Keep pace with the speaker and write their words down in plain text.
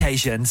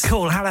occasions.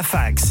 Call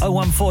Halifax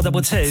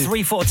 01422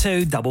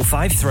 342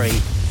 553.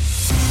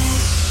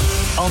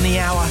 On the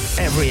hour,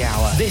 every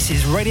hour. This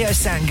is Radio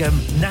Sangam,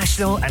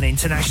 national and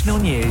international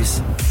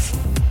news.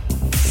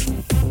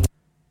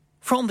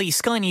 From the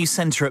Sky News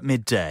Centre at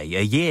midday,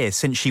 a year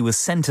since she was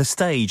centre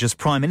stage as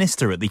Prime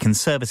Minister at the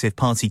Conservative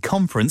Party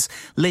conference,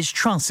 Liz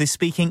Truss is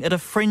speaking at a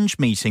fringe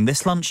meeting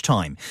this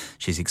lunchtime.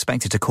 She's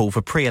expected to call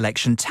for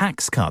pre-election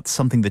tax cuts,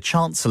 something the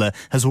Chancellor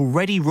has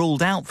already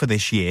ruled out for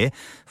this year.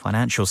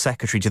 Financial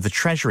Secretary to the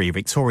Treasury,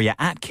 Victoria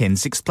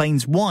Atkins,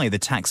 explains why the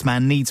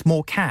taxman needs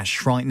more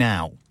cash right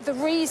now. The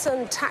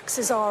reason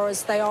taxes are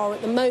as they are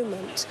at the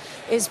moment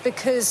is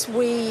because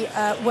we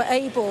were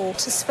able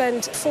to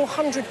spend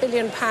 £400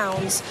 billion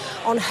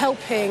on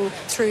helping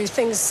through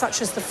things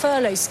such as the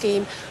furlough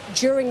scheme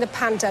during the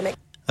pandemic.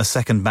 A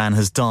second man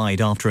has died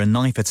after a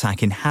knife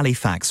attack in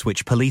Halifax,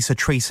 which police are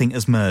treating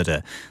as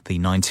murder. The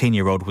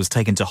 19-year-old was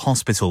taken to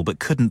hospital but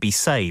couldn't be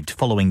saved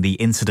following the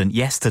incident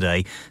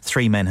yesterday.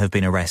 3 men have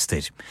been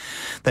arrested.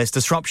 There's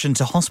disruption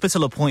to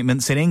hospital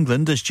appointments in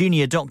England as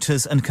junior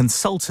doctors and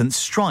consultants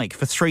strike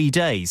for 3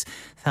 days.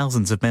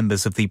 Thousands of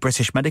members of the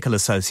British Medical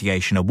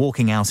Association are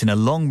walking out in a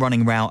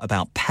long-running row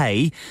about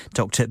pay.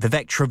 Dr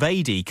Vivek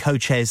Trivedi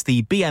co-chairs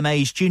the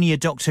BMA's Junior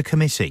Doctor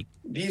Committee.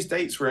 These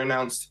dates were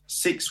announced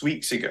 6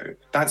 weeks ago.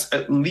 That's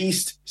at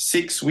least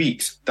 6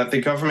 weeks that the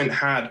government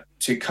had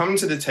to come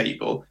to the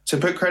table to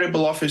put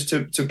credible offers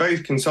to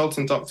both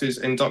consultant doctors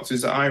and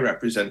doctors that I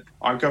represent.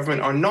 Our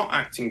government are not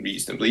acting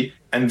reasonably,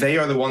 and they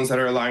are the ones that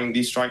are allowing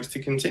these strikes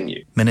to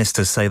continue.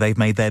 Ministers say they've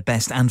made their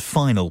best and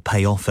final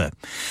pay offer.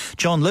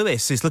 John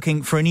Lewis is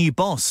looking for a new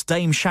boss.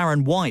 Dame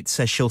Sharon White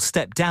says she'll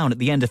step down at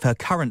the end of her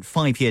current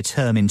 5-year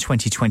term in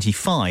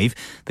 2025.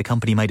 The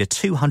company made a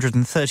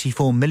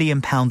 £234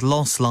 million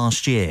loss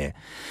last year.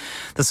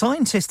 The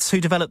scientists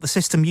who developed the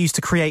system used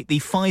to create the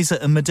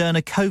Pfizer and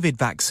Moderna COVID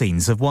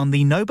vaccines have won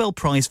the Nobel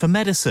Prize for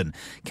Medicine.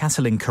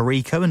 Katalin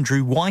Kariko and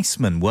Drew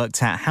Weissman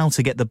worked out how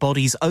to get the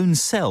body's own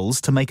cells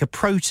to make a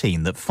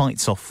protein that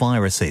fights off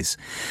viruses.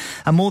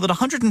 And more than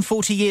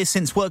 140 years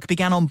since work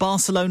began on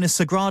Barcelona's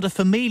Sagrada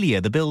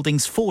Familia, the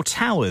building's 4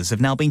 towers have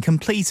now been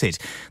completed.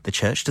 The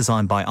church,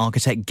 designed by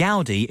architect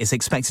Gaudi, is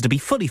expected to be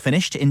fully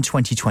finished in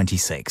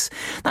 2026.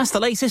 That's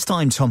the latest.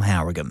 I'm Tom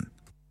Harrigan.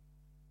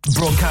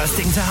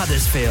 Broadcasting to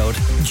Huddersfield,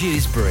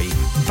 Dewsbury,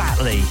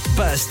 Batley,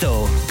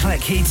 Birstall,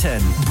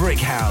 Cleckheaton,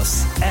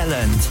 Brickhouse,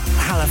 Elland,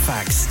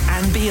 Halifax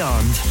and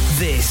beyond.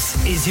 This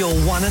is your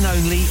one and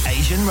only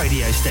Asian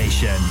radio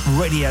station.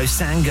 Radio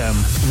Sangam,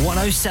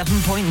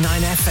 107.9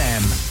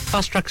 FM.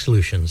 Fast Track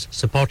Solutions,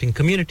 supporting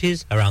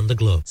communities around the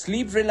globe.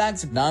 Sleep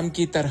Relax नाम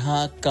की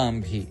तरह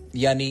काम भी,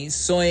 यानी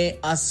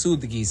सोए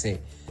आसूदगी से.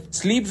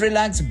 Sleep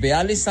relax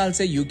 42 साल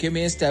से यूके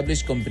में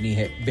एस्टैब्लिश कंपनी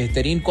है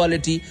बेहतरीन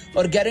क्वालिटी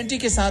और गारंटी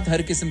के साथ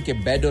हर किस्म के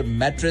बेड और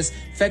मैट्रेस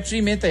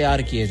फैक्ट्री में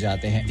तैयार किए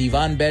जाते हैं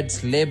दीवान bed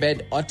slay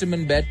bed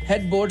ottoman bed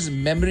headboards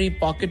memory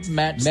pocket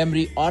mat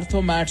memory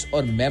ortho mats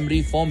और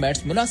मेमोरी फोम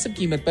मैट्स मुनासिब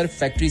कीमत पर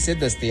फैक्ट्री से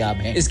दस्तयाब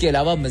हैं इसके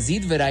अलावा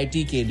मजीद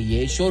वैरायटी के लिए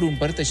शोरूम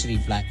पर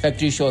तशरीफ लाएं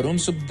फैक्ट्री शोरूम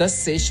सुबह 10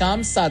 से शाम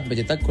 7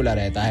 बजे तक खुला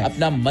रहता है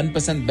अपना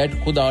मनपसंद बेड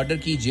खुद ऑर्डर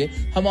कीजिए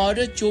हम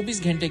ऑर्डर 24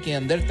 घंटे के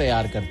अंदर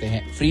तैयार करते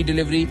हैं free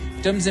delivery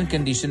terms and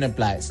condition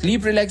apply.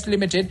 Sleep Relax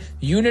Limited,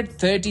 Unit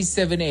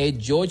 37A,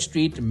 George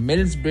Street,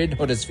 Millsbridge,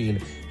 Huddersfield,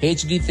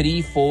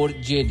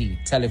 HD34JD.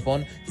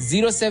 Telephone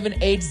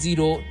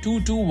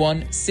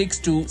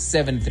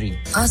 07802216273.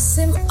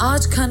 Asim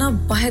आज खाना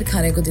बाहर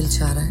खाने को दिल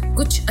चाह रहा है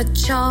कुछ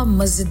अच्छा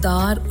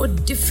मजेदार और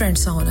डिफरेंट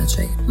सा होना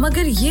चाहिए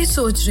मगर ये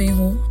सोच रही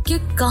हूँ कि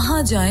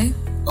कहाँ जाएं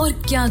और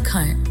क्या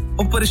खाएं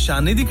ओ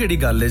परेशानी दी केड़ी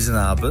गल है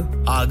जनाब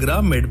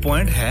आगरा मिड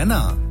पॉइंट है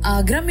ना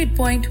आगरा मिड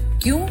पॉइंट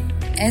क्यों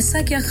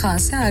ऐसा क्या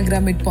खास है आगरा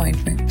मिड पॉइंट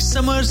में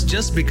Summers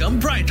just become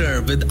brighter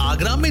with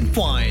Agra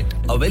Midpoint.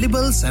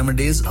 Available 7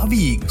 days a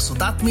week. So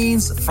that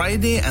means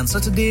Friday and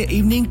Saturday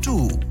evening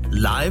too.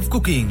 Live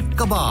cooking,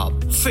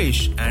 kebab, fish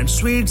and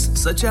sweets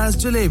such as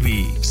jalebi.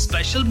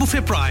 Special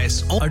buffet price.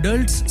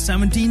 Adults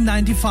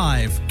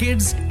 $17.95,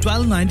 kids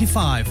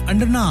 $12.95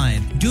 under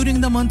 9 during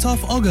the month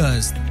of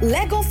August.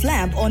 Leg of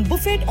lamb on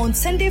buffet on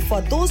Sunday for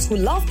those who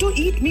love to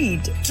eat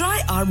meat. Try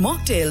our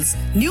mocktails.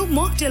 New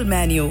mocktail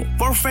menu.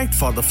 Perfect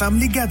for the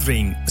family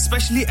gathering,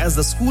 especially as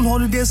the school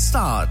holidays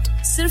start.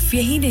 सिर्फ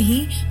यही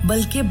नहीं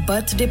बल्कि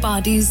birthday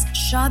parties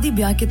शादी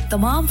ब्याह के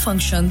तमाम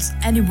functions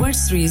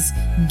anniversaries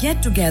get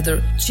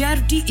together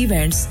charity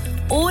events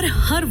और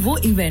हर वो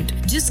इवेंट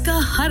जिसका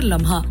हर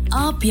लम्हा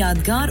आप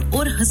यादगार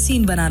और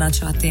हसीन बनाना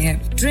चाहते हैं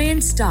ट्रेन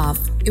स्टाफ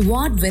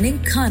अवार्ड विनिंग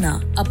खाना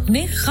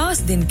अपने खास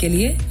दिन के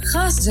लिए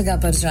खास जगह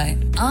पर जाएं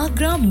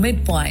Agra mid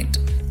point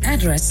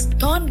Address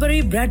Thornbury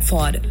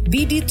Bradford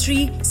BD3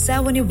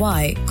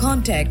 7Y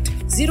Contact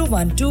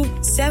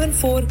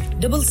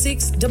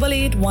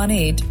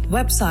 01274668818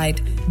 Website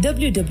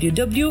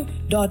www.agra.com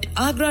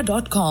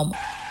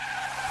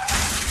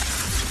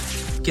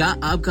क्या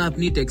आपका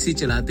अपनी टैक्सी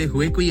चलाते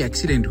हुए कोई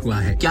एक्सीडेंट हुआ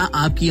है? क्या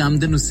आपकी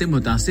आमदन उससे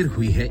मुतासिर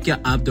हुई है? क्या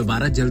आप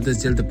दोबारा जल्द से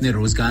जल्द अपने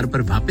रोजगार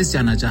पर वापस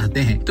जाना चाहते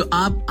हैं? तो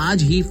आप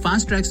आज ही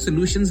फास्ट ट्रैक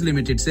सॉल्यूशंस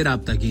लिमिटेड से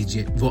राब्ता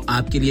कीजिए। वो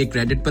आपके लिए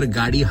क्रेडिट पर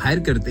गाड़ी हायर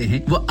करते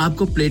हैं। वो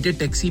आपको प्लेटेड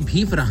टैक्सी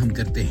भी फराहम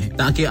करते हैं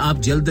ताकि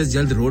आप जल्द से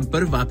जल्द रोड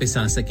पर वापस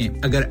आ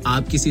सकें। अगर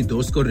आप किसी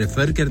दोस्त को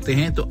रेफर करते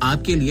हैं तो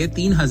आपके लिए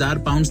 3000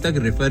 पाउंड तक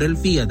रेफरल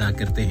फी अदा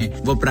करते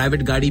हैं। वो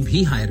प्राइवेट गाड़ी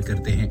भी हायर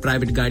करते हैं।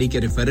 प्राइवेट गाड़ी के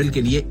रेफरल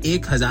के लिए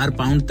 1000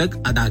 पाउंड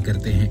तक अदा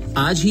करते हैं।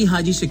 आज ही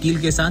हाजी शकील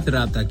के साथ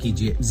राब्ता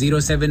कीजिए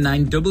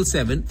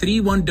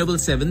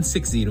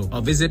 07977317760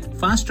 और visit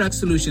fast track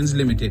solutions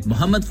limited,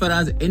 Mohammad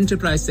Faraz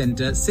enterprise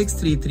centre,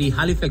 633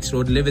 Halifax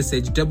road,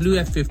 Liversedge,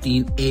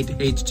 WF15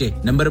 8HJ।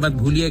 Number मत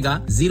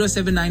भूलिएगा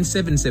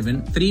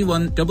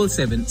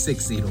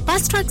 07977317760.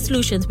 Fast Track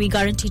Solutions, we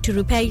guarantee to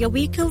repair your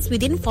vehicles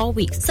within 4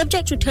 weeks,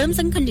 subject to terms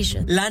and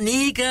conditions.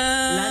 Lanika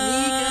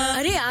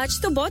अरे आज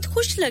तो बहुत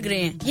खुश लग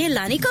रहे हैं। ये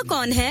लानिका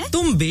कौन है?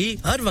 तुम भी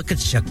हर वक्त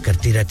शक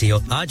करती रहती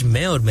हो। आज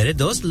मैं और मेरे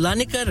दोस्त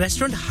लानिका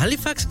रेस्टोरेंट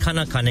हैलिफैक्स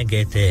खाना खाने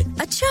गए थे।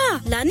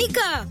 अच्छा,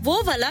 लानिका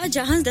वो वाला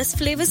जहाँ 10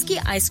 फ्लेवर्स की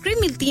आइसक्रीम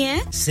मिलती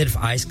है? सिर्फ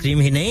आइसक्रीम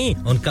ही नहीं,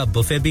 उनका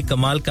बुफे भी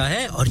कमाल का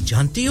है। और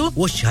जानती हो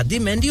वो शादी,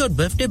 मेहंदी और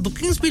बर्थडे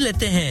बुकिंग्स भी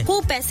लेते हैं।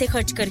 खूब पैसे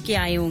खर्च करके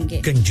आए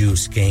होंगे।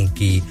 कंजूस कहीं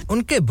की।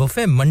 उनके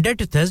buffet Monday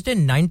to Thursday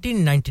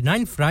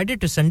 19.99, Friday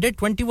to Sunday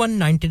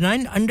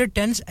 21.99, under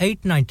 10s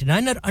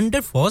 8.99 और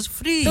अंडर 4s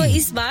फ्री। तो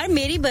इस बार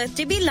मेरी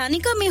बर्थडे भी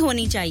लानिका में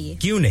होनी चाहिए।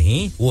 क्यों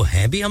नहीं, वो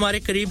है भी हमारे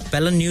करीब।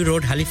 पेलन new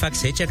road,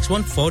 Halifax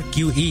HX1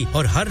 4QE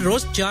और हर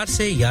रोज 4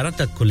 से 11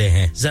 तक खुले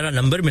हैं। जरा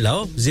नंबर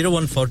मिलाओ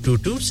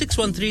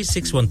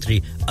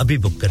 01422613613। अभी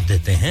बुक कर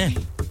देते हैं।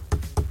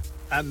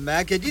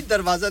 मैं के जी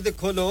दरवाजा दे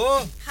खोलो।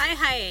 हाय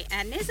हाय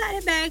एने सारे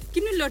बैग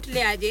किनु लुट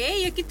ले आजे।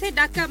 ये किथे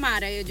डाका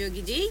मार रहे हो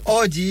जोगी जी?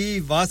 ओ जी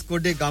वास्को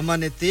डे गामा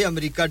ने ते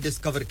अमेरिका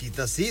डिस्कवर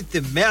कीता सी ते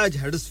मैं आज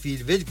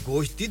हडर्सफील्ड विच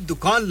गोश्त दी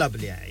दुकान लब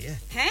ले आया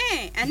है।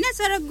 एने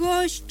सारा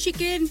गोश्त,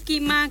 चिकन,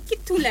 कीमा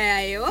किथु ले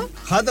आए हो?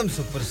 खादम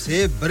सुपर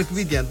से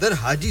बरकवी दे अंदर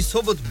हाजी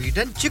सोबत मीट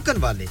एंड चिकन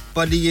वाले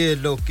पलिए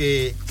लोके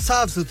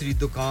साफ सुथरी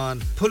दुकान,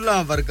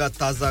 फुल्ला वर्गा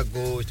ताजा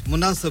गोश्त,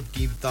 मुनासिब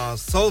कीमतां,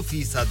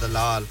 100%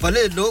 दलाल,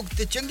 भले लोग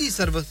ते चंगी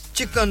service.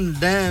 Chicken,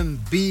 lamb,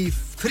 beef,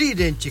 free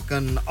range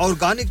chicken,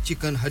 organic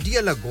chicken, हड्डी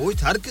वाला गोश्त,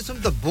 हर किस्म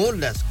दा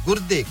बोनलेस,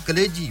 गुर्दे,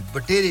 कलेजी,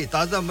 बटेरे,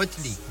 ताजा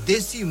मछली,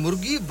 देसी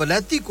मुर्गी,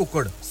 बलैती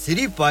कुकड़,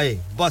 सिरी पाए,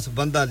 बस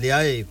बंदा ले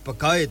आए,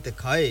 पकाए ते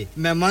खाए,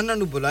 मेहमानां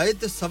नु बुलाए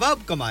ते सवाब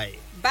कमाए।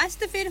 बस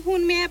तो फिर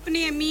हुन मैं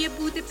अपने अम्मी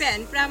अब्बू ते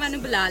भैन भरावां नु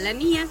बुला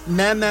लैनी है।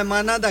 मैं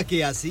मेहमानां दा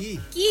किया सी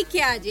की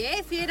क्या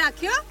जे फिर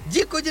आखियो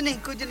जी कुछ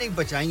नहीं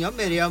बचाइयो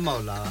मेरे या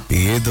मौला।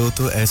 ये दो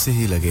तो ऐसे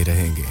ही लगे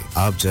रहेंगे।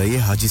 आप जाइए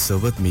हाजी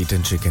सोबत meet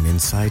and chicken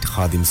inside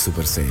Khadim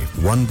super से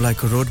 1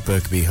 Black Road,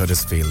 Birkby,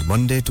 Huddersfield,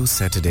 Monday to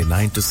Saturday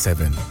 9 to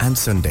 7 and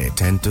Sunday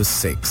 10 to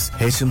 6.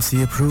 HMC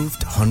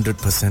approved,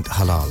 100%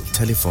 halal.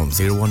 Telephone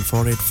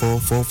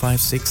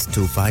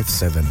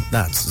 01484456257.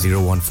 That's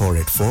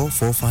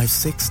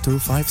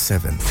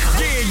 01484456257. Yeah.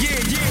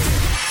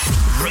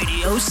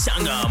 Radio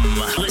Sangam.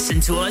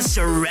 Listen to us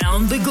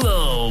around the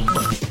globe.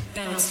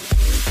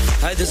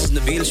 Hi, this is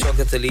Nabil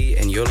Shaukat Ali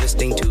and you're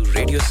listening to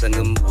Radio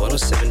Sangam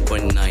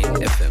 107.9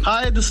 FM.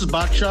 Hi, this is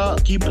Baksha.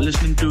 Keep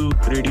listening to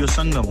Radio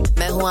Sangam.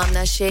 मैं हूँ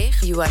आमना Sheikh.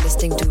 You are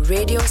listening to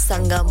Radio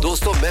Sangam.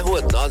 दोस्तों मैं हूँ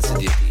अदनान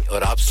सिद्दीकी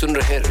और आप सुन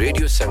रहे हैं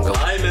radio संगम.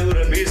 Hi, मैं हूँ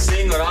रणवीर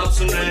सिंह और आप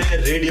सुन रहे हैं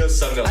रेडियो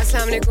संगम.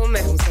 अस्सलाम वालेकुम,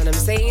 मैं हूँ सनम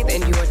Saeed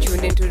and you are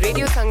tuned into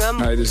Radio Sangam.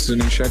 Hi, this is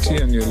Sunil Shetty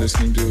and you're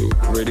listening to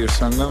Radio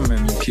Sangam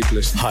and keep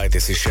listening. Hi,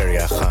 this is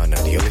Sharia Khan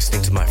and you're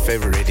listening to my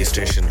favorite radio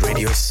station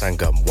Radio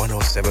Sangam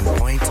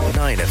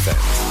 107.9 FM.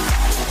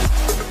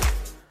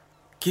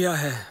 किया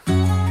है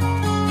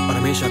और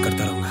हमेशा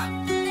करता रहूंगा.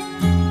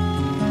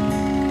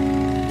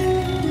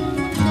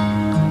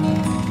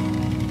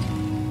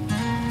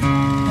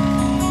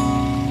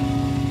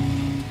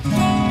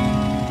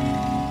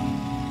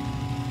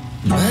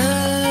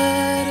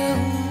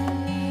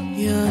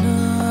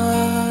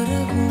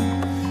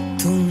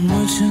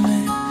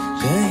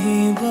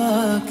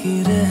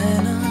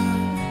 रहना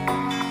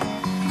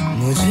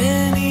मुझे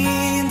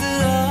नींद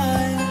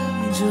आए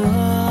जो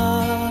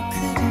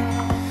आखिर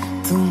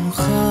तुम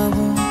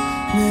ख्वाबों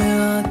में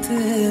आते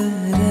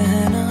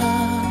रहना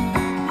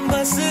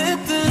बस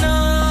इतना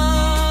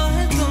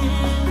है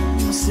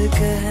तुमसे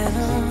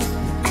कहना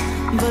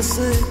बस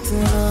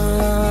इतना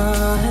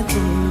है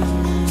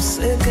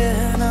तुमसे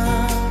कहना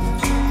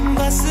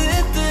बस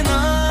इतना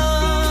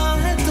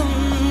है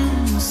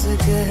तुमसे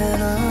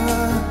कहना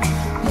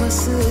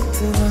बस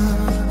इतना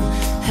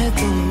है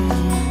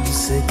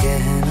तुमसे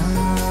कहना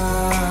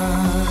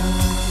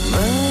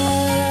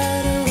मैं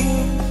रहूं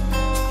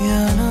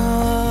या ना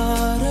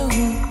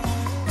रहूं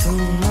तुम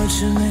मुझ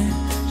में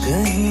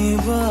कहीं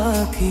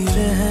बाकी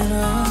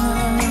रहना.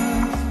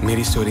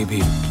 मेरी स्टोरी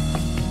भी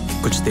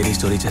कुछ तेरी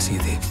स्टोरी जैसी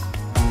थी.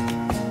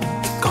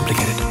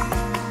 कॉम्प्लिकेटेड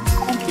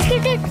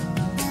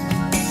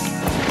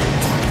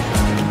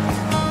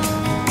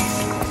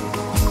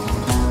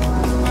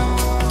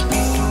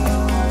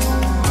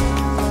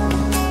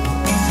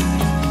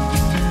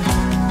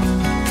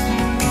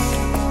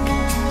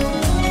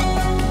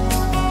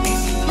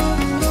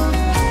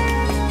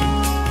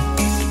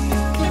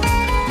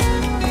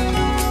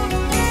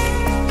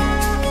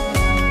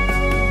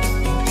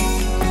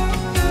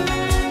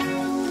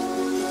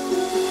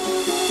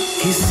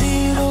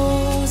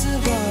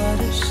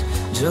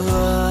जो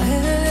आए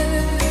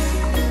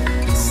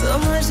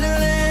समझ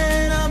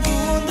लेना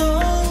बूंदों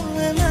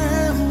में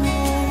मैं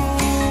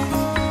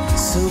हूँ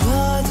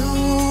सुबह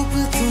धूप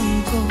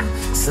तुमको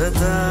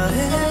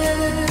सताए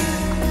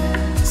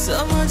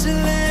समझ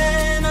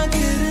लेना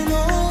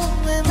किरणों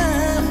में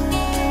मैं हूँ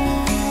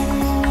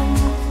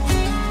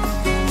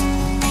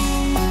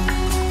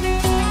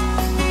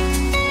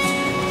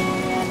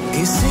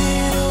किसी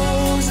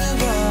रोज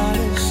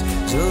बारिश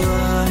जो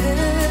आए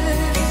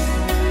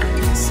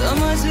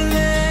समझ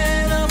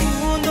लेना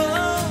बूंदों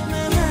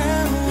में मैं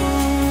हूँ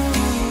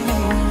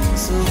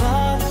सुबह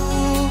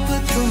धूप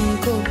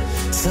तुमको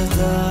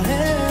सताए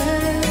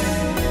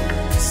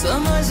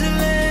समझ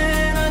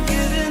लेना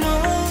किरणों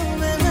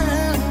में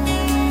मैं हूँ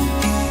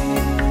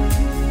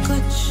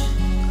कुछ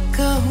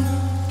कहूँ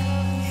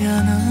या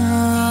ना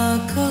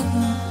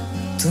कहूँ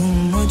तुम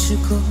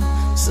मुझको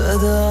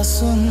सदा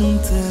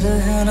सुनते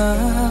रहना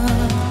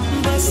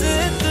बस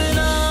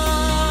इतना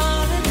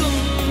है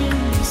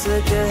तुमसे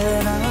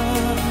कहना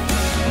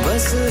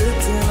बस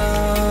इतना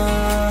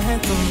है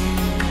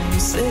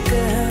तुमसे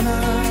कहना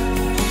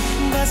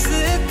बस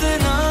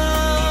इतना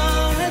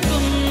है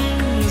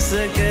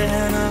तुमसे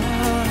कहना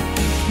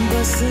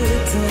बस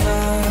इतना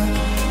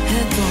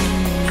है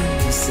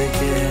तुमसे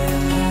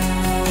कहना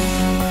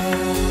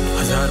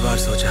हजार बार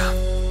सोचा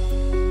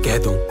कह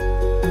दूं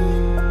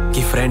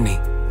कि फ्रेंड नहीं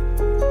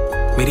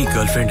मेरी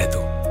गर्लफ्रेंड है तू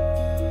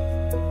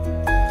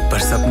पर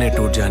सपने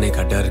टूट जाने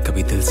का डर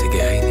कभी दिल से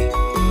गया ही नहीं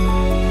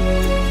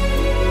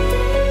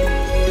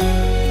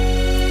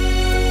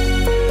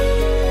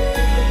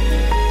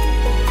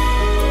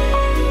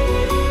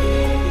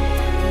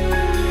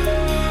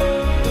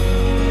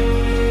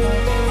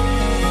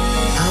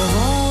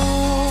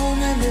हवाओं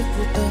में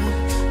लिपटा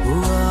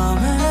हुआ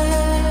मैं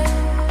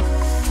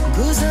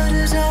गुजर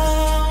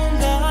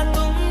जाऊंगा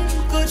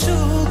तुमको छू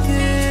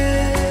के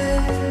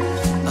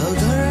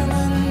अगर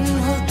मन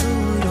हो तो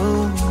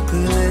रोक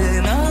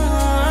लेना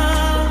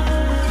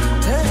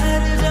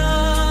ठहर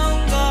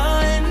जाऊंगा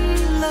इन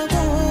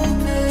लबों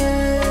पे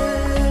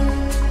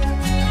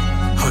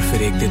और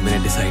फिर एक दिन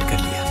मैंने डिसाइड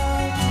कर लिया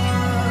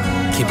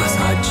कि बस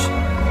आज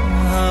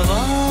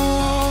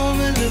हवाओं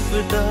में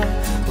लिपटा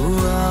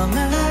हुआ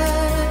मैं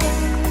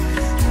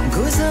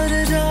गुजर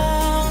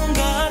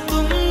जाऊंगा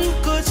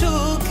तुमको छू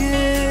के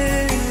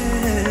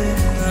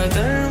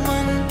अगर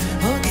मन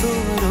हो तो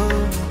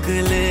रोक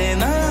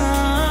लेना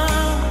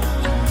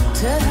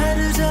ठहर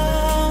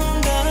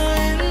जाऊंगा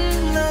इन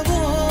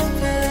लबों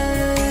पे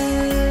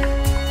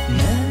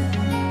मैं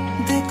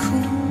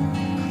देखूं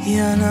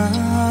या ना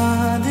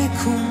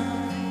देखूं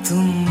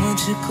तुम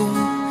मुझको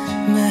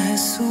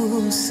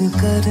महसूस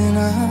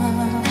करना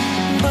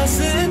बस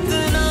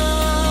इतना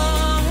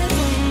है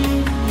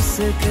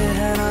तुमसे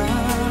कहना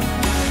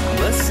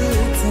बस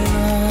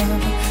इतना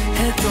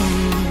है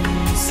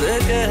तुमसे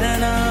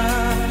कहना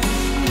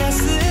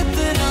बस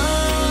इतना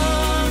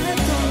है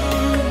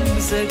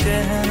तुमसे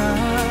कहना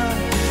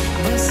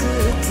बस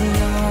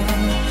इतना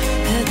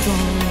है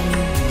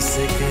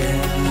तुमसे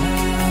कहना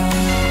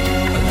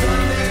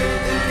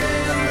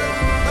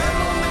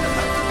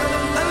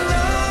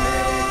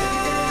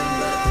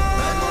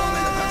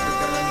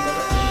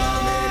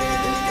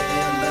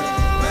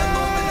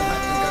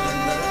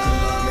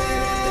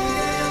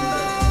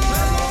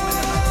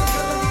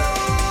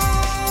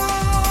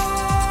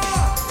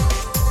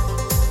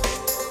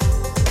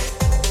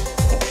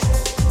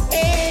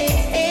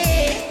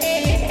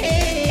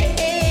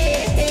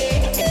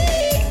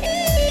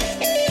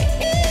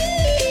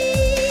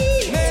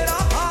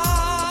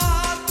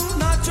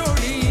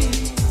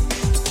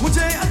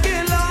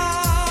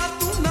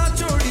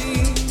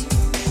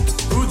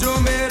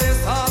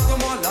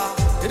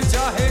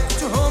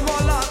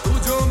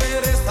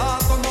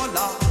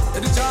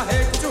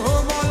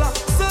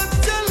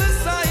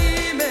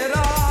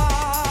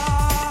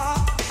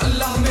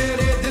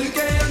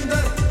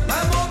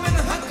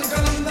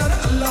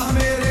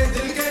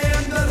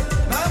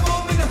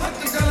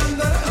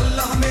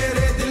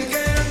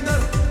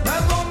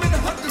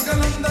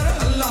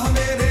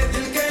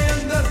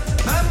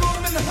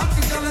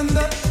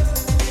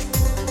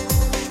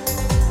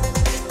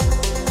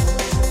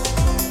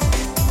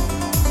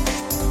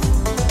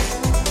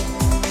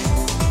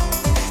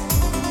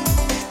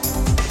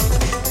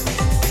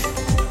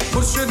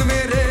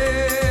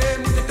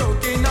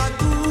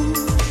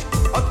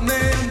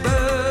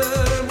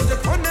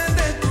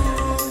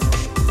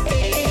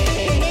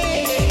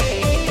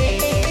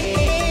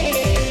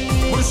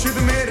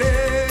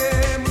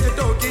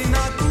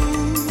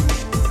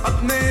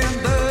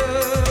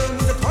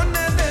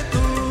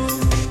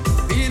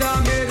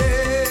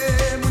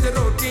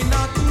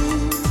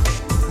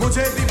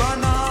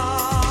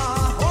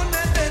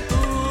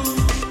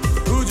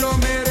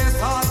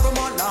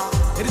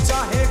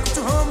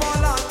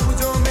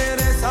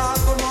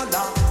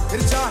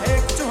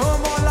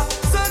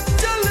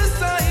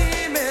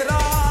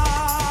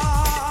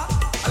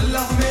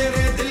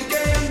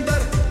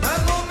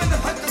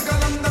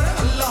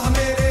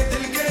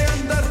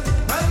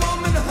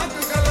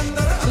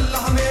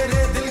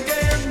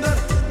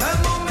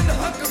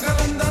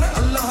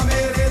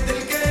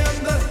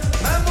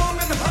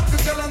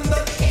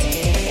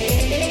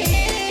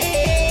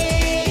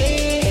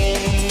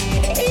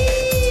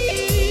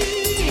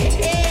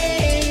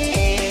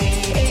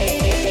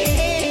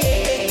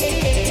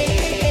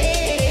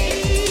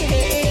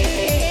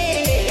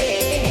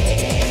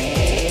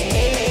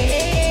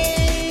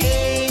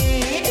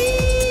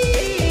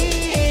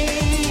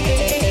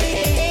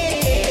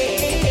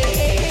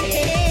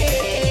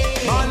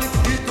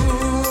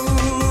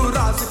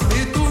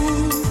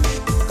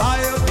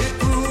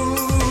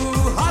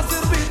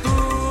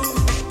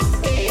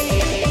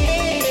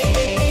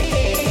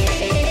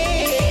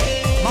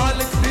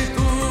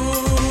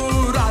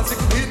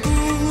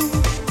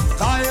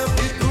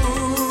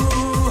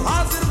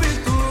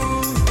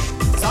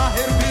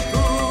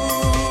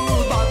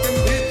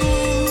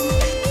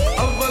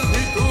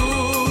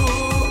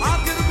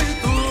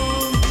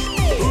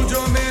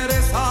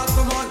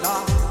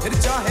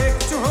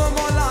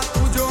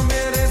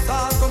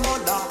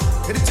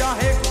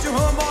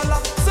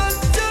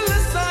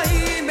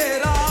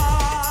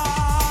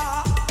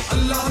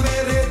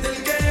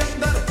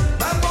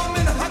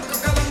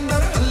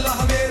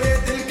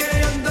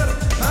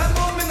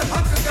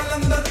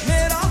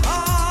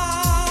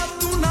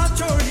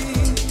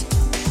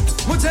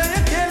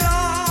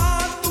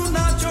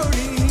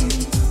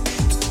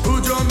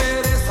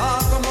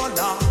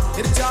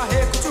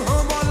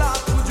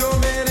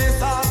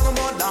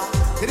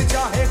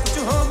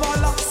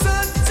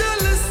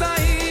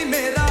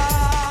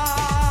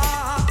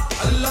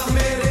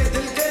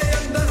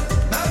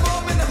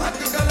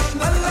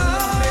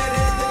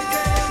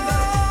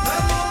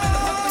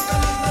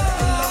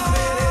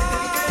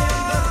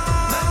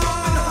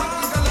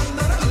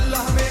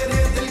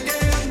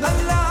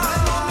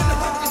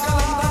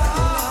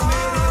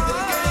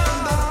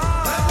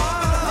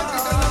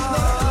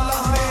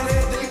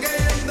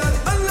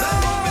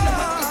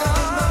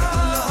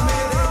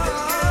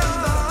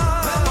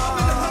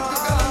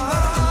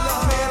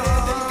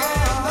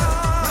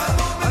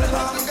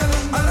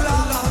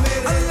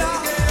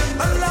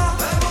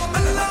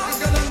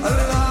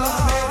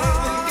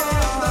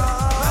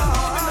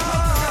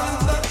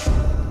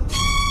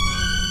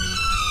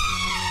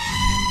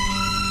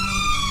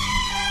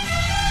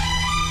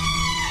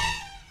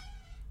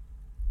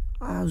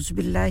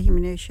औज़ुबिल्लाहि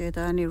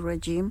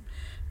मिनश्शैतानिर्रजीम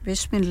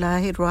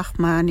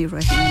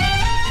बिस्मिल्लाहिर्रहमानिर्रहीम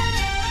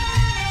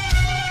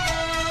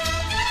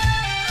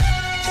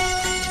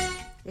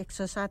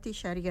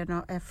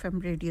 107.9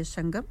 FM रेडियो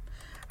संगम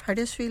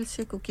हडर्सफील्ड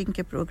से कुकिंग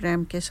के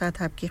प्रोग्राम के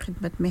साथ आपकी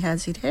खिदमत में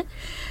हाजिर है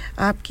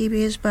आपकी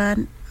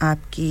मेज़बान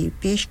आपकी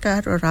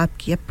पेशकार और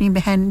आपकी अपनी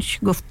बहन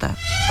शगुफ्ता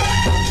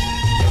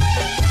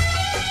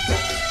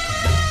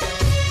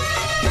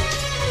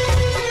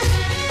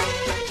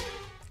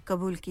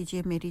कबूल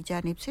कीजिए मेरी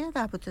जानिब से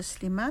आदाब व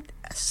तस्लीमात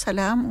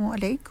अस्सलामु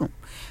अलैकुम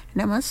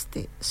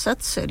नमस्ते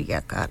सत श्री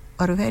अकाल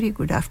और very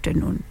good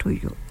afternoon to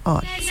you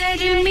all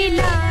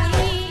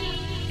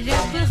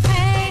रब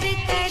खैर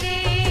करे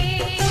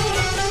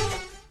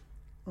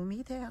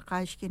उम्मीद है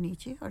आकाश के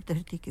नीचे और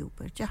धरती के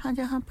ऊपर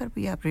जहां-जहां पर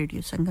भी आप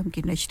रेडियो संगम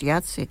की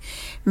नशरियात से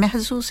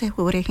महसूस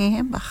हो रहे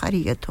हैं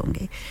बखैरियत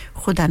होंगे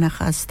खुदा न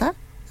खास्ता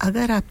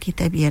अगर आपकी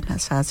तबीयत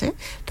नासाज है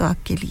तो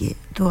आपके लिए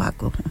दुआ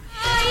को हूं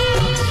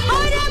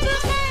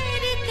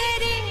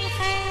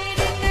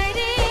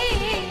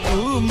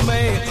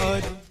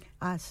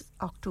आज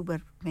अक्टूबर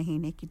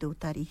महीने की 2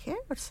 तारीख है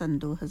और सन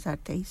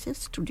 2023 से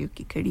स्टूडियो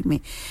की घड़ी में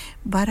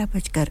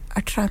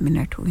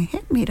 12:18 हुए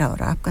हैं मेरा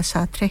और आपका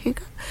साथ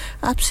रहेगा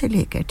आपसे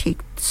लेकर ठीक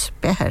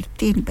दोपहर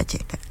 3 बजे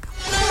तक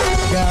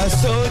क्या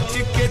सोच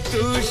के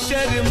तू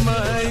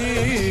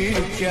शर्माई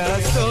क्या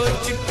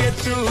सोच के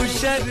तू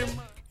शर्माई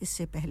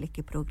इससे पहले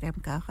के प्रोग्राम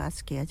का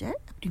आगाज किया जाए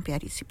अपनी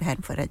प्यारी सी बहन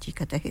फरा जी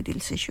का तहे दिल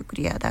से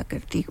शुक्रिया अदा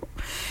करती हूँ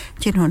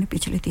जिन्होंने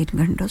पिछले 3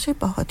 घंटों से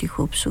बहुत ही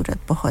खूबसूरत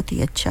बहुत ही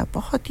अच्छा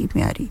बहुत ही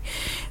प्यारी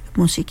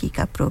मौसीकी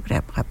का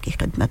प्रोग्राम आपकी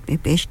खिदमत में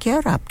पेश किया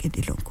और आपके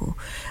दिलों को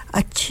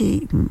अच्छी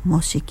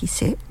मौसीकी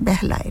से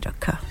बहलाए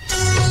रखा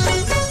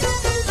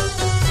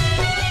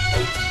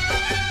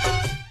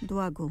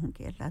दुआ गो हूं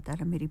कि अल्लाह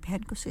ताला मेरी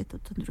बहन को सेहत और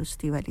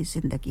तंदुरुस्ती वाली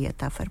जिंदगी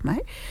अता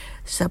फरमाए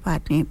सब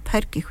ने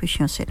भर की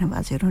खुशियों से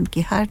नवाजे और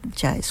उनकी हर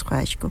जायज़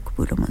ख्वाहिश को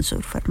कबूल और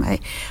मंजूर फरमाए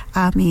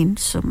आमीन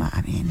सुम्मा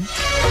आमीन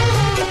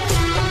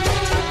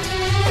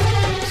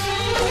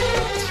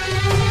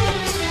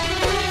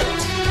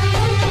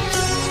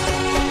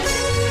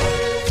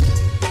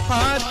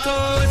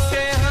हाथों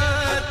से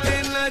हाथ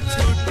न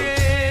छूटे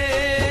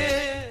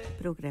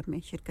प्रोग्राम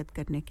में शिरकत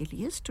करने के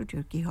लिए स्टूडियो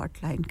की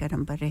हॉटलाइन का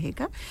नंबर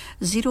रहेगा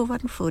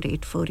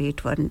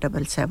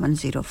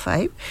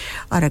 01484817705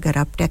 और अगर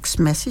आप टेक्स्ट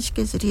मैसेज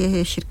के जरिए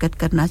शिरकत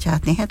करना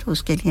चाहते हैं तो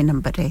उसके लिए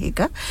नंबर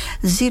रहेगा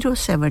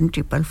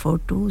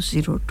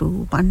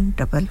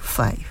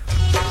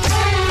 07442022155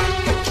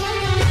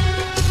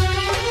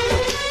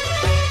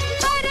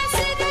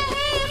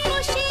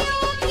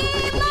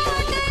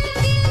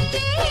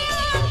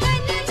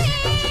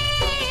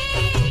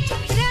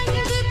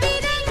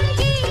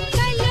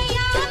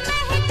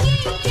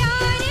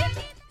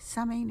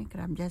 सामईन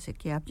इकराम जैसे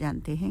कि आप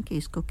जानते हैं कि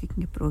इस कुकिंग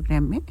के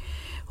प्रोग्राम में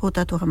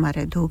होता तो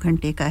हमारा 2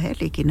 घंटे का है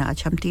लेकिन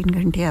आज हम 3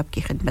 घंटे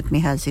आपकी खिदमत में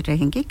हाजिर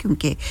रहेंगे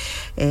क्योंकि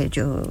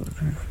जो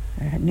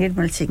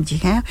निर्मल सिंह जी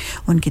हैं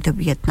उनकी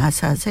तबीयत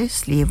नासाज है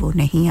इसलिए वो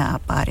नहीं आ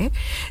पा रहे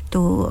तो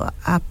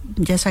आप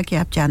जैसा कि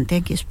आप जानते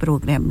हैं कि इस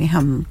प्रोग्राम में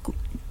हम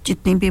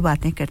जितनी भी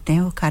बातें करते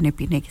हैं वो खाने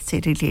पीने से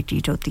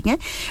रिलेटेड होती हैं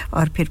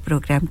और फिर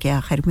प्रोग्राम के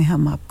आखिर में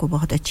हम आपको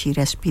बहुत अच्छी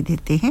रेसिपी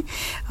देते हैं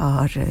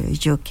और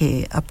जो कि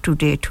अप टू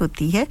डेट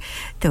होती है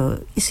तो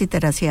इसी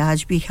तरह से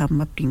आज भी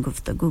हम अपनी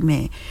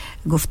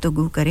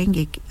गुफ्तगू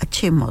करेंगे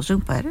अच्छे मौजू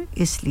पर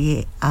इसलिए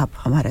आप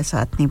हमारा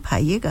साथ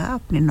निभाइएगा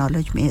अपने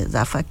नॉलेज में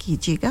इजाफा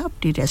कीजिएगा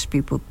अपनी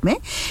रेसिपी बुक में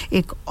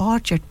एक और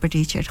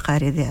चटपटी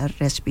चटखारेदार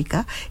रेसिपी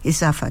का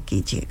इजाफा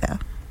कीजिएगा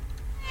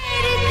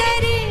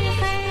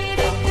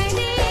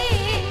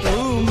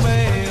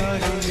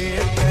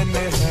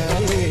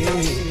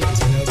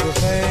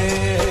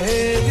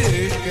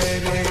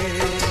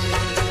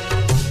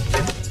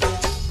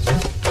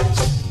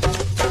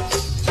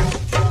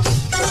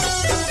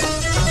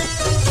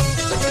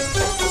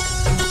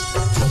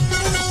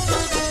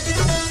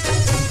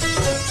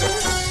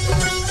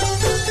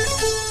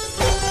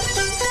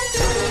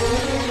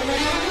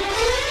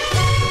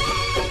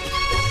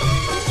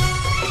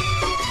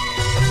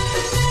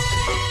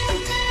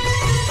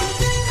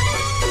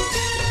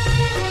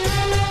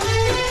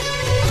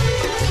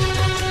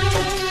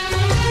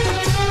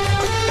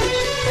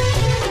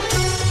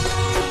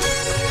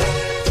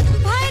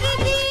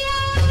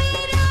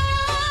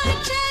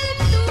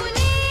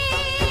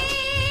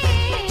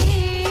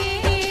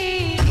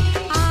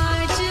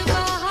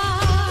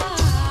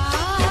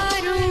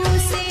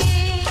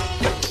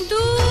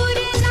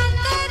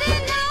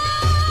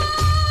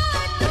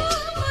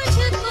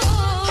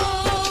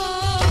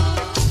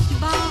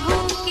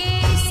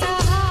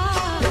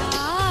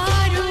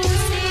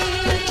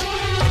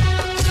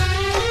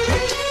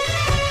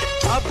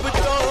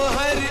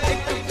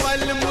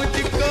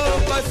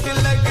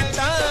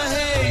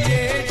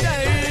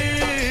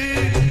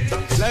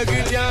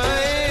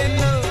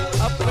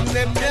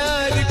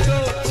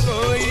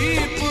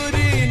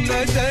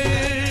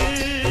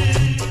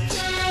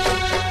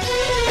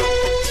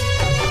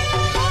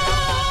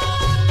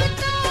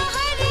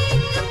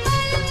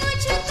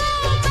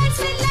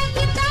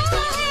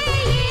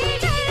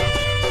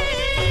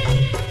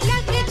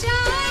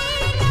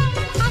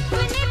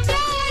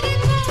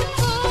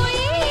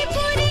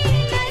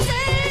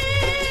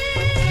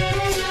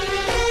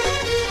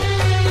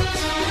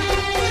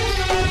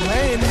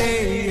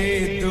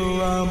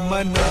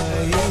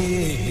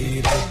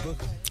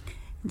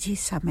जी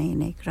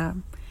सामईन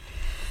इकराम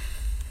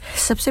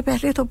सबसे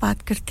पहले तो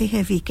बात करते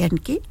हैं वीकेंड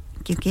की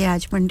क्योंकि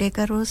आज मंडे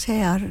का रोज है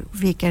और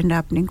वीकेंड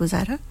आपने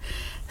गुजारा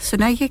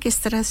सुनाइए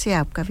किस तरह से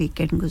आपका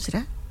वीकेंड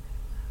गुजरा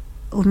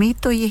उम्मीद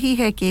तो यही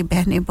है कि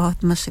बहनें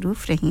बहुत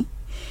मसरूफ रहीं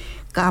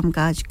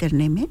कामकाज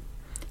करने में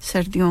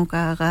सर्दियों का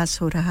आगाज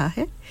हो रहा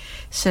है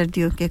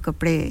सर्दियों के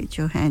कपड़े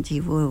जो हैं जी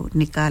वो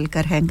निकाल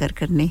कर हैंगर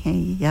करने हैं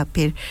या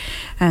फिर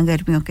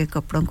गर्मियों के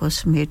कपड़ों को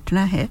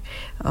समेटना है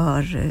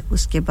और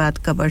उसके बाद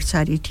कबर्ड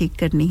सारी ठीक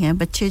करनी है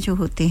बच्चे जो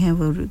होते हैं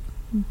वो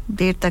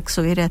देर तक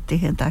सोए रहते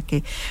हैं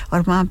ताकि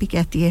और मां भी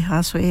कहती है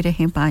हां सोए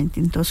रहें 5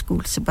 दिन तो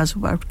स्कूल से बस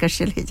उठ कर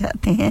चले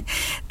जाते हैं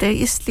तो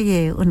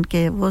इसलिए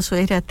उनके वो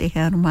सोए रहते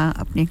हैं और मां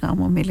अपने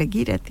कामों में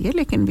लगी रहती है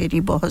लेकिन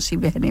मेरी बहुत सी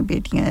बहनें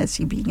बेटियां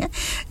ऐसी भी हैं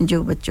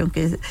जो बच्चों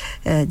के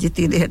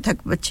जितनी देर तक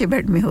बच्चे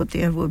बेड में होते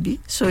हैं वो भी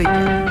सोए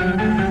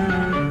रहते हैं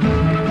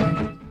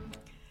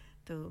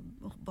तो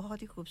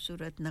बहुत ही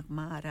खूबसूरत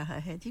नगमा आ रहा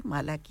है जी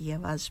माला की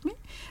आवाज में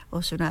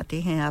और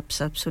सुनाते हैं आप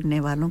सब सुनने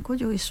वालों को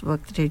जो इस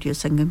वक्त रेडियो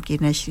संगम की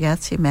नशरियात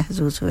से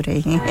महसूस हो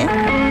रहे हैं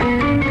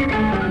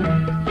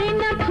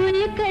इना फूल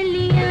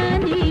कलियां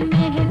दी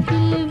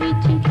महफिल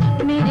विच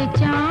मेरे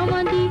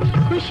चावां दी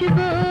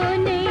खुशबू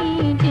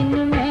नहीं जिन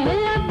मैं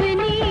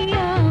लबनी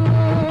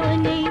आओ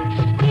नहीं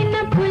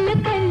इना फूल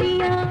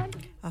कलियां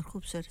और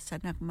खूबसूरत सा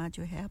नगमा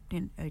जो है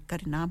अपने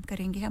कर नाम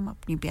करेंगे हम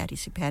अपनी प्यारी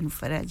सी बहन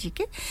फरा जी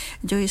के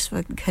जो इस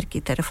वक्त घर की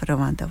तरफ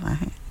रवां दवा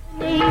हैं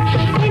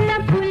इना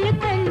फूल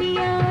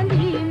कलियां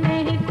दी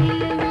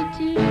महफिल विच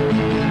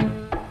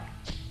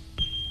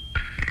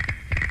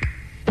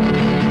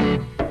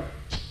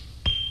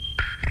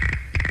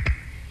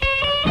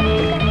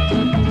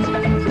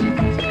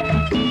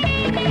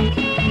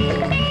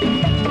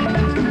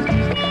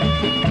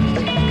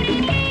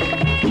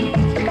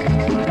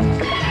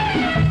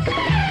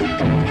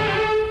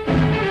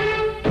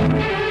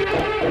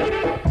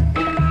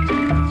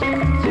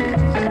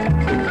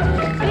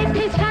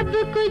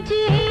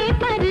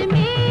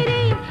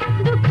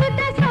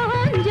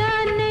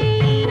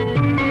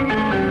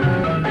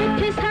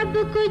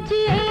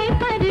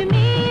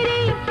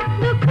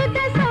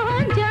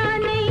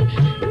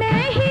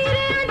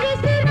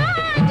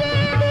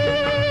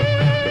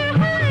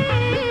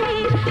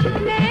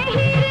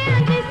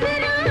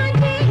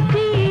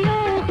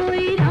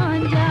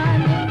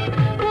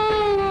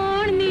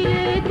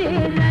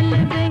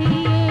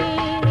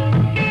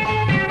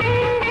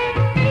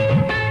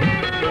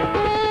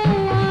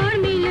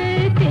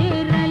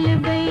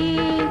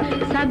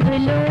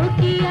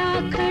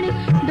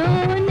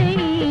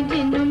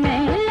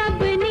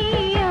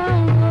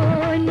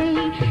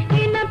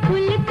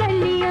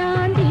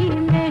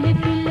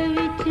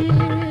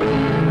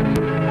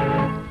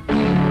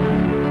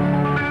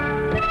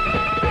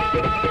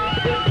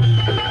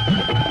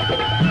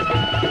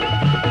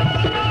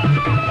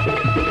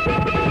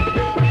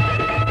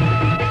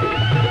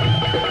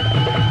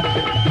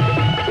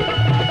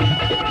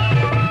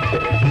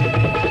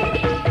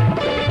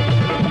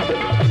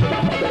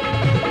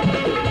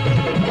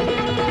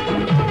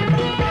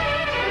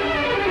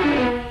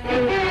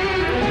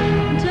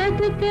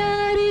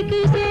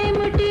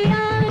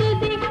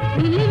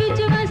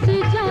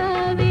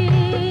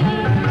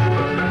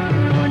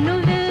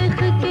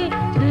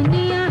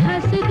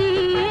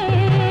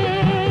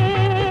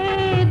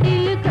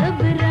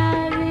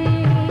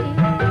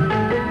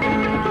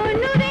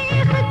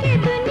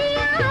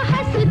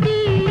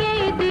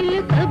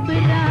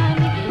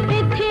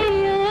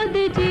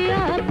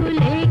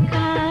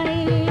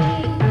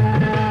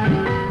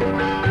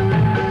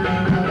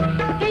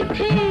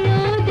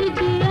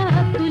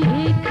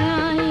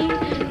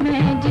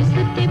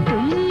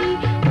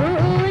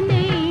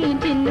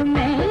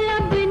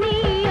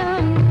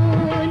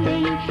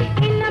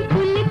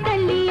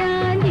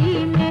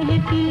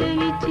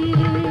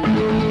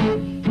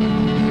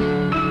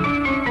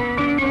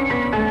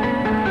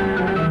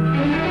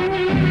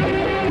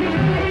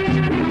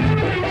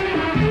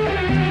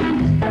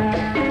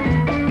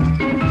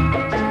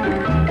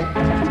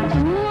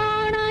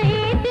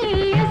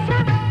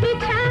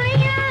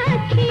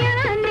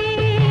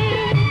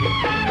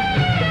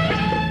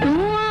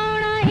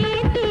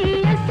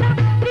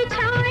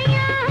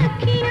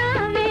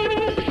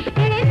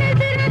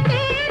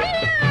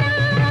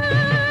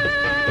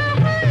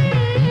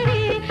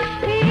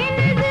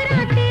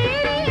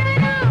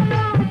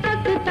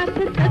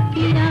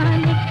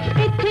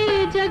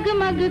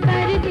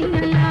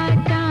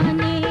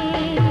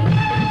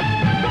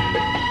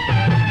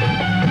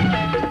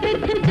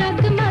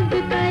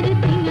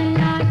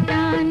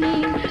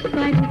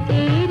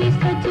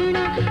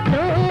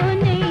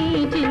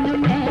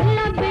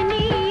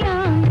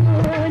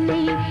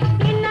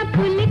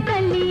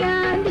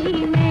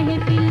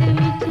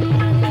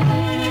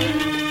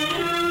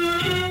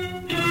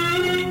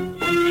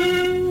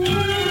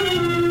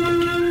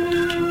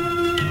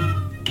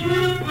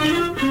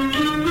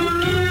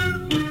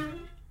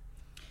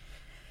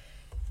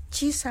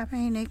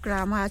सामईन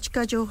इकराम आज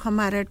का जो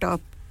हमारा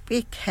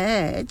टॉपिक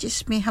है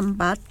जिसमें हम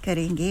बात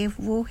करेंगे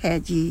वो है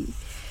जी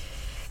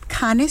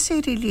खाने से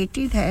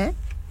रिलेटेड है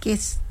कि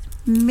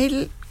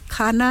मिल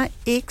खाना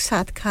एक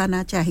साथ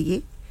खाना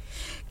चाहिए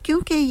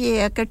क्योंकि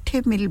ये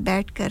इकट्ठे मिल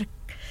बैठकर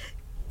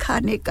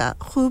खाने का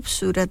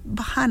खूबसूरत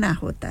बहाना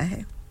होता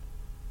है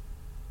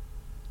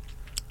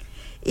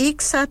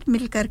एक साथ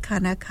मिलकर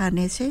खाना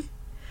खाने से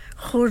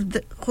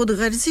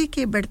खुदगर्जी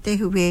के बढ़ते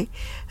हुए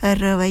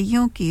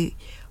रवैयों की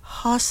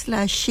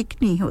हौसला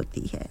शिकनी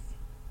होती है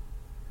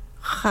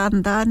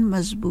खानदान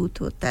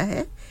मजबूत होता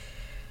है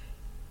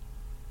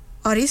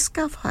और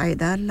इसका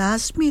फायदा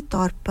लाज़मी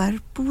तौर पर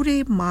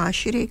पूरे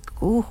माशरे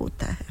को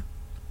होता है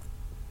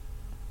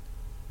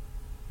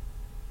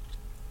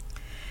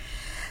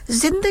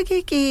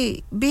जिंदगी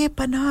की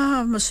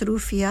बेपनाह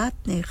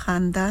मसरूफियात ने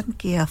खानदान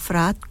के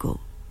अफराद को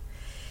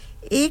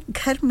एक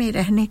घर में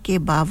रहने के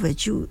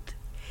बावजूद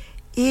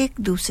एक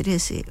दूसरे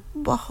से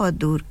बहुत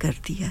दूर कर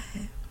दिया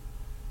है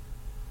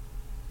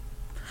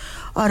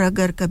और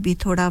अगर कभी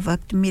थोड़ा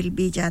वक्त मिल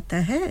भी जाता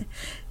है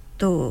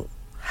तो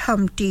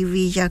हम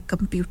टीवी या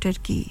कंप्यूटर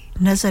की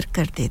नजर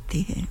कर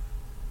देते हैं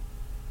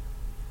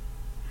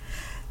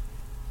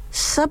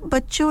सब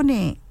बच्चों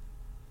ने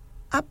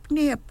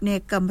अपने-अपने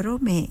कमरों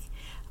में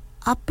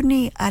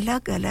अपनी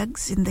अलग-अलग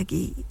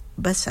जिंदगी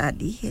बसा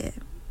ली है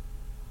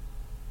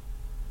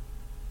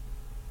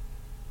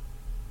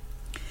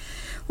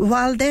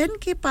वालिदैन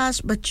के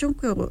पास बच्चों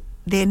को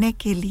देने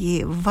के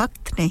लिए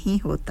वक्त नहीं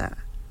होता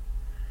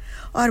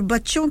और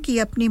बच्चों की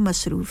अपनी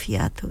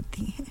मसरूफियात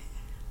होती हैं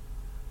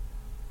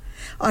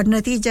और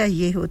नतीजा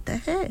ये होता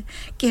है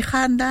कि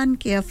खानदान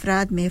के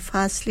अफराद में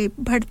फासले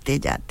बढ़ते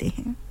जाते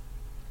हैं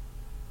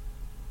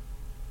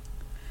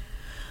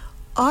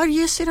और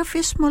ये सिर्फ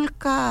इस मुल्क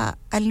का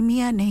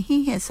अलमिया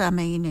नहीं है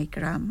सामीन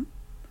इकराम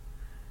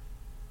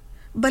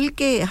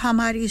बल्कि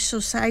हमारी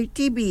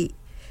सोसाइटी भी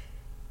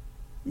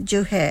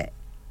जो है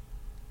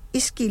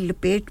इसकी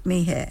लपेट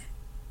में है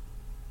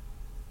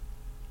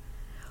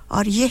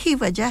और यही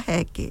वजह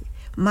है कि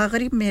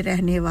मगरिब में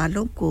रहने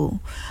वालों को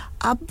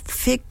अब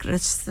फिक्र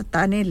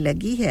सताने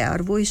लगी है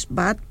और वो इस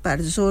बात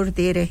पर जोर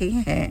दे रहे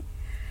हैं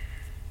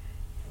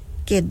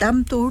कि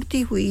दम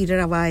तोड़ती हुई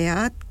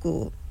रवायात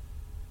को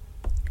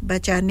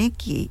बचाने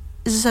की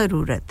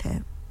ज़रूरत है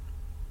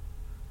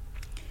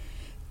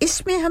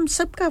इसमें हम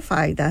सबका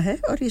फ़ायदा है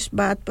और इस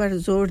बात पर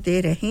जोर दे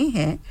रहे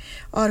हैं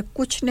और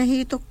कुछ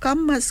नहीं तो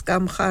कम से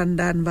कम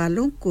ख़ानदान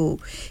वालों को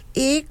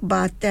एक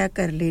बात तय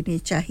कर लेनी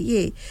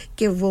चाहिए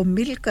कि वो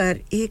मिलकर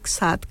एक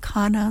साथ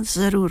खाना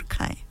ज़रूर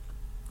खाएं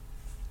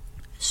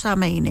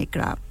सामीन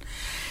इकराम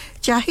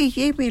चाहे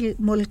ये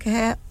मुल्क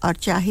है और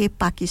चाहे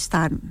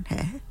पाकिस्तान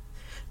है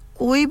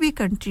कोई भी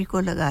कंट्री को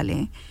लगा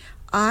लें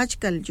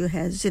आजकल जो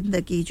है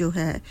ज़िंदगी जो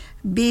है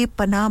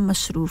बेपनाह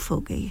मसरूफ़ हो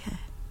गई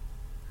है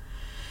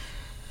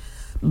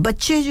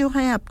बच्चे जो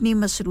हैं अपनी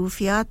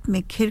मसरूफियात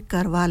में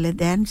घिरकर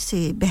वालिदैन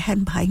से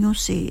बहन भाइयों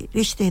से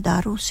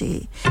रिश्तेदारों से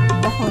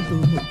बहुत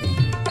दूर हो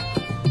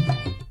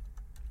गए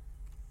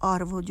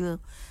और वो जो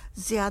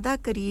ज़्यादा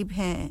करीब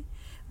हैं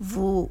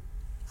वो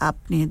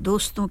अपने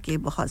दोस्तों के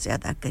बहुत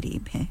ज़्यादा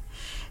करीब हैं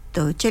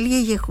तो चलिए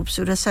ये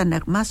खूबसूरत सा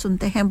नगमा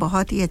सुनते हैं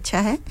बहुत ही अच्छा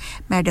है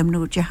मैडम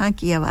नूरजहां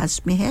की आवाज़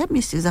में है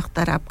मिसेस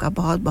अख्तर आपका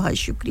बहुत-बहुत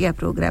शुक्रिया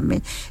प्रोग्राम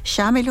में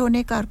शामिल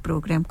होने का और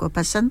प्रोग्राम को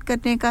पसंद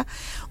करने का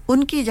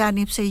उनकी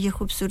जानिब से ये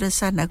खूबसूरत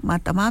सा नगमा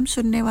तमाम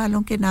सुनने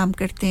वालों के नाम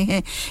करते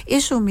हैं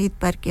इस उम्मीद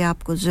पर कि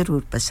आपको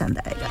ज़रूर पसंद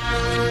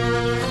आएगा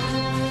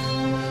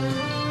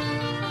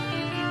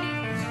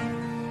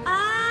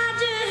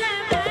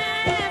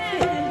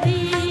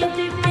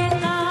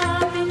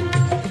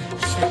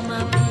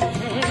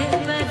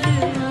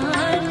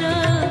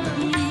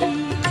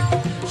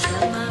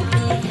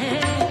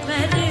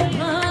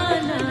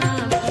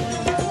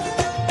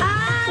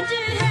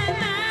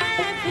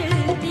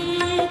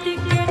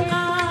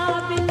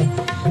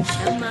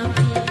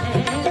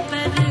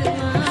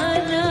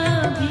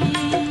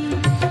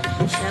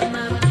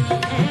शमा भी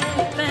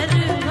है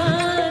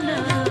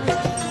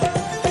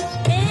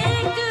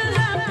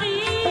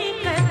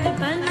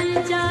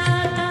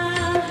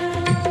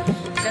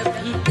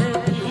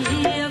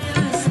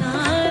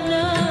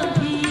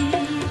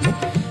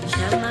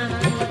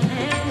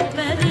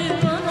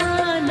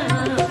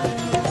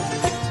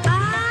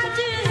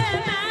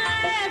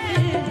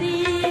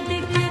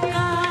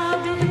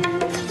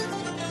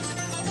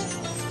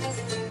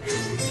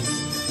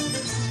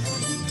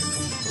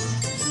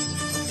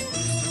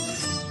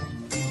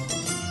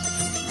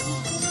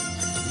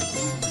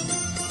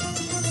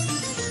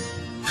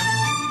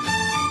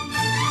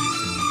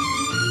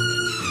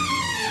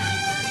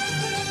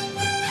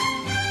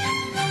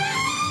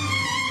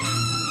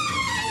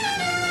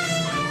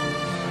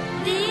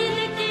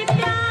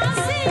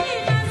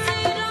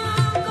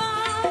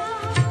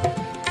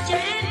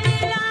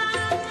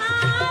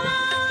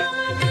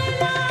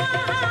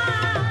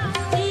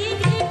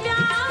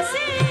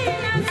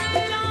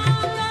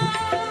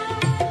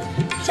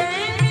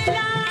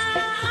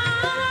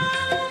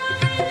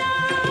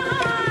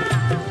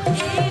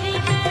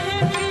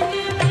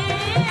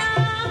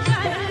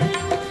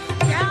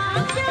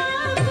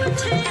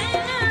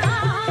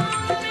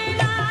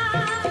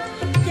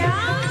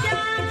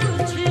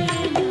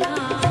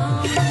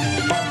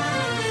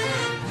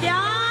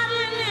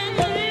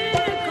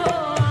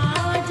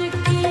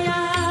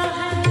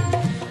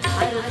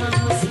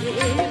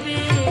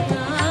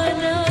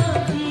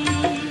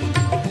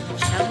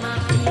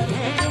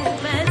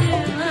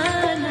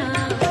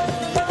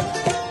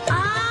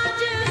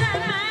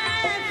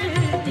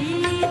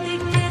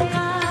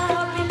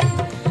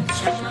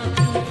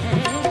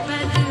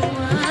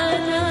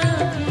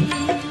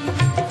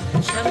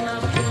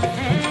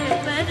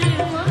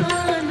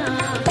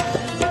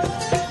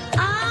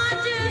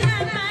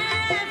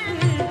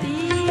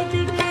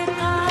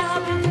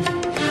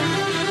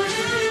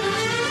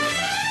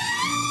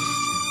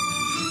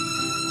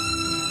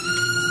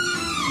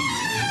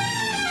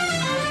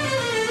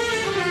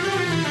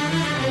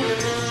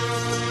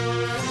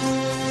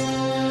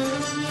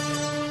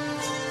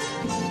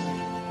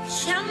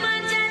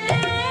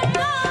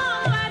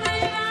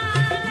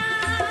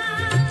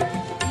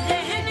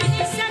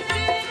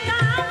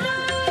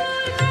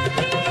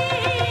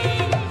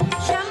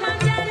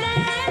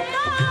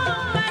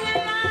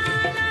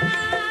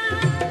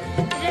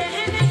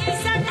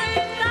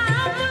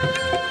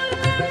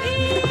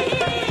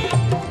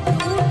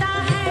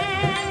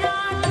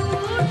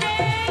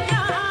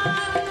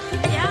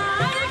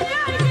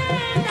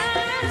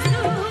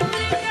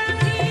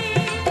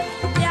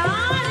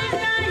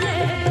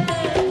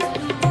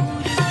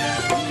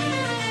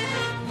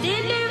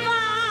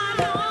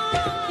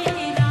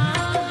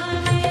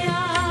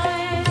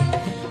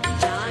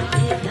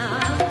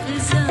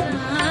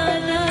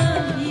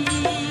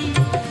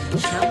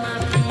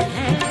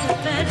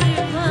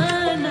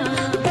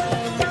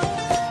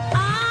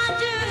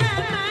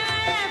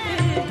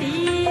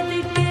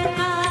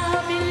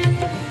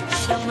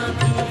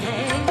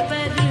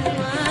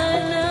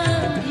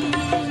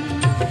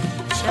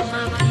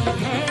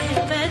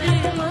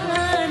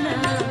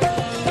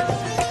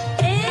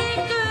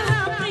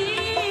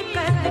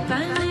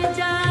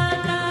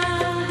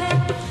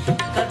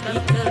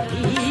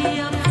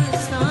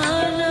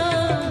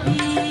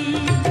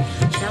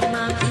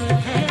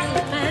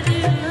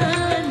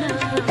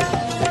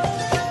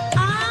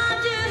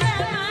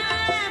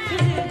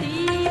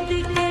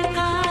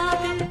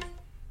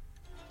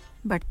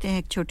हैं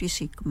एक छोटी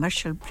सी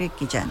कमर्शियल ब्रेक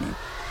की जानिब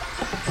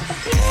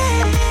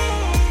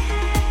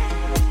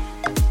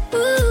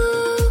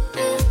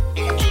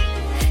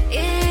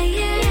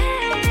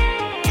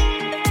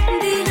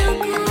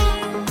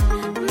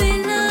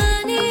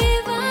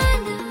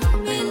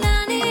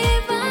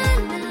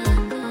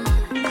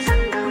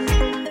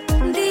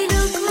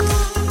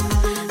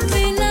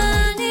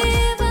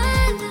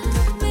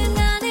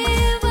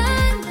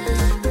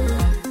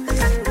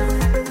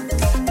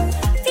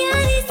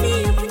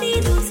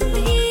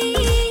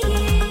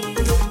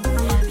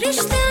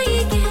रिश्ता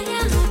ये गहरा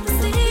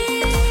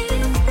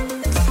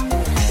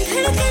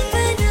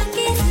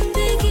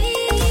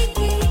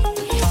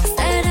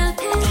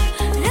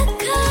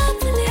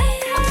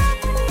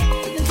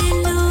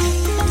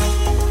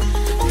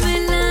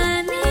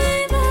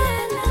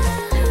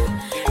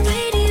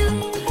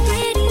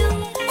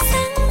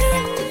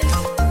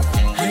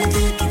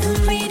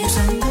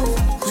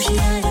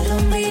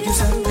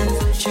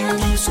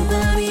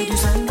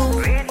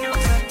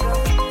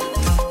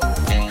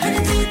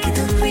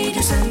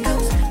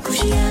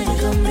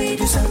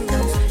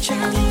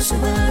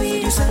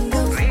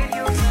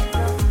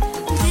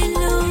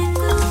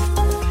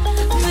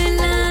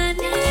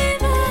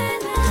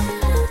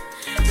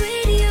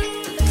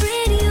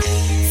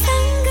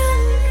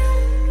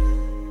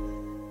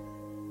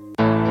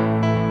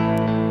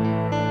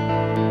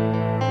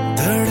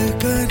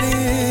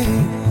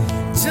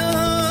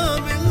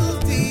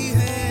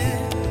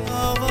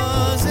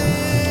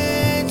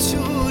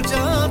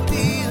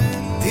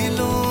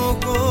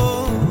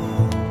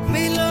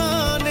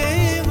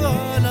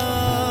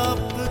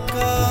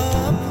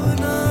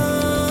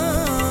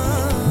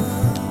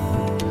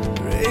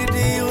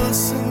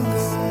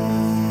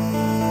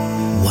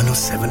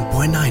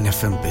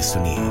FM पे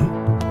सुनिए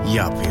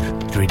या फिर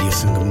रेडियो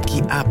संगम की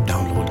ऐप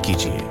डाउनलोड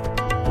कीजिए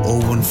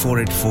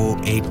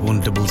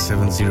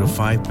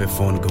 01484817705 पे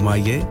फोन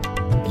घुमाइए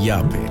या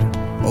फिर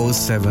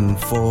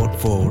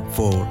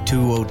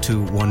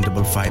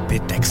 07444202155 पे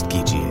टेक्स्ट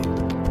कीजिए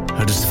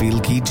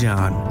हडर्सफील्ड की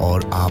जान और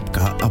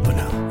आपका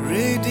अपना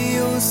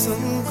रेडियो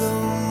संगम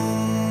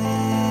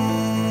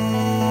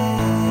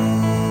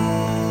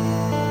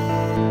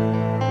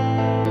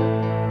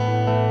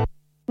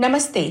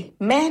नमस्ते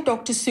मैं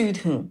डॉक्टर सूद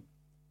हूं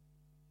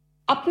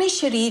अपने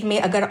शरीर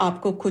में अगर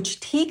आपको कुछ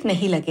ठीक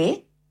नहीं लगे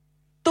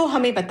तो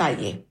हमें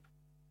बताइए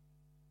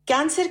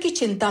कैंसर की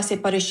चिंता से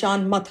परेशान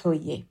मत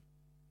होइए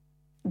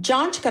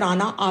जांच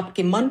कराना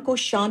आपके मन को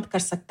शांत कर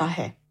सकता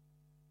है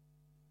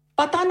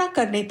पता न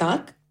करने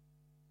तक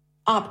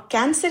आप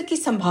कैंसर की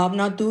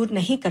संभावना दूर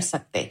नहीं कर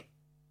सकते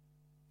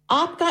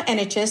आपका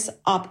एनएचएस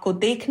आपको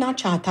देखना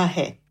चाहता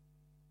है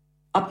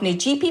अपने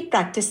जीपी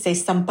प्रैक्टिस से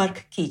संपर्क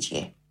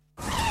कीजिए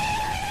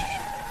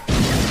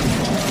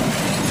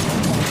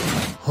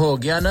हो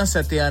गया ना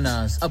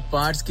सत्यानाश अब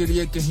पार्ट्स के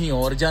लिए कहीं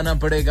और जाना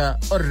पड़ेगा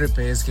और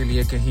रिपेयर्स के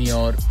लिए कहीं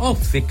और ओ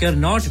फिकर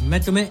नॉट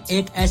मैं तुम्हें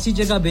एक ऐसी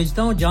जगह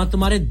भेजता हूं जहां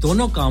तुम्हारे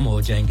दोनों काम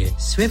हो जाएंगे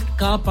स्विफ्ट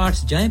कार पार्ट्स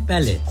जाएं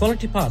पहले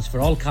quality parts for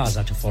all cars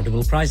at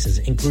affordable prices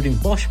including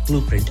Bosch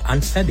Blueprint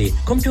and Febby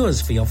come to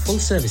us for your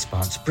full service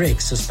parts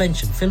brakes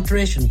suspension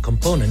filtration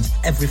components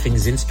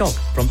everything is in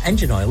stock from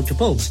engine oil to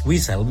bulbs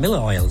we sell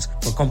Miller oils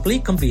for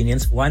complete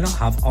convenience why not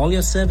have all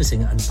your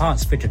servicing and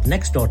parts fitted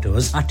next door to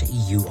us at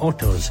EU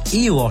Autos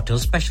EU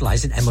Autos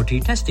specialize in MOT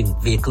testing,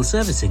 vehicle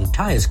servicing,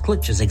 tyres,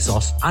 clutches,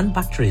 exhaust and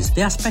batteries.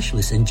 They are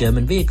specialists in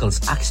German vehicles,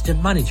 accident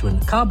management,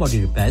 car body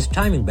repairs,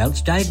 timing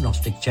belts,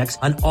 diagnostic checks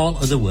and all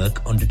other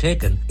work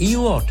undertaken.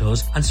 EU Autos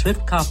and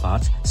Swift Car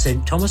Parts,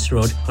 St Thomas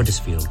Road,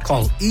 Huddersfield.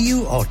 Call EU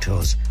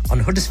Autos on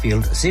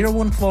Huddersfield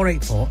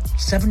 01484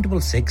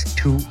 766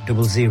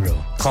 200.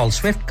 Call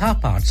Swift Car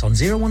Parts on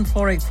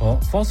 01484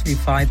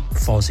 435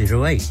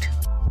 408.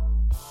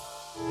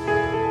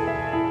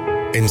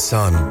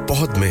 इंसान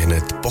बहुत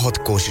मेहनत, बहुत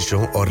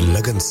कोशिशों और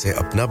लगन से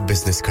अपना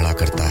business खड़ा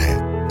करता है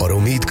और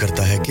उम्मीद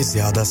करता है कि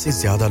ज़्यादा से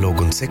ज़्यादा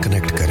लोग उनसे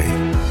कनेक्ट करें।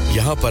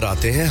 यहाँ पर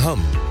आते हैं हम,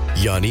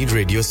 यानी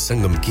रेडियो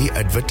संगम की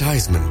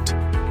एडवर्टाइजमेंट।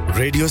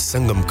 रेडियो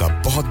संगम का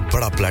बहुत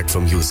बड़ा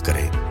प्लेटफॉर्म यूज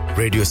करें।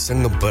 रेडियो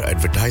संगम पर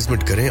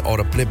एडवर्टाइजमेंट करें और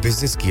अपने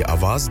बिजनेस की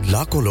आवाज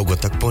लाखों लोगों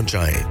तक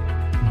पहुंचाएं।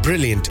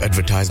 Brilliant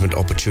advertisement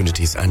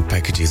opportunities and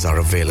packages are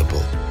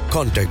available.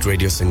 Contact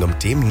Radio Sangam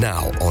team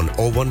now on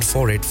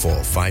 01484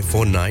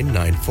 549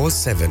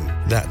 947.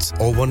 That's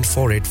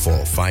 01484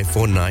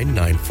 549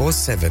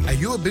 947. Are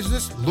you a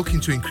business looking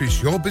to increase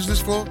your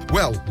business flow?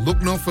 Well, look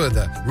no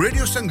further.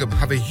 Radio Sangam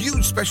have a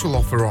huge special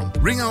offer on.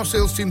 Ring our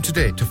sales team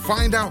today to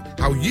find out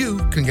how you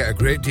can get a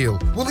great deal.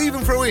 We'll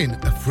even throw in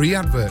a free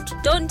advert.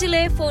 Don't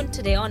delay, phone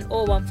today on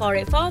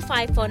 01484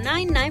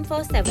 549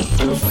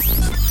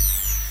 947.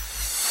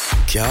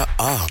 क्या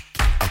आप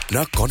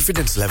अपना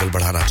confidence level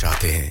बढ़ाना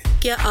चाहते हैं?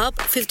 क्या आप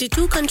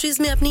 52 countries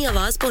में अपनी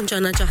आवाज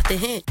पहुंचाना चाहते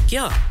हैं?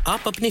 क्या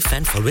आप अपनी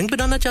फैन फॉलोइंग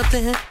बनाना चाहते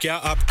हैं? क्या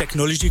आप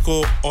टेक्नोलॉजी को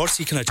और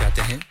सीखना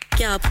चाहते हैं?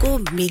 क्या आपको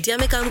मीडिया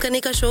में काम करने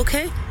का शौक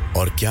है?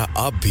 और क्या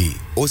आप भी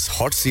उस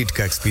हॉट सीट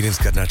का एक्सपीरियंस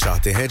करना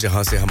चाहते हैं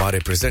जहां से हमारे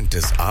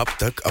प्रेजेंटर्स आप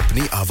तक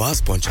अपनी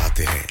आवाज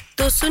पहुंचाते हैं?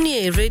 तो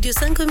सुनिए, radio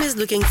Sangam is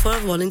looking for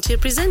volunteer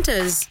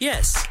presenters.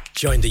 Yes,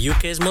 Join the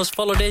UK's most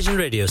followed Asian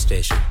radio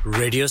station,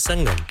 Radio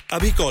Sangam.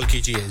 Abhi call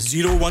kijiye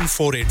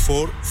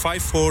 01484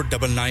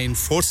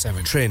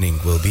 549947. Training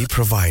will be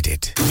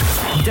provided.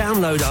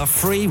 Download our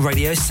free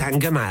Radio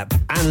Sangam app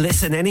and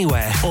listen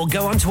anywhere or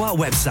go onto our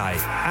website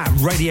at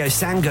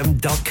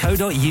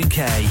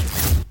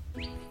radiosangam.co.uk.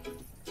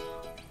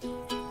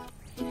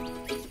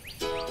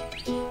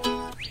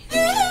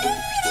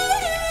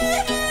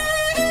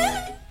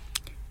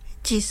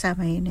 जी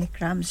सामईन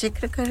इकराम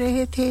जिक्र कर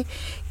रहे थे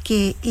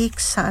कि एक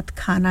साथ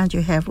खाना जो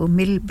है वो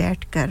मिल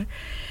बैठकर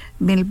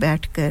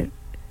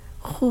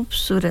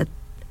खूबसूरत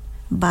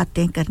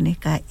बातें करने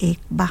का एक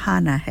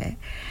बहाना है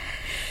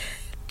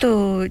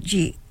तो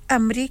जी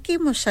अमेरिकी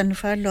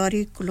मुसन्निफा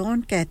लॉरी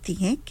क्लोन कहती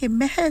हैं कि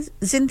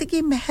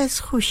जिंदगी महज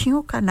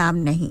खुशियों का नाम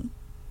नहीं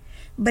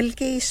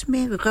बल्कि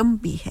इसमें गम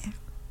भी है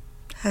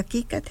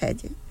हकीकत है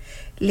जी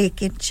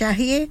लेकिन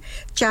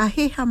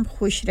चाहे हम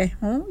खुश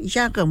रहें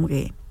या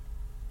गमगीन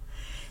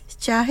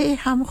चाहे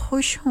हम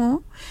खुश हों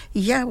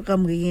या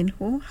गमगीन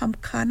हों हम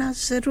खाना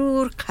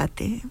ज़रूर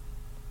खाते हैं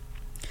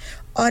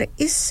और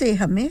इससे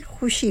हमें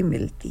खुशी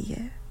मिलती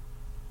है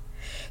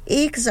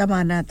एक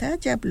ज़माना था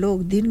जब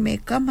लोग दिन में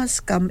कम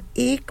से कम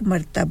एक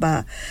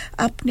मर्तबा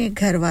अपने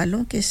घर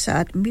वालों के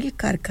साथ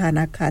मिलकर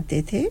खाना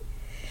खाते थे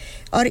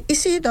और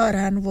इसी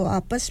दौरान वो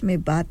आपस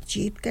में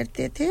बातचीत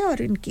करते थे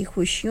और इनकी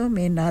खुशियों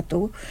में ना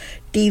तो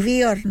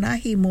टीवी और ना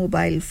ही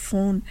मोबाइल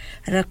फ़ोन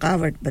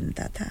रुकावट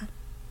बनता था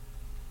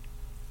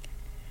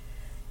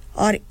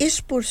और इस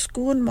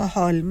पुरस्कून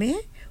माहौल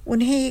में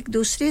उन्हें एक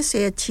दूसरे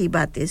से अच्छी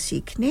बातें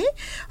सीखने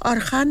और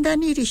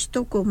खानदानी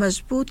रिश्तों को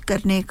मजबूत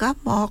करने का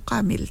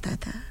मौका मिलता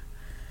था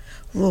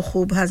वो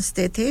खूब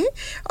हंसते थे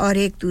और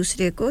एक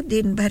दूसरे को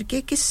दिन भर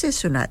के किस्से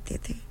सुनाते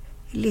थे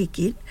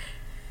लेकिन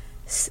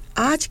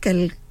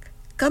आजकल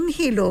कम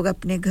ही लोग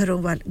अपने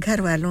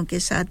घर वालों के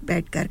साथ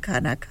बैठकर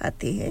खाना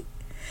खाते हैं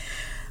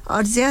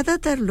और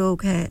ज़्यादातर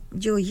लोग हैं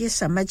जो ये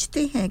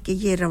समझते हैं कि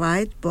ये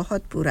रवायत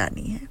बहुत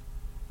पुरानी है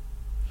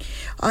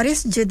और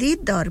इस जदीद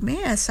दौर में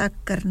ऐसा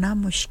करना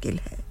मुश्किल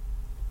है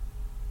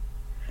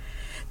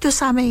तो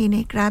सामईन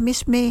इकराम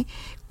इसमें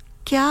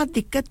क्या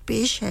दिक्कत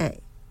पेश है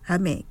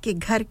हमें कि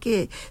घर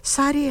के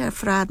सारे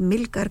अफराद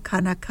मिलकर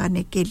खाना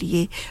खाने के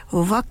लिए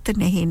वक्त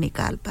नहीं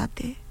निकाल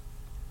पाते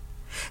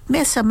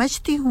मैं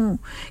समझती हूँ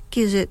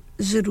कि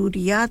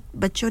ज़रूरियात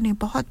बच्चों ने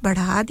बहुत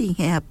बढ़ा दी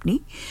हैं अपनी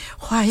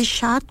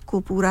ख्वाहिशात को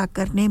पूरा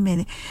करने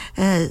में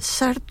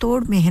सर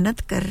तोड़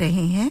मेहनत कर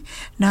रहे हैं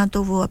ना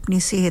तो वो अपनी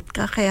सेहत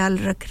का ख्याल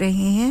रख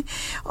रहे हैं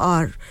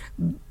और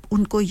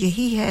उनको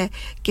यही है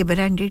कि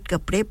ब्रांडेड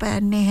कपड़े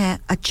पहनने हैं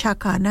अच्छा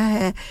खाना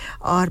है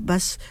और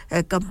बस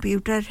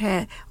कंप्यूटर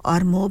है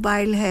और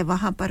मोबाइल है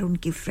वहाँ पर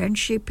उनकी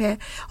फ्रेंडशिप है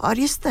और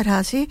इस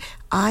तरह से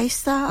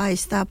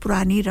आहिस्ता-आहिस्ता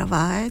पुरानी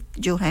रवायत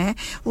जो हैं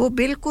वो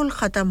बिल्कुल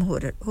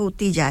ख़त्म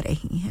होती जा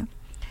रही हैं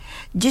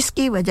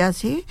जिसकी वजह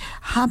से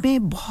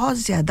हमें बहुत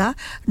ज़्यादा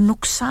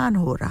नुकसान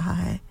हो रहा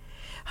है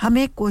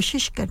हमें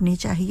कोशिश करनी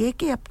चाहिए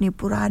कि अपनी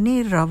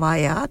पुरानी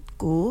रवायात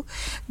को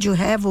जो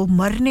है वो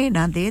मरने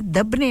ना दे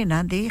दबने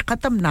ना दे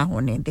ख़त्म ना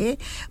होने दे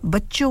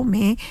बच्चों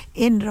में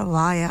इन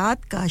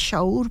रवायात का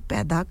शऊर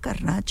पैदा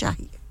करना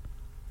चाहिए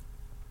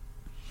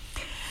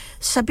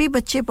सभी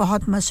बच्चे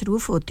बहुत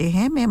मसरूफ़ होते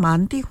हैं मैं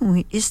मानती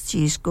हूँ इस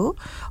चीज़ को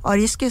और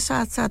इसके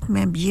साथ-साथ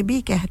मैं ये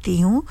भी कहती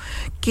हूँ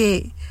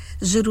कि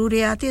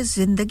ज़रूरियात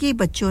ज़िंदगी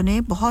बच्चों ने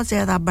बहुत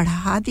ज़्यादा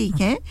बढ़ा दी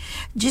हैं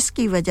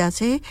जिसकी वजह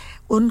से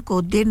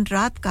उनको दिन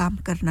रात काम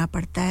करना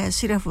पड़ता है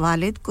सिर्फ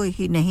वालिद को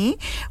ही नहीं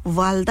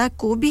वालदा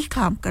को भी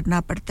काम करना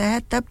पड़ता है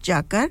तब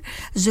जाकर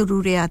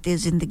ज़रूरियात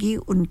ज़िंदगी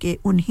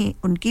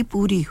उनकी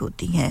पूरी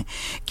होती हैं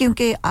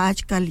क्योंकि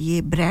आजकल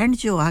ये ब्रांड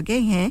जो आ गए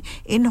हैं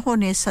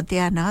इन्होंने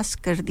सत्यानाश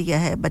कर दिया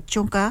है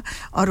बच्चों का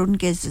और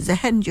उनके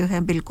ज़हन जो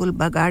है बिल्कुल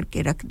बगाड़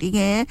के रख दिए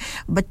हैं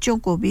बच्चों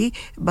को भी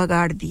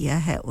बगाड़ दिया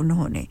है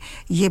उन्होंने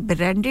ये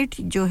ब्रांडेड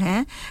जो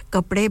हैं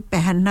कपड़े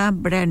पहनना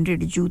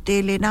ब्रांडेड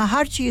जूते लेना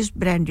हर चीज़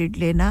ब्रांडेड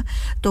लेना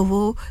तो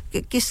वो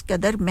किस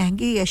कदर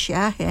महंगी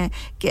अशिया है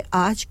कि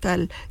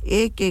आजकल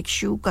एक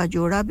शू का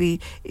जोड़ा भी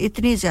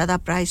इतनी ज़्यादा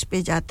प्राइस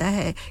पे जाता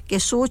है कि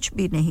सोच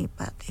भी नहीं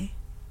पाते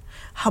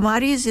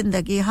हमारी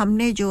ज़िंदगी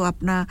हमने जो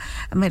अपना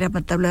मेरा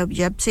मतलब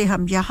जब से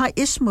हम यहाँ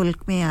इस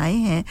मुल्क में आए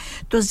हैं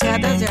तो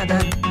ज़्यादा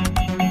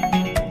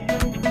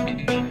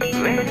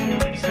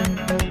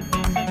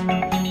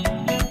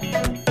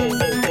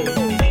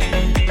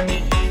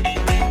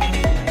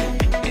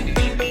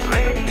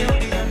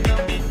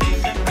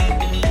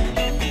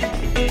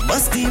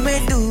मस्ती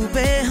में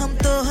डूबे हम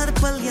तो हर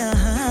पल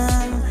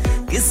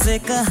यहाँ किस्से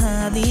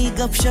कहानी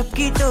गपशप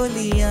की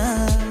टोलियाँ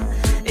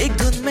एक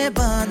धुन में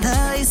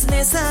बांधा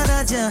इसने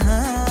सारा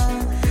जहां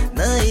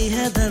नई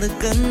है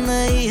धड़कन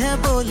नई है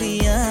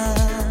बोलियां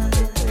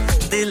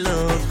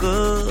दिलों को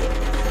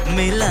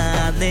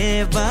मिलाने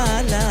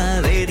वाला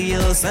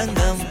रेडियो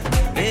संगम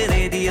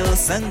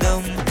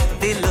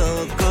दिलों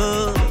को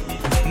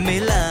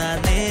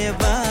मिलाने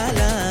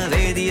वाला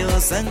रेडियो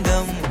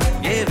संगम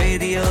ये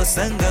रेडियो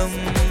संगम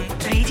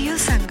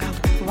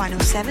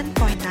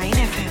 107.9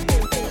 FM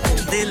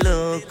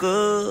दिलों को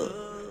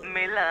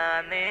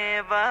मिलाने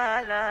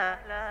वाला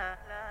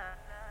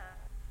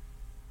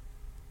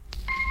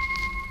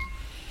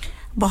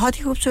बहुत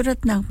ही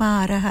खूबसूरत नगमा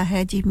आ रहा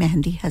है जी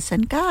मेहंदी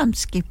हसन का हम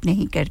स्किप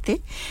नहीं करते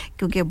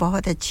क्योंकि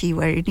बहुत अच्छी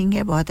वर्डिंग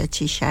है बहुत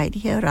अच्छी शायरी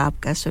है और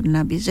आपका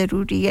सुनना भी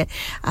ज़रूरी है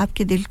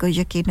आपके दिल को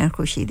यकीनन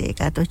खुशी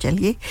देगा तो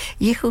चलिए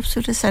ये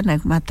खूबसूरत सा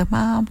नगमा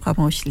तमाम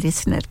खामोश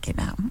लिसनर के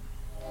नाम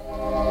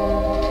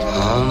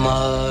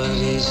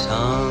हमारी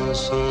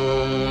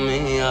सांसों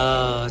में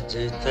आज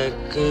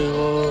तक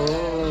वो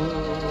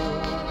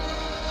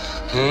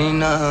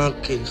हिना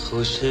की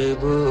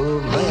खुशबू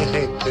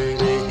महक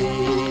रही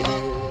है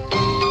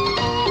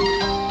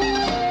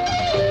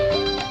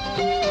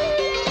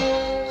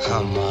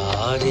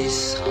हमारी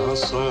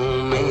सांसों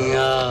में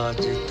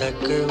आज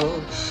तक वो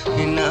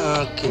हिना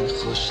की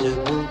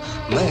खुशबू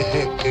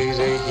महक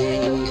रही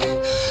है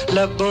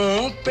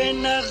लबों पे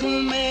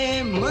नगमे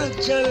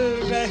मचल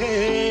रहे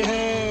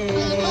हैं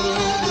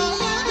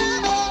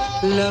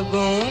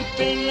लबों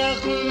पे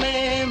नगमे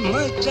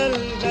मचल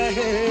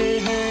रहे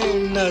हैं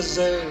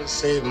नजर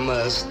से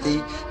मस्ती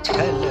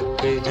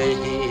झलक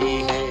रही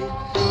है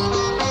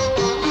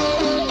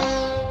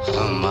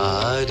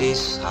हमारी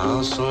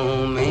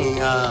सांसों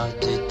में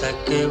आज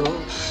तक वो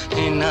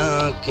हिना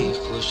की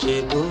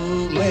खुशबू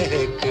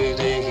महक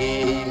रही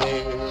है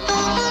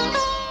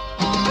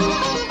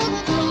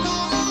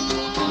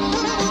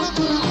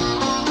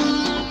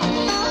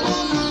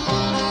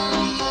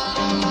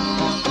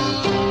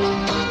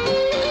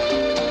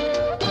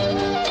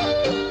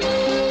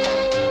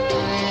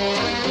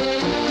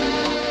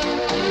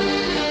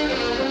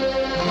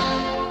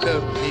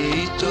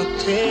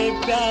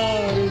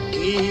प्यार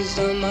की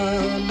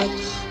ज़मानत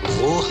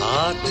वो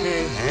हाथ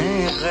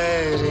हैं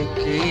गैर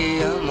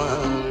की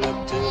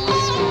अमानत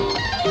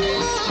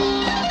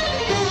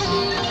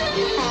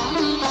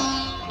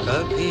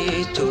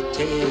कभी तो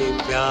थे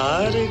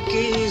प्यार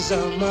की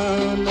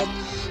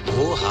ज़मानत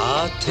वो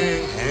हाथ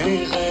हैं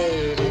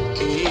गैर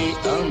की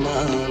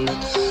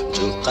अमानत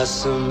जो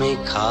कसमें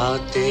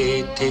खाते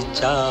थे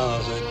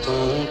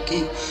चाहतों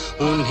की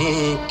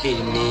उन्हीं की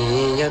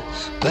नीयत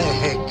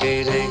बहक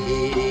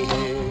रही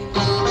है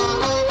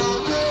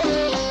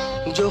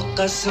जो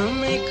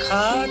कसमें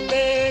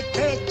खाते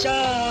थे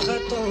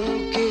चाहतों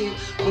की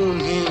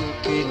उन्हीं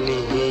की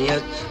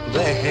नीयत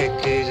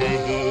बहक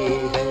रही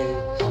है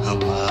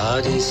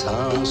हमारी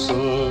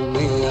सांसों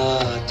में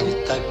आज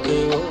तक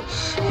वो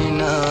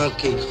हिना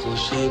की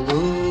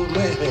खुशबू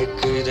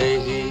महक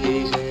रही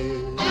है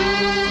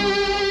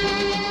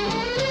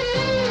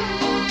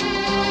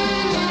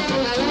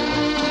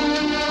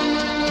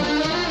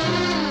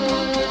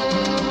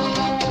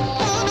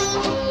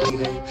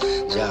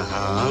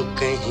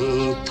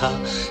कहीं था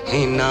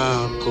हिना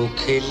को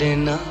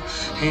खिलना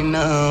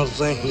हिना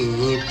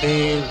वहीं पे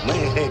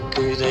महक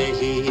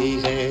रही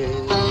है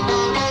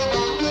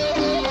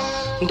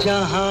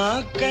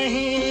जहाँ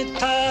कहीं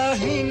था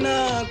हिना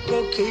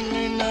को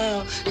खिलना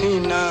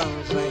हिना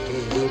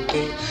वहीं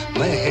पे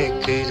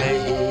महक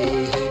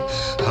रही है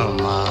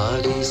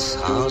हमारी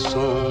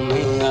सांसों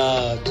में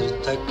आज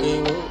तक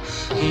वो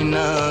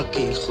हिना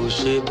की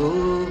खुशबू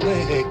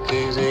महक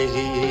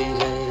रही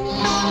है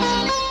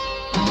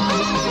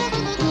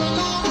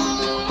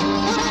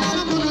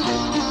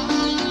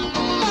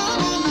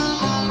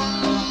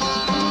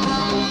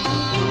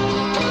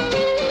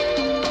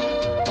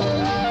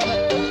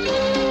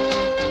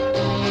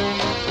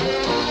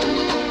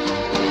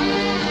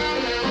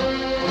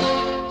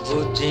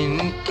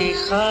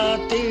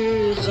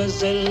खातिर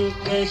गजल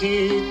कही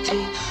थी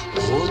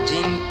वो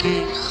जिनकी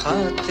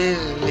खातिर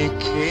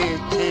लिखे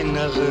थे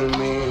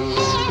नगमे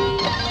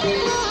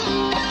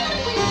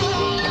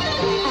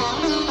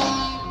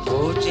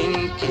वो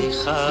जिनकी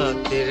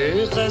खातिर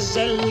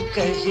गजल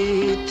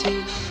कही थी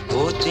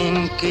वो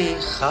जिनकी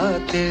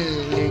खातिर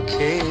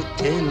लिखे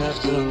थे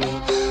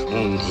नगमे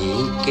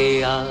उन्हीं के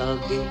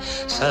आगे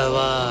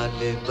सवाल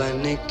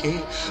बन के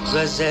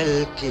गजल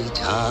की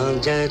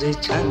झांझर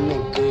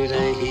छनक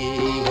रही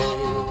है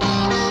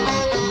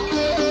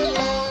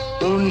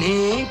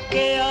उन्हीं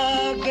के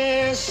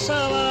आगे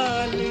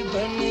सवाल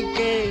बन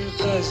के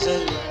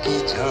गजल की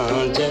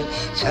झांझर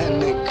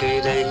छनक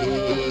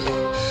रही है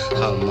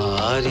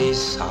हमारी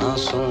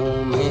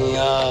सांसों में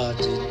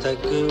आज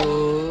तक वो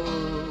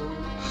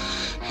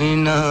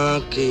हिना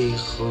की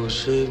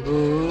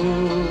खुशबू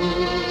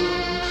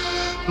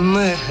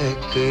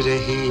महक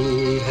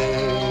रही है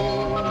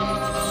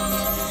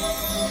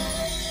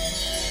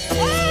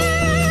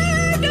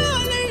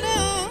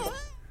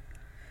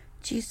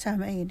जी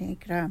सामईन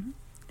इकराम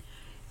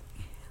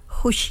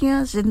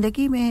खुशियाँ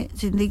ज़िंदगी में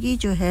ज़िंदगी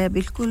जो है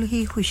बिल्कुल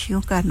ही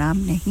खुशियों का नाम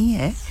नहीं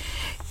है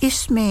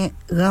इसमें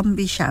गम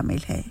भी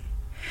शामिल है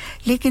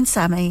लेकिन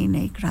सामईन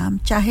इकराम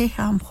चाहे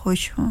हम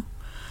खुश हों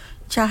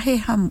चाहे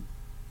हम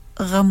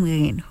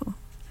गमगीन हो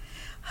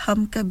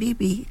हम कभी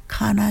भी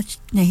खाना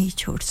नहीं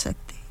छोड़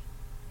सकते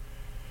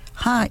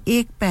हाँ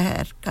एक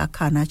पहर का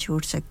खाना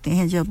छोड़ सकते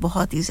हैं जब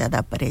बहुत ही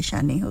ज़्यादा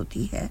परेशानी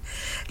होती है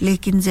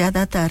लेकिन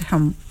ज़्यादा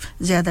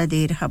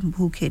देर हम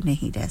भूखे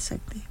नहीं रह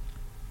सकते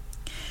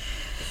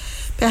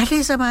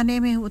पहले ज़माने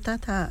में होता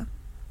था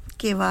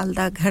कि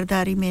वालदा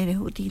घरदारी में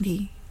होती थी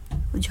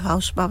जो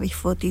हाउस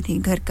वाइफ होती थी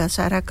घर का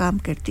सारा काम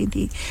करती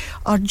थी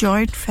और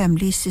जॉइंट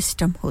फैमिली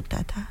सिस्टम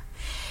होता था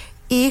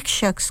एक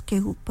शख्स के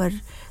ऊपर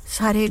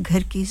सारे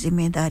घर की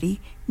जिम्मेदारी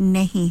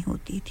नहीं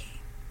होती थी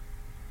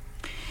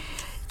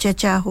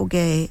चचा हो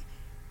गए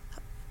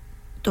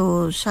तो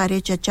सारे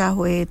चचा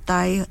हुए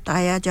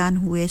ताया जान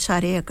हुए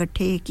सारे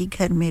इकट्ठे एक ही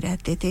घर में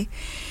रहते थे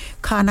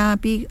खाना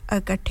भी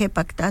इकट्ठे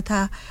पकता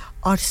था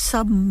और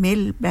सब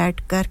मिल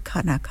बैठकर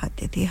खाना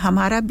खाते थे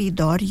हमारा भी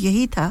दौर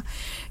यही था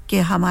कि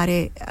हमारे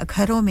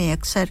घरों में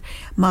अक्सर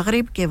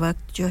मगरिब के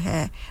वक्त जो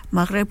है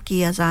मगरिब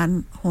की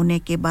अज़ान होने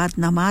के बाद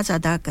नमाज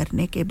अदा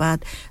करने के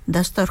बाद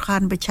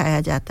दस्तरखान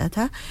बिछाया जाता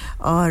था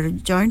और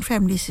जॉइंट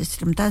फैमिली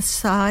सिस्टम था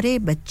सारे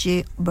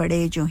बच्चे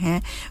बड़े जो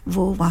हैं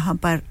वो वहाँ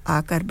पर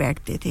आकर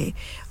बैठते थे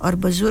और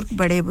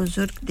बड़े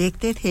बुजुर्ग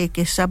देखते थे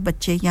कि सब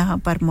बच्चे यहाँ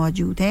पर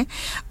मौजूद हैं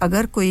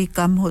अगर कोई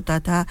कम होता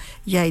था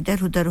या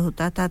इधर-उधर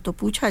होता था तो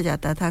पूछा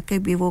जाता था कि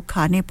भी वो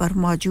खाने पर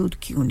मौजूद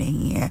क्यों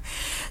नहीं है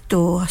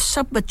तो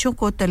सब बच्चों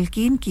को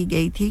तलकीन की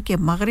गई थी कि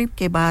मगरिब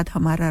के बाद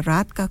हमारा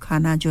रात का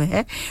खाना जो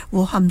है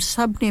वो हम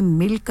सब ने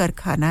मिलकर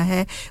खाना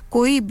है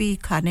कोई भी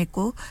खाने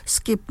को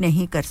स्किप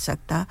नहीं कर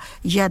सकता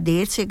या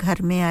देर से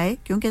घर में आए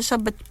क्योंकि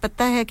सब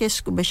पता है कि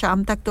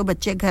शाम तक तो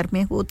बच्चे घर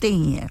में होते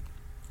ही हैं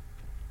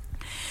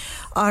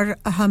और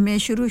हमें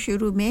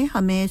शुरू में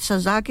हमें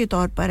सज़ा के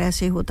तौर पर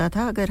ऐसे होता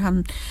था अगर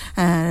हम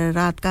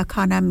रात का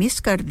खाना मिस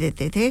कर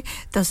देते थे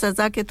तो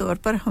सज़ा के तौर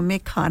पर हमें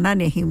खाना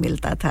नहीं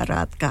मिलता था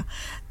रात का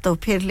तो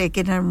फिर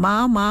लेकिन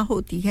माँ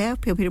होती है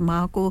फिर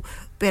माँ को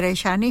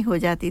परेशानी हो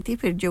जाती थी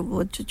फिर जो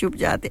वो चुप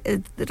जाते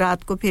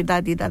रात को फिर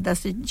दादी दादा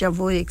से जब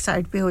वो एक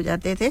साइड पे हो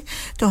जाते थे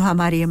तो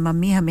हमारी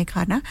मम्मी हमें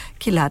खाना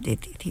खिला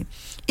देती थी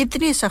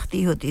इतनी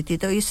सख्ती होती थी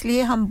तो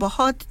इसलिए हम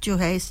बहुत जो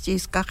है इस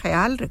चीज़ का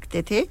ख्याल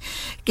रखते थे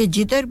कि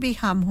जिधर भी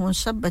हम हों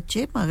सब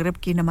बच्चे मगरिब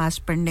की नमाज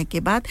पढ़ने के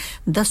बाद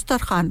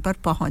दस्तरखान पर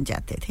पहुंच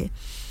जाते थे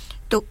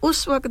तो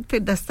उस वक्त फिर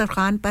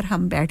दस्तरखान पर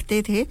हम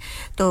बैठते थे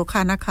तो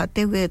खाना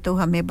खाते हुए तो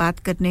हमें बात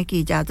करने की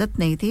इजाज़त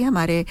नहीं थी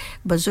हमारे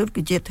बुजुर्ग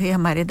जो थे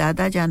हमारे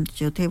दादा जान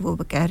जो थे वो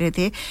कह रहे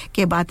थे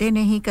कि बातें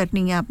नहीं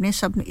करनी है आपने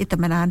सब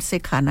इत्मीनान से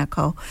खाना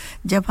खाओ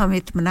जब हम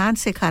इत्मीनान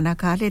से खाना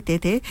खा लेते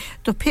थे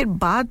तो फिर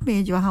बाद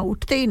में जो वहाँ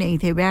उठते ही नहीं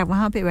थे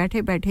वहाँ पे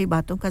बैठे-बैठे ही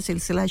बातों का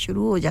सिलसिला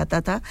शुरू हो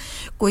जाता था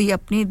कोई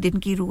अपनी दिन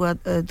की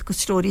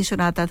स्टोरी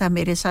सुनाता था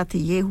मेरे साथ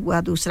ये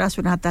हुआ दूसरा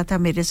सुनाता था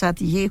मेरे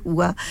साथ ये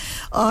हुआ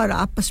और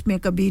आपस में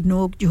कभी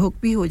झोंक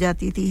भी हो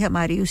जाती थी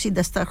हमारी उसी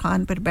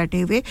दस्तरखान पर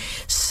बैठे हुए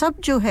सब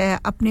जो है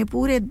अपने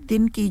पूरे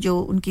दिन की जो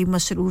उनकी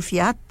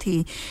मसरूफियात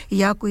थी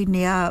या कोई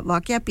नया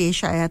वाकया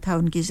पेश आया था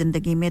उनकी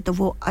ज़िंदगी में तो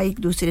वो एक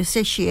दूसरे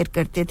से शेयर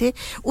करते थे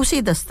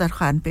उसी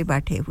दस्तरखान पे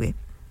बैठे हुए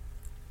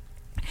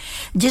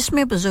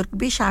जिसमें बुजुर्ग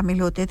भी शामिल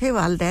होते थे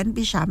वालिदैन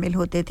भी शामिल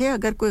होते थे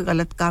अगर कोई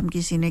गलत काम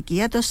किसी ने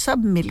किया तो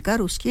सब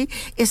मिलकर उसकी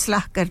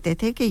इस्लाह करते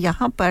थे कि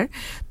यहाँ पर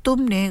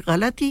तुमने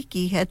गलती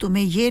की है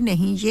तुम्हें ये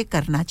नहीं ये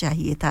करना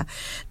चाहिए था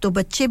तो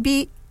बच्चे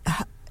भी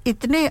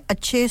इतने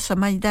अच्छे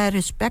समझदार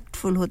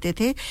रिस्पेक्टफुल होते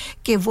थे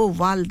कि वो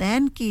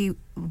वालिदैन की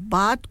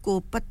बात को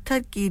पत्थर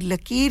की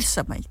लकीर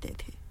समझते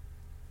थे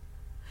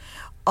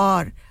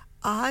और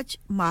आज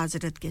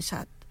माजरत के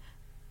साथ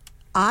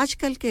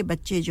आजकल के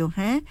बच्चे जो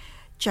हैं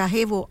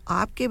चाहे वो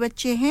आपके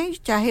बच्चे हैं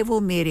चाहे वो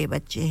मेरे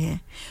बच्चे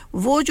हैं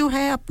वो जो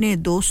है अपने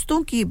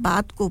दोस्तों की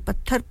बात को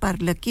पत्थर पर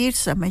लकीर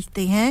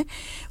समझते हैं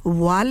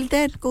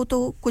वालिदैन को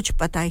तो कुछ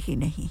पता ही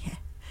नहीं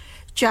है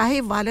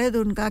चाहे वालिद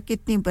उनका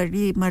कितनी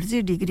बड़ी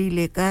मर्जी डिग्री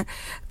लेकर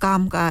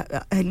काम का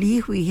ली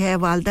हुई है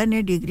वालिदा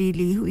ने डिग्री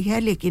ली हुई है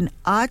लेकिन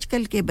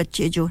आजकल के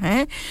बच्चे जो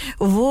हैं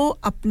वो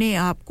अपने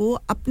आप को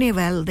अपने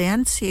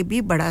वालिदैन से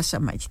भी बड़ा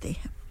समझते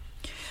हैं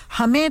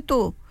हमें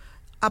तो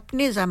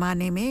अपने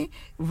ज़माने में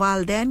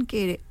वालिदैन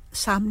के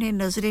सामने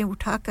नज़रें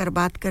उठाकर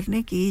बात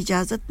करने की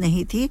इजाज़त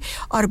नहीं थी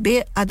और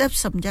बेअदब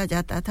समझा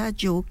जाता था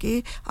जो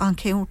कि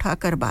आंखें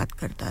उठाकर बात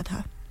करता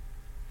था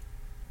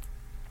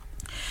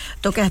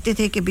तो कहते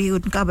थे कि भी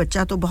उनका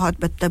बच्चा तो बहुत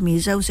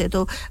बदतमीज़ है उसे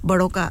तो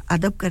बड़ों का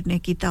अदब करने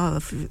की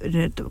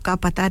का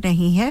पता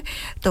नहीं है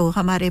तो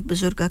हमारे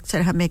बुजुर्ग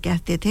अक्सर हमें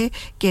कहते थे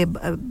कि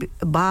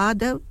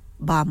बाअदब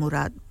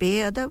बामुराद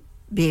बेअदब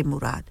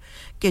बेमुराद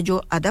कि जो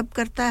अदब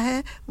करता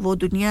है वो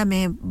दुनिया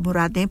में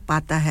मुरादें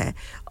पाता है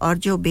और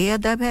जो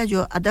बेअदब है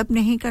जो अदब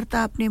नहीं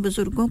करता अपने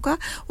बुजुर्गों का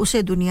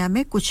उसे दुनिया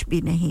में कुछ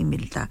भी नहीं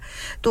मिलता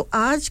तो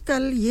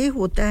आजकल ये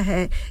होता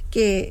है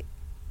कि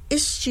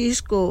इस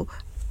चीज़ को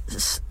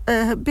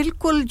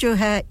बिल्कुल जो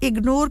है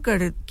इग्नोर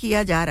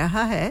किया जा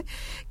रहा है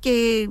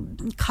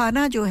कि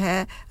खाना जो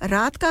है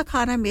रात का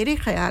खाना मेरे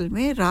ख्याल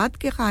में रात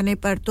के खाने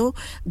पर तो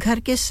घर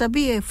के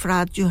सभी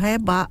अफराद जो है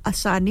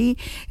बाआसानी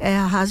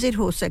हाजिर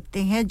हो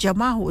सकते हैं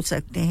जमा हो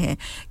सकते हैं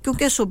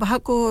क्योंकि सुबह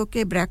को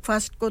के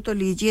ब्रेकफास्ट को तो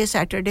लीजिए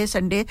सैटरडे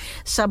संडे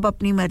सब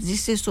अपनी मर्जी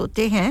से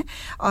सोते हैं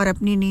और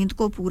अपनी नींद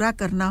को पूरा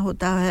करना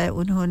होता है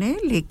उन्होंने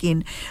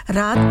लेकिन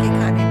रात के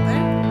खाने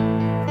पर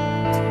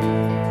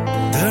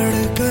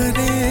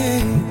धड़कने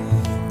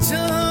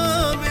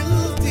जहाँ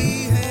मिलती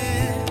है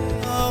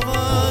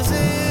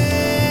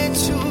आवाजें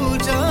छू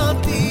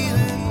जाती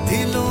है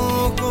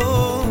दिलों को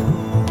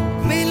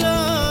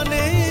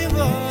मिलाने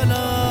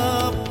वाला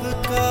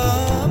आपका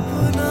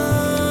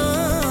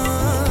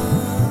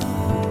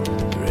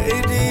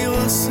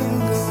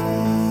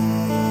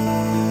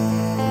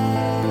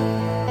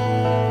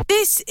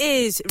This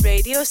is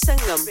Radio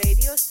Sangam.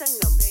 Radio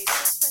Sangam.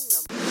 Radio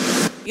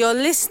Sangam. You're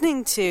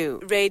listening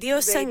to Radio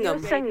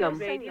Sangam.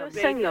 Radio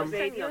Sangam.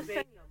 Radio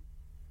Sangam.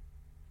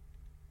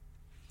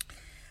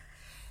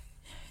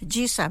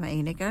 जी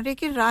सामईन कह रहे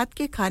कि रात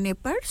के खाने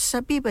पर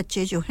सभी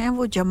बच्चे जो हैं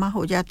वो जमा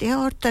हो जाते हैं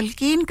और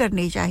तलकीन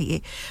करनी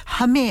चाहिए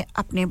हमें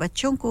अपने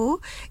बच्चों को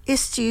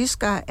इस चीज़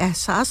का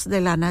एहसास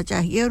दिलाना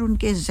चाहिए और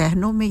उनके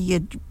ज़हनों में ये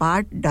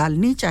बात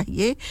डालनी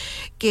चाहिए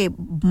कि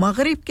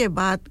मगरिब के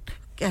बाद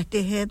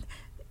कहते हैं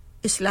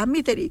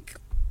इस्लामी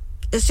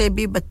तरीके से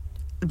भी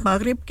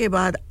मगरिब के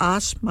बाद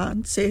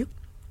आसमान से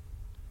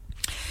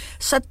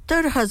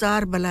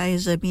 70,000 बलाएं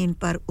ज़मीन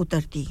पर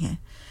उतरती हैं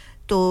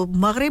तो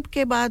मगरिब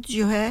के बाद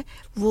जो है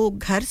वो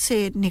घर से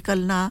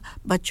निकलना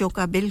बच्चों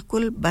का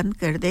बिल्कुल बंद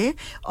कर दे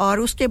और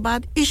उसके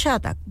बाद इशा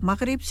तक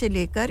मगरिब से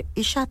लेकर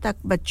इशा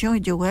तक बच्चों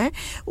जो है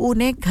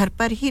उन्हें घर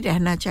पर ही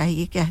रहना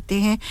चाहिए कहते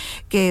हैं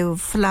कि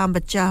फलां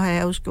बच्चा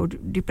है उसको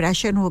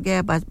डिप्रेशन हो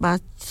गया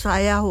बस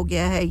साया हो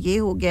गया है ये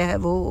हो गया है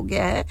वो हो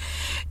गया है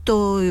तो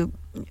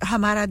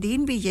हमारा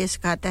दीन भी ये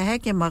सिखाता है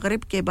कि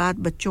मगरिब के बाद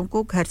बच्चों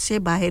को घर से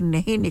बाहर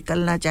नहीं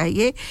निकलना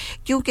चाहिए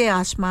क्योंकि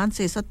आसमान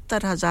से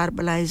 70,000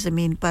 बलाएं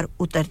ज़मीन पर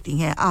उतरती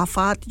हैं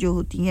आफात जो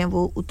होती हैं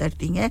वो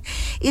उतरती हैं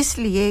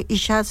इसलिए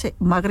इशा से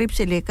मगरिब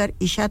से लेकर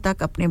इशा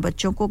तक अपने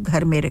बच्चों को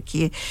घर में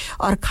रखिए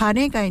और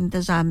खाने का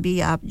इंतज़ाम भी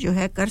आप जो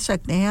है कर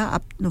सकते हैं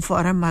आप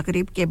फौरन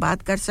मगरिब के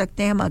बाद कर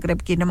सकते हैं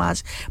मगरिब की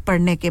नमाज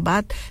पढ़ने के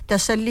बाद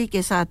तसल्ली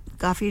के साथ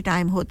काफ़ी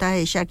टाइम होता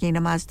है इशा की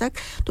नमाज तक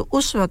तो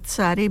उस वक्त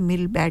सारे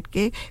मिल बैठ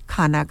के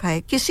खाना खाए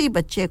किसी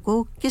बच्चे को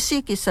किसी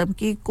किस्म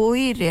की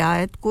कोई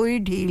रियायत कोई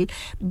ढील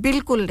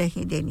बिल्कुल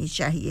नहीं देनी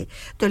चाहिए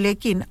तो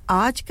लेकिन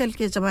आजकल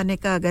के ज़माने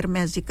का अगर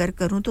मैं जिक्र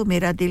करूं तो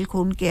मेरा दिल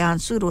खून के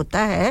आंसू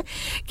रोता है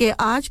कि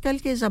आजकल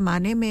के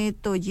ज़माने में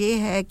तो ये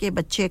है कि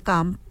बच्चे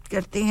काम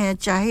करते हैं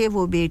चाहे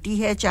वो बेटी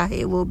है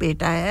चाहे वो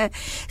बेटा है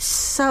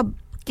सब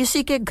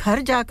किसी के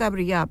घर जाकर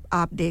भी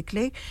आप देख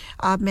ले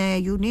आप मैं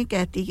यूं नहीं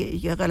कहती कि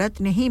ये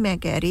गलत नहीं मैं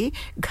कह रही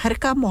घर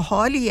का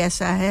माहौल ही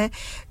ऐसा है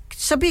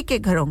सभी के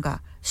घरों का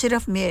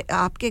सिर्फ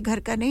आपके घर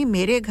का नहीं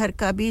मेरे घर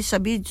का भी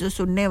सभी जो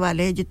सुनने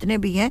वाले जितने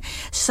भी हैं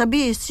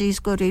सभी इस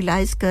चीज़ को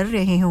रियलाइज़ कर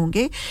रहे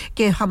होंगे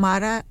कि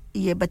हमारा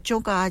ये बच्चों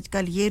का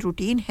आजकल ये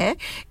रूटीन है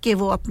कि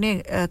वो अपने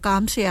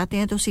काम से आते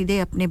हैं तो सीधे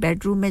अपने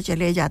बेडरूम में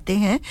चले जाते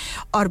हैं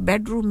और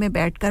बेडरूम में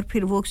बैठकर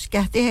फिर वो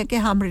कहते हैं कि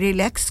हम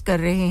रिलैक्स कर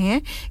रहे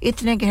हैं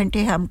इतने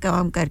घंटे हम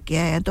काम करके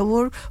आए हैं तो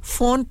वो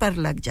फ़ोन पर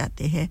लग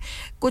जाते हैं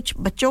कुछ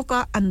बच्चों का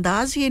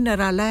अंदाज़ ये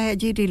निराला है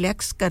जी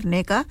रिलैक्स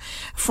करने का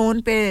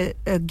फ़ोन पे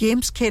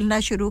गेम्स खेलना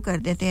शुरू कर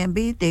देते हैं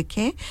भी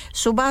देखें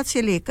सुबह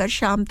से लेकर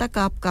शाम तक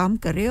आप काम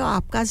कर रहे हो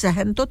आपका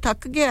ज़हन तो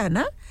थक गया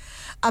ना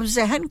अब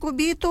ज़हन को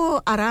भी तो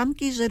आराम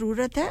की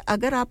ज़रूरत है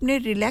अगर आपने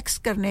रिलैक्स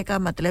करने का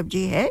मतलब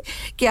ये है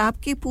कि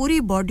आपकी पूरी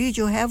बॉडी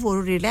जो है वो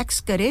रिलैक्स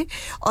करे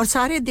और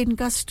सारे दिन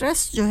का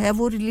स्ट्रेस जो है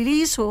वो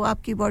रिलीज़ हो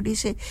आपकी बॉडी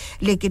से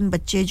लेकिन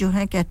बच्चे जो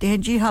हैं कहते हैं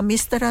जी हम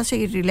इस तरह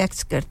से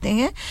रिलैक्स करते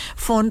हैं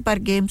फ़ोन पर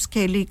गेम्स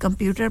खेली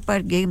कंप्यूटर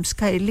पर गेम्स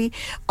खेली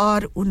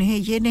और उन्हें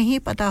ये नहीं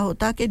पता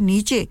होता कि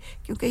नीचे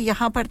क्योंकि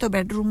यहाँ पर तो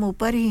बेडरूम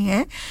ऊपर ही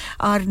है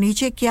और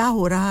नीचे क्या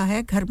हो रहा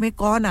है घर में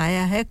कौन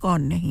आया है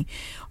कौन नहीं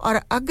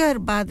और अगर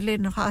बादले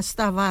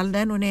नखास्ता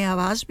वालिदैन उन्हें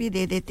आवाज़ भी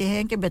दे देते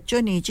हैं कि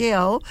बच्चों नीचे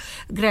आओ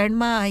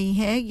ग्रैंडमा आई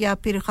हैं या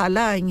फिर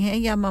खाला आई हैं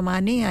या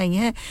ममानी आई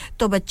हैं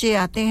तो बच्चे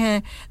आते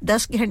हैं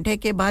 10 घंटे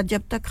के बाद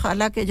जब तक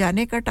खाला के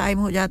जाने का टाइम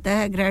हो जाता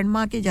है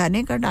ग्रैंडमा के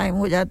जाने का टाइम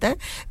हो जाता है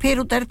फिर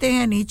उतरते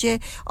हैं नीचे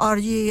और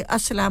जी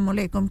अस्सलाम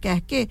वालेकुम कह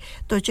के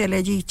तो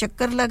चले जी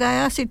चक्कर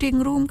लगाया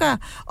सिटिंग रूम का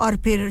और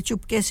फिर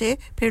चुपके से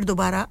फिर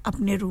दोबारा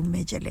अपने रूम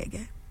में चले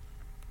गए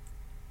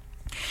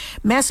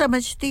मैं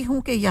समझती हूं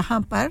कि यहाँ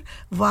पर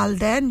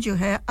वालिदैन जो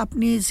है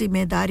अपनी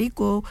जिम्मेदारी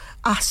को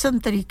आसान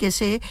तरीके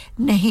से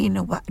नहीं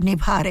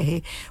निभा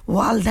रहे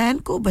वालिदैन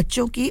को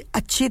बच्चों की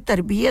अच्छी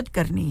तरबियत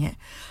करनी है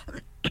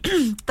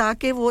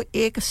ताकि वो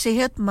एक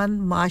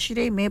सेहतमंद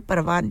माशरे में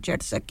परवान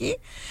चढ़ सके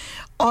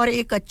और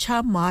एक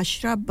अच्छा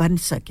माशरा बन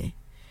सके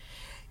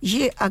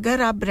ये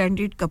अगर आप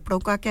ब्रांडेड कपड़ों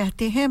का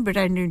कहते हैं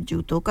ब्रांडेड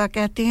जूतों का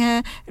कहते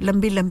हैं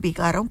लंबी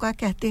कारों का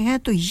कहते हैं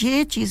तो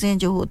ये चीज़ें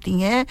जो होती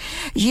हैं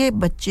ये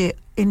बच्चे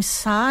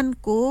इंसान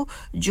को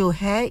जो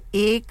है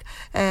एक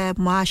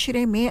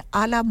माशरे में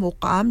आला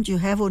मुकाम जो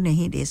है वो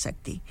नहीं दे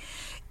सकती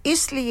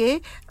इसलिए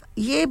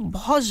ये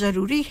बहुत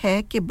ज़रूरी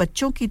है कि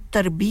बच्चों की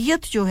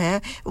तरबियत जो है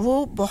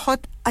वो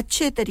बहुत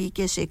अच्छे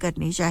तरीके से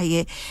करनी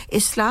चाहिए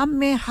इस्लाम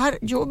में हर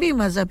जो भी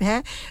मज़हब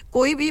है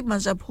कोई भी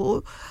मज़हब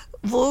हो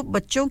वो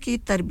बच्चों की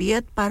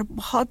तरबियत पर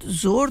बहुत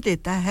जोर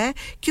देता है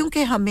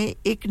क्योंकि हमें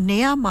एक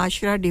नया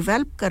माशरा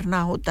डेवलप करना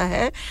होता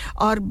है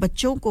और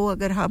बच्चों को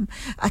अगर हम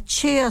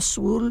अच्छे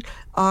असूल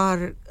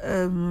और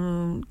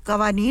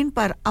कवानीन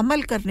पर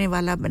अमल करने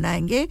वाला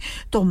बनाएंगे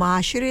तो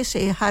माशरे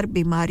से हर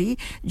बीमारी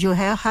जो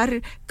है हर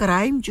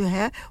क्राइम जो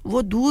है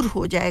वो दूर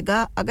हो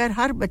जाएगा अगर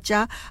हर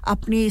बच्चा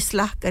अपनी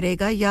इस्लाह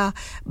करेगा या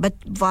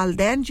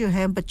वालिदैन जो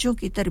है बच्चों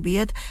की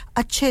तरबियत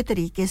अच्छे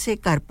तरीके से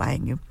कर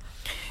पाएंगे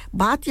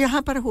बात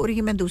यहाँ पर हो रही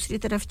है मैं दूसरी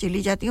तरफ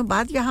चली जाती हूँ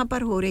बात यहाँ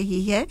पर हो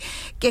रही है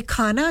कि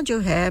खाना जो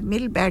है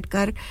मिल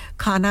बैठकर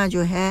खाना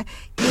जो है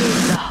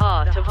The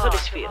heart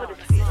Huddersfield.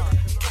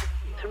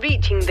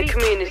 Reaching the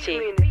community.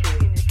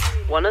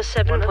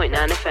 107.9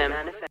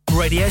 FM.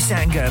 Radio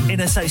Sangam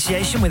in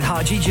association with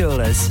Haji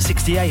Jewellers,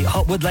 68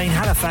 Hotwood Lane,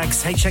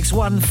 Halifax,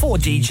 HX1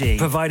 4DG.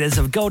 Providers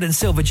of gold and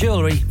silver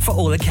jewellery for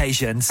all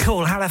occasions.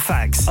 Call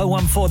Halifax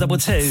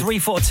 01422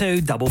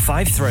 342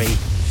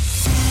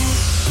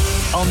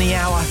 553. On the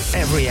hour,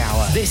 every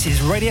hour. This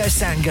is Radio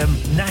Sangam,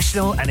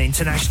 national and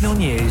international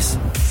news.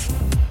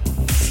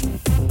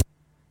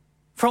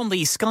 From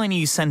the Sky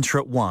News Centre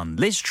at 1,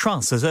 Liz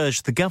Truss has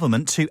urged the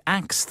government to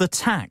axe the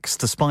tax,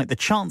 despite the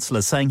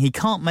Chancellor saying he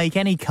can't make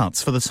any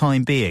cuts for the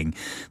time being.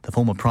 The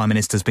former Prime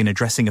Minister has been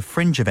addressing a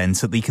fringe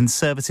event at the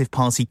Conservative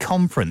Party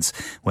conference,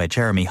 where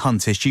Jeremy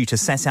Hunt is due to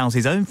set out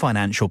his own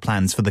financial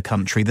plans for the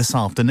country this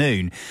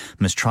afternoon.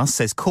 Ms Truss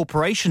says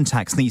corporation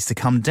tax needs to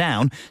come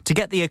down to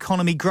get the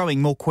economy growing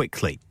more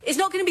quickly. It's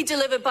not going to be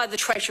delivered by the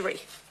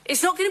Treasury.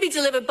 It's not going to be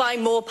delivered by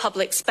more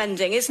public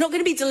spending. It's not going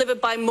to be delivered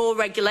by more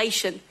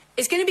regulation.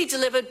 It's going to be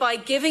delivered by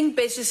giving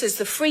businesses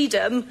the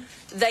freedom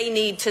they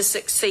need to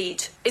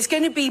succeed. It's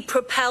going to be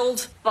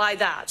propelled by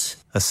that.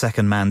 A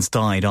second man's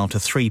died after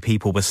 3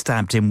 people were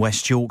stabbed in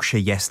West Yorkshire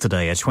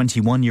yesterday. A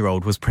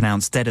 21-year-old was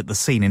pronounced dead at the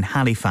scene in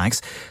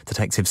Halifax.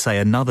 Detectives say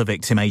another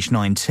victim, aged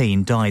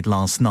 19, died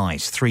last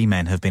night. 3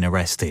 men have been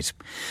arrested.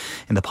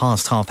 In the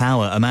past half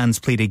hour, a man's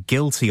pleaded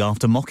guilty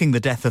after mocking the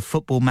death of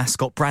football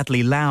mascot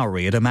Bradley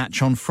Lowry at a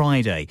match on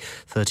Friday.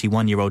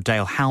 31-year-old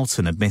Dale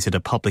Houghton admitted a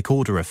public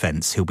order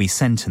offence. He'll be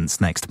sentenced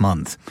next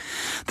month.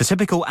 The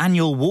typical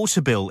annual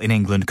water bill in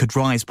England could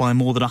rise by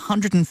more than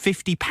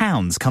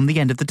 £150 come the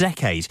end of the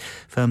decade.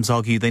 Firms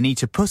argue they need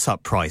to put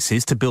up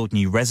prices to build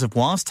new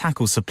reservoirs,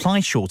 tackle supply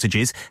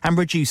shortages and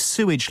reduce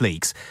sewage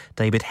leaks.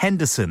 David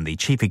Henderson, the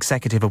Chief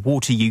Executive of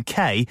Water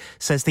UK,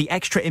 says the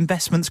extra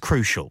investment's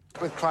crucial.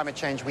 With climate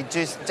change, we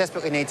just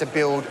desperately need to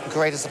build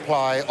greater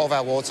supply of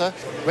our water.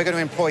 We're going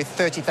to employ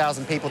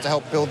 30,000 people to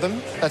help build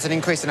them. That's an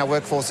increase in our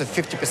workforce of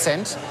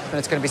 50%, and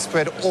it's going to be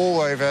spread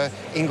all over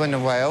England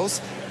and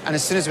Wales. And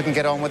as soon as we can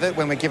get on with it,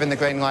 when we're given the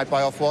green light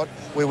by Ofwat,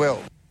 we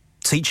will.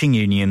 Teaching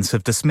unions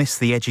have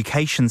dismissed the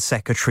Education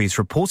Secretary's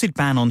reported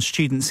ban on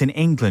students in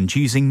England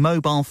using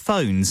mobile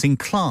phones in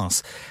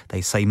class.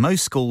 They say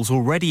most schools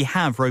already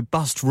have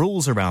robust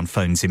rules around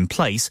phones in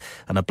place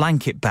and a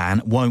blanket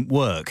ban won't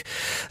work.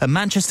 And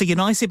Manchester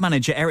United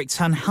manager Erik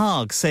ten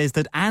Hag says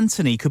that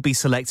Antony could be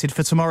selected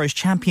for tomorrow's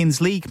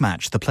Champions League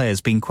match. The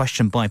player's been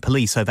questioned by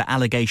police over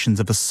allegations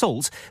of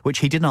assault, which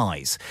he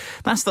denies.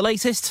 That's the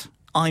latest.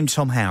 I'm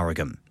Tom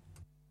Harrigan.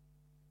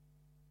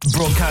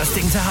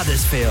 Broadcasting to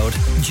Huddersfield,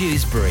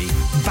 Dewsbury,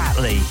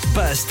 Batley,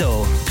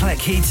 Birstall,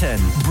 Cleckheaton,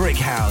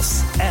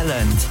 Brickhouse,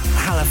 Elland,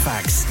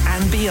 Halifax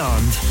and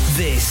beyond.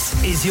 This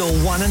is your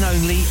one and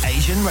only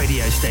Asian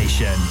radio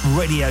station.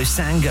 Radio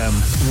Sangam,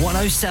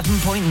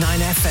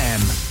 107.9 FM.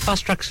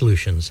 Fast Track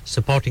Solutions,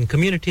 supporting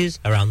communities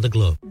around the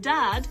globe.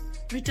 Dad,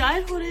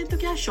 retire हो रहे हैं तो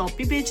क्या shop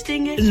भी बेच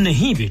देंगे?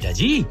 नहीं बेटा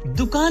जी,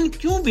 दुकान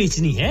क्यों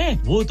बेचनी है?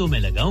 वो तो मैं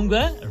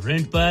लगाऊंगा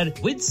रेंट पर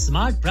with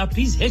smart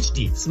properties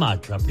HD.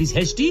 Smart properties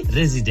HD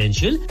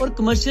residential और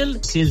कमर्शियल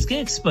सेल्स के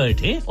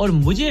एक्सपर्ट हैं और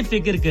मुझे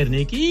फिक्र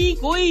करने की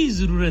कोई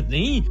जरूरत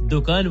नहीं।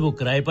 दुकान वो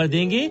किराए पर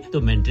देंगे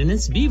तो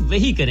मेंटेनेंस भी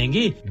वही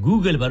करेंगे।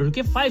 गूगल पर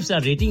उनके 5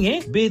 स्टार रेटिंग है,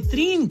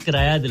 बेहतरीन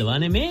किराया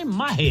दिलवाने में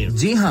माहिर।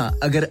 जी हां,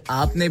 अगर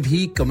आपने भी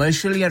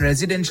कमर्शियल या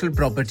रेजिडेंशियल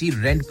प्रॉपर्टी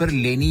रेंट पर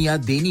लेनी या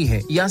देनी है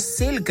या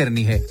सेल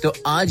करनी है तो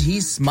आज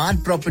ही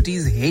स्मार्ट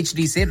प्रॉपर्टीज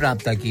एचडी से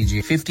राब्ता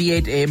कीजिए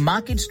 58A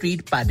market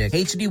street Paddock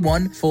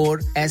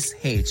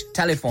HD14SH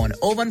telephone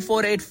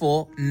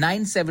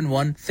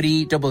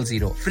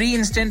 01484971300 free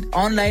instant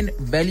online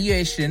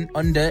valuation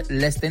under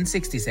less than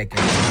 60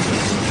 seconds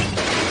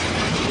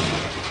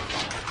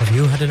Have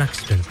you had an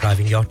accident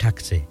driving your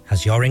taxi?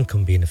 Has your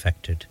income been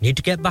affected? Need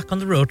to get back on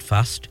the road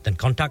fast? Then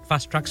contact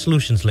Fast Track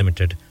Solutions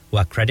Limited, who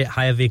are credit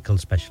hire vehicle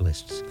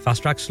specialists.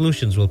 Fast Track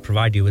Solutions will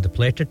provide you with a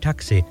plated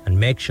taxi and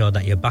make sure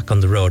that you're back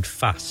on the road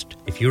fast.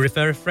 If you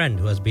refer a friend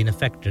who has been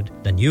affected,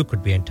 then you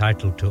could be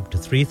entitled to up to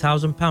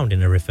 £3,000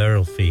 in a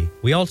referral fee.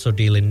 We also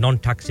deal in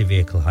non-taxi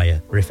vehicle hire.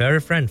 Refer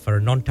a friend for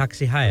a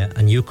non-taxi hire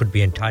and you could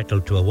be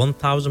entitled to a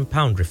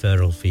 £1,000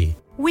 referral fee.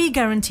 We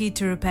guarantee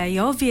to repair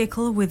your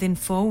vehicle within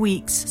 4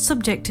 weeks,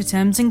 subject to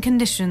terms and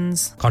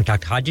conditions.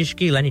 Contact Haji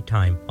Shkil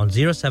anytime on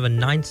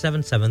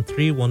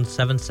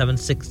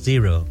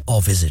 07977317760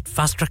 or visit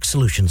Fast Track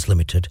Solutions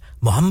Limited,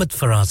 Mohammed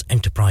Faraz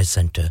Enterprise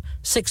Centre,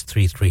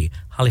 633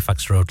 Halifax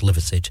Road,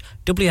 Liversedge,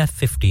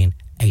 WF15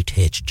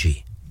 8HG.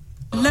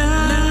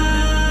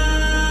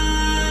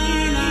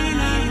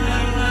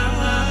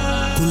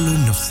 Kullu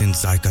नफ्सिन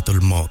जायकातुल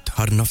मौत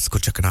हर नफ्स को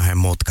चखना है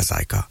मौत का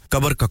जायका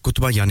कब्र का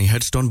कुतबा यानी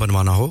हेडस्टोन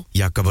बनवाना हो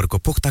या कब्र को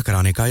पुख्ता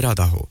कराने का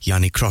इरादा हो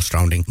यानी cross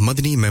rounding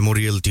Madani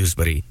memorial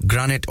Dewsbury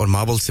granite और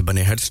मार्बल से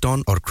बने हेडस्टोन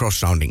और क्रॉस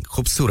राउंडिंग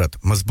खूबसूरत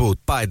मजबूत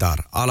पायदार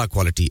आला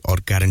क्वालिटी और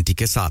गारंटी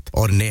के साथ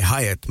और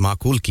निहायत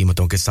माकूल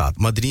कीमतों के साथ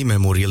मदनी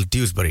मेमोरियल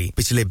ड्यूसबरी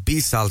पिछले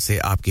 20 साल से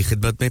आपकी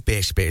खिदमत में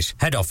पेश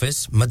head office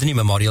Madani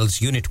memorials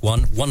unit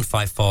 1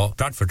 154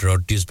 Bradford road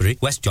Dewsbury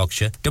West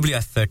Yorkshire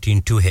WF13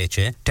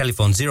 2HA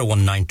telephone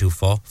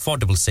 01924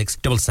 466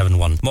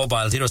 771.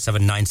 Mobile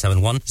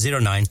 07971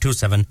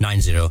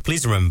 092790.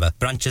 Please remember,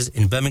 branches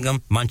in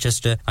Birmingham,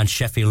 Manchester and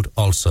Sheffield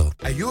also.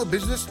 Are you a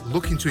business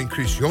looking to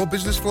increase your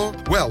business flow?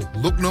 Well,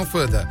 look no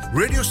further.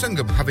 Radio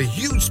Sangam have a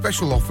huge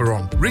special offer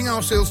on. Ring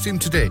our sales team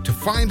today to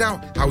find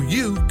out how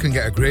you can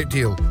get a great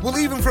deal. We'll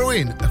even throw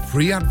in a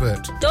free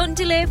advert. Don't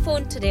delay,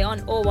 phone today on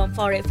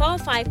 01484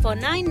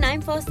 549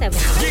 947.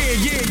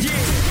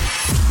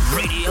 Yeah.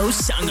 Radio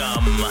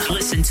Sangam.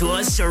 Listen to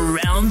us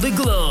around the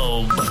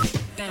globe.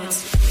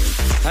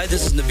 Hi,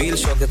 this is Nabil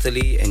Shaukat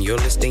Ali and you're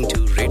listening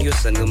to Radio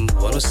Sangam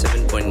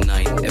 107.9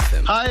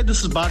 FM. Hi,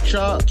 this is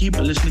Baksha. Keep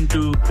listening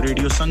to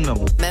Radio Sangam.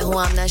 मैं हूँ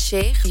आमना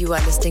Sheikh. You are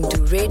listening to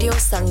Radio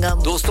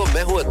Sangam. दोस्तों,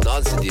 मैं हूँ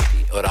अदनान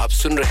सिद्दीकी और आप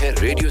सुन रहे हैं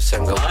Radio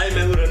Sangam. Hi,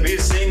 मैं हूँ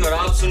रणवीर सिंह और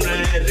आप सुन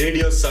रहे हैं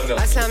Radio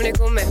Sangam. अस्सलाम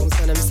वालेकुम, मैं हूँ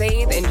सनम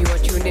Saeed and you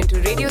are tuned into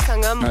Radio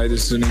Sangam. Hi,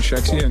 this is Zunin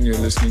Shakti and you're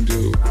listening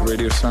to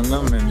Radio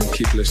Sangam and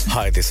keep listening.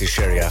 Hi, this is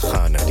Sharia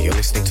Khan and you're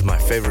listening to my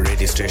favorite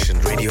radio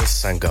station, Radio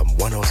Sangam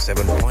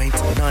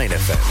 107.9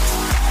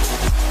 FM.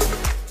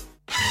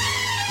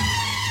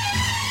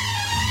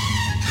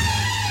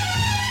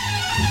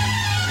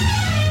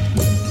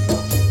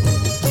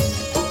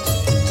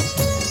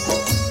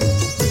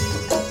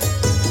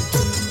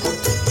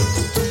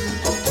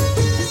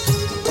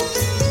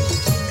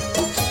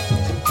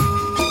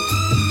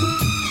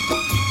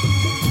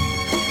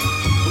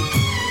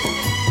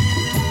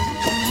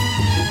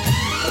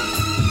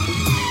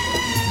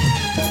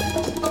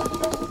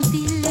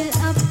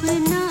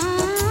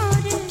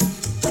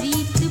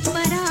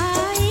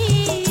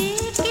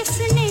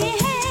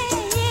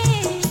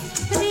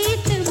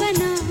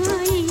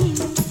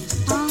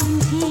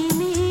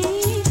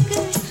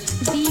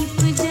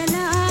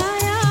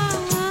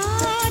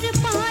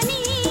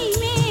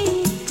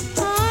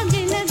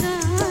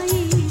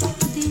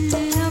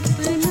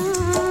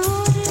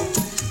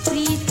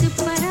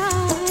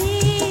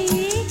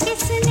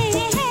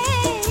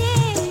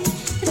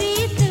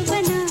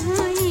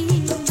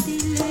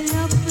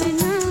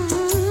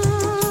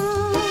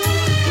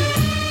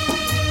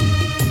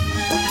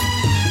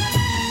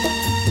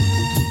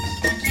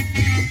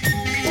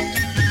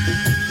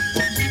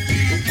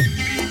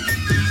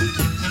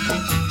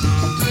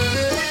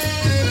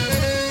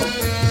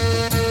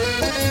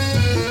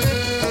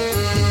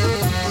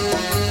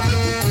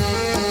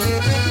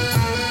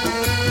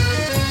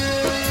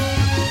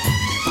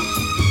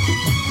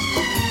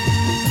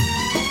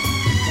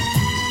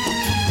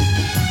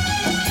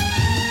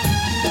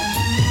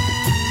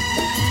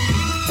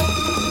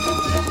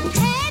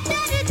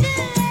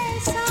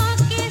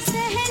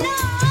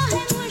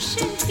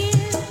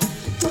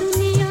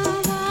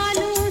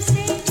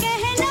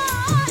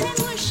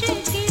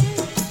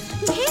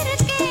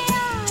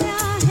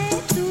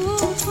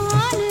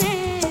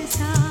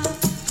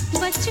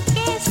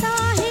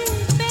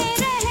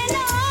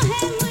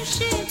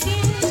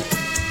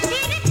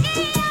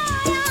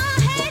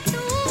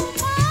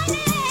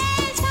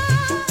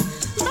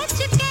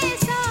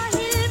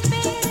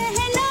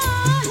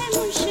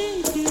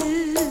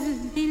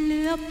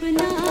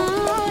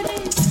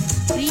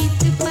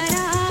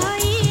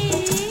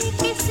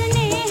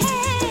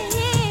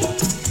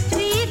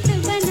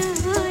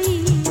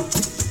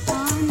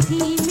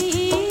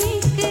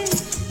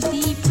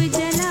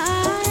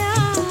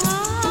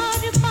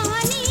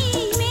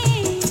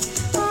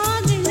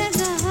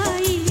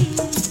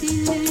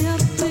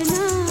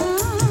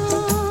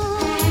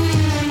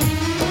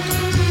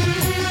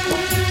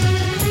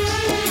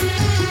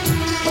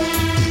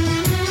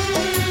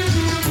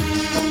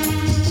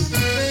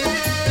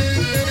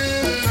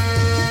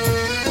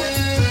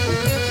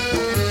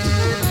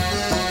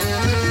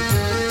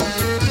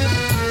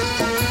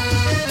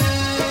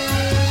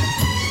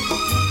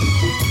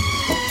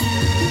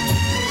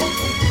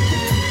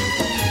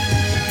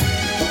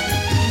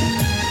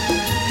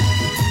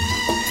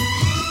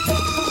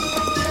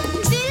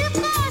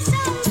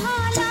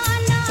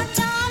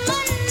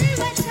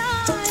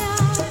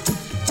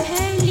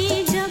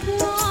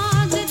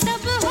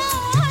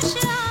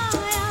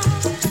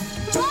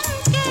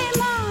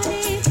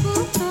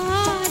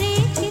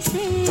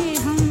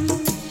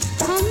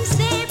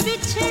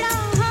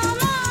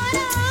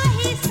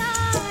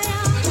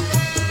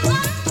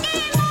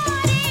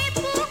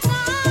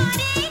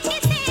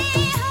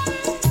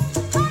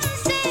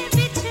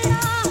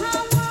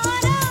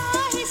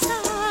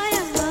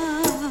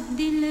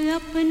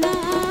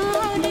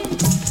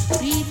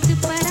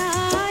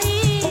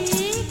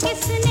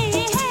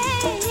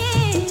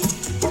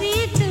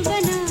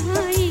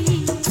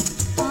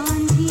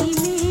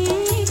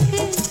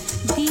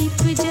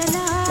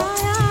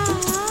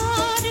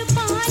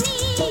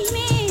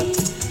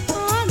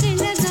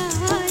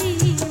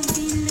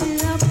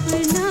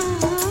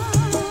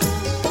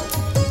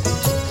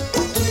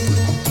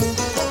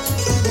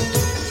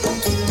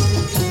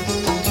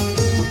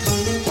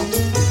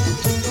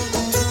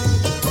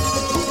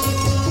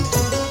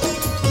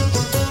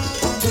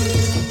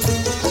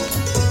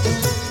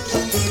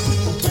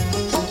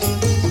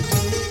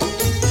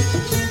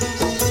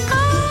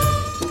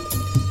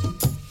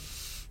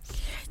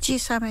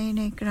 सामीन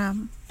इकराम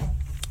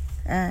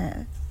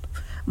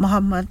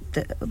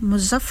Mohammad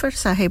Muzaffar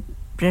Sahib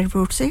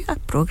Redwood से आप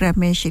programme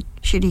में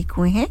शरीक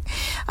हुए हैं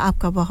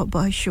आपका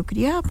बहुत-बहुत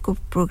शुक्रिया आपको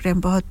प्रोग्राम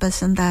बहुत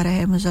पसंद आ रहा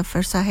है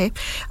मुजफ्फर साहिब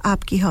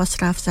आपकी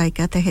हौसला अफजाई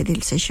का तहे दिल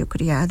से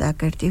शुक्रिया अदा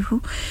करती हूँ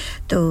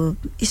तो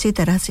इसी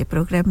तरह से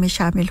प्रोग्राम में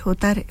शामिल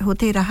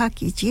होते रहा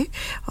कीजिए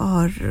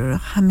और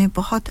हमें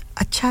बहुत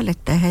अच्छा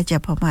लगता है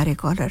जब हमारे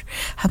कॉलर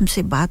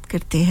हमसे बात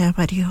करते हैं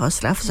हमारी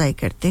हौसला अफजाई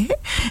करते हैं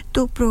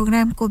तो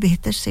प्रोग्राम को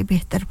बेहतर से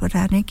बेहतर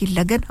बनाने की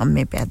लगन हम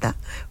में पैदा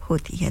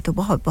होती है तो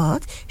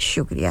बहुत-बहुत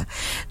शुक्रिया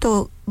तो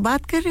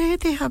बात कर रहे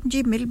थे हम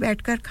जी मिल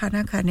बैठकर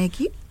खाना खाने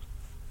की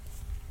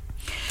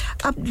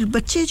अब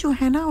बच्चे जो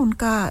है ना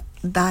उनका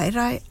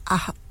दायरा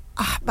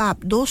अहबाब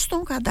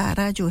दोस्तों का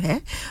दायरा जो है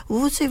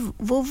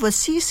वो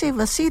वसी से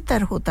वसी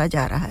तर होता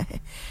जा रहा है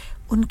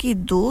उनकी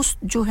दोस्त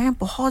जो हैं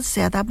बहुत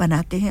ज़्यादा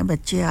बनाते हैं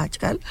बच्चे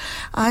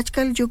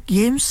आजकल जो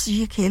गेम्स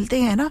ये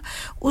खेलते हैं ना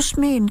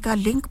उसमें इनका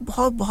लिंक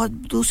बहुत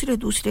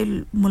दूसरे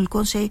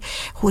मुल्कों से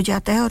हो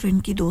जाता है और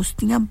इनकी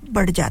दोस्तियां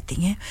बढ़ जाती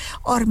हैं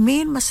और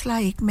मेन मसला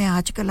एक मैं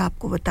आजकल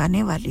आपको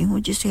बताने वाली हूं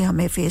जिसे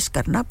हमें फेस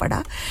करना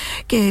पड़ा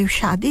कि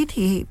शादी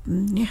थी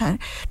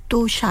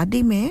तो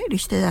शादी में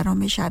रिश्तेदारों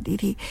में शादी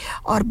थी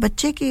और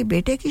बच्चे की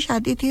बेटे की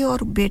शादी थी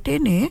और बेटे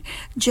ने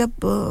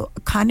जब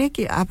खाने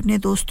के अपने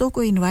दोस्तों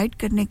को इनवाइट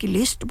करने के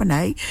लिस्ट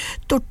बनाई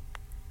तो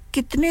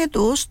कितने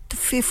दोस्त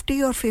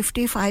 50 और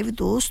 55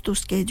 दोस्त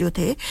उसके जो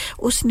थे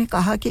उसने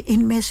कहा कि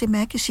इनमें से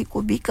मैं किसी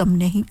को भी कम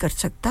नहीं कर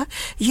सकता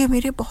ये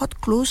मेरे बहुत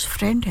क्लोज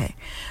फ्रेंड है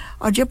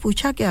और जब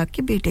पूछा गया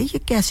कि बेटे ये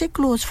कैसे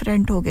क्लोज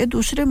फ्रेंड हो गए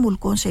दूसरे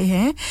मुल्कों से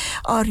हैं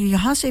और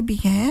यहाँ से भी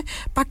हैं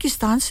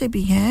पाकिस्तान से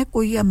भी हैं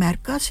कोई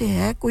अमेरिका से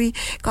है कोई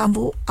काम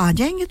वो आ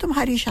जाएंगे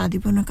तुम्हारी शादी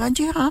पे उन्होंने कहा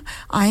जी हाँ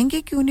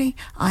आएंगे क्यों नहीं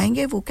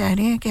आएंगे वो कह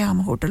रहे हैं कि हम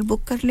होटल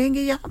बुक कर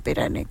लेंगे यहाँ पे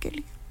रहने के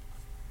लिए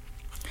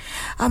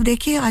अब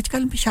देखिए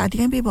आजकल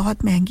शादियां भी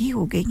बहुत महंगी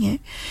हो गई हैं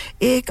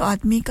एक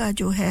आदमी का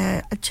जो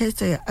है अच्छे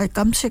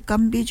से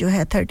कम भी जो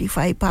है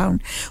 35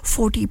 पाउंड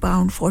 40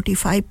 पाउंड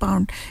 45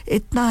 पाउंड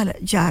इतना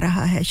जा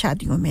रहा है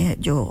शादियों में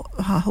जो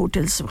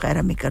होटल्स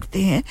वगैरह में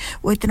करते हैं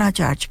वो इतना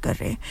चार्ज कर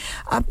रहे हैं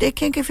अब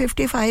देखें कि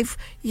 55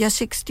 या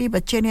 60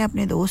 बच्चे ने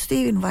अपने दोस्त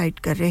ही इनवाइट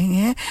कर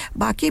रहे हैं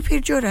बाकी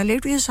फिर जो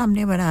रिलेटिव्स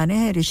हमने बनाने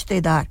हैं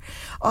रिश्तेदार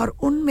और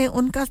उनमें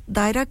उनका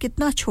दायरा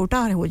कितना छोटा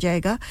हो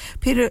जाएगा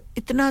फिर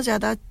इतना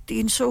ज़्यादा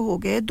 300 हो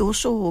गए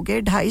 200 हो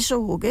गए 250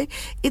 हो गए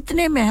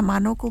इतने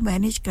मेहमानों को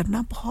मैनेज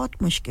करना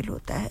बहुत मुश्किल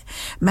होता है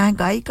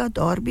महंगाई का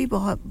दौर भी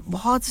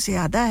बहुत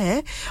ज़्यादा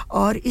है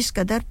और इस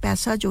कदर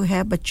पैसा जो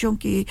है बच्चों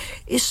की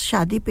इस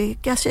शादी पे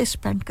कैसे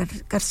स्पेंड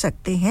कर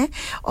सकते हैं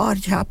और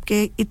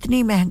जबकि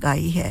इतनी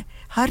महंगाई है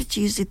हर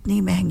चीज़ इतनी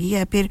महंगी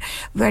है फिर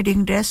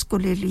वेडिंग ड्रेस को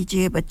ले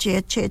लीजिए बच्चे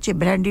अच्छे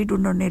ब्रांडेड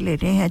उन्होंने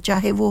लेने हैं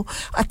चाहे वो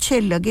अच्छे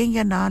लगें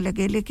या ना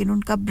लगे लेकिन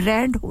उनका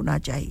ब्रांड होना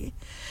चाहिए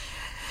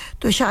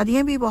तो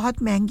शादियां भी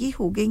बहुत महंगी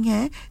हो गई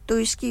हैं तो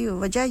इसकी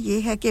वजह ये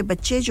है कि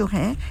बच्चे जो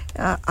हैं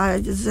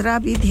ज़रा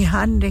भी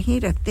ध्यान नहीं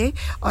रखते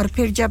और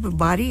फिर जब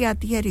बारी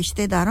आती है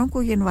रिश्तेदारों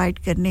को इनवाइट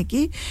करने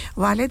की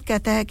वालिद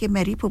कहता है कि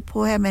मेरी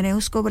फुफ्फो है मैंने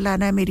उसको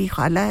बुलाना है मेरी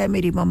खाला है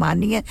मेरी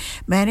ममानी है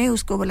मैंने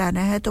उसको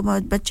बुलाना है तो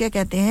बच्चे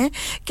कहते हैं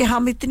कि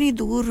हम इतनी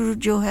दूर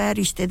जो है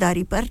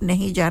रिश्तेदारी पर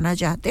नहीं जाना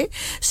चाहते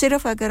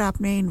सिर्फ अगर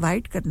आपने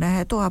इनवाइट करना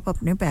है तो आप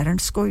अपने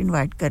पेरेंट्स को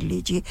इनवाइट कर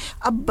लीजिए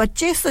अब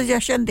बच्चे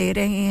सजेशन दे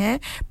रहे हैं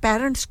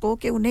पेरेंट्स को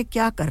कि उन्हें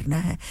क्या करना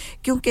है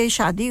क्योंकि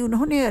शादी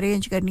उन्होंने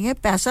अरेंज करनी है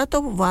पैसा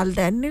तो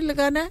वालिदैन ने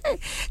लगाना है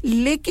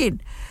लेकिन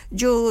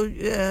जो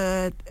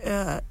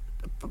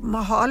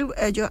माहौल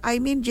जो आई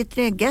मीन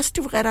जितने गेस्ट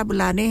वगैरह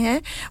बुलाने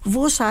हैं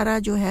वो सारा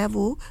जो है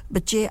वो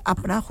बच्चे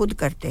अपना खुद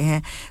करते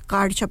हैं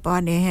कार्ड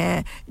छपाने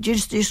हैं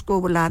जिसको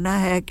बुलाना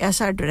है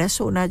कैसा ड्रेस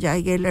होना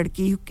चाहिए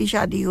लड़की की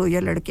शादी हो या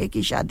लड़के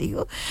की शादी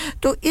हो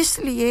तो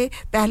इसलिए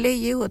पहले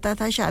ये होता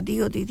था शादी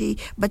होती थी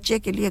बच्चे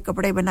के लिए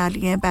कपड़े बना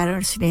लिए हैं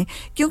पेरेंट्स ने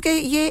क्योंकि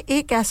ये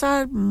एक ऐसा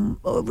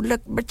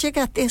बच्चे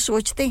कहते हैं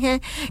सोचते हैं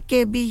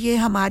कि भी ये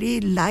हमारी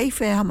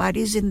लाइफ है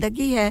हमारी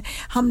ज़िंदगी है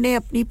हमने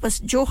अपनी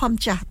जो हम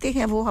चाहते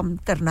हैं वो हम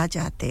करना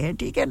चाहते हैं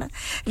ठीक है ना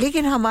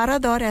लेकिन हमारा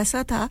दौर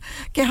ऐसा था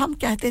कि हम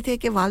कहते थे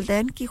कि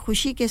वालिदैन की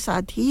खुशी के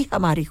साथ ही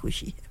हमारी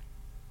खुशी है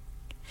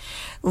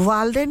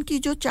वालिदैन की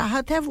जो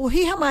चाहत है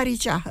वही हमारी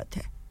चाहत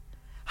है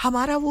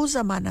हमारा वो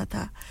ज़माना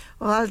था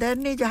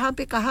वालिदैन ने जहाँ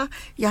पे कहा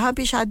यहाँ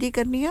पे शादी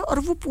करनी है और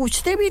वो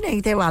पूछते भी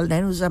नहीं थे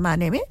वालिदैन उस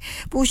ज़माने में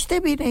पूछते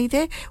भी नहीं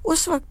थे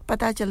उस वक्त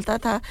पता चलता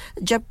था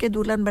जब के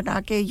दुल्हन बना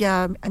के या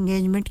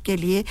एंगेजमेंट के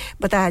लिए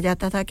बताया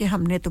जाता था कि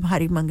हमने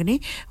तुम्हारी मंगनी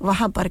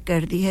वहाँ पर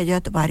कर दी है या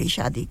तुम्हारी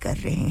शादी कर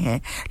रहे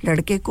हैं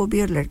लड़के को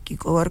भी और लड़की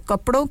को और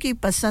कपड़ों की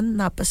पसंद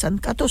नापसंद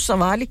का तो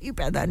सवाल ही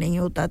पैदा नहीं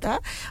होता था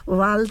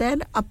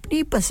वालिदैन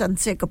अपनी पसंद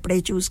से कपड़े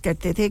चूज़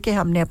करते थे कि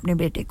हमने अपने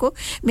बेटे को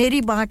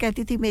मेरी माँ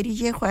कहती थी मेरी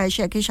ये ख्वाहिश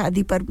है कि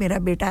शादी पर मेरा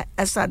बेटा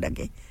ऐसा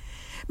लगे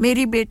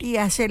मेरी बेटी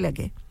ऐसे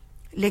लगे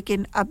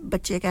लेकिन अब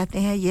बच्चे कहते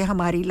हैं ये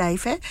हमारी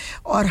लाइफ है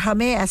और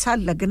हमें ऐसा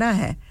लगना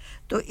है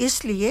तो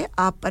इसलिए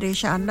आप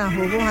परेशान ना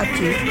हो वो हर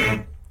चीज़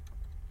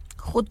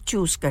खुद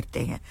चूज़ करते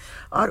हैं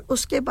और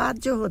उसके बाद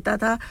जो होता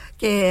था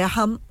कि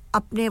हम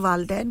अपने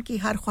वालिदैन की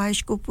हर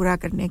ख्वाहिश को पूरा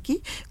करने की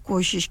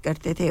कोशिश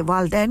करते थे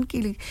वालिदैन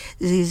की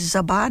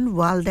ज़बान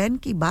वालिदैन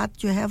की बात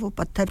जो है वो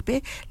पत्थर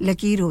पे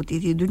लकीर होती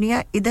थी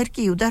दुनिया इधर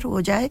की उधर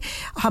हो जाए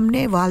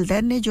हमने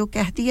वालिदैन ने जो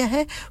कह दिया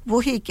है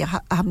वही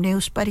क्या हमने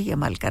उस पर ही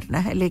अमल करना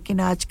है लेकिन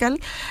आजकल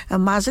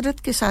माजरत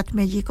के साथ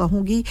मैं ये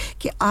कहूँगी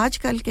कि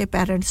आजकल के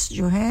पेरेंट्स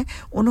जो हैं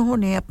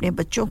उन्होंने अपने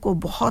बच्चों को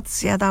बहुत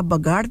ज़्यादा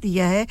बगाड़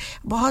दिया है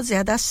बहुत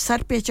ज़्यादा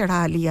सर पे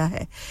चढ़ा लिया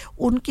है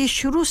उनकी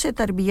शुरू से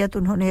तरबियत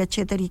उन्होंने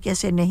अच्छे तरीके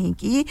से नहीं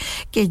की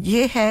कि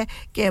ये है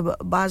कि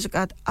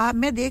बाज़-औक़ात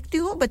मैं देखती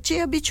हूँ बच्चे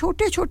अभी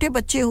छोटे-छोटे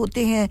बच्चे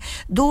होते हैं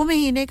 2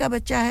 महीने का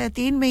बच्चा है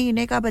 3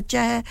 महीने का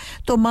बच्चा है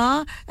तो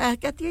माँ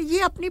कहती है ये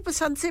अपनी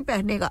पसंद से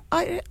पहनेगा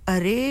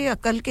अरे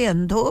अकल के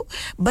अंधो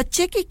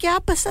बच्चे की क्या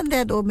पसंद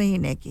है 2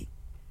 महीने की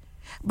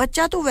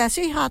बच्चा तो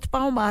वैसे ही हाथ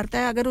पांव मारता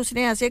है अगर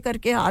उसने ऐसे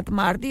करके हाथ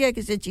मार दिया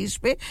किसी चीज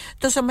पे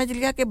तो समझ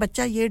लिया कि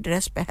बच्चा ये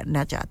ड्रेस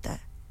पहनना चाहता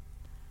है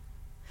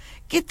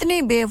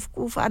कितनी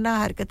बेवकूफाना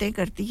हरकतें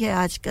करती है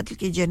आजकल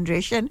की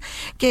जनरेशन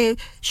के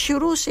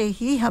शुरू से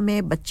ही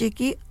हमें बच्चे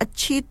की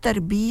अच्छी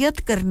तरबियत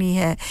करनी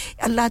है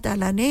अल्लाह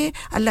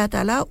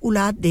ताला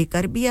औलाद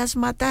देकर भी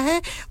आजमाता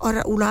है और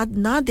औलाद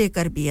ना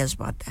देकर भी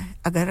आजमाता है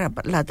अगर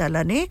अल्लाह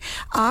ताला ने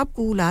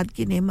आपको औलाद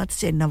की नेमत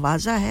से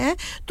नवाजा है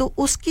तो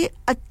उसकी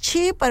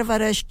अच्छी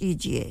परवरिश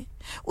कीजिए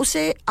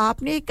उसे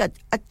आपने एक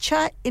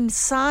अच्छा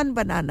इंसान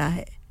बनाना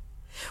है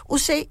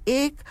उसे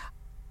एक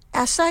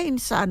ऐसा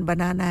इंसान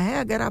बनाना है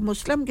अगर आप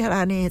मुस्लिम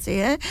घराने से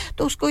हैं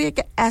तो उसको एक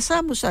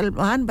ऐसा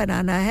मुसलमान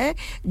बनाना है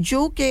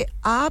जो कि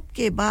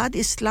आपके बाद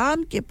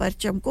इस्लाम के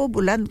परचम को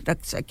बुलंद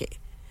रख सके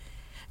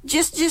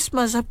जिस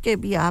मजहब के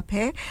भी आप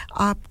हैं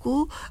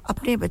आपको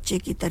अपने बच्चे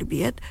की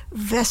तरबियत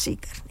वैसी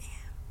करनी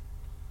है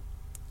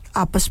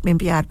आपस में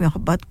प्यार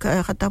मोहब्बत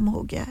खत्म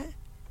हो गया है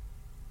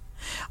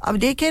अब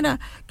देखें ना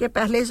कि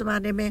पहले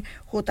ज़माने में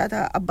होता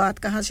था अब बात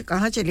कहाँ से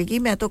कहाँ चलेगी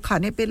मैं तो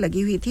खाने पे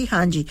लगी हुई थी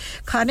हाँ जी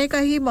खाने का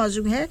ही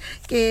मौजू है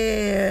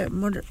कि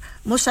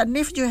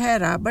मुसन्निफ जो है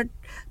रॉबर्ट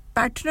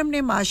पैटनम ने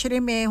माशरे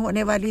में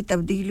होने वाली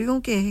तब्दीलियों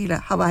के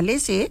हवाले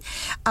से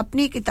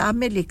अपनी किताब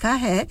में लिखा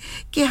है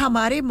कि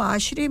हमारे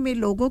माशरे में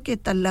लोगों के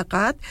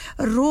तल्लकात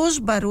रोज़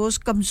बरोज़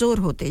कमज़ोर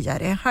होते जा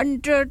रहे हैं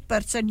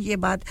 100% ये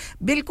बात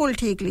बिल्कुल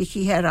ठीक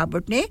लिखी है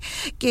रॉबर्ट ने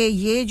कि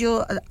ये जो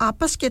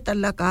आपस के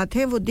तल्लकात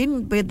हैं वो दिन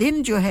ब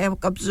दिन जो है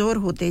कमज़ोर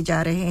होते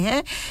जा रहे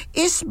हैं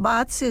इस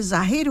बात से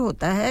ज़ाहिर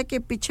होता है कि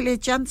पिछले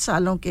चंद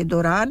सालों के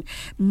दौरान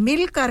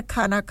मिलकर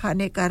खाना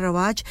खाने का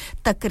रवाज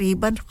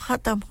तकरीबन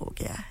ख़त्म हो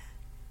गया है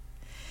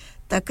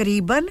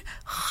तकरीबन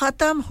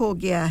ख़त्म हो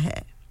गया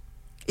है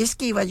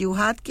इसकी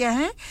वजूहात क्या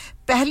हैं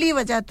पहली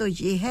वजह तो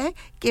ये है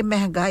कि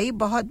महंगाई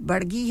बहुत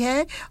बढ़ गई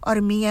है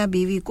और मियां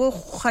बीवी को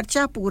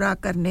खर्चा पूरा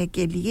करने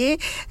के लिए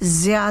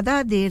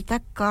ज़्यादा देर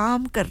तक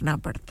काम करना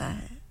पड़ता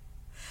है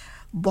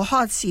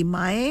बहुत सी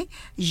माएँ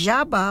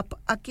या बाप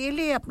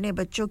अकेले अपने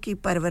बच्चों की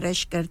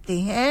परवरिश करते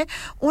हैं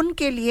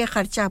उनके लिए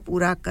खर्चा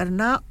पूरा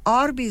करना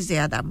और भी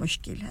ज़्यादा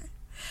मुश्किल है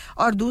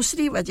और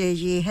दूसरी वजह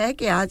ये है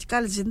कि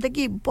आजकल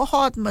ज़िंदगी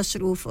बहुत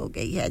मसरूफ़ हो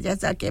गई है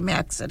जैसा कि मैं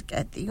अक्सर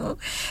कहती हूँ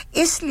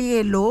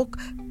इसलिए लोग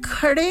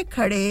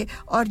खड़े-खड़े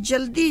और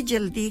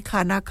जल्दी-जल्दी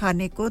खाना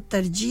खाने को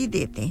तरजीह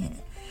देते हैं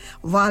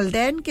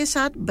वालिदैन के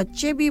साथ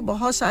बच्चे भी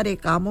बहुत सारे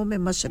कामों में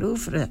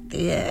मसरूफ़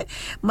रहते हैं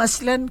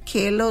मसलन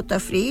खेलो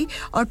तफरीह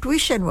और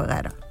ट्यूशन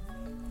वगैरह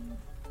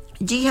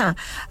जी हाँ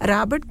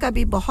रॉबर्ट का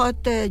भी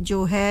बहुत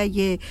जो है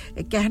ये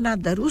कहना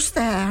दुरुस्त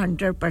है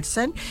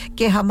 100%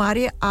 कि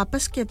हमारे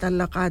आपस के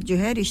तल्लकात जो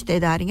है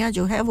रिश्तेदारियां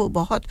जो है वो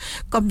बहुत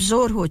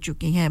कमज़ोर हो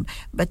चुकी हैं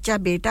बच्चा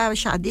बेटा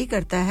शादी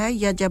करता है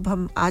या जब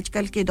हम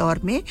आजकल के दौर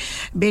में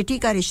बेटी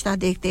का रिश्ता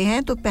देखते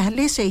हैं तो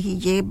पहले से ही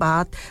ये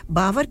बात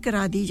बावर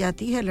करा दी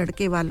जाती है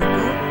लड़के वालों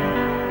को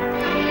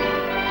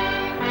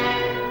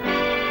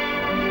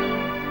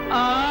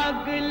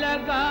आग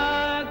लगा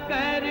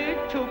कर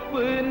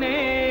छुपने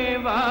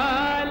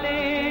वाले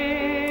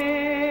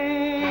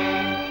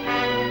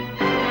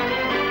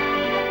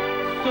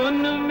सुन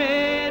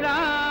मेरा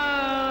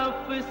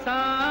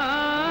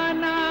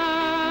अफसाना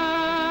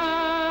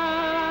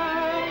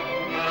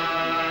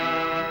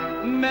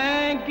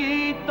मैं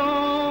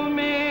गीतों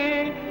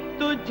में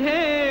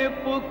तुझे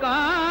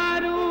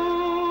पुकारूं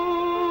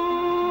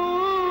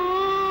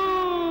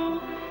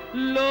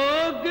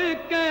लोग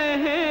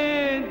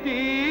कहें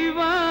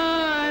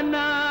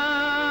दीवाना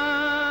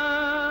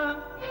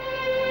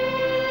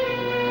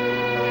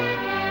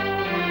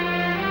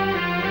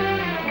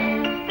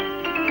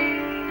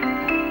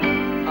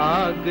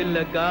आग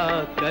लगा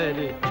कर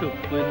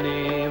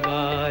छुपने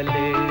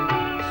वाले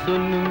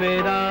सुन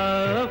मेरा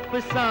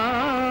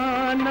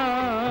अफसाना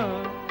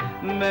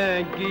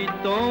मैं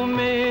गीतों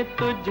में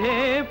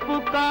तुझे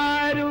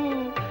पुकारूं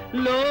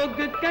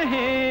लोग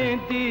कहें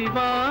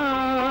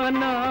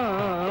दीवाना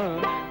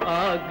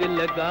आग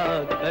लगा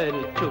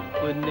कर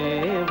छुपने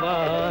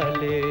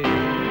वाले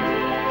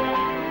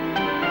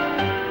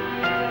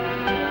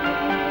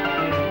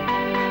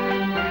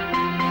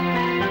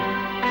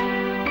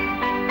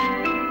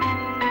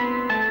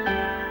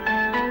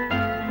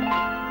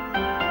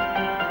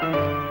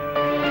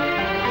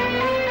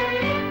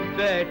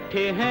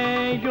बैठे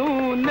हैं यूं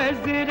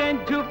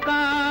नजरें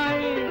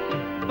झुकाए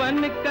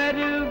बनकर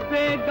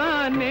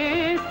बेगाने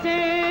से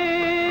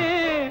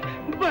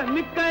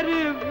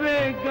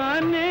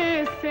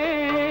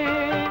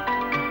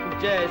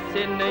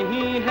जैसे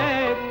नहीं है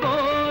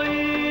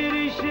कोई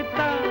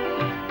रिश्ता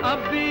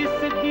अब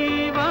इस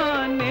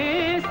दीवाने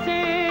से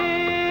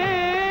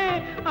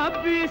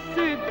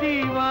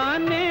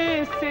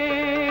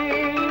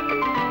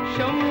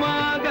शम्मा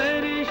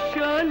अगर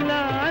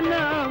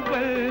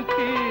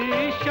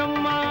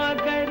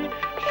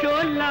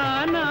शोला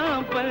ना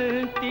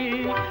बलती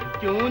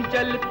क्यों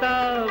जलता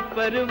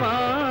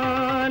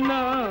परवाना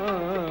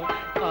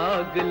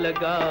आग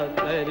लगा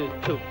कर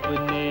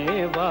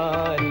छुपने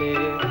वाले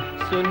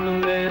सुन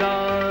मेरा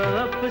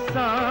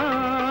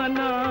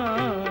अफसाना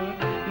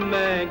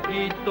मैं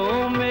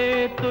गीतों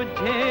में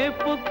तुझे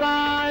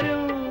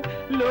पुकारूं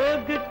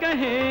लोग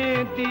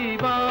कहें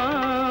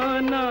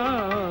दीवाना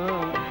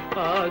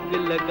आग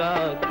लगा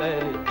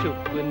कर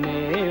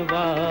छुपने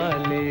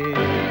वाले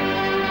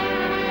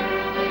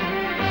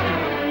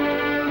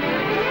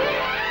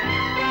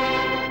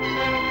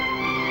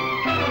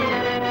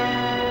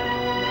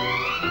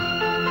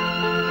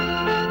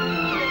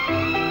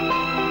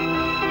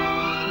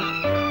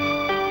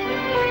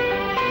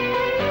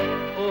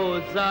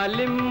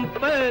जालिम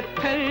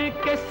पत्थर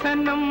के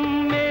सनम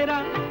मेरा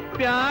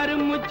प्यार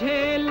मुझे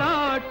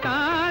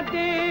लौटा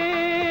दे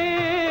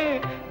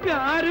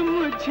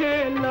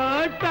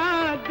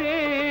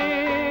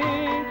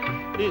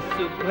इस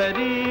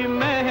भरी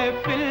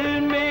महफिल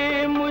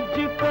में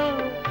मुझको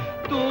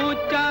तू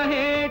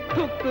चाहे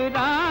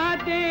ठुकरा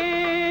दे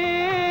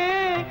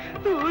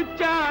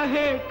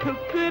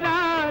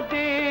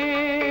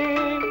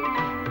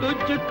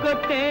तुझको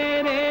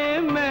तेरे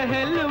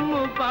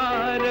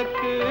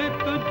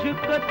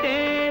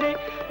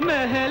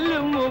महल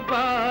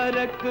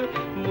मुबारक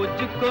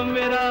मुझको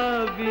मेरा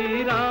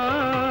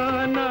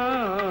वीराना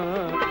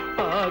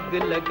आग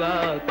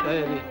लगा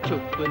कर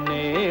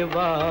छुपने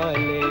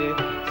वाले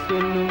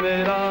सुन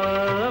मेरा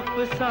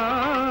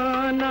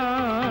अफसाना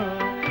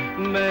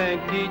मैं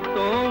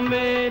गीतों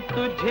में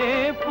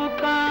तुझे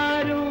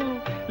पुकारूं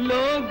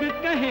लोग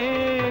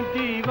कहें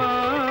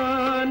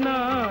दीवाना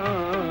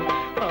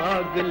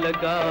आग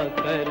लगा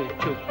कर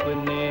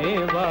छुपने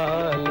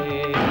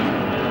वाले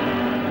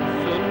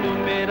सुन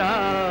मेरा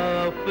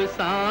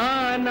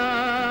अफसाना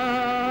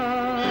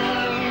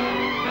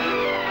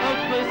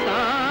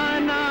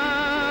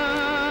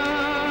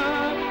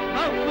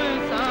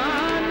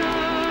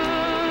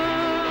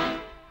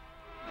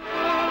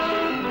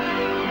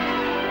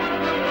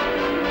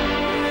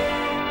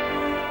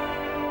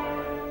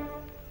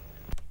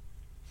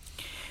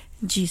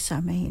जी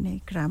सामईन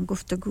इकराम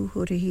गुफ्तगू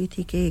हो रही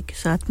थी कि एक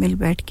साथ मिल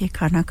बैठ के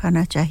खाना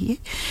खाना चाहिए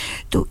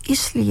तो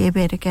इसलिए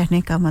मेरे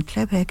कहने का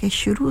मतलब है कि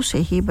शुरू से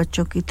ही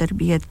बच्चों की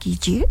तरबियत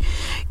कीजिए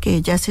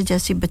कि जैसे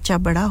जैसे बच्चा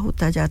बड़ा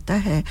होता जाता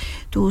है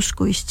तो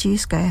उसको इस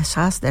चीज़ का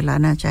एहसास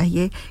दिलाना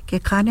चाहिए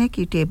कि खाने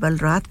की टेबल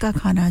रात का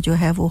खाना जो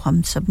है वो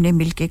हम सब ने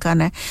मिल के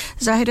खाना है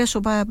ज़ाहिर है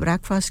सुबह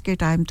ब्रेकफास्ट के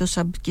टाइम तो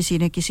सब किसी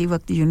ने किसी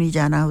वक्त यूनी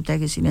जाना होता है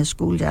किसी ने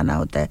स्कूल जाना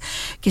होता है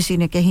किसी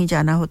ने कहीं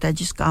जाना होता है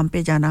जिस काम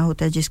पे जाना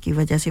होता है जिसकी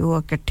वजह से वो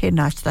इकट्ठे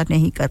नाश्ता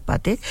नहीं कर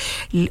पाते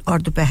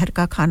और दोपहर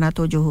का खाना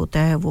तो जो होता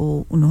है वो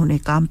उन्होंने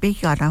काम पे ही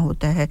खाना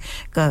होता है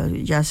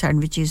या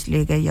सैंडविचेस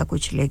ले गए या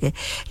कुछ ले गए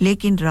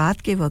लेकिन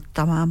रात के वक्त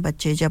तमाम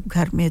बच्चे जब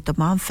घर में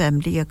तमाम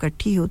फैमिली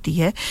इकट्ठी होती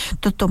है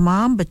तो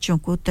तमाम बच्चों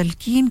को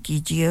तलकीन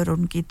कीजिए और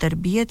उनकी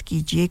तरबियत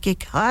कीजिए कि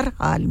हर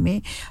हाल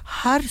में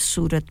हर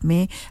सूरत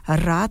में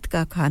रात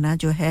का खाना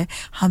जो है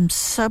हम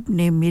सब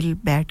ने मिल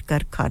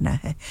बैठकर खाना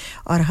है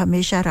और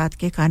हमेशा रात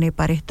के खाने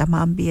पर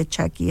एहतमाम भी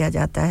अच्छा किया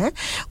जाता है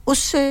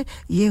उससे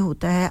ये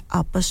होता है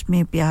आपस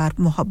में प्यार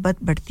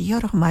मोहब्बत बढ़ती है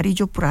और हमारी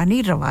जो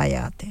पुरानी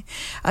रवायात हैं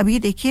अभी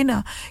देखिए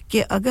ना कि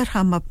अगर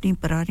हम अपनी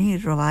पुरानी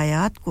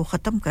रवायात को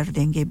ख़त्म कर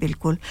देंगे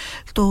बिल्कुल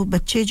तो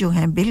बच्चे जो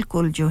हैं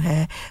बिल्कुल जो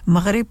है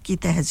मगरिब की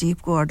तहज़ीब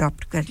को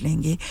अडॉप्ट कर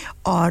लेंगे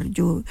और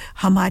जो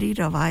हमारी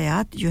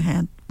रवायात जो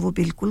हैं वो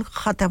बिल्कुल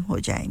ख़त्म हो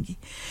जाएंगी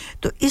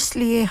तो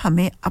इसलिए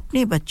हमें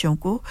अपने बच्चों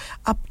को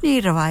अपनी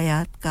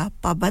रवायात का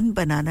पाबंद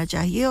बनाना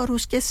चाहिए और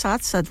उसके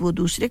साथ-साथ वो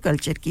दूसरे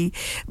कल्चर की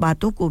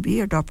बातों को भी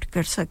अडॉप्ट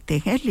कर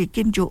सकते हैं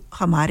लेकिन जो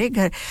हमारे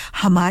घर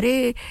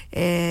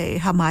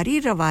हमारी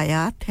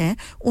रवायात हैं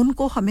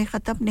उनको हमें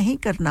ख़त्म नहीं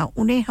करना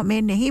उन्हें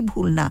हमें नहीं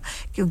भूलना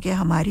क्योंकि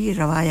हमारी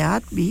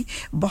रवायात भी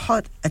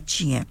बहुत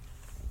अच्छी हैं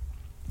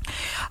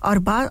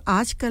और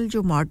आजकल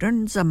जो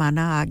मॉडर्न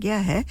ज़माना आ गया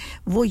है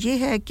वो ये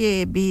है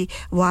कि भी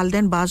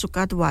वालिदैन बाज़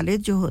औक़ात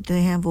वालिद जो होते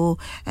हैं वो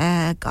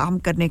काम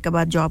करने के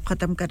बाद जॉब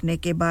ख़त्म करने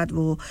के बाद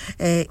वो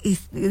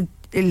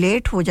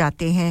लेट हो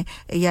जाते हैं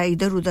या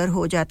इधर-उधर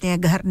हो जाते हैं,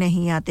 घर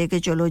नहीं आते कि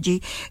चलो जी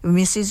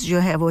मिसेस जो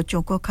है वो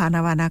बच्चों को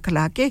खाना वाना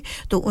खिला के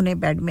तो उन्हें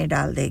बेड में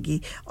डाल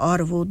देगी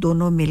और वो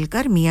दोनों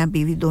मिलकर मियां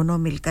बीवी दोनों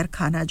मिलकर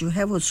खाना जो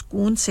है वो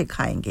सुकून से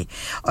खाएंगे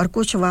और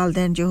कुछ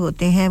वालिदैन जो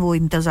होते हैं वो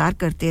इंतज़ार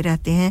करते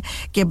रहते हैं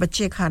कि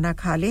बच्चे खाना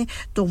खा लें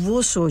तो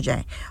वो सो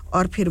जाएं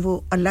और फिर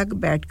वो अलग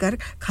बैठकर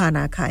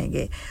खाना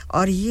खाएंगे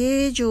और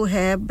ये जो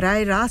है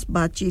बराह रास्त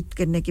बातचीत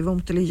करने की वो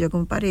मुख्तलिफ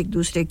जगहों पर एक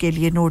दूसरे के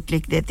लिए नोट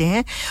लिख देते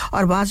हैं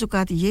और बाज़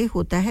औक़ात ये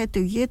होता है तो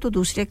ये तो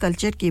दूसरे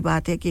कल्चर की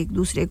बात है कि एक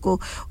दूसरे को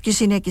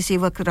किसी ने किसी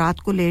वक्त रात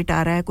को लेट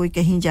आ रहा है कोई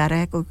कहीं जा रहा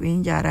है कोई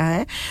कहीं जा रहा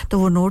है तो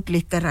वो नोट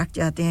लिख कर रख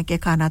जाते हैं कि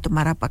खाना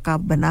तुम्हारा पका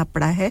बना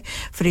पड़ा है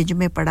फ्रिज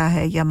में पड़ा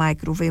है या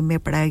माइक्रोवेव में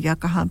पड़ा है या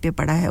कहाँ पे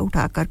पड़ा है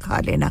उठाकर खा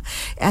लेना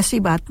ऐसी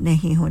बात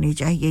नहीं होनी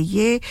चाहिए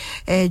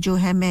ये जो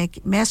है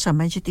मैं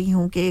समझती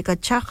हूँ कि एक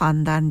अच्छा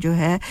ख़ानदान जो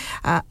है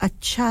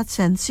अच्छा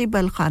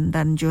सेंसिबल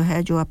ख़ानदान जो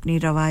है जो अपनी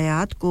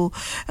रवायात को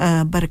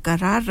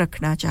बरकरार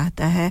रखना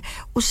चाहता है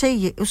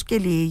उसके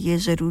लिए ये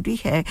ज़रूरी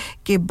है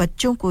कि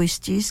बच्चों को इस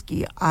चीज़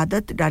की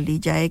आदत डाली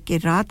जाए कि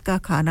रात का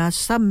खाना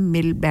सब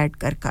मिल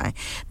बैठकर खाएं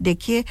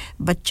देखिए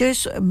बच्चे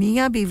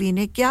मियां बीवी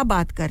ने क्या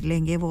बात कर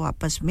लेंगे वो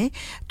आपस में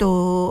तो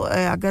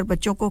अगर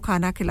बच्चों को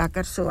खाना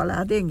खिलाकर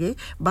सुला देंगे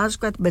बाज़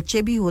वक़्त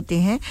बच्चे भी होते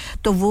हैं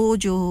तो वो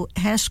जो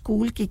है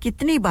स्कूल की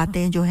कितनी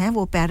बातें जो हैं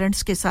वो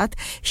पेरेंट्स के साथ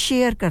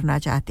शेयर करना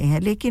चाहते हैं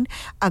लेकिन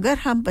अगर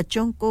हम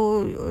बच्चों को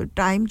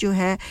टाइम जो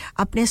है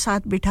अपने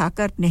साथ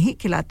बिठाकर नहीं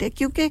खिलाते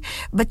क्योंकि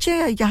बच्चे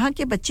यहाँ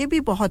के बच्चे भी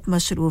बहुत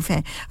मसरूफ़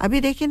हैं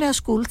अभी देखिए ना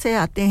स्कूल से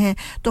आते हैं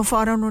तो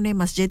फ़ौरन उन्हें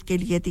मस्जिद के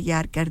लिए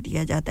तैयार कर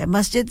दिया जाता है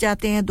मस्जिद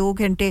जाते हैं 2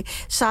 घंटे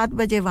 7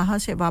 बजे वहाँ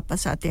से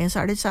वापस आते हैं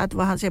 7:30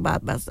 वहाँ से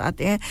वापस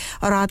आते हैं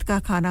और रात का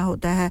खाना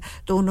होता है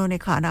तो उन्होंने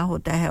खाना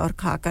होता है और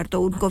खाकर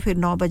तो उनको फिर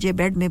 9 बजे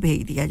बेड में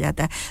भेज दिया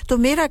जाता है तो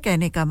मेरा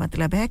कहने का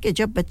मतलब है कि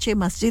जब बच्चे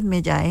मस्जिद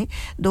में जाएं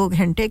 2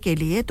 घंटे के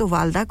लिए तो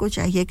वालिदा को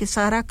चाहिए कि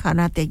सारा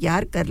खाना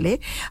तैयार कर ले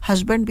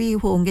हस्बैंड भी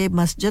होंगे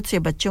मस्जिद से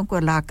बच्चों को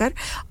लाकर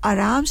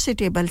आराम से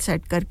टेबल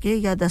सेट करके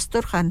या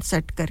दस्तरखान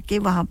सेट करके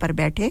वहाँ पर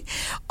बैठे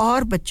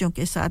और बच्चों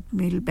के साथ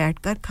मिल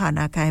बैठकर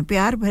खाना खाएं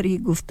प्यार भरी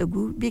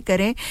गुफ्तगू भी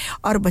करें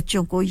और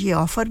बच्चों को ये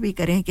ऑफर भी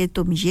करें कि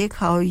तुम ये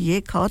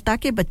खाओ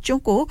ताकि बच्चों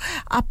को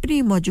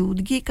अपनी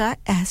मौजूदगी का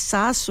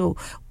एहसास हो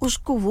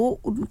उसको वो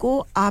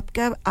उनको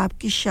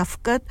आपकी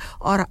शफकत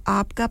और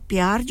आपका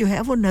प्यार जो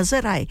है वो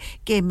नज़र आए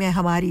कि मैं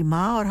हमारी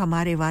माँ और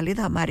हमारे वालिद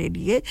हमारे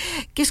लिए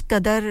किस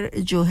कदर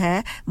जो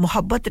है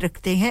मोहब्बत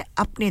रखते हैं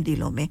अपने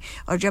दिलों में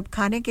और जब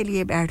खाने के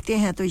लिए बैठते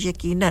हैं तो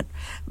यकीनन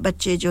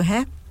बच्चे जो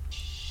हैं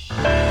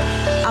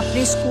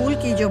अपने स्कूल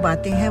की जो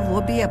बातें हैं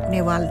वो भी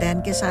अपने वालिदैन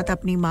के साथ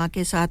अपनी माँ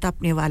के साथ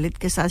अपने वालिद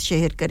के साथ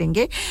शेयर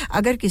करेंगे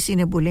अगर किसी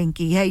ने बुलिंग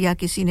की है या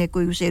किसी ने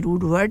कोई उसे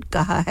रूड वर्ड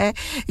कहा है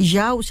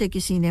या उसे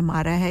किसी ने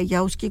मारा है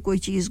या उसकी कोई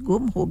चीज़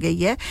गुम हो गई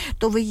है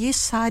तो वो ये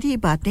सारी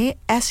बातें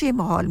ऐसे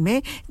माहौल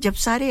में जब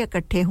सारे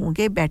इकट्ठे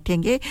होंगे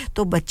बैठेंगे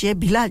तो बच्चे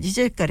बिला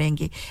झिझक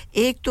करेंगे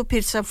एक तो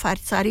फिर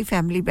सारी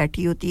फैमिली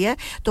बैठी होती है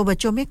तो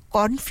बच्चों में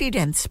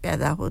कॉन्फिडेंस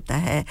पैदा होता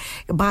है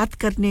बात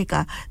करने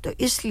का तो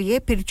इसलिए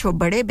फिर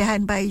बड़े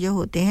बहन भाई जो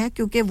होते हैं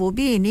क्योंकि वो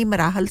भी इन्हीं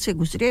मराहल से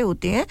गुजरे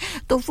होते हैं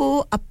तो वो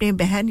अपने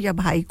बहन या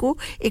भाई को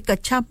एक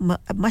अच्छा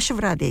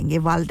मशवरा देंगे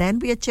वालिदैन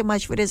भी अच्छे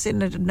मशवरे से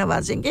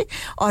नवाजेंगे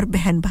और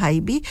बहन भाई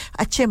भी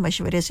अच्छे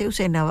मशवरे से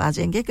उसे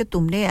नवाजेंगे कि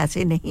तुमने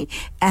ऐसे नहीं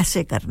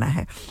ऐसे करना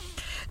है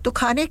तो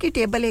खाने की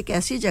टेबल एक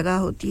ऐसी जगह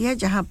होती है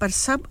जहां पर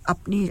सब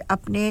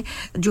अपने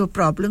जो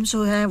प्रॉब्लम्स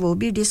हो हैं वो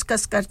भी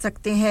डिस्कस कर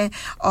सकते हैं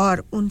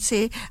और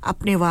उनसे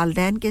अपने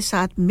वालिदैन के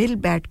साथ मिल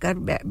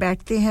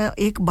बैठते हैं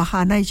एक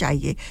बहाना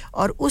चाहिए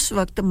और उस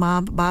वक्त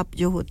माँ बाप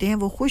जो होते हैं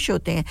वो खुश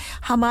होते हैं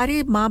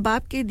हमारे माँ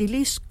बाप की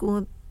दिली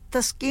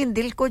तस्कीन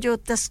दिल को जो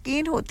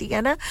तस्कीन होती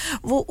है ना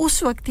वो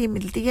उस वक्त ही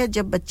मिलती है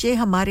जब बच्चे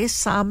हमारे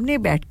सामने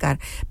बैठकर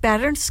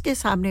पेरेंट्स के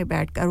सामने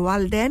बैठकर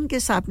वालिदैन के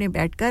सामने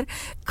बैठकर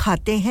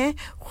खाते हैं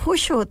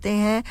खुश होते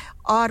हैं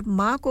और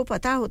माँ को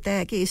पता होता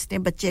है कि इसने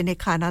बच्चे ने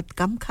खाना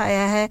कम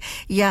खाया है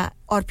या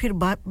और फिर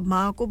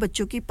माँ को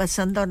बच्चों की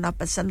पसंद और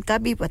नापसंद का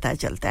भी पता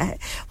चलता है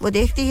वो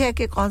देखती है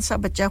कि कौन सा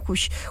बच्चा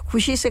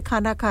खुशी से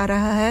खाना खा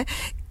रहा है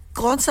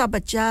कौन सा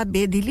बच्चा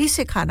बेदिली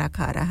से खाना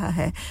खा रहा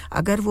है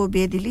अगर वो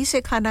बेदिली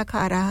से खाना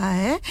खा रहा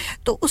है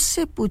तो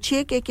उससे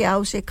पूछिए कि क्या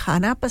उसे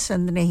खाना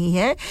पसंद नहीं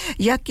है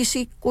या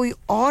किसी कोई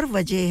और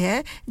वजह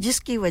है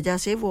जिसकी वजह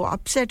से वो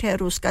अपसेट है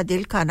और उसका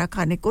दिल खाना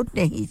खाने को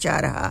नहीं चाह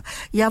रहा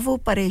या वो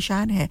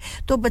परेशान है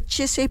तो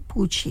बच्चे से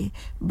पूछिए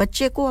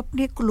बच्चे को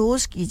अपने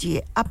क्लोज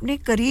कीजिए अपने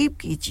करीब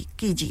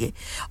कीजिए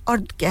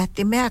और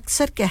मैं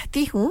अक्सर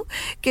कहती हूँ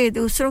कि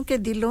दूसरों के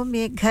दिलों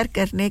में घर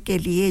करने के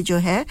लिए जो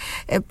है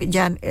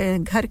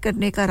घर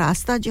करने का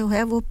रास्ता जो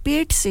है वो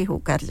पेट से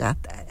होकर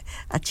जाता है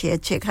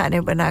अच्छे-अच्छे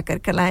खाने बनाकर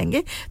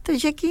खिलाएंगे तो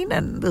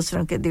यकीनन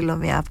दूसरों के दिलों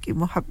में आपकी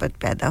मोहब्बत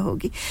पैदा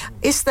होगी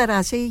इस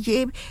तरह से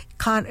ये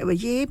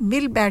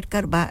मिल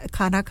बैठकर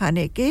खाना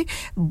खाने के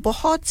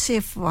बहुत से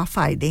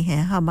फायदे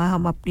हैं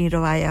हम अपनी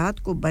रवायात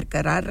को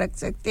बरकरार रख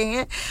सकते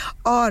हैं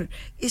और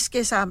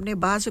इसके सामने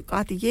बाज़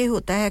औक़ात ये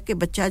होता है कि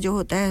बच्चा जो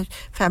होता है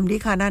फैमिली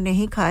खाना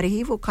नहीं खा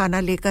रही वो खाना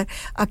लेकर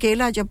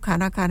अकेला जब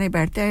खाना खाने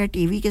बैठता है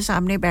टीवी के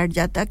सामने बैठ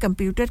जाता है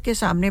कंप्यूटर के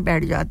सामने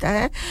बैठ जाता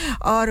है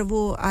और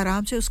वो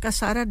आराम से उसका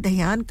सारा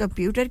ध्यान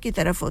कंप्यूटर की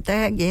तरफ होता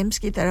है गेम्स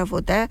की तरफ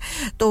होता है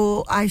तो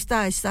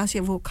आहिस्ता-आहिस्ता से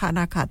वो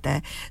खाना खाता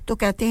है तो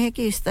कहते हैं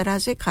कि इस तरह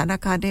से खाना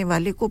खाने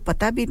वाले को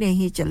पता भी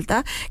नहीं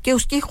चलता कि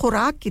उसकी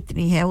खुराक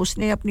कितनी है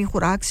उसने अपनी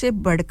खुराक से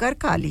बढ़कर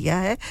खा लिया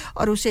है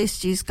और उसे इस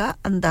चीज़ का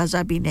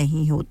अंदाज़ा भी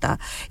नहीं होता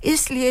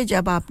इसलिए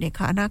जब आपने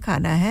खाना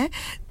खाना है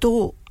तो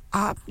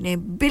आपने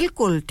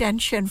बिल्कुल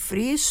टेंशन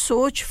फ्री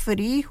सोच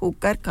फ्री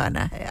होकर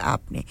खाना है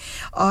आपने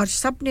और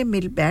सबने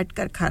मिल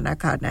बैठकर खाना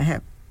खाना है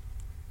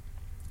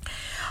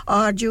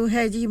और जो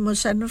है जी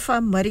मुसन्नफा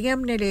मरियम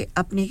ने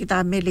अपनी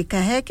किताब में लिखा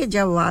है कि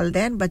जब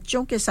वालिदैन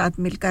बच्चों के साथ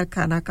मिलकर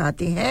खाना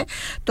खाते हैं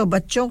तो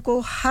बच्चों को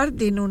हर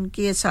दिन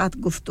उनके साथ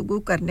गुफ्तगू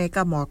करने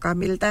का मौका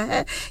मिलता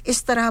है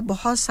इस तरह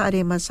बहुत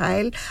सारे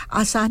मसाइल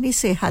आसानी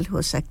से हल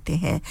हो सकते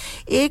हैं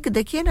एक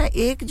देखिए ना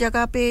एक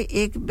जगह पे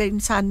एक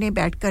इंसान ने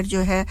बैठकर जो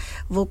है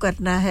वो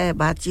करना है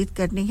बातचीत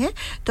करनी है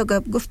तो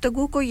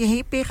गुफ्तगू को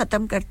यहीं पे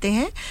ख़त्म करते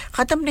हैं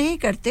ख़त्म नहीं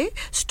करते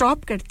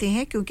स्टॉप करते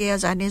हैं क्योंकि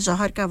अज़ान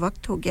ज़ोहर का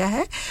वक्त हो गया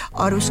है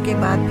और उसके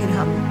बाद फिर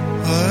हम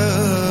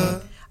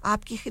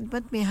आपकी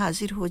खिदमत में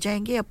हाजिर हो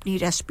जाएंगे अपनी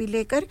रेसिपी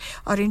लेकर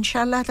और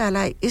इंशाल्लाह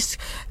ताला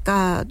इसका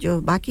जो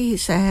बाकी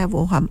हिस्सा है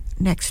वो हम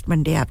नेक्स्ट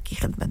मंडे आपकी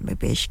खिदमत में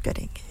पेश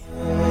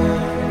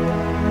करेंगे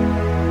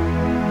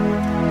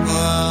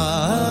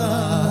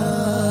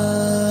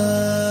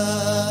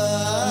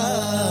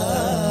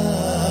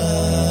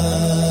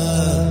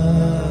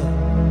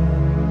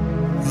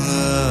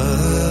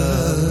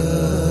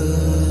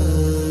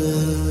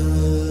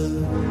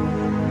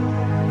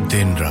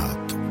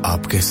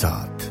आपके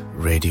साथ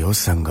रेडियो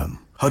संगम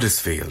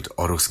हडर्सफील्ड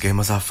और उसके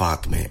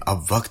मज़ाफ़ात में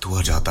अब वक्त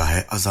हुआ जाता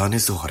है अज़ान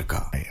ज़ोहर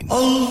का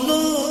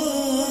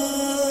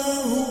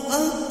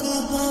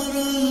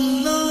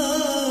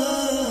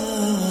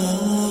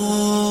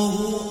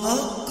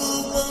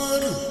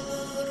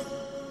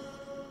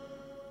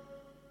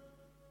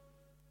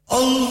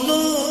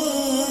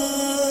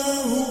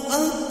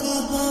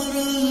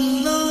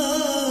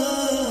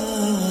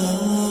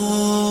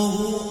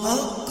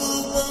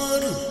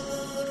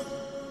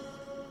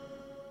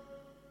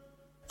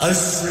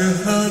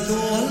أشهد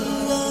أن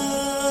لا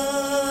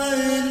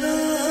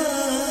إله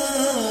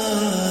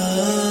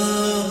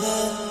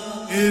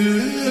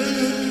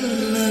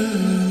إلا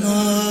الله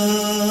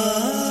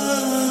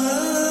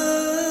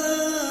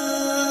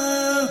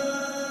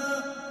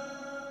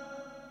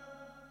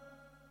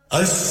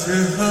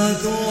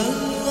أشهد أن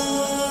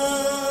لا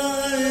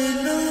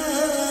إله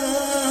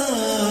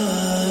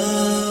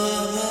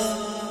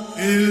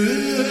إلا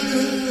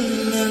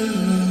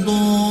الله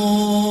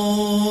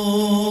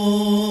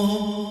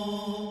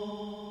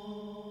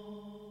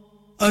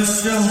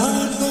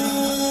أشهد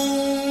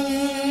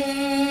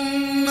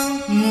أن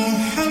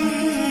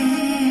محمدًا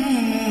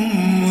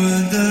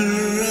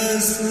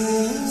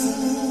رسول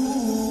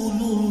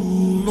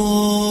الله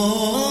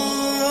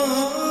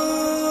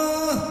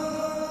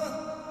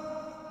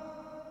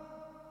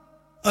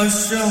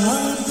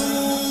أشهد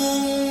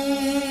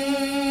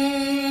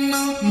أن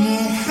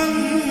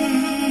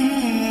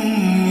محمدًا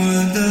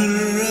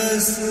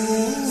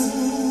رسول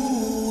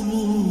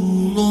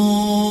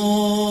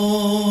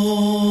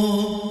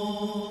الله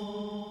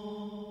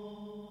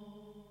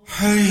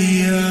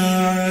حي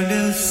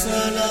على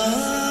الصلاة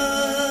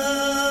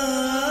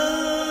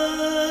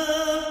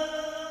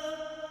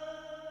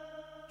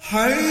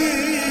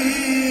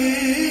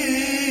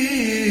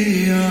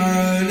حي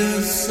على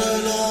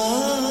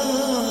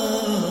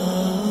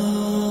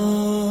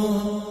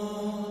الصلاة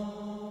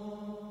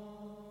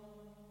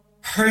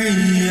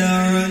حي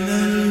على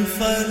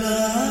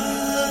الفلاح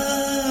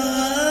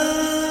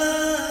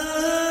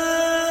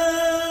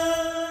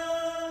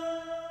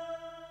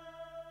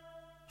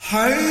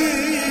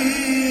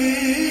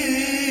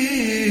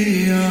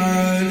حي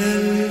على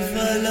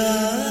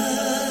الفلاح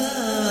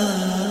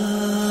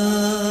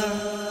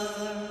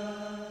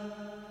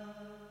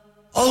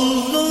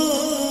الله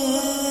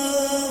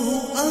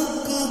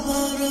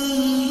أكبر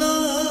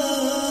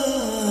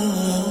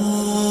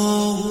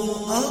الله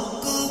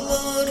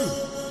أكبر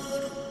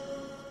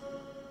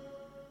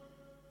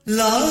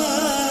لا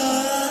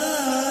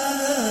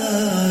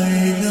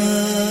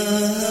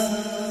إله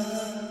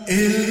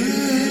إلا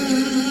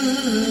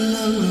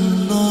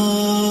الله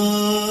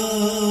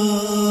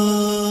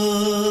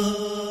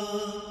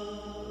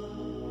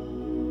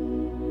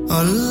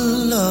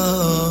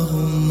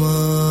اللهم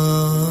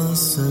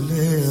صل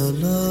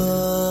على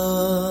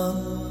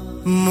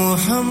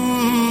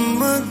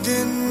محمد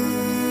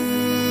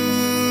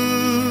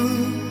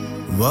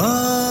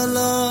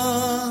وعلى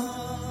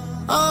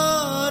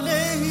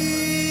آله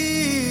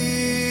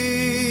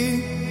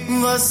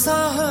وسلم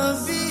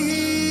وصحبه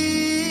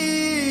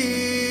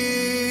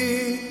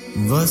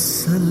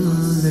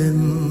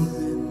وسلم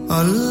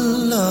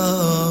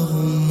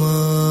اللهم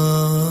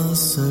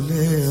صل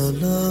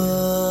على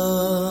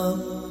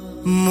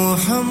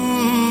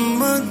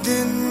محمد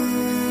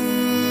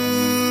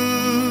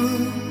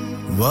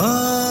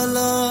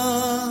وعلى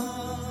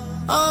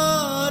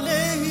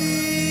آله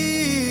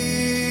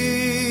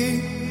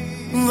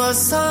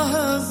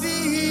وصحبه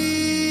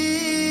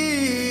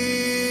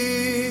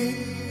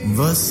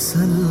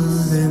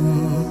وسلم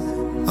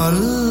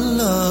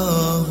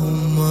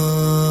اللهم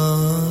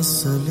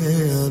صل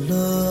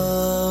على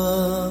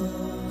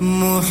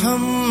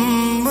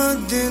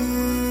محمد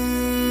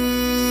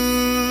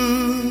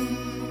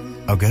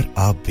अगर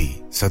आप भी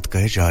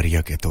सदका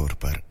जारिया के तौर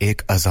पर एक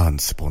अजान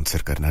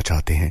स्पॉन्सर करना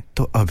चाहते हैं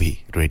तो अभी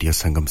रेडियो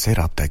संगम से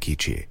राब्ता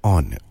कीजिए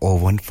ऑन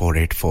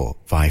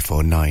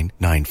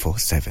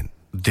 01484549947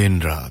 दिन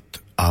रात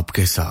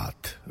आपके साथ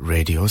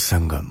रेडियो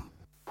संगम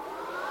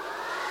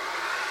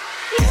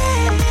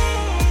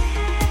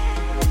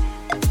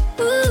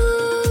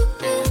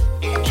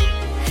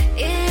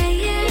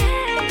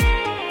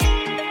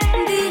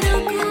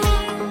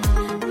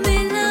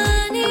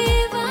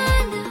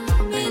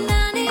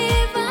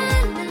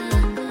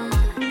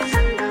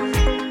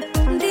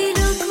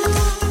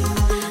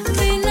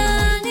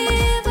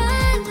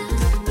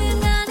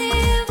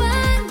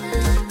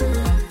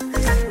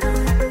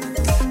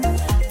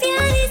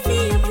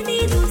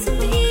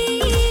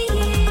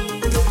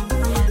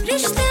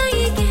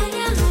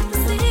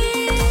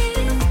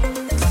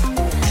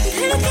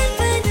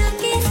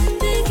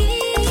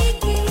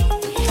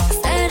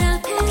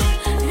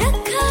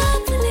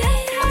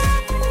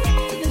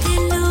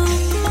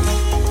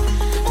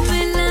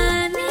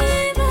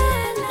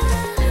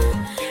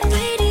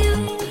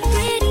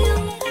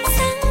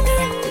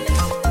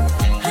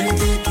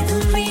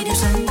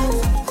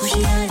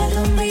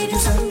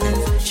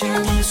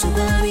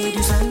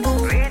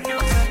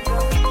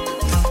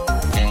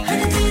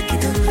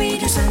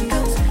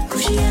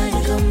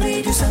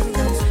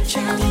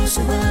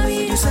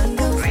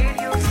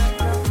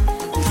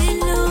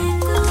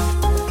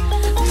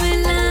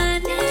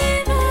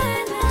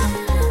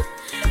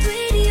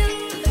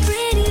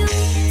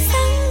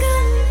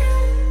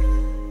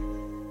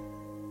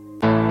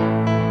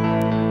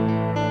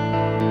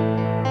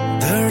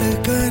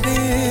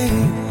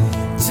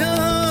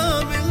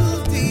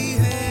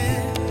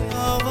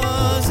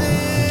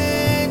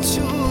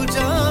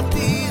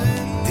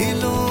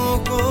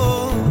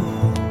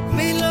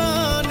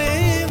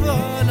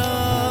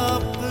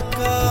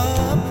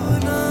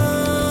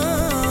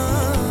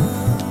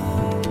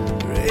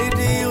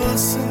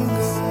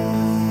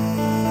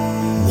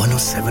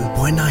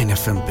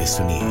FM पे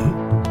सुनिए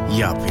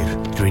या फिर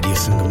रेडियो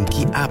संगम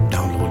की ऐप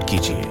डाउनलोड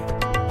कीजिए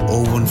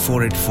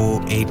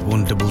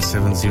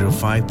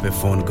 01484817705 पे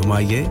फोन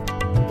घुमाइए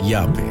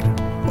या फिर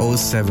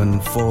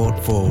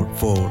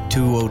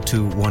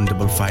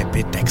 07444202155 पे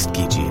टेक्स्ट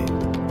कीजिए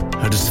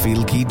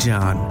हडर्सफील्ड की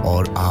जान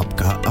और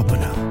आपका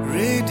अपना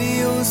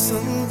रेडियो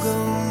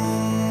संगम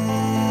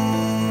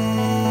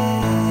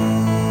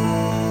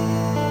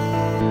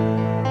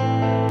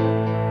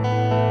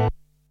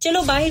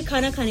चलो बाहर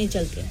खाना खाने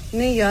चलते हैं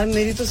नहीं यार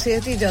मेरी तो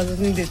सेहत ही इजाजत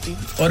नहीं देती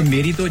और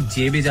मेरी तो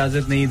जेब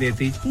इजाजत नहीं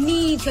देती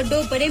नहीं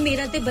छोड़ो परे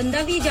मेरा ते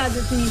बंदा भी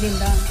इजाजत नहीं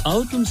देता आओ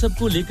तुम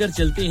सबको लेकर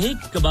चलते हैं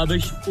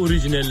कबाबिश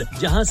ओरिजिनल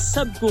जहां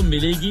सबको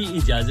मिलेगी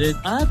इजाजत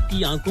आपकी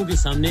आंखों के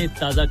सामने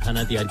ताजा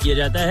खाना तैयार किया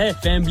जाता है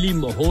फैमिली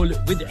माहौल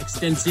with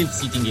extensive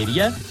seating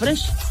area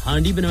fresh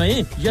handi बनवाएं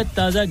या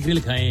ताजा ग्रिल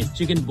खाएं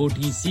chicken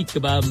boti seekh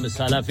kebab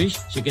masala fish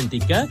chicken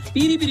tikka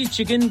peri peri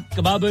chicken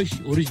Kababish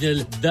original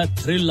the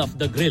thrill of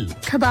the grill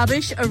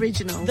Kababish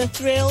Original. The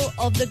thrill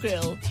of the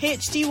grill.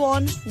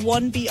 HD1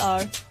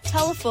 1BR.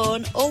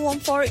 Telephone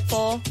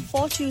 01484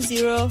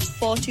 420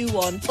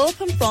 421.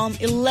 Open from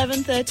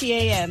 11:30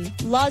 a.m.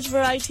 Large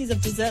varieties of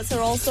desserts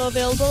are also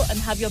available and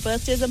have your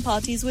birthdays and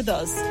parties with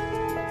us.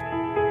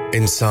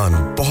 इंसान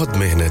बहुत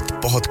मेहनत,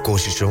 बहुत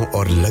कोशिशों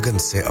और लगन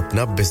से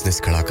अपना business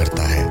खड़ा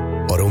करता है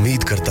और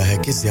उम्मीद करता है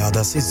कि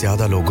ज्यादा से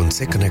ज्यादा लोग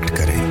उनसे कनेक्ट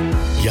करें।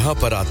 यहाँ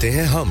पर आते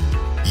हैं हम,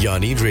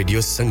 यानी रेडियो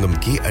संगम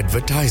की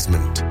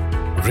एडवर्टाइजमेंट।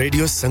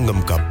 रेडियो संगम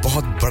का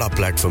बहुत बड़ा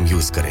प्लेटफॉर्म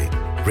यूज करें।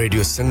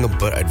 रेडियो संगम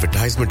पर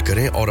एडवर्टाइजमेंट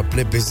करें और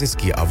अपने बिजनेस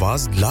की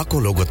आवाज लाखों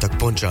लोगों तक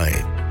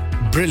पहुंचाएं।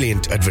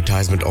 Brilliant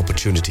advertisement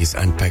opportunities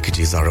and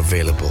packages are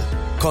available.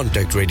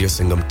 Contact Radio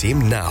Sangam team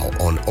now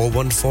on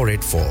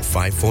 01484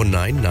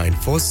 549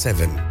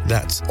 947.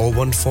 That's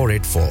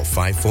 01484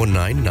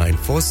 549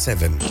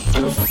 947.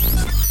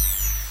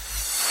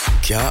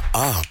 क्या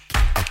आप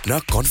अपना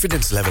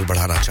कॉन्फिडेंस लेवल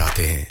बढ़ाना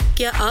चाहते हैं?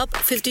 क्या आप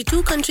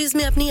 52 कंट्रीज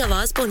में अपनी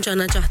आवाज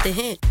पहुंचाना चाहते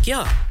हैं? क्या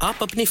आप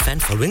अपनी फैन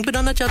फॉलोइंग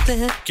बनाना चाहते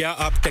हैं? क्या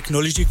आप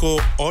टेक्नोलॉजी को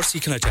और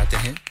सीखना चाहते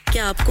हैं?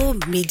 क्या आपको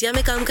मीडिया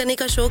में काम करने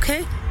का शौक है?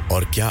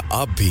 और क्या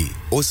आप भी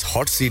उस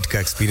हॉट सीट का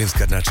एक्सपीरियंस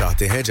करना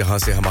चाहते हैं जहां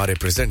से हमारे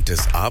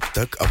प्रेजेंटर्स आप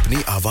तक अपनी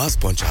आवाज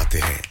पहुंचाते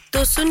हैं?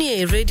 तो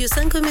सुनिए, Radio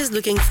Sangam is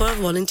looking for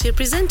volunteer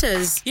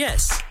presenters.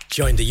 Yes,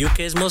 join the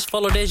UK's most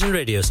followed Asian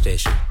radio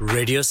station,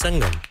 Radio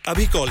Sangam.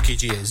 Abhi call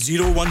kijiye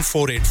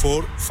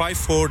 01484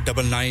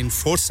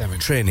 549947.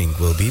 Training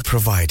will be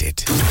provided.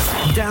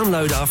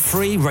 Download our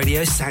free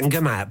Radio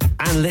Sangam app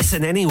and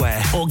listen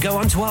anywhere or go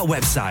onto our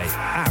website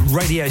at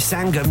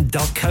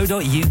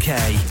radiosangam.co.uk.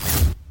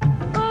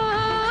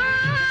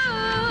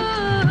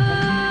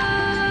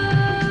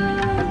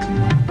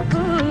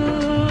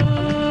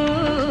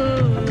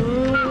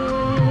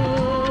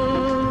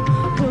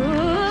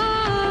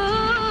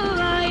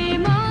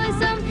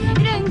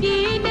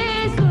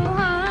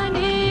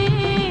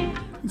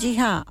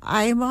 हाँ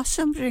आए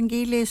मौसम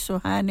रंगीले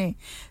सुहाने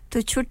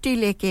तो छुट्टी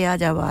लेके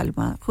आजा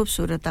वालमा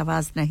खूबसूरत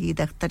आवाज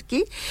नहीद अख्तर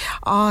की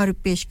और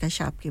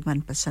पेशकश आपके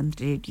मनपसंद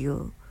रेडियो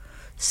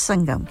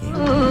संगम के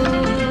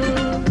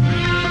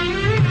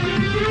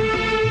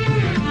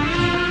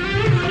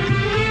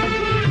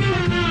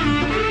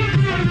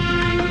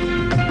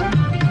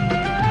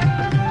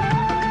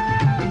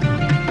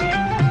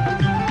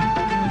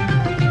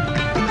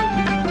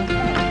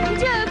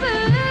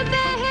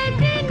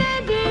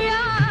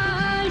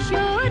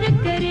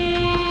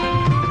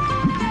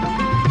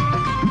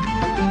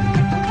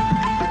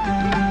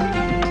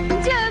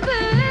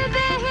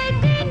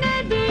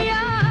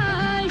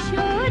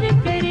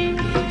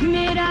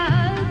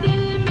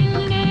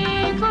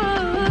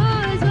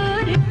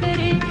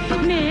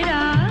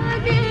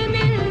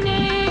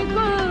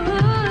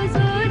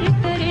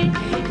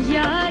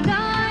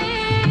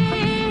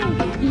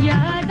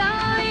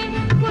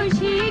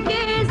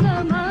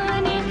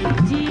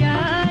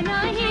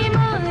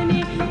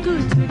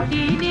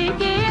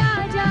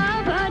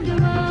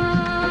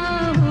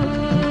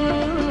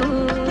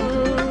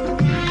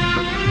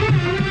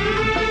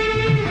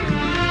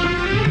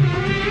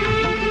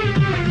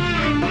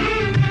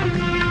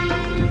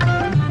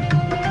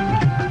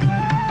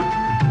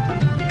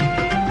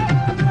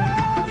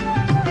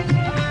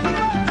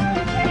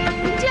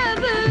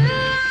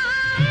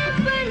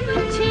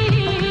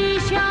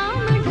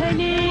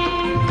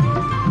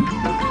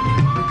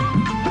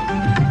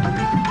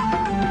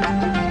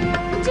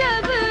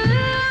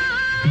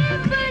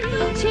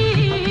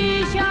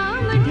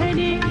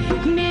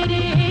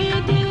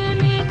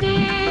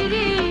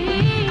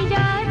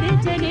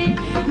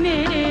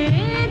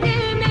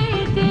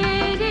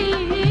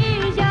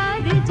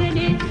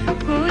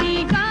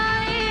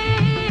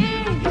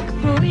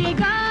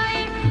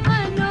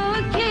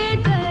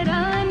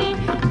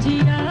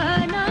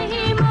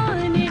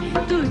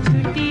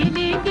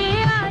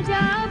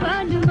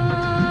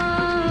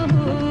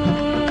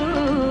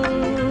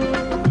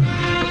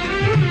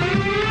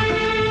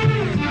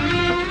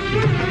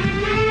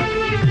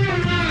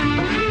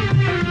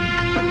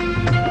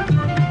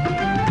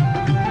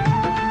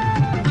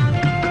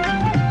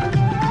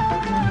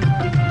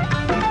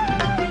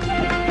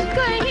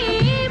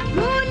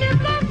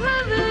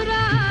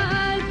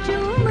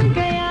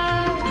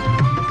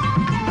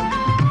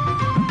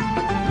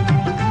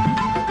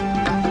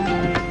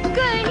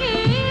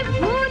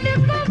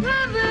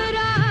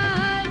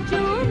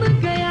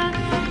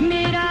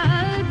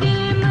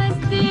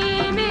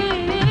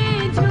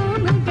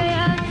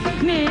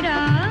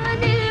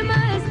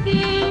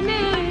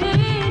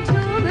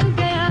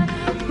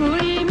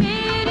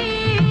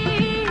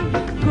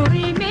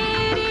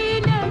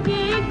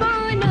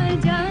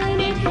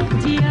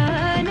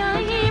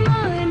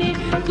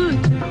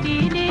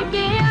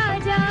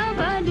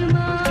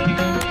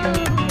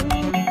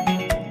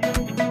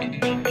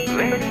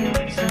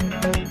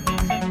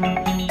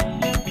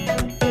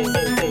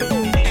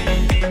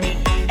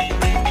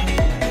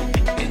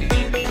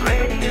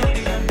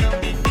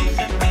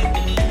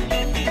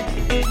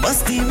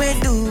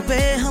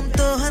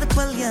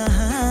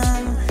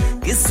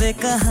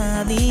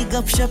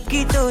गपशप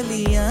की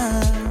टोलियां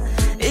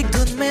एक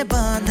धुन में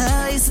बांधा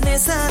इसने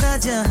सारा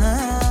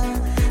जहां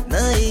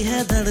नई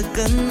है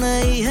धड़कन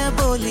नई है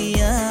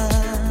बोलियां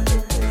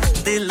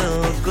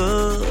दिलों को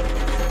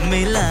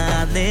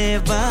मिलाने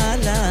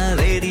वाला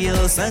रेडियो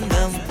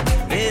संगम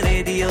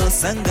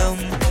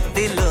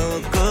दिलों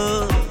को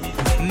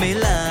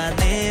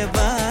मिलाने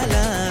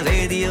वाला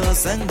रेडियो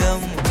संगम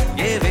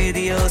ये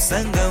रेडियो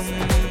संगम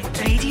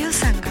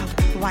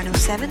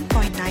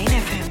 107.9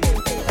 FM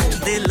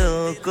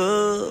दिलों को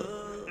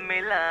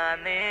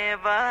मिलाने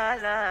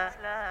वाला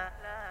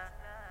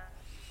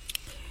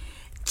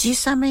जी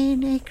समय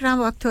ने इकराम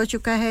वक्त हो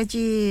चुका है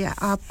जी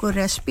आपको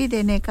रेसिपी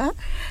देने का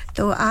तो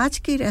तो आज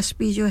की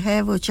रेसिपी जो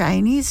है वो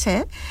चाइनीज़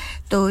है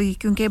तो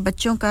क्योंकि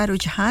बच्चों का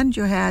रुझान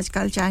जो है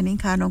आजकल चाइनीज़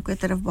खानों की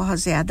तरफ बहुत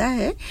ज़्यादा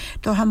है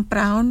तो हम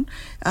प्राउन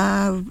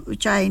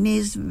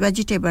चाइनीज़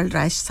वेजिटेबल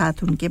राइस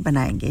साथ उनके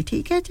बनाएंगे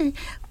ठीक है जी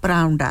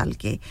प्राउन डाल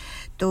के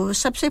तो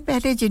सबसे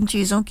पहले जिन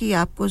चीज़ों की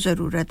आपको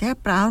ज़रूरत है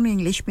प्राउन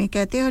इंग्लिश में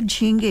कहते हैं और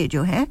झींगे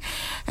जो हैं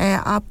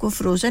आपको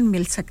फ्रोज़न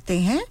मिल सकते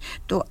हैं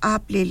तो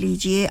आप ले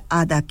लीजिए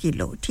आधा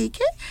किलो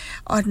ठीक है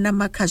और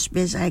नमक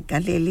हस्बे जायका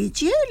ले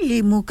लीजिए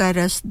नींबू का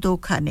रस 2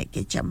 खाने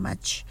के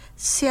चम्मच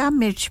स्याह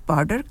मिर्च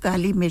पाउडर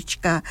काली मिर्च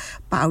का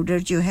पाउडर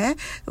जो है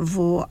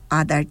वो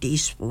आधा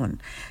टीस्पून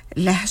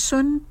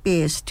लहसुन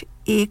पेस्ट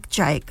 1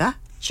 चाय का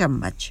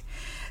चम्मच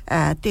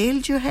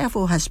तेल जो है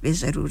वो हस्बे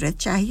ज़रूरत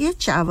चाहिए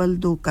चावल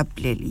 2 कप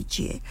ले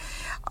लीजिए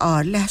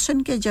और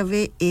लहसुन के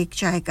जवे 1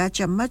 चाय का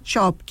चम्मच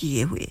चॉप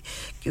किए हुए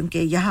क्योंकि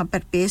यहाँ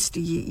पर पेस्ट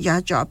या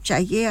चॉप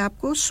चाहिए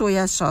आपको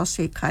सोया सॉस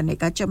 1 खाने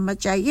का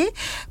चम्मच चाहिए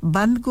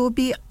बंद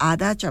गोभी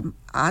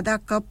आधा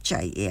कप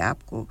चाहिए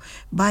आपको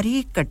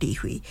बारीक कटी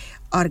हुई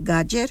और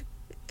गाजर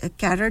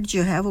कैरेट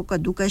जो है वो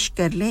कद्दूकश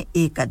कर लें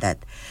 1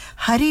 अदद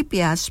हरी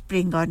प्याज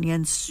स्प्रिंग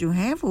ऑनियंस जो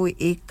हैं वो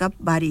 1 कप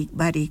बारीक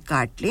बारीक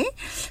काट लें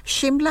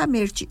शिमला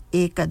मिर्च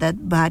 1 अदद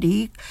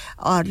बारीक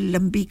और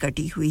लंबी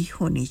कटी हुई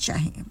होनी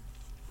चाहिए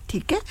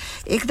ठीक है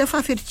एक दफ़ा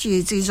फिर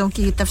चीज़ों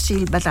की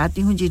तफसील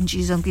बताती हूँ जिन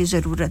चीज़ों की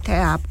ज़रूरत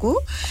है आपको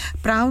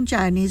प्राउन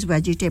चाइनीज़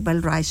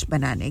वेजिटेबल राइस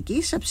बनाने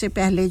की सबसे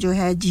पहले जो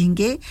है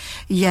झींगे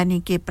यानी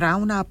कि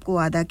प्राउन आपको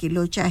आधा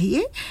किलो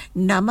चाहिए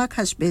नमक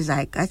हस्बे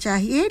जायका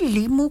चाहिए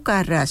नींबू का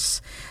रस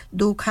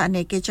 2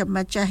 खाने के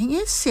चम्मच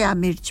चाहिए स्याह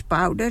मिर्च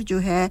पाउडर जो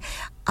है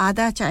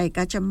आधा चाय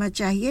का चम्मच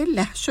चाहिए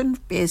लहसुन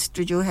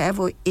पेस्ट जो है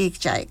वो 1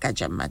 चाय का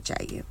चम्मच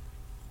चाहिए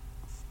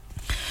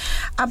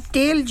अब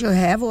तेल जो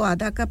है वो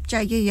आधा कप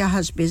चाहिए या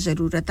हस्बे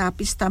ज़रूरत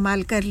आप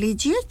इस्तेमाल कर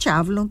लीजिए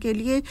चावलों के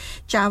लिए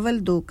चावल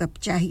 2 कप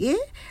चाहिए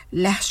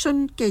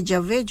लहसुन के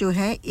जवे जो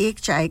है 1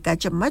 चाय का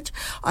चम्मच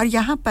और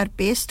यहाँ पर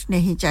पेस्ट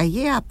नहीं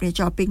चाहिए आपने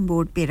चॉपिंग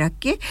बोर्ड पे रख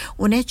के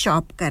उन्हें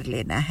चॉप कर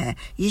लेना है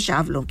ये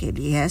चावलों के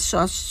लिए है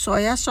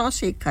सोया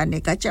सॉस 1 खाने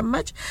का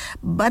चम्मच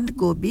बंद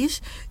गोभी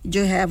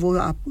जो है वो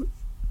आपको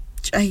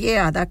चाहिए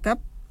आधा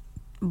कप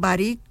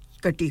बारीक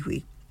कटी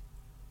हुई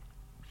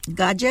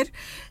गाजर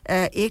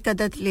 1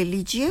 अदद ले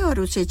लीजिए और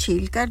उसे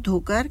छीलकर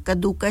धोकर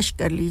कद्दूकश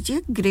कर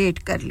लीजिए ग्रेट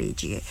कर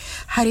लीजिए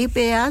हरी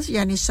प्याज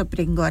यानी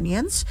स्प्रिंग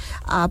ऑनियंस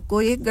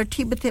आपको 1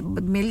 गट्ठी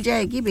मिल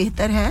जाएगी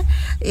बेहतर है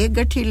 1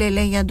 गट्ठी ले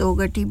लें या 2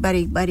 गट्ठी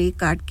बारीक बारीक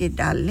काट के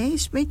डाल लें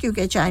इसमें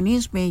क्योंकि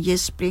चाइनीज़ में ये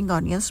स्प्रिंग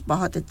ऑनियंस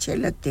बहुत अच्छे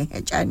लगते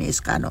हैं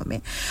चाइनीज़ खानों में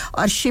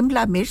और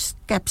शिमला मिर्च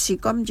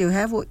कैप्सिकम जो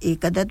है वो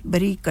 1 अदद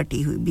बारीक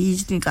कटी हुई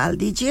बीज निकाल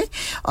दीजिए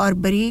और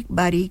बारीक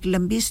बारीक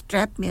लंबी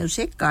स्ट्रैप में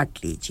उसे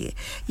काट लीजिए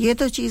ये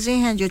तो चीज़ें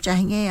हैं जो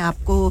चाहिए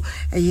आपको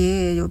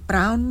ये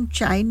प्राउन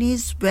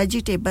चाइनीज़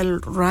वेजिटेबल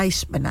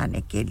राइस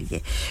बनाने के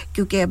लिए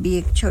क्योंकि अभी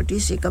एक छोटी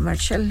सी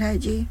कमर्शियल है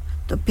जी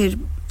तो फिर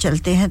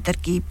चलते हैं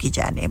तरकीब की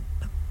जानिब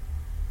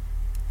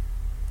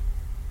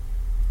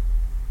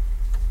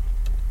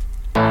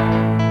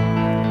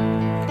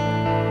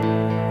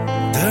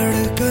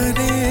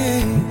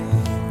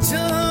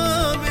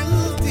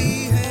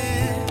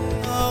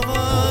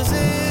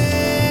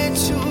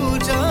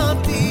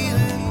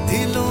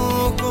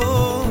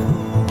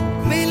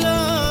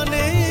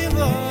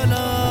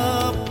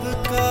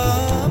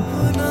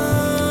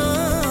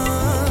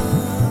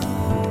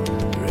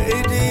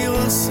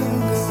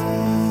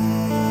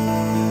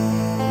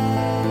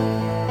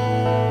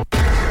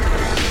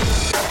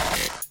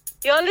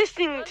You're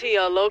listening to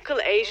your local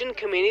Asian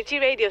community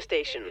radio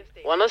station,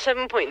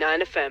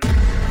 107.9 FM.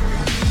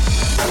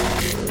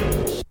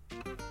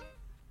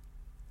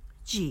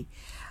 जी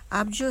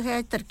अब जो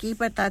है तरकीब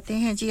बताते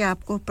हैं जी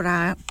आपको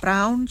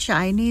प्राउन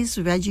चाइनीज़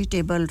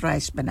वेजिटेबल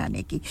राइस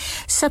बनाने की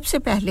सबसे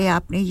पहले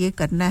आपने ये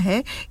करना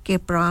है कि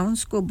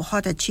प्राउन्स को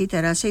बहुत अच्छी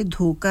तरह से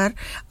धोकर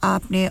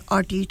आपने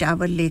ऑटी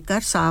टॉवल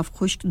लेकर साफ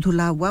खुश्क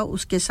धुला हुआ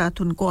उसके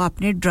साथ उनको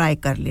आपने ड्राई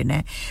कर लेना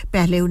है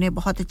पहले उन्हें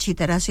बहुत अच्छी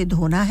तरह से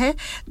धोना है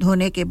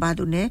धोने के बाद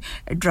उन्हें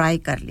ड्राई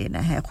कर लेना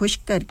है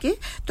खुश्क करके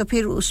तो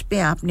फिर उस पे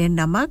आपने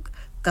नमक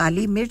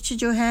काली मिर्च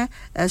जो है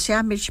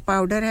स्याह मिर्च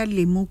पाउडर है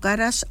नींबू का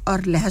रस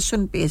और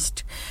लहसुन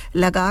पेस्ट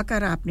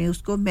लगाकर आपने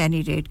उसको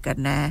मैरिनेट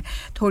करना है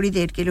थोड़ी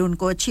देर के लिए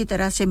उनको अच्छी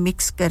तरह से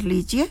मिक्स कर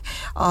लीजिए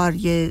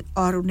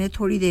और उन्हें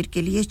थोड़ी देर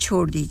के लिए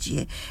छोड़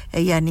दीजिए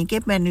यानी कि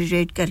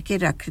मैरिनेट करके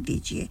रख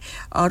दीजिए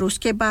और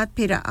उसके बाद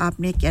फिर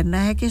आपने करना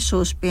है कि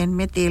सॉस पैन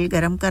में तेल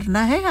गरम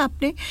करना है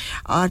आपने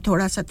और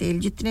थोड़ा सा तेल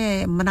जितने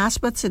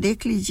मुनासिबत से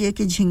देख लीजिए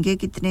कि झींगे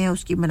कितने हैं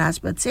उसकी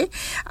मुनासिबत से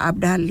आप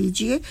डाल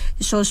लीजिए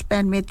सॉस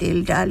पैन में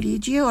तेल डाल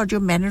लीजिए और जो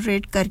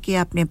मैरिनेट करके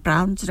आपने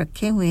प्राउन्स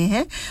रखे हुए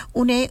हैं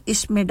उन्हें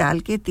इसमें डाल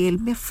के तेल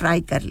में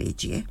फ्राई कर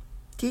लीजिए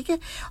ठीक है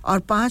और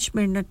 5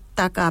 मिनट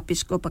तक आप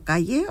इसको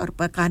पकाइए और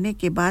पकाने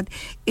के बाद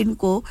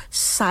इनको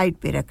साइड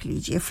पे रख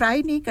लीजिए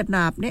फ्राई नहीं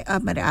करना आपने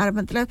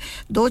मतलब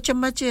 2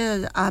 चम्मच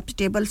आप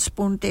टेबल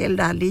स्पून तेल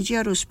डाल लीजिए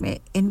और उसमें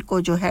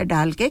इनको जो है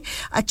डाल के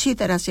अच्छी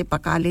तरह से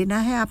पका लेना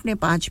है आपने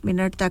 5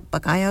 मिनट तक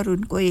पकाया और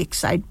उनको एक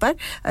साइड पर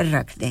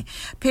रख दें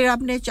फिर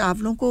आपने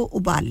चावलों को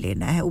उबाल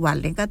लेना है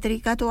उबालने का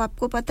तरीका तो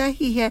आपको पता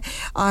ही है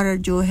और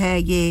जो है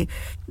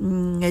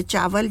ये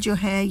चावल जो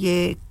है ये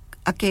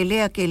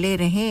अकेले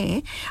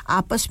रहें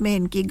आपस में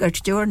इनकी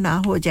गठजोड़ ना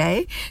हो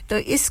जाए तो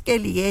इसके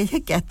लिए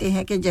कहते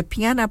हैं कि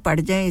जफ्फियां ना पड़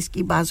जाएं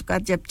इसकी बाज़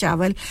जब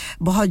चावल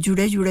बहुत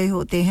जुड़े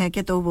होते हैं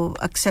कि तो वो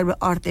अक्सर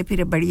औरतें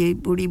फिर बड़ी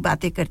बूढ़ी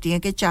बातें करती हैं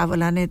कि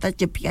चावल आने तक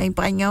जफ्फियां ही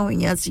पाइयां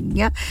हुईयां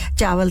सीयां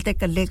चावल ते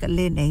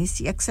कल्ले नहीं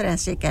सी अक्सर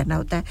ऐसे कहना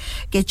होता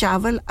है कि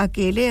चावल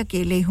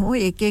अकेले हों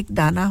एक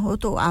दाना हो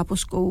तो आप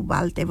उसको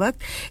उबालते वक्त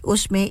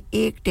उसमें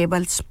 1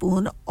 टेबल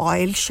स्पून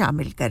ऑयल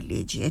शामिल कर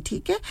लीजिए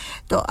ठीक है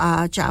तो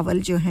चावल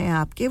जो है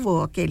आपके वो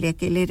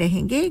अकेले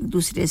रहेंगे एक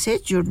दूसरे से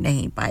जुड़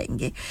नहीं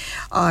पाएंगे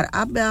और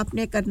अब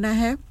आपने करना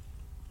है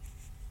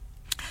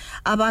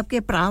अब आपके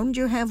प्राउन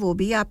जो है वो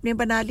भी आपने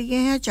बना लिए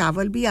हैं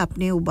चावल भी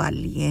आपने उबाल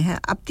लिए हैं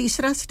अब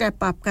तीसरा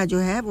स्टेप आपका जो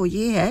है वो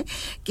ये है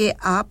कि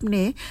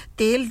आपने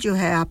तेल जो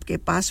है आपके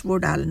पास वो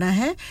डालना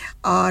है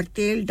और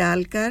तेल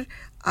डालकर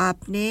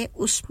आपने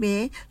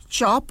उसमें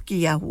चॉप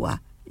किया हुआ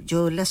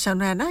जो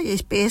लहसुन है ना ये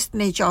पेस्ट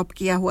नहीं चॉप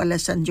किया हुआ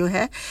लहसुन जो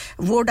है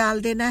वो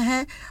डाल देना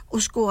है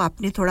उसको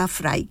आपने थोड़ा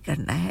फ्राई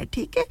करना है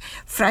ठीक है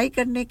फ्राई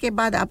करने के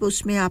बाद आप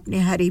उसमें आपने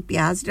हरी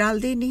प्याज डाल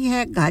देनी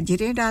है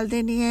गाजरें डाल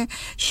देनी है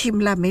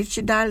शिमला मिर्च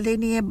डाल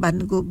देनी है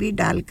बंद गोभी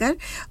डालकर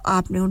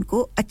आपने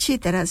उनको अच्छी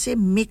तरह से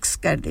मिक्स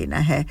कर देना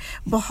है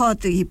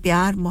बहुत ही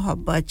प्यार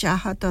मोहब्बत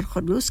चाहत और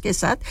खुलूस के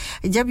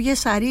साथ जब ये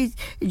सारी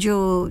जो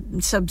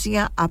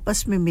सब्जियां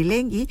आपस में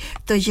मिलेंगी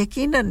तो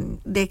यकीनन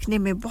देखने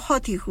में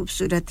बहुत ही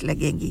खूबसूरत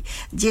लगेंगी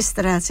जिस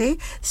तरह से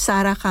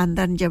सारा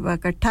खानदान जब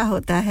इकट्ठा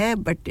होता है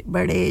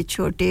बड़े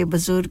छोटे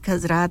बुजुर्ग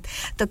हजरात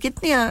तो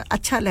कितना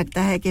अच्छा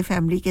लगता है कि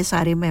फैमिली के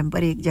सारे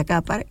मेंबर एक जगह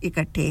पर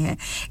इकट्ठे हैं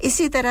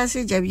इसी तरह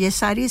से जब ये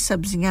सारी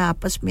सब्जियां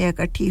आपस में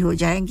इकट्ठी हो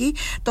जाएंगी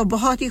तो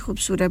बहुत ही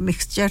खूबसूरत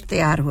मिक्सचर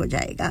तैयार हो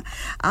जाएगा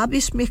अब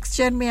इस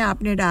मिक्सचर में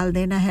आपने डाल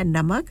देना है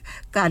नमक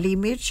काली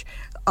मिर्च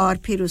और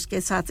फिर उसके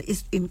साथ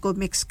इनको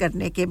मिक्स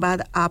करने के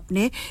बाद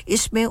आपने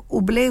इसमें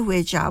उबले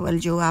हुए चावल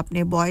जो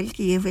आपने बॉईल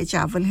किए हुए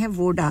चावल हैं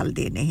वो डाल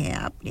देने हैं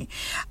आपने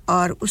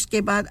और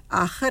उसके बाद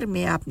आखिर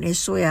में आपने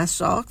सोया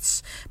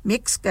सॉस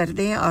मिक्स कर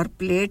दें और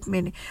प्लेट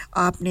में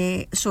आपने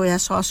सोया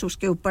सॉस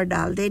उसके ऊपर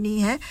डाल देनी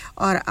है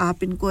और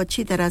आप इनको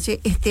अच्छी तरह से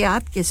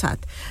एहतियात के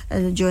साथ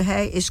जो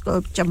है इसको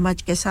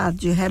चम्मच के साथ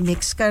जो है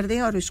मिक्स कर दें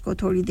और इसको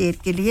थोड़ी देर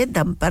के लिए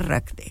दम पर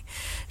रख दें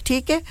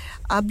ठीक है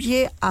अब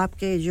ये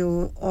आपके जो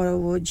और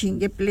वो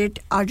झींगे प्लेट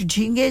और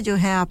झींगे जो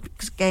हैं आप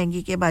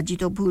कहेंगी कि बाजी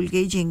तो भूल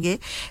गई झींगे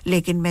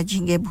लेकिन मैं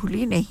झींगे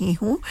भूली नहीं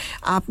हूं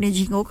आपने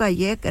झींगों का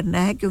ये करना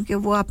है क्योंकि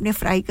वो आपने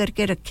फ्राई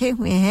करके रखे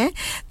हुए हैं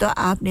तो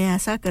आपने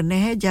ऐसा करना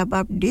है जब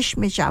आप डिश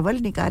में चावल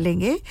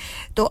निकालेंगे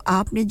तो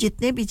आपने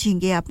जितने भी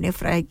झींगे आपने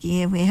फ्राई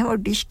किए हुए हैं वो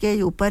डिश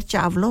के ऊपर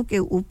चावलों के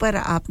ऊपर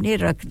आपने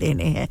रख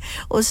देने हैं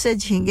उससे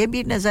झींगे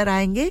भी नजर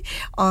आएंगे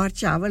और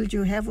चावल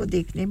जो है वो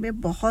देखने में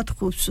बहुत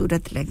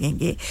खूबसूरत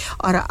लगेंगे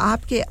और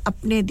आपके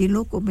अपने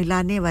दिलों को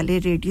मिलाने वाले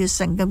रेडियो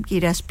संगम की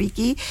रेसिपी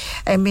की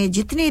में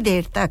जितनी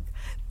देर तक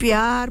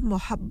प्यार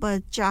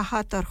मोहब्बत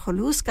चाहत और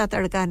खुलूस का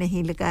तड़का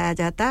नहीं लगाया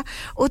जाता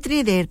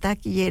उतनी देर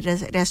तक ये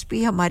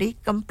रेसिपी हमारी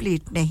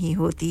कंप्लीट नहीं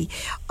होती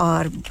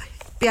और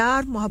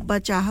प्यार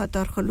मोहब्बत चाहत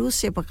और खुलूस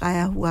से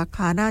पकाया हुआ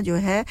खाना जो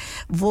है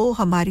वो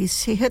हमारी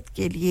सेहत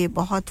के लिए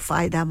बहुत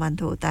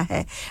फ़ायदेमंद होता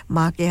है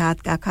माँ के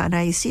हाथ का खाना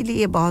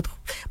इसीलिए बहुत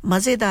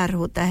मज़ेदार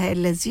होता है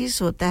लजीज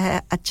होता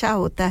है अच्छा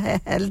होता है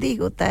हेल्दी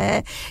होता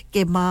है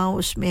कि माँ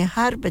उसमें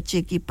हर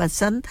बच्चे की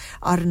पसंद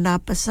और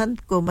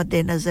नापसंद को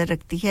मद्देनज़र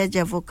रखती है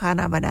जब वो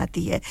खाना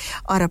बनाती है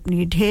और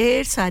अपनी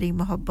ढेर सारी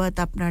मोहब्बत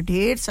अपना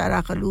ढेर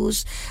सारा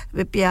खुलूस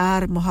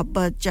प्यार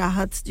मोहब्बत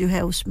चाहत जो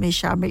है उसमें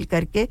शामिल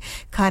करके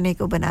खाने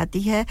को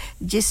बनाती है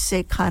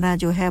जिससे खाना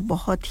जो है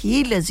बहुत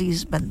ही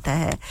लजीज बनता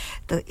है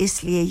तो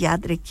इसलिए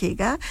याद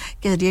रखिएगा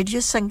कि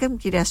रेडियो संगम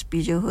की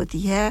रेसिपी जो होती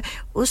है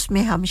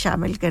उसमें हम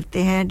शामिल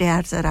करते हैं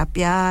ढेर सारा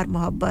प्यार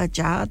मोहब्बत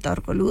चाहत और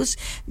खुलूस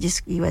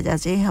जिसकी वजह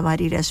से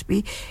हमारी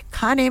रेसिपी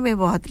खाने में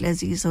बहुत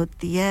लजीज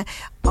होती है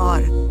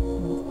और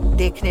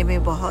देखने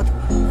में बहुत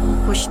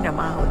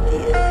खुशनुमा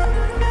होती है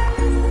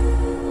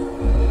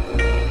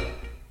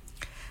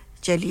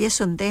चलिए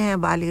सुनते हैं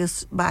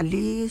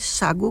बाली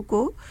सागू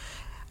को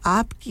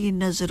आपकी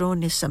नजरों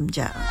ने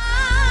समझा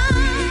प्यार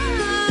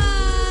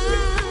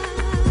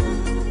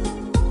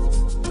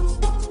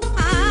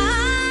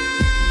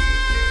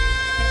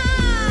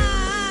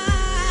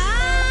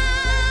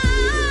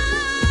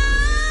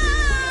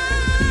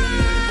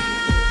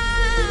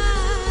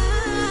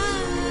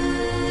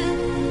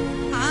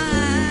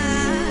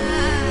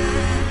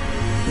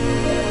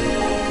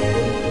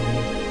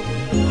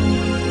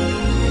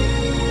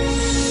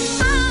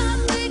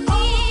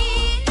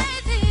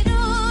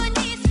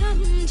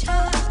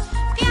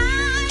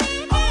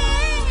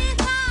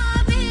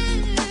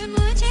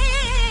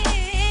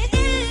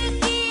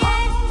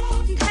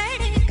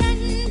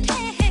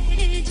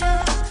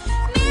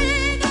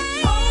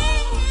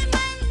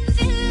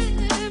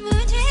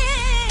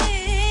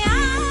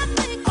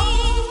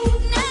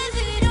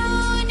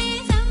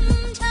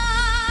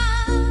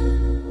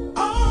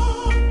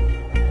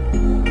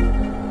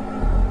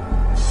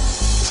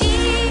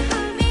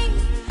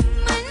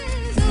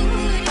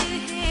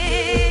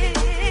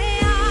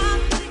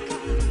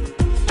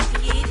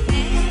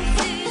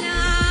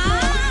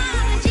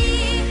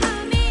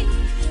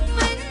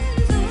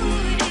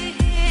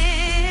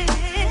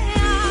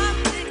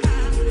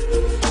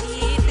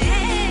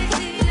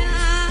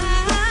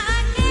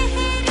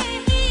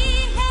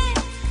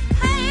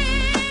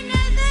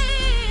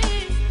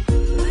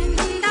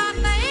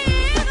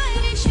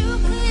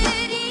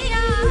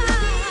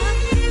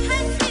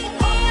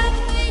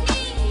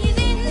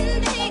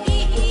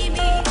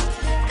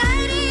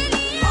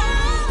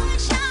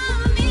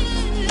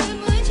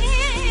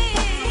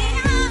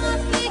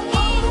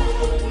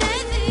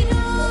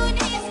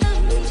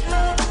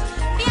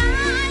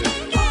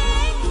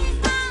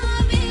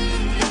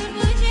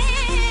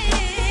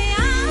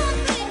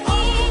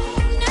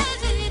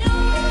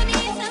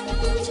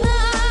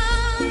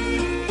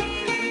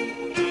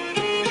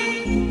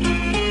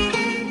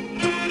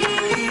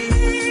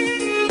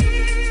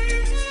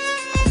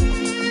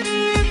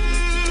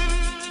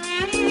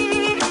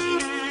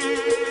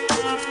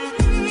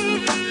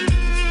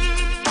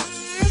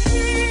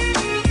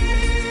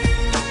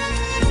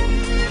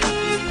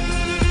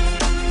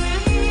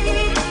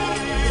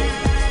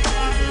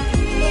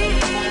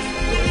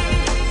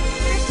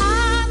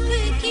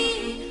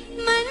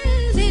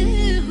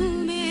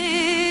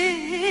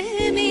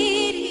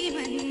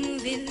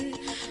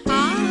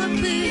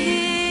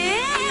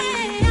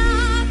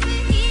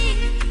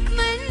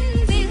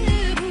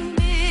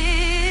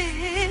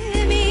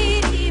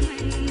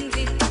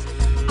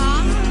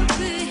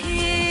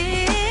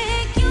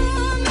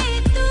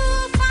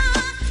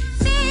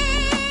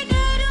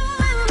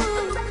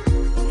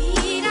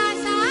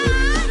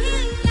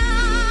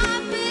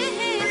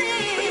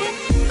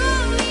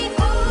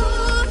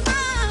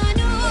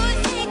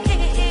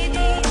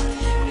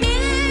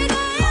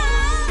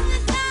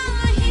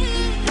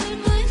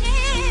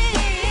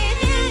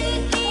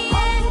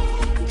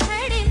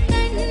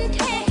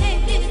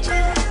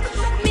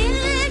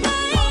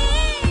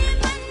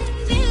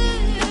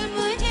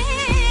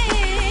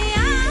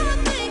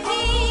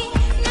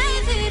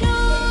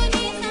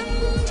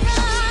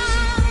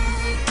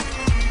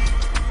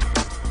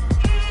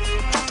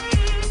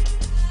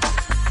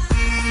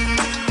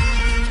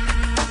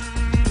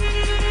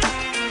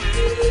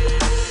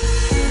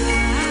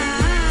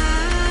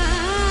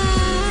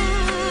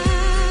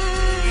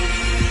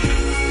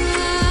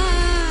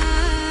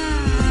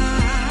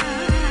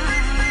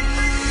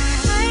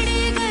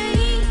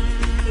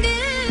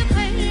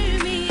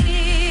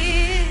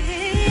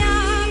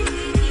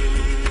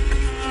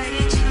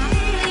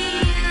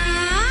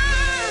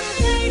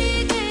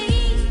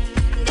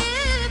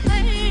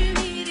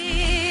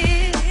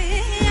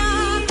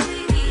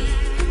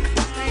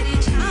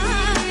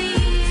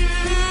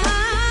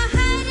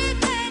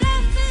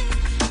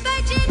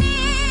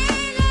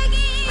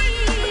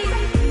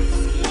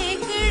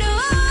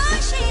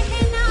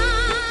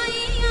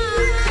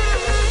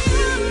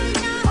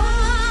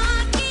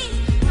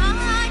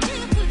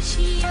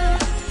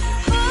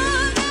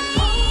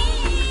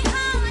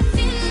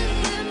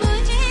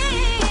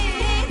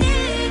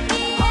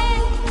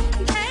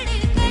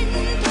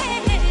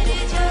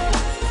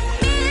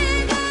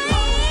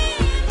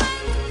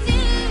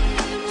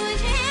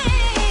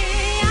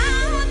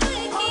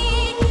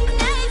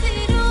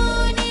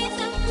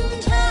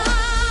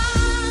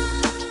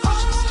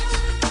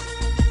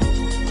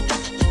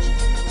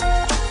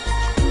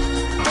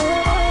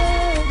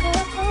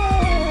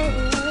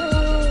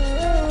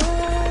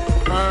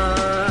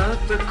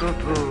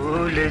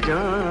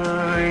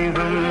जाएं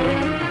हम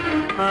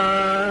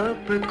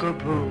आपको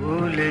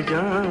भूल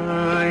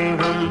जाएं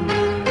हम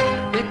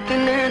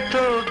इतने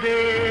तो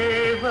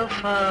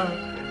बेवफा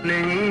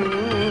नहीं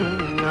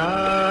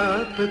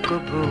आपको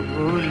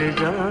भूल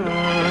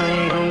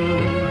जाएं हम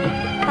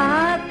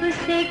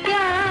आपसे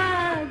क्या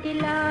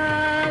गिला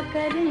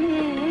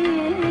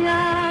करें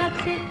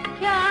आपसे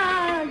क्या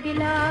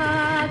गिला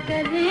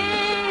करें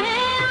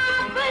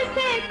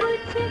आपसे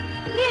कुछ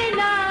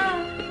गिला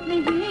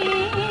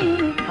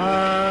नहीं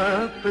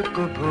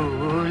आपको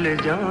भूल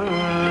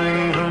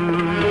जाएं हम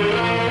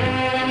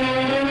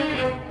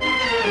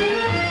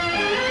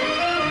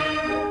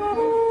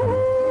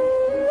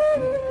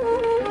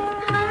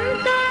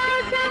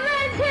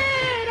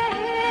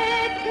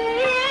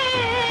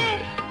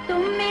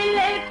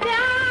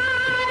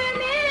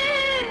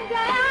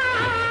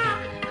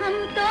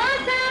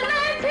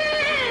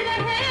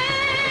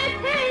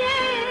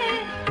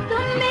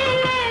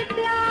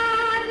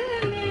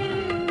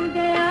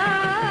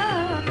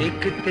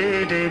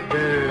तेरे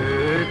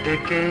दर्द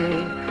के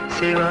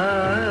सिवा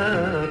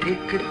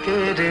एक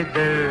तेरे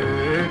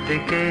दर्द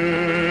के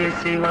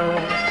सिवा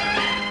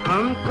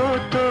हमको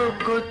तो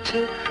कुछ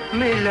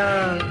मिला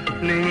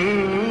नहीं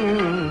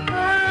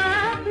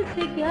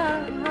आपसे क्या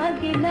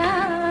गिला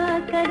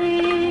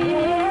करें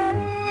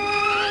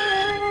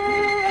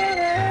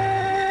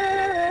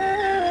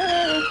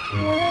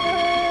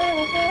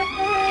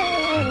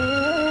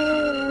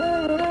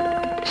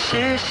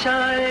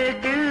शीशाए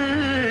दिल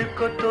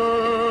को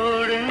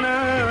तोड़ना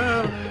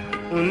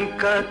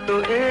उनका तो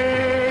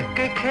एक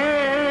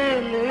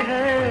खेल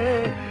है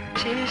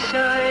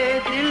शीशाए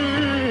दिल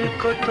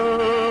को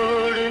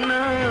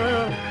तोड़ना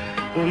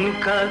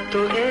उनका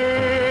तो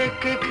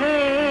एक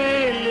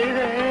खेल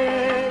है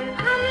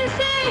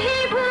हमसे ही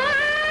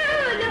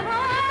भूल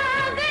हो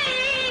गई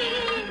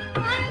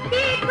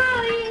उनकी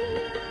कोई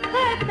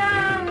खता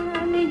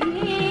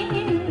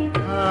नहीं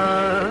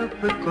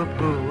आपको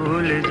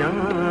भूल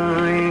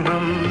जाएं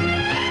हम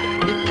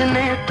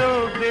इतने तो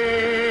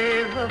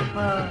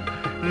बेवफा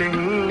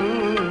नहीं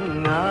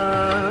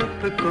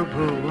आपको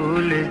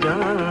भूल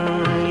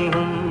जाएं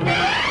हम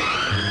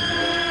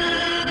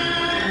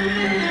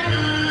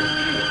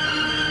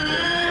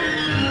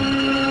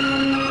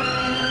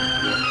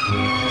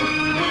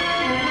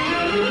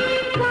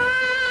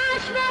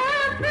काश वो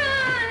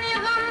अपने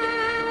गम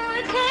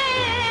मुझे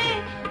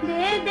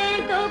दे दे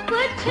तो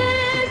कुछ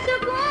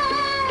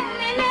सुकून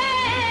मिले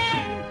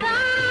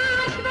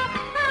काश वो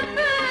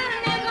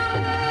अपने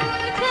गम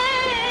मुझे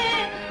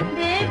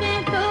दे दे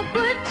तो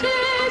कुछ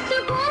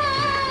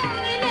सुकून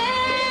मिले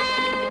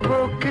वो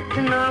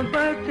कितना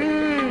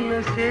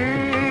बदनसीब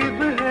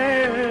है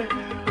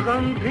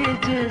गम भी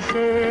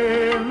जिसे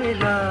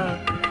मिला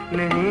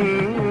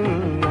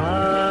नहीं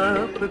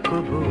आपको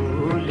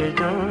भूल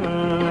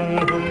जाएं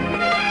हम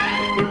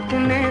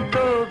इतने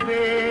तो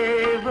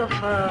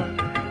बेवफा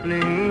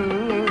नहीं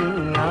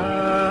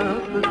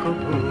आपको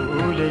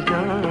भूल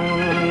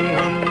जाएं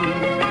हम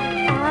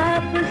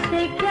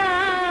आपसे क्या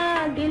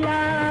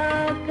गिला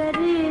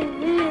करें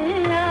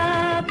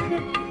आपसे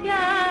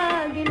क्या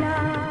गिला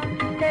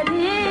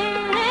करें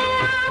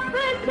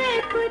आपसे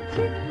कुछ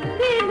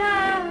गिला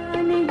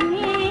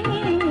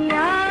नहीं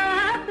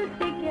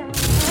आपसे क्या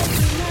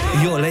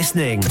You're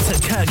listening to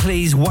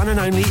Kirklees one and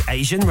only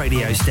Asian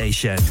radio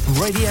station,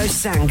 Radio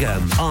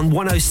Sangam on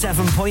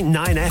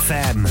 107.9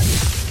 FM.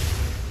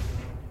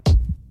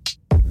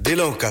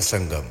 दिलों का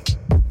संगम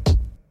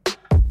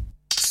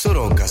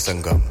सुरों का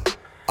संगम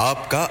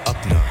आपका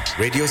अपना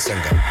radio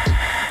Sangam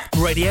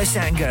Radio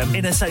Sangam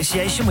in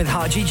association with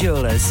Haji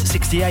Jewellers,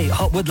 68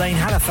 Hotwood Lane,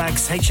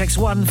 Halifax,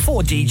 HX1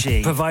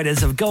 4DG.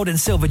 Providers of gold and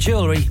silver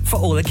jewellery for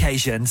all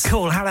occasions.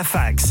 Call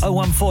Halifax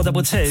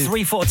 01422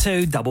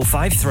 342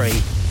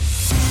 553.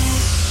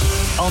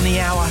 On the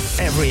hour,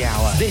 every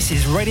hour. This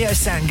is Radio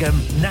Sangam,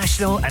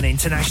 national and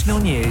international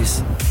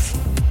news.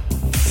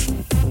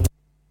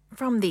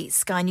 From the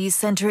Sky News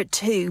Centre at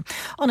 2.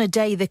 On a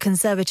day the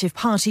Conservative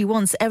Party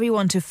wants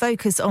everyone to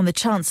focus on the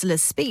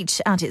Chancellor's speech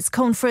at its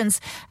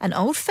conference, an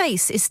old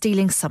face is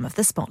stealing some of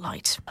the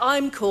spotlight.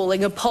 I'm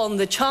calling upon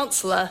the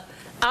Chancellor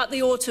at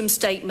the autumn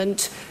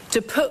statement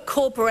to put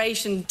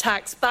corporation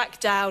tax back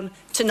down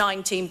to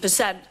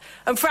 19%.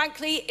 And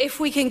frankly, if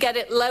we can get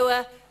it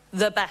lower,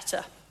 the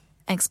better.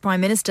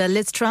 Ex-Prime Minister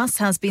Liz Truss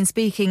has been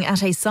speaking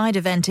at a side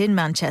event in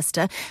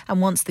Manchester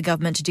and wants the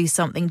government to do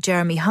something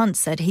Jeremy Hunt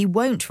said he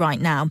won't right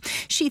now.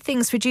 She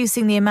thinks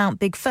reducing the amount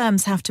big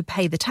firms have to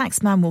pay the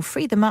taxman will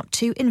free them up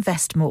to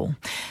invest more.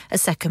 A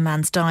second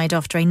man's died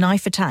after a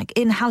knife attack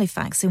in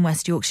Halifax in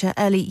West Yorkshire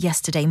early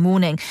yesterday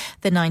morning.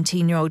 The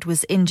 19-year-old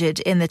was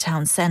injured in the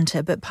town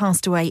centre but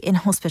passed away in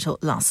hospital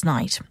last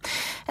night.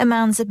 A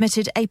man's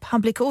admitted a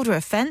public order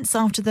offence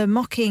after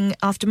mocking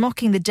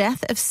the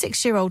death of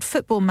 6-year-old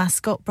football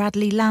mascot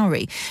Bradley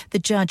Lowry. The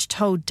judge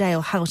told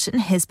Dale Houghton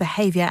his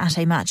behaviour at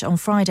a match on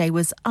Friday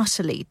was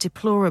utterly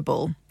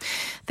deplorable.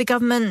 The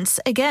government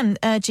again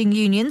urging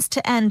unions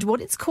to end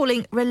what it's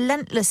calling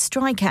relentless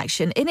strike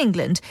action in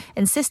England,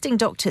 insisting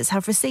doctors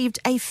have received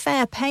a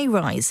fair pay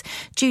rise.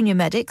 Junior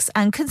medics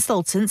and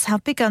consultants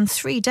have begun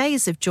 3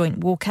 days of joint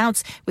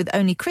walkouts with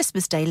only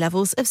Christmas Day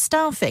levels of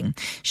staffing.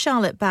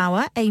 Charlotte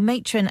Bauer, a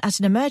matron at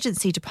an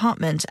emergency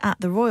department at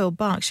the Royal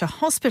Berkshire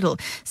Hospital,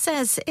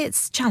 says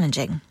it's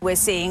challenging. We're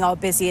seeing our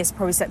busiest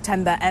probably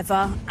September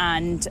ever,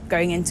 and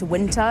going into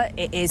winter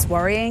it is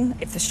worrying.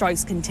 If the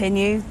strikes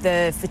continue,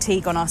 the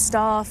fatigue on our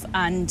staff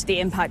and the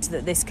impact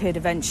that this could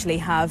eventually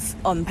have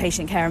on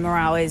patient care and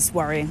morale is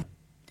worrying.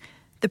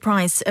 The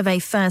price of a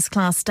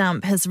first-class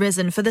stamp has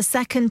risen for the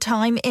second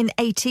time in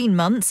 18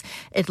 months.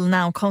 It'll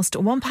now cost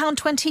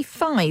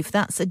 £1.25.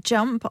 That's a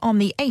jump on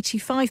the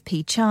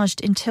 85p charged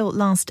until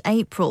last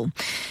April.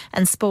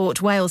 And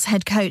Sport, Wales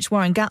head coach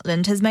Warren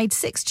Gatland has made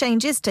 6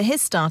 changes to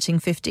his starting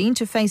 15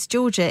 to face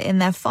Georgia in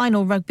their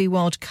final Rugby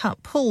World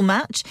Cup pool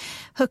match.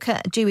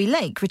 Hooker Dewey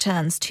Lake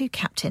returns to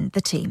captain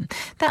the team.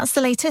 That's the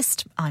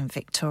latest. I'm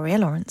Victoria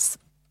Lawrence.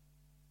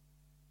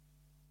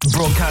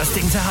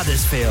 Broadcasting to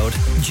Huddersfield,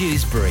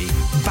 Dewsbury,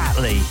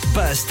 Batley,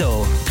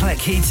 Birstall,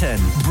 Cleckheaton,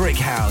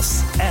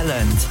 Brickhouse,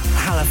 Elland,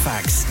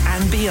 Halifax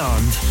and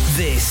beyond.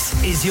 This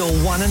is your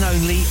one and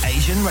only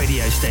Asian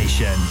radio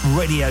station.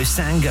 Radio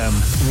Sangam,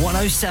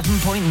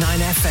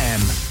 107.9 FM.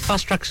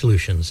 Fast Track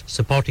Solutions,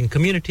 supporting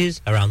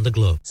communities around the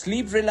globe.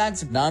 Sleep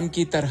Relax नाम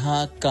की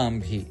तरह काम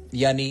भी,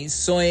 यानी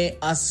सोए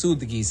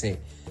आसूदगी से.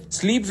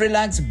 Sleep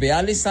relax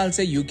 42 साल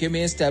से यूके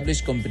में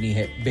एस्टैब्लिश कंपनी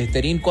है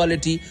बेहतरीन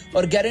क्वालिटी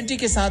और गारंटी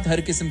के साथ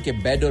हर किस्म के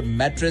बेड और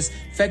मैट्रेस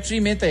फैक्ट्री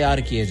में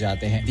तैयार किए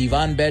जाते हैं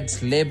दीवान bed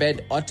slay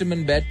bed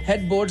Ottoman bed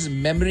headboards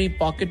memory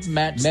pocket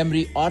mat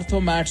memory ortho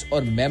mats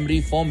और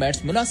मेमोरी फोम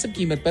मैट्स मुनासिब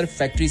कीमत पर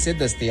फैक्ट्री से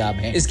दस्तयाब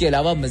हैं इसके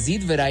अलावा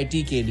मजीद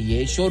वैरायटी के लिए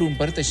शोरूम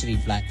पर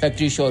तशरीफ लाएं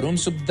फैक्ट्री शोरूम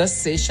सुबह 10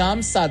 से शाम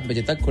 7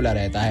 बजे तक खुला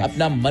रहता है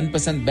अपना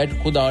मनपसंद बेड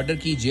खुद ऑर्डर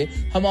कीजिए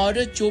हम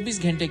ऑर्डर 24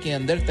 घंटे के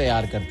अंदर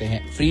तैयार करते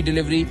हैं free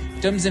delivery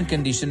terms and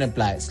condition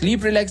apply.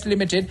 Sleep Relax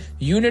Limited,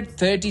 Unit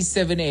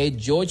 37A,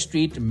 George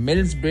Street,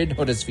 Millsbridge,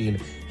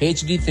 Huddersfield,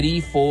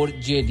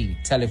 HD34JD.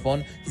 Telephone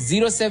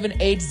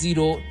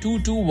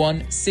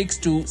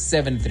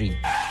 07802216273.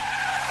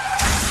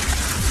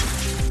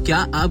 क्या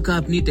आपका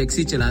अपनी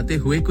टैक्सी चलाते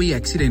हुए कोई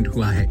एक्सीडेंट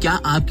हुआ है क्या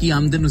आपकी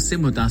आमदन उससे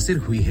मुतासिर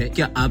हुई है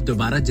क्या आप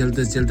दोबारा जल्द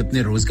से जल्द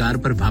अपने रोजगार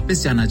पर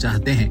वापस जाना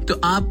चाहते हैं तो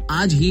आप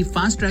आज ही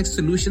फास्ट ट्रैक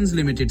सॉल्यूशंस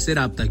लिमिटेड से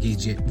राब्ता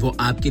कीजिए वो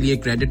आपके लिए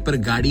क्रेडिट पर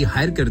गाड़ी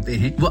हायर करते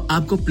हैं वो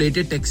आपको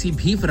प्लेटेड टैक्सी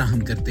भी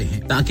फराहम करते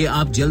हैं ताकि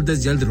आप जल्द से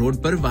जल्द रोड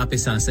पर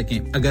वापस आ सकें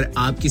अगर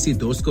आप किसी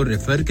दोस्त को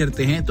रेफर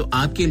करते हैं तो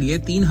आपके लिए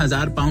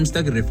 3000 पाउंड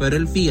तक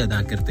रेफरल फी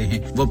अदा करते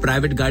हैं वो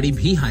प्राइवेट गाड़ी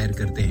भी हायर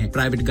करते हैं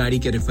प्राइवेट गाड़ी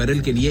के रेफरल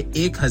के लिए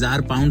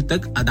 1000 पाउंड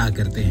तक अदा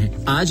करते हैं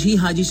आज ही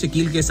हाजी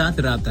शकील के साथ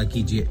राब्ता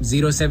कीजिए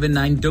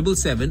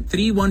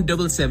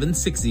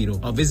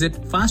 07977317760 और visit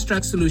fast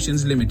track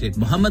solutions limited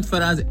Mohammad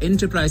Faraz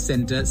enterprise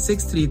centre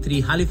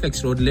 633 Halifax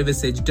road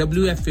Liversedge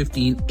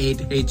WF15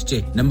 8HJ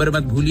number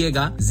मत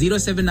भूलिएगा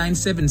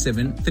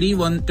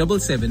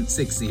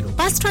 07977317760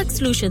 Fast Track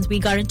Solutions we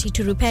guarantee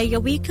to repair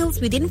your vehicles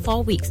within 4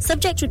 weeks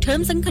subject to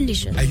terms and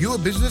conditions Are you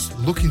a business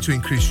looking to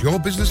increase your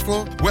business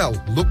flow well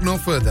look no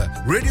further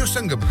Radio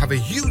Sangam have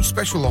a huge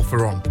special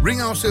offer on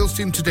ring our sales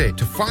team today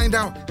to find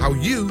out how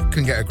you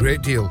can get a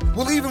great deal.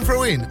 We'll even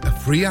throw in a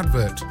free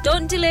advert.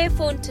 Don't delay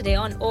phone today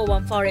on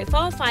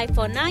 01484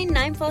 549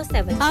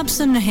 947. आप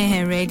सुन रहे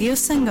हैं radio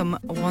संगम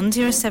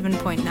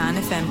 107.9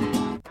 FM.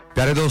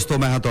 प्यारे दोस्तों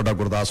मैं हां तोड़ा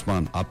गुरदास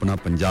मान अपना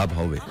पंजाब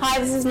होवे Hi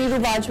this is Neeru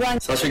Bajwa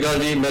सत श्री अकाल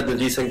जी मैं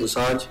दलजीत सिंह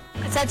दुसांझ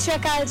सत श्री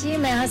अकाल जी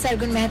मैं हां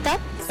सरगुन मेहता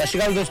सत श्री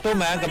अकाल दोस्तों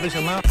मैं कपिल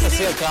शर्मा सत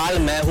श्री अकाल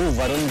मैं हूं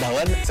वरुण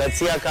धवन सत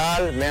श्री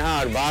अकाल मैं हां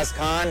अरबाज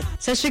खान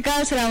सत श्री अकाल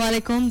अस्सलाम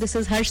वालेकुम this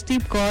is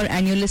Harshdeep Kaur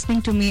and you're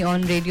listening to me on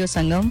Radio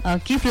Sangam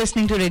keep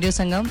listening to Radio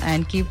Sangam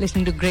and keep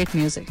listening to great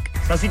music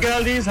ਸਤ ਸ਼੍ਰੀ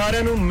ਅਕਾਲ ਜੀ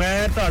ਸਾਰਿਆਂ ਨੂੰ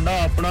ਮੈਂ ਤੁਹਾਡਾ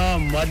ਆਪਣਾ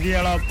ਮਾਝੇ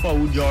ਵਾਲਾ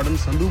ਭਾਊ ਜਾਰਡਨ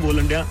ਸੰਧੂ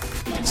ਬੋਲਣ ਡਿਆ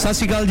ਸਤ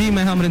ਸ਼੍ਰੀ ਅਕਾਲ ਜੀ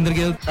ਮੈਂ ਹਾਂ ਅਮਰਿੰਦਰ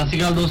ਗਿੱਲ ਸਤ ਸ਼੍ਰੀ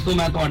ਅਕਾਲ ਦੋਸਤੋ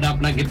ਮੈਂ ਤੁਹਾਡਾ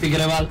ਆਪਣਾ ਗਿੱਪੀ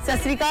ਗਰੇਵਾਲ ਸਤ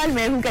ਸ਼੍ਰੀ ਅਕਾਲ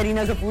ਮੈਂ ਹੂੰ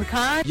Kareena Kapoor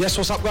Khan Yes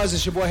what's up guys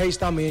it's your boy Hayes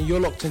Dami and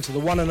you're locked into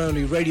the one and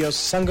only Radio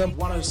Sangam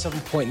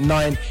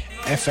 107.9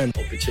 FM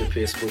पीछे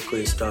Facebook को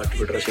Insta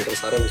Twitter शेयर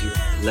सारा कुछ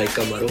लाइक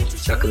का मारो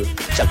चक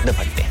दे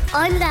फटते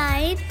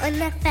Online on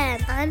the FM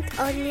and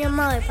on your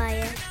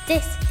mobile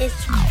this is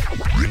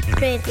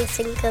Radio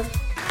Sangam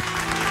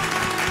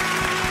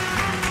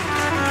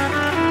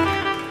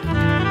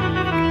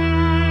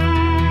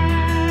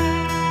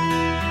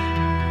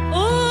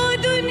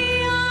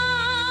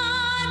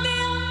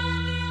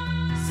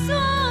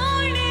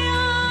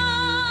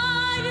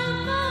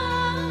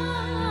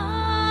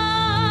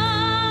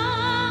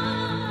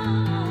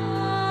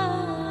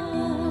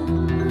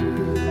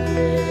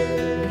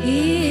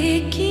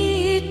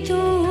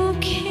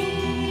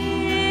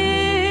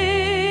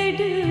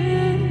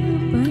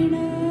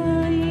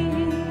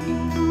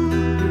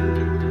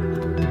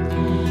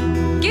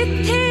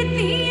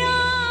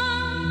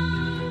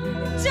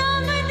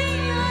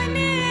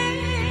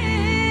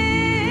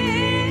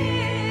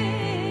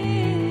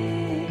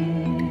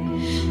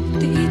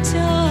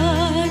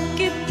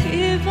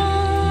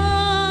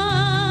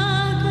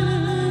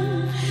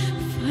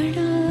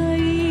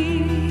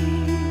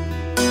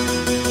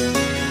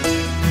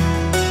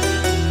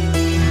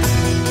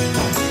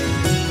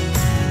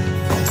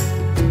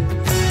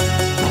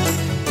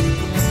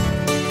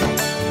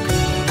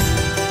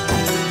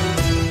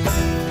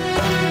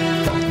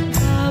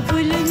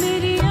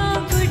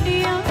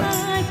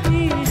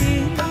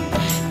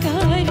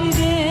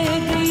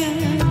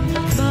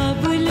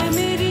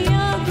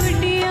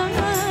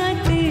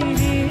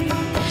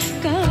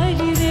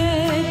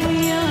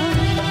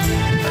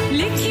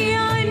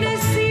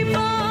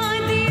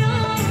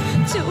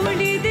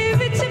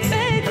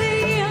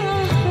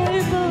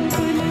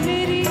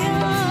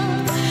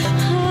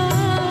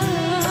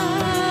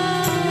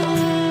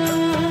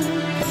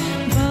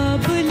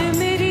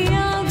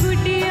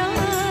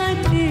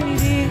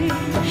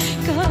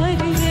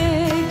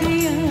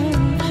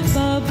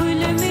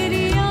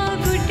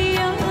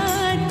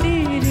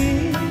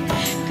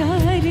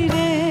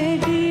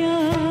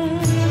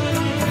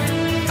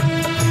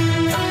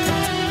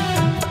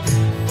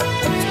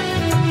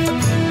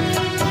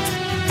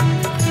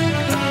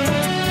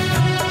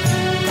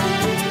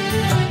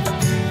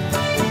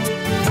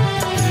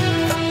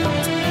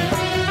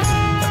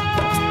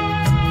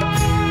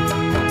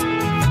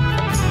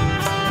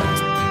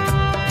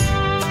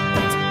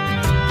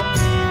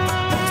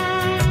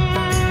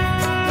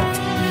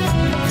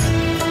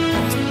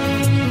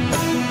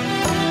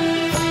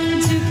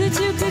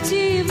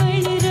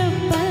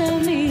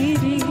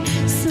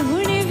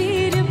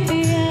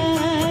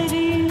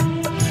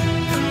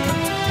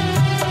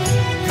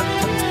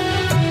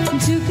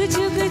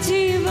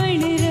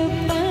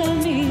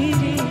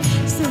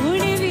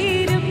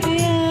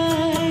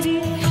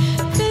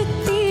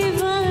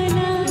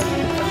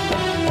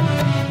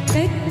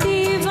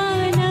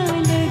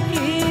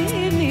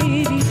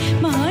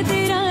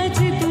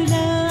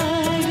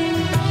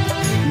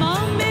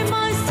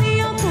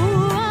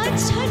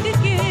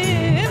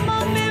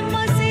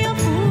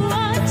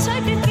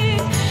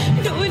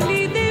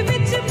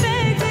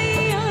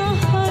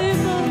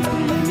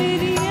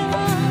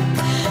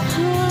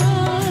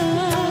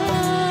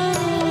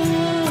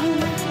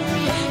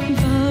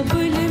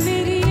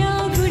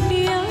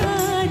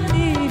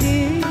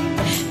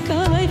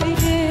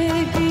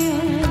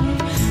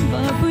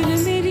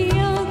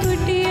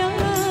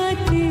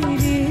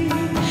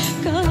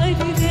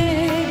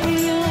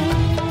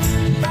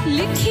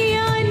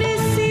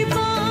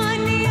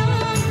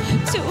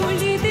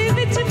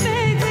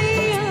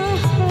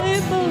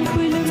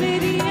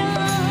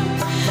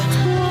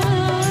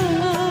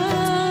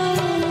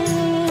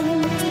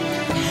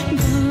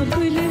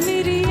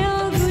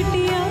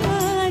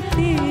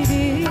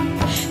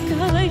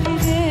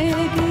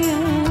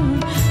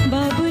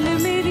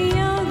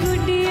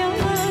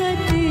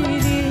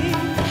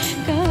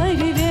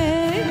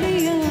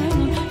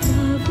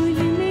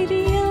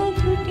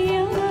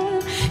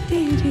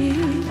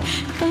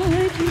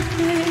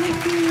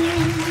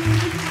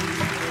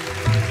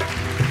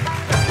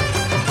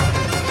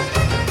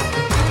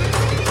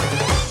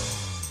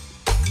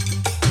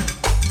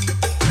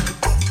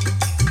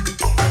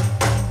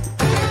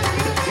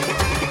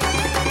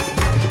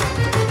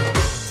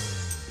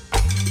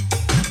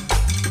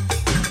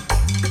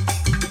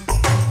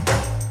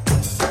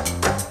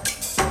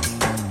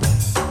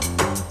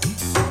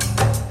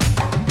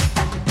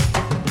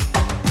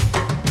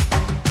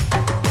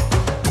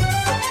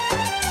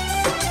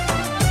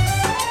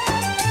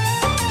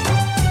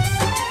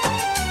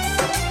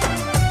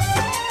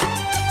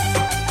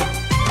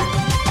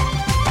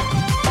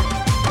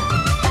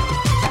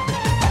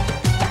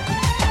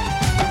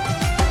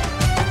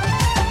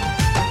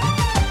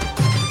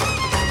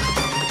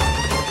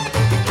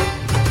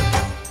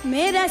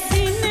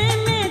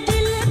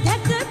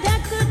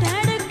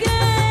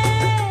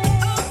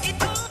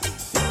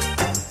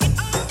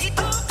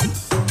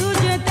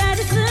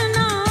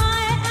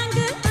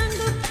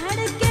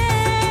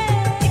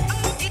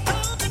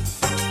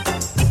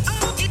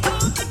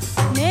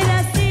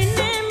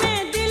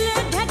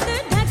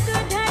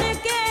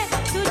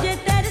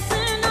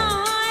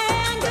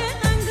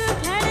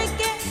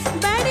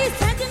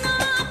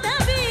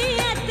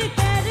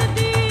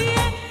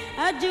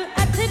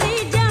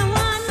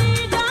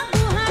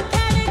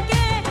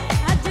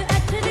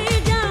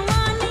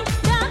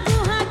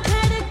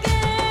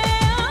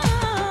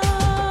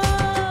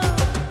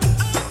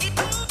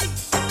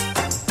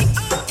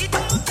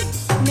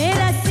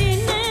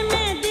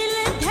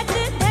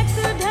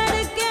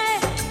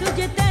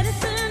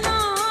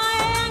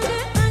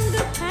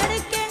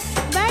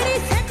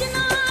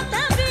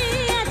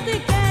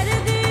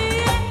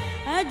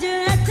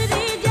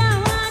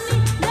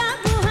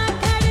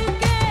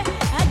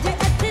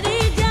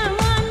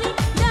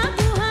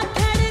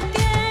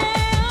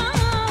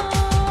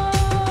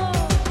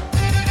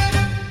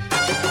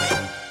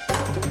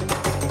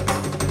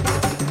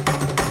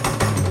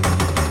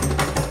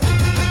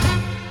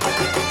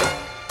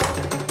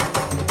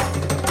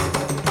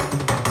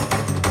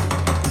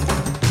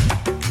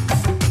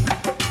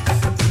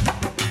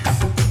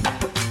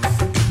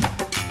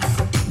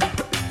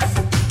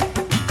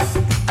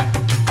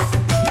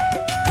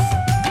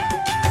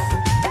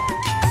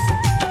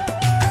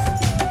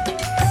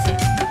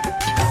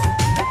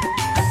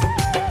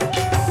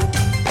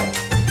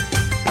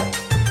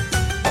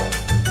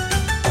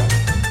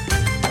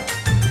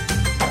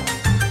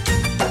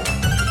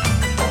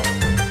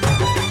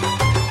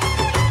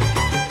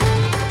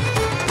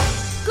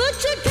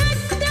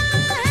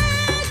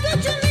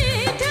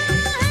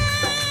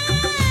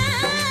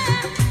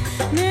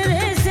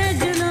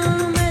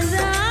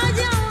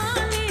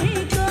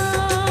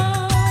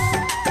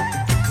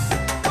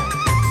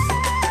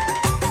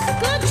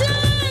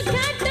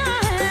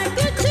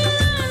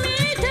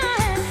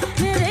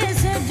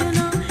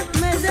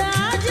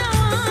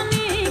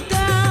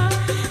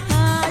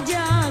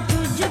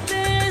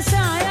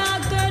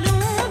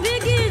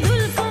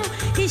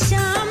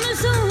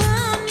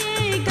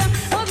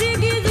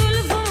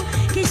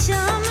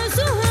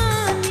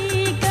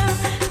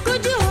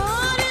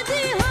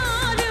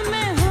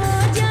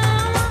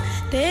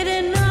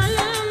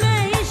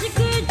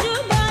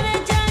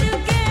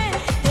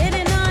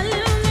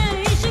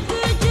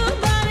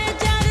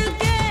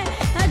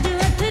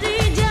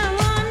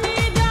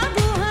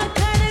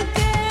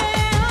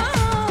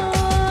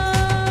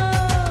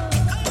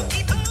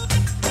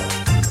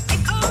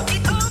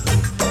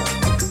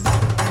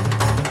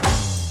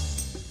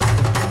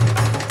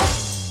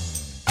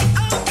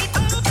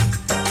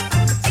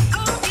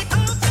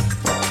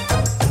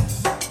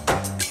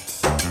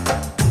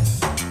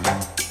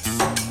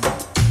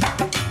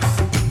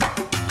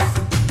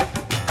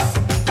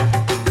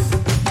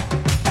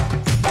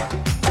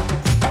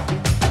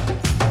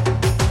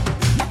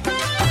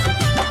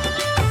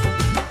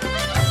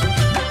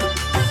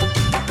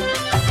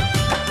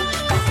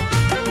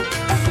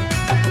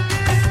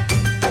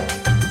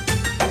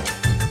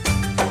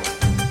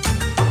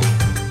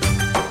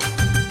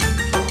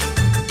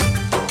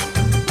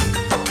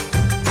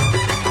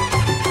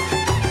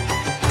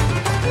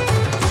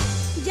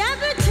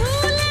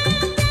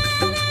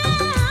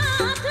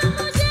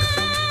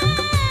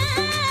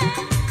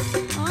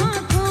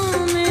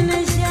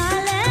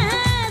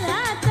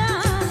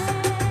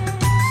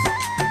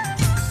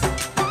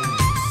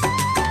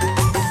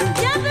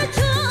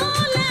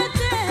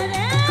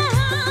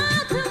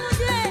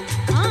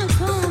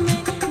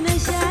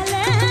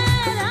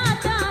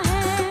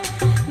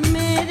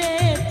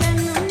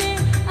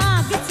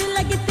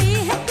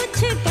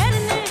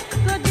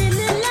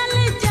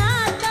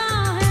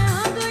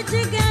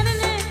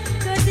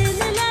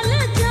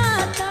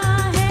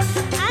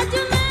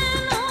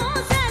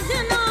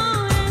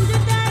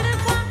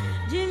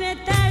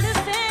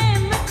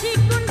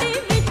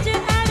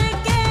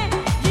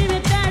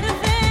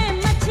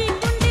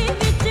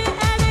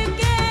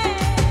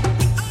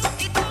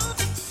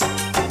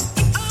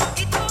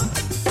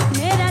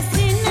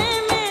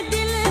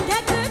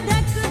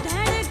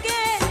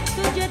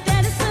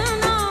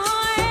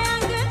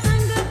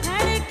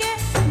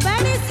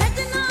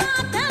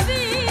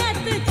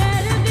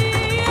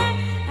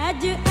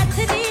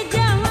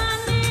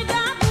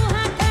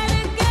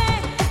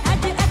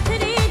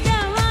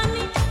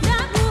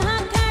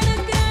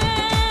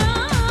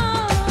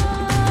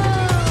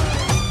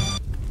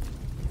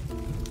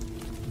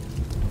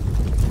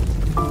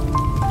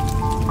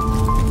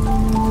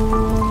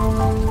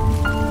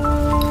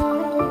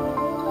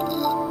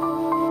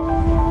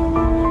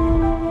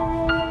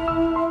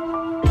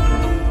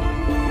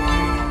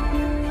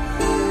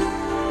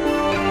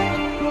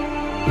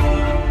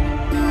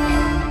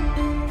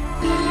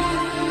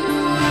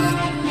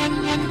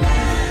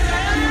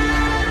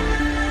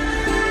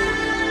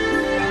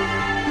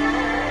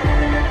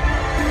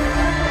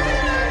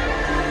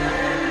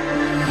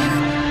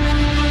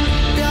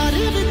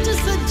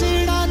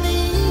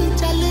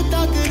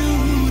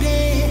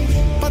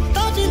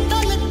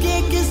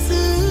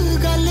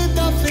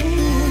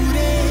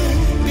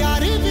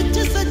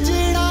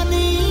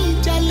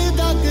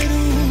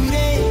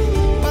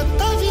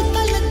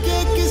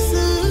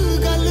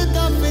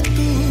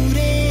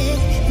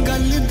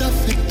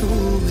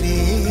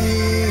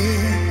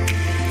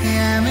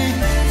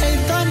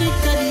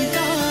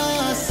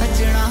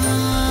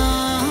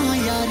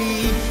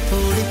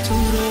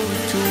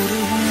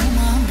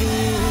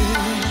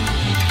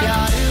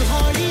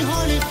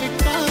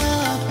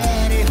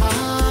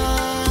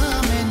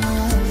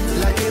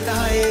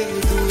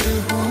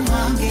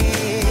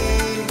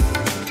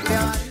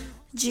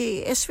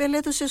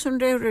ਵੇਲੇ ਤੁਸੀਂ ਸੁਣ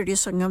ਰਹੇ ਹੋ ਰੇਡੀਓ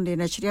ਸੰਗਮ ਦੇ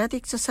ਨਸ਼ਰਿਆਤ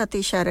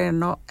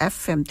 107.9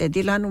 FM ਤੇ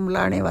ਦਿਲਾਂ ਨੂੰ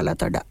ਮਿਲਾਣੇ ਵਾਲਾ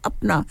ਤੁਹਾਡਾ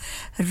ਆਪਣਾ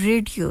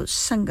ਰੇਡੀਓ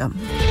ਸੰਗਮ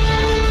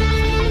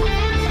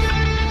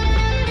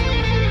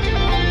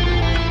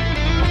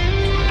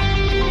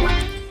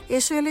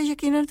ਇਸ ਵੇਲੇ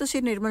ਯਕੀਨਨ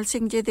ਤੁਸੀਂ ਨਿਰਮਲ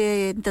ਸਿੰਘ ਜੀ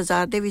ਦੇ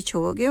ਇੰਤਜ਼ਾਰ ਦੇ ਵਿੱਚ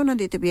ਹੋਵੋਗੇ ਉਹਨਾਂ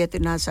ਦੀ ਤਬੀਅਤ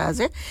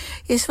ਨਾਸਾਜ਼ ਹੈ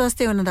ਇਸ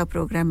ਵਾਸਤੇ ਉਹਨਾਂ ਦਾ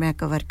ਪ੍ਰੋਗਰਾਮ ਮੈਂ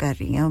ਕਵਰ ਕਰ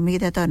ਰਹੀ ਹਾਂ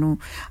ਉਮੀਦ ਹੈ ਤੁਹਾਨੂੰ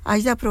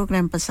ਅੱਜ ਦਾ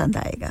ਪ੍ਰੋਗਰਾਮ ਪਸੰਦ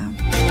ਆਏਗਾ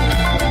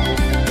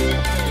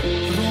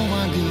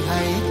ਰੋਵਾਂਗੀ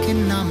ਹਾਏ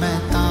ਕਿੰਨਾ ਮੈਂ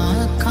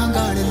ਤਾਂ ਅੱਖਾਂ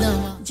ਗਾੜ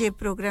ਲਵਾਂ ਜੇ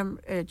ਪ੍ਰੋਗਰਾਮ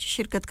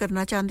ਸ਼ਿਰਕਤ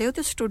ਕਰਨਾ ਚਾਹੁੰਦੇ ਹੋ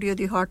ਤਾਂ ਸਟੂਡੀਓ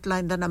ਦੀ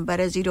ਹੌਟਲਾਈਨ ਦਾ ਨੰਬਰ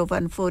ਹੈ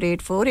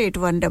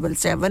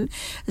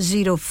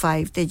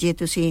 01484817705 ਤੇ ਜੇ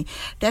ਤੁਸੀਂ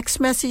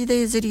ਟੈਕਸਟ ਮੈਸੇਜ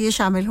ਦੇ ਜ਼ਰੀਏ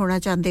ਸ਼ਾਮਿਲ ਹੋਣਾ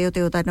ਚਾਹੁੰਦੇ ਹੋ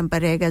ਤੇ ਉਹਦਾ ਨੰਬਰ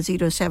ਰਹੇਗਾ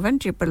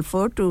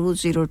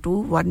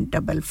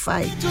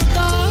 07444202155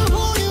 ਜੁਦਾ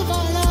ਹੋਣ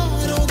ਵਾਲਾ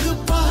ਰੋਗ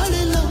ਪਾਲ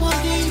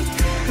ਲਵਾਂਗੀ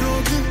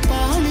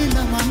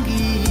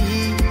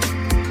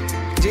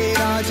ਜੇ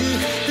ਰਾਜ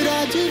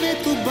ਵੇ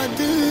ਤੂੰ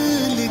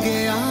ਬਦਲ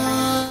ਗਿਆ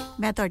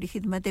ਮੈਂ ਤੁਹਾਡੀ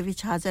ਖਿਦਮਤ ਦੇ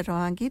ਵਿੱਚ ਹਾਜ਼ਰ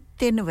ਰਹਾਂਗੀ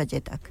 3 ਵਜੇ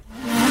ਤੱਕ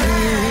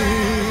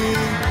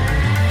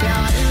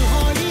ਪਿਆਰ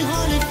ਹੌਲੀ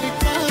ਹੌਲੀ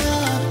ਫਿੱਕਾ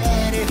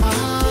ਪੈ ਰਿਹਾ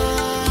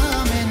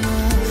ਮੈਨੂੰ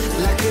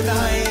ਲੱਗਦਾ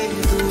ਏ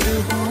ਦੂਰ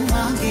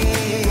ਹੋਵਾਂਗੇ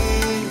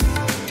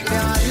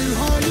ਪਿਆਰ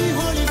ਹੌਲੀ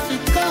ਹੌਲੀ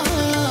ਫਿੱਕਾ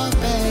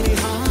ਪੈ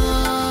ਰਿਹਾ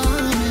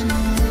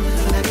ਮੈਨੂੰ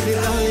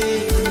ਲੱਗਦਾ ਏ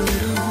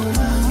ਦੂਰ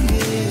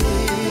ਹੋਵਾਂਗੇ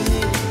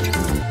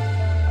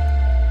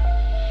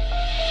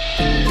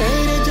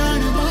ਤੇਰੇ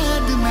ਜਾਣ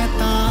ਬਾਅਦ ਮੈਂ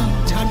ਤਾਂ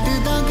ਛੱਡ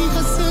ਦਾਂਗੀ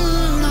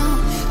ਹੱਸਣਾ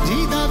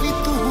ਜਿਹਦਾ ਵੀ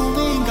ਤੂੰ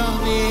ਹੋਵੇਂਗਾ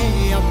ਵੇ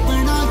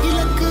ਆਪਣਾ ਹੀ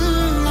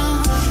ਲੱਗਣਾ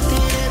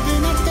ਤੇਰੇ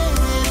ਬਿਨਾਂ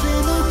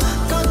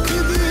ਕੱਖ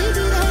ਵੀ ਨਹੀਂ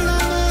ਰਹਿਣਾ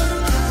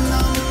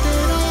ਨਾ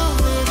ਤੇਰਾ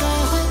ਆਵੇਗਾ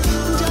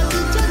ਜਦ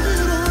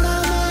ਰੋਣਾ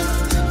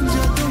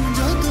ਮੈਂ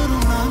ਜਦ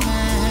ਰੋਣਾ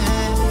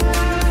ਮੈਂ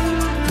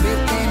ਵੇ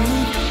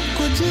ਤੈਨੂੰ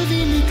ਕੁਝ ਵੀ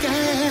ਨਹੀਂ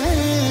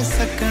ਕਹਿ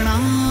ਸਕਣਾ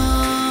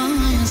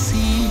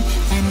ਅਸੀਂ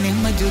ਐਨੇ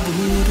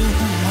ਮਜਬੂਰ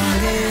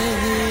ਹੋਵਾਂਗੇ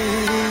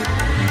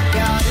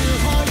ਪਿਆਰ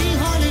ਹੌਲੀ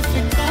ਹੌਲੀ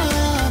ਫਿੱਕਾ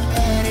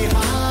ਪੈ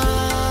ਰਿਹਾ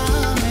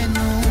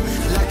ਮੈਨੂੰ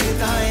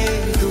ਲੱਗਦਾ ਏ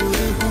ਦੂਰ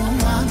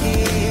ਹੋਵਾਂਗੇ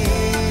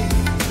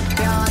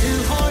ਪਿਆਰ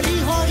ਹੌਲੀ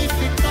ਹੌਲੀ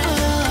ਫਿੱਕਾ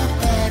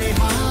ਪੈ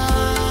ਰਿਹਾ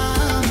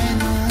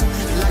ਮੈਨੂੰ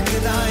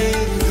ਲੱਗਦਾ ਏ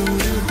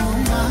ਦੂਰ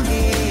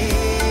ਹੋਵਾਂਗੇ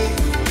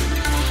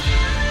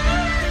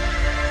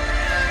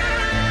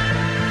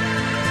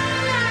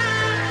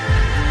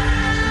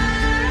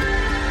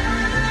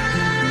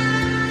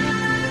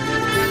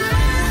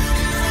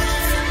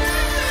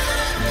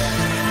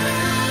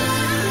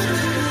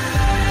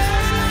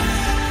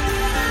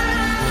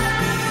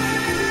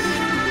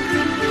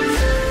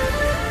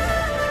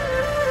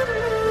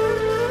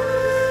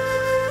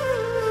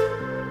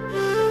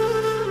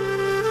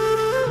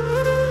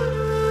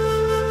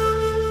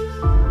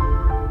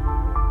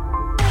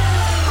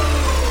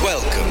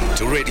Welcome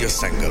to Radio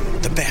Sangam,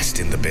 the best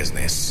in the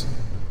business.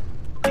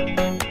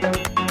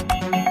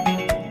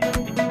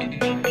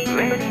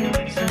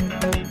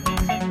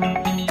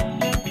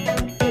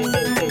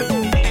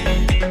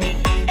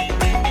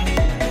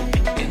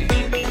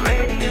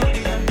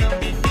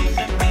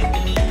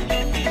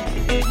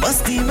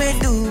 मस्ती में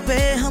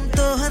डूबे हम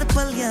तो हर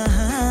पल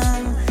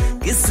यहाँ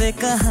किस्से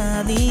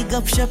कहानी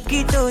गपशप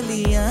की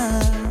टोलियाँ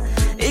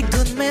एक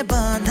धुन में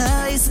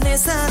बांधा इसने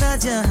सारा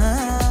जहां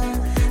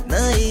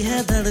नई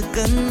है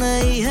धड़कन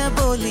नई है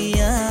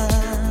बोलियां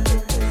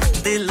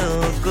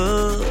दिलों को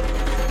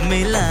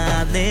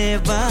मिलाने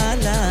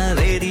वाला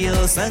रेडियो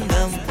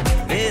संगम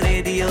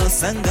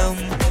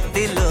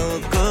दिलों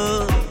को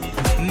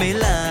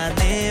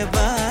मिलाने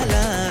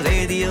वाला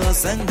रेडियो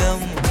संगम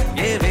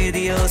ये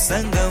रेडियो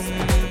संगम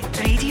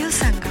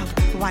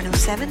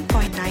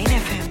 107.9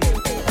 FM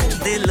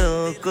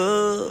दिलों को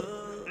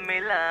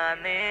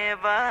मिलाने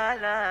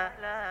वाला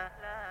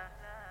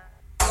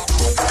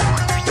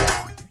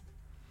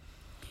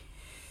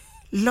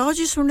ਲਓ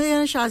ਜੀ ਸੁਣਦੇ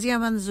ਹਾਂ ਸ਼ਾਜ਼ੀਆ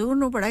ਮੰਜ਼ੂਰ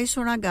ਨੂੰ ਬੜਾ ਹੀ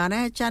ਸੋਹਣਾ ਗਾਣਾ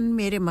ਹੈ ਚੰਨ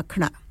ਮੇਰੇ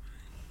ਮੱਖਣਾ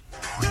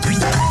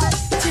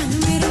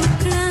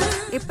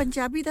ਇਹ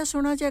ਪੰਜਾਬੀ ਦਾ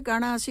ਸੋਹਣਾ ਜਿਹਾ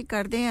ਗਾਣਾ ਅਸੀਂ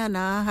ਕਰਦੇ ਹਾਂ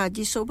ਨਾ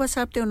ਹਾਜੀ ਸੋਭਾ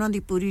ਸਾਹਿਬ ਤੇ ਉਹਨਾਂ ਦੀ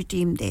ਪੂਰੀ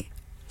ਟੀਮ ਦੇ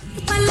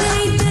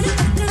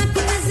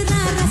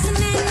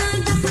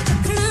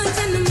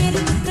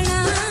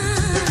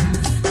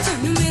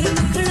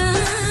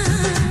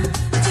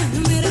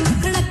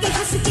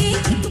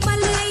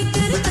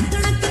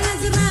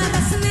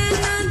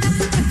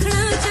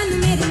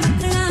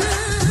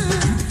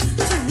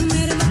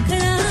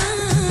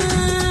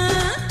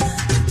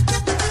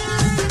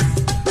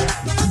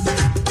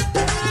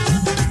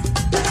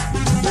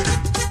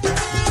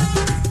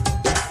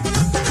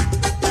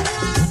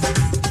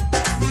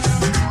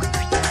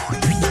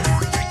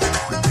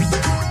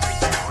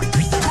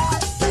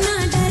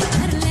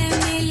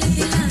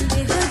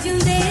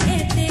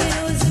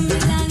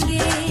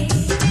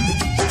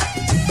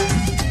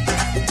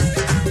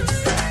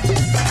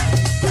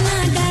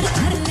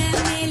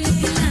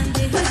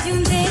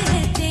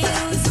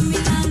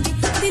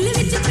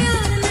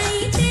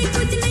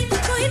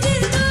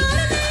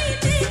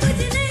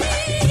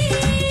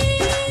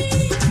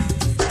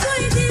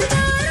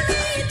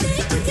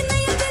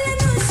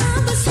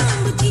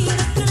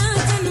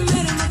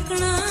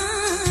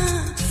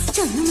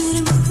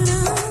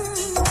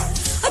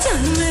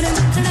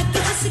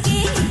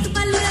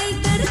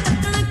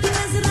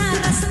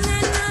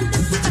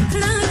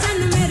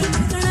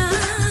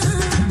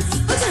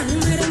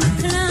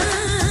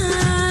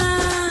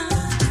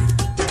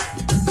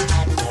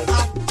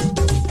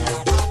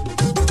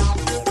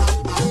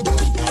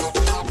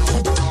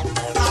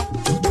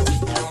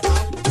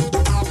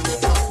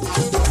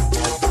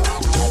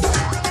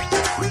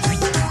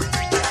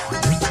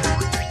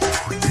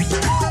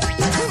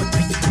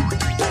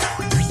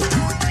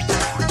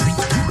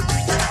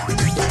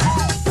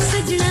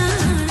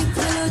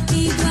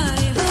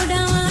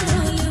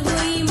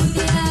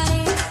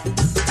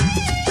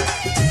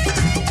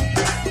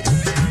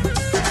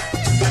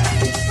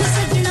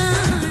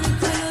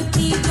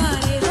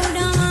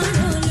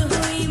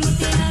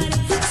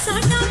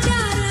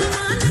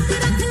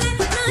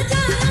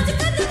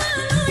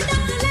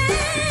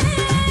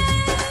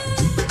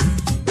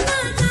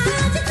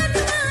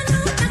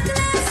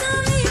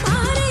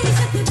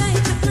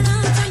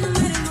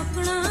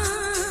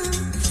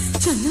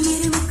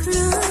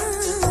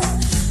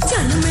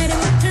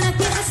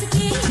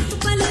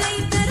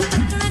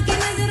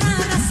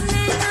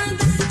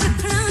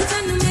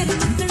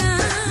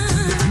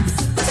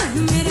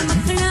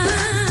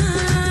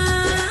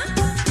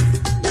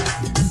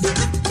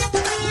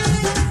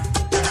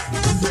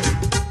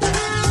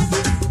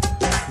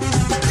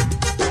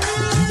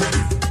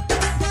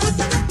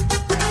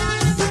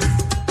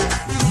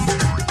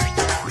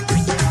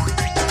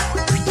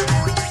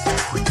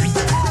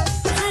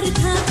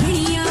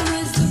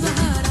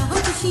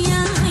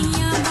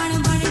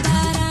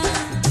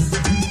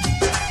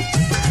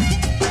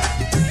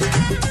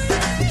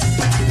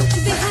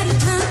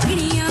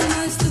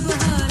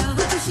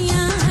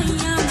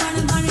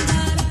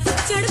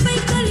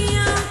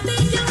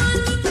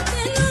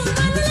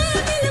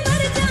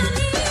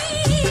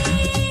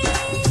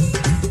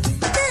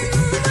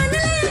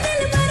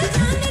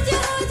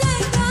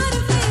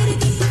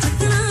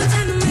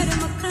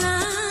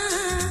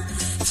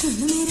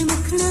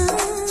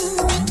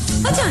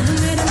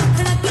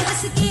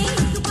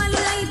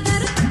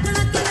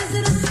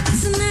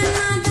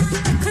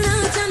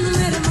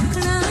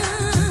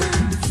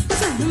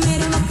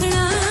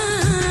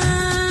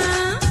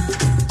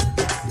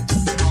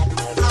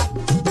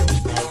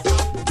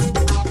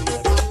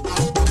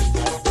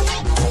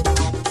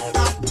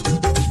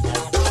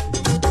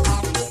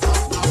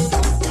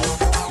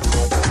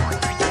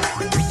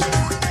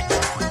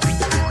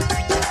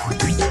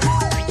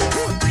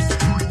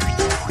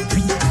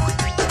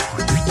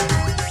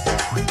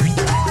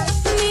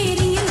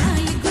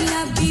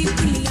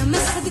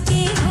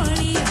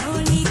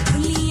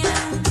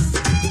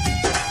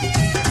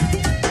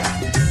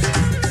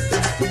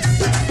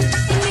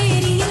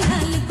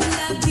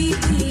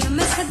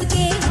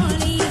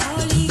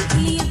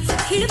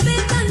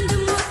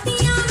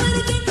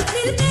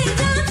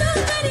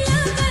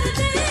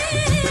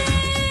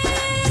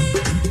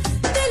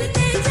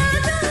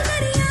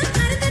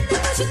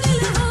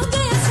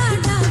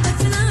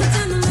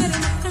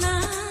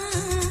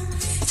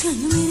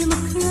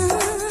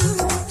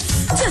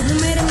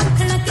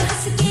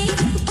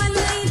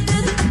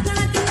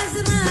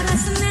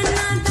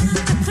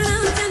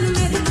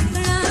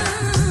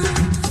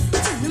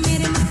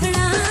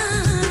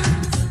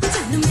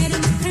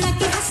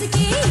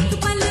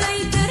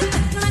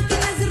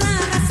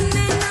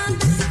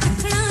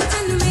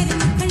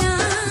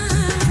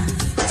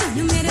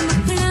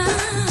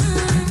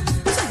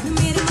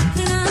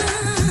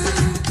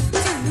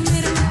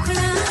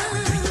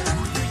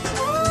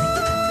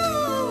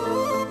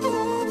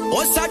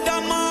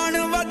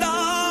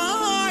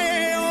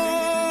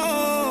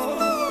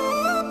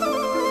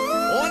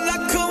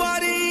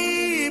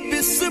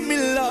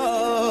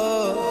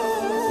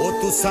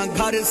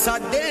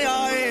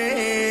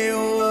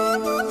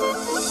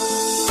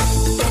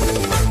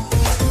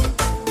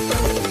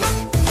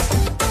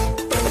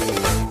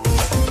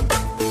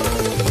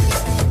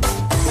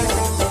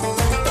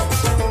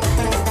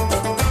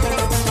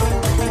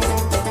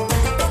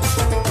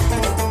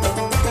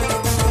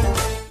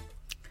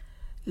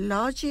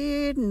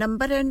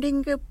नंबर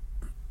एंडिंग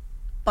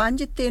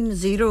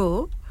 530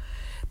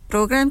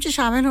 प्रोग्राम च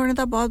शामिल होने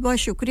दा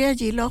बहुत-बहुत शुक्रिया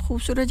जी लो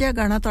खूबसूरत जिहा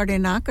गाना ਤੁਹਾਡੇ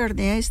ਨਾਂ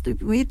ਕਰਦੇ ਆ ਇਸ ਦੀ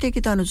ਉਮੀਦ ਹੈ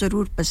ਕਿ ਤੁਹਾਨੂੰ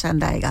ਜ਼ਰੂਰ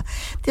ਪਸੰਦ ਆਏਗਾ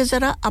ਤੇ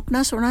ਜ਼ਰਾ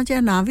ਆਪਣਾ ਸੋਹਣਾ ਜਿਹਾ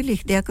ਨਾਂ ਵੀ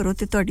ਲਿਖ ਦਿਆ ਕਰੋ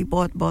ਤੇ ਤੁਹਾਡੀ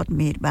ਬਹੁਤ-ਬਹੁਤ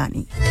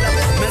ਮਿਹਰਬਾਨੀ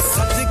ਮੈਂ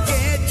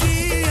ਸਦਕੇ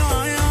ਜੀ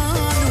ਆਇਆ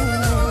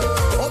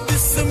ਨੂੰ ਓ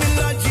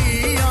ਬਿਸਮਿਲ੍ਲਾ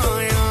ਜੀ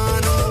ਆਇਆ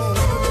ਨੂੰ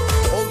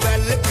ਓ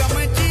ਵੈਲਕਮ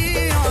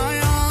ਜੀ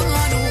ਆਇਆ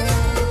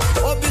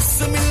ਨੂੰ ਓ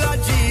ਬਿਸਮਿਲ੍ਲਾ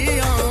ਜੀ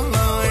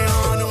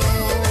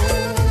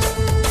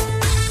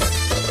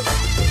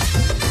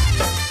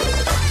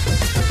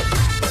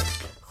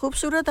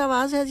खूबसूरत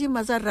आवाज है जी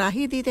मज़र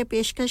राही दी ते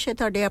पेशकश है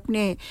ਤੁਹਾਡੇ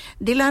ਆਪਣੇ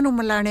ਦਿਲਾਂ ਨੂੰ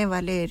ਮਿਲਾਣੇ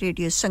ਵਾਲੇ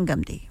ਰੇਡੀਓ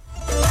ਸੰਗਮ ਦੀ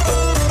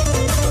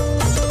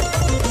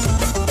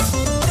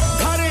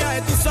ਘਰ ਆਏ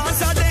ਤੁਸਾਂ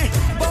ਸਾਡੇ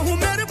ਬਹੁ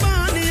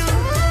ਮਿਹਰਬਾਨੀਆਂ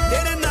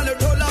ਤੇਰੇ ਨਾਲ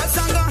ਢੋਲਾ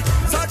ਸੰਗਾ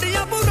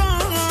ਸਾਡੀਆਂ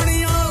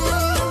ਪੁਰਾਣੀਆਂ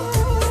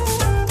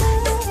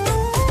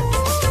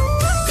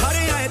ਘਰ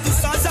ਆਏ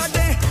ਤੁਸਾਂ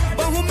ਸਾਡੇ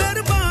ਬਹੁ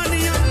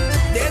ਮਿਹਰਬਾਨੀਆਂ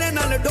ਤੇਰੇ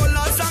ਨਾਲ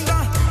ਢੋਲਾ ਸੰਗਾ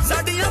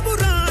ਸਾਡੀਆਂ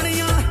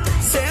ਪੁਰਾਣੀਆਂ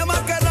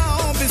ਸੇਵਾ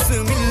ਕਰਾਓ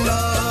ਬਿਸਮਿਲ੍ਲਾ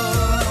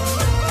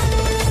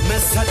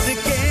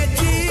सदके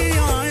जी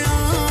आया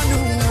नू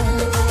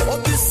ओ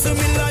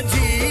बिस्मिल्लाह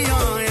जी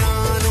आया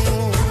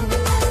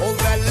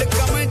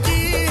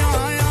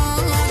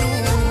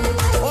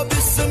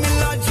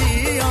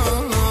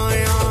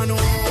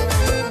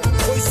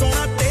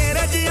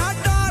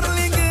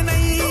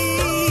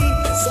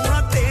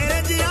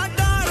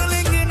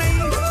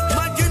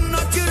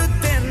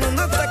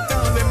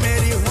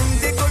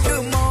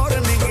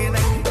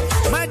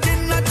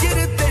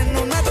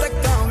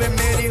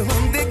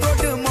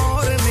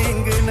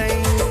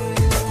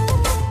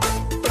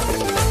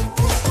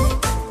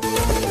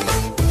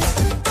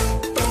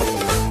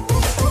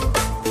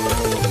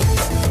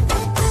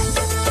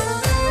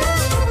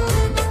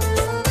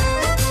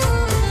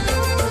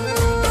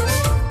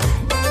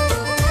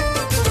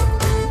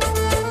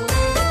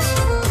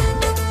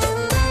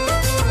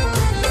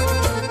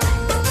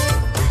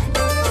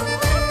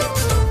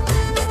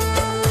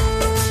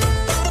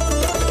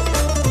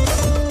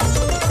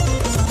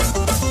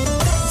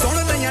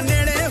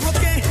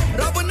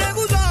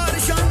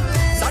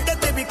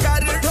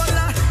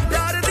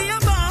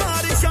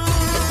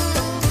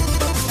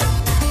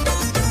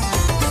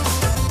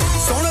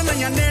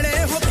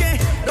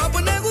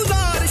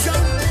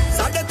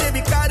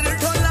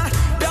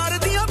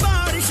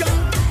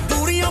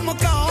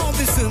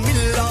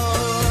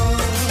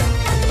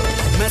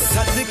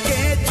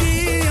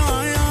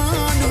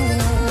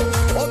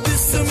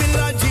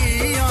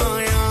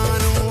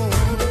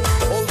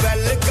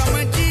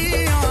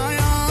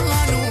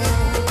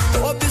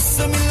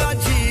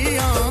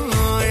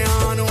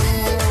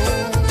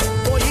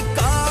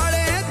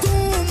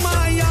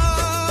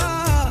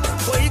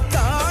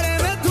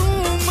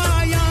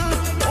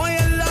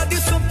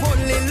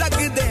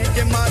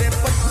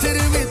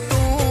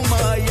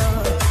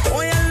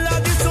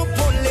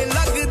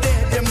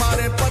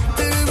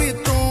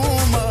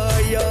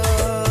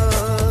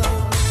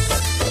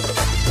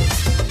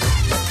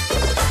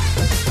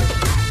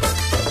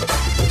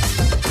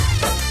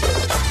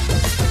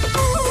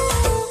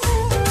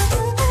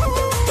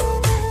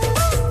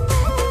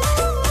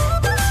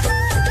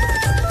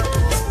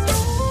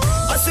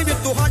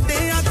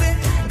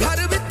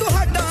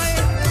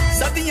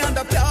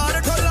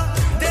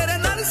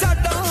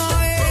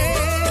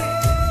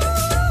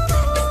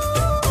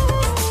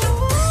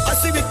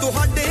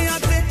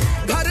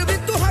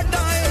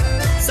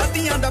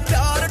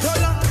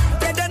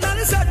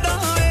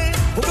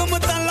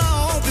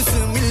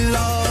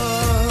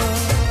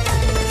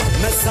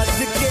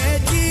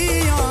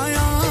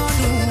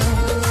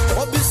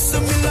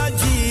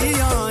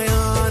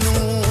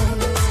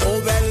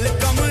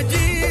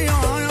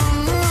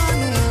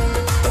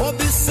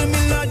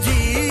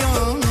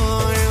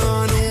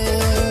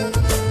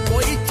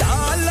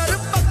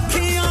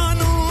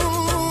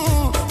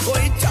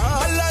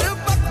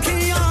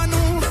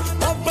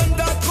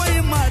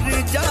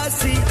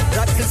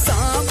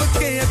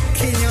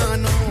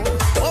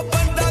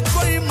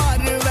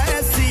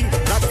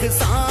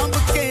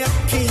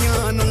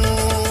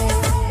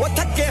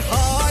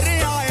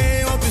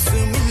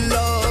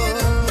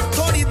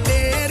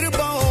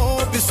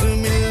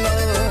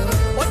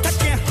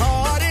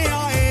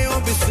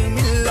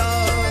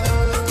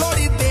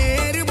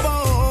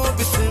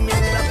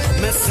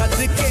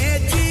सदके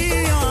जी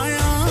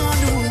आया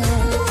नु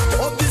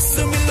ओ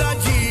बिस्मिल्लाह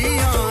जी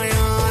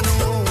आया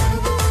नु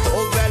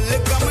ओ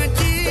वेलकम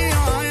जी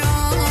आया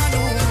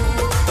नु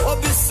ओ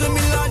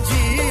बिस्मिल्लाह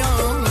जी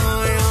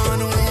आया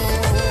नु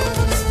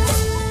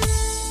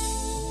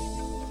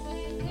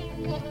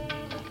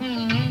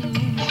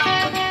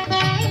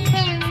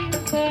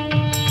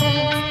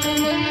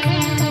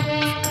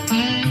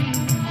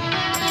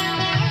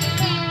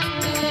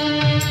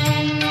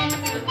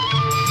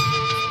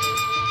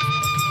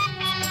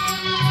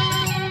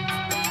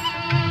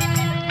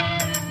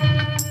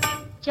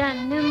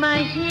चन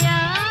महिया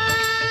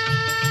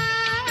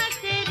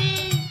तेरी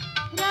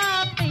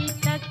रात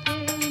तक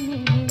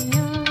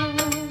निया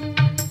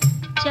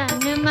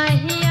चन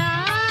महिया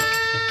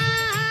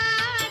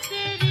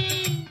तेरी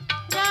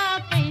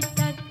रात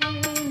तक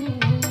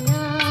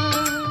निया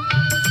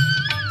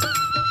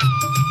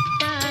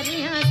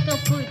तारियां तो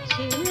पूछ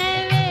ले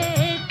वे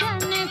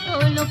चन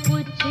कोलो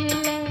पूछ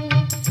ले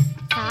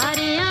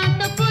तारियां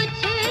तो पूछ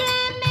ले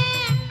मैं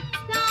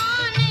सा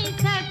नहीं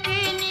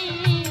सकनी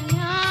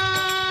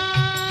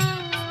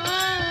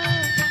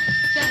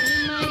चल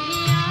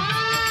महिया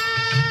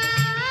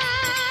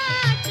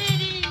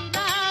तेरी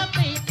रात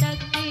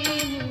तक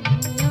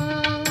निया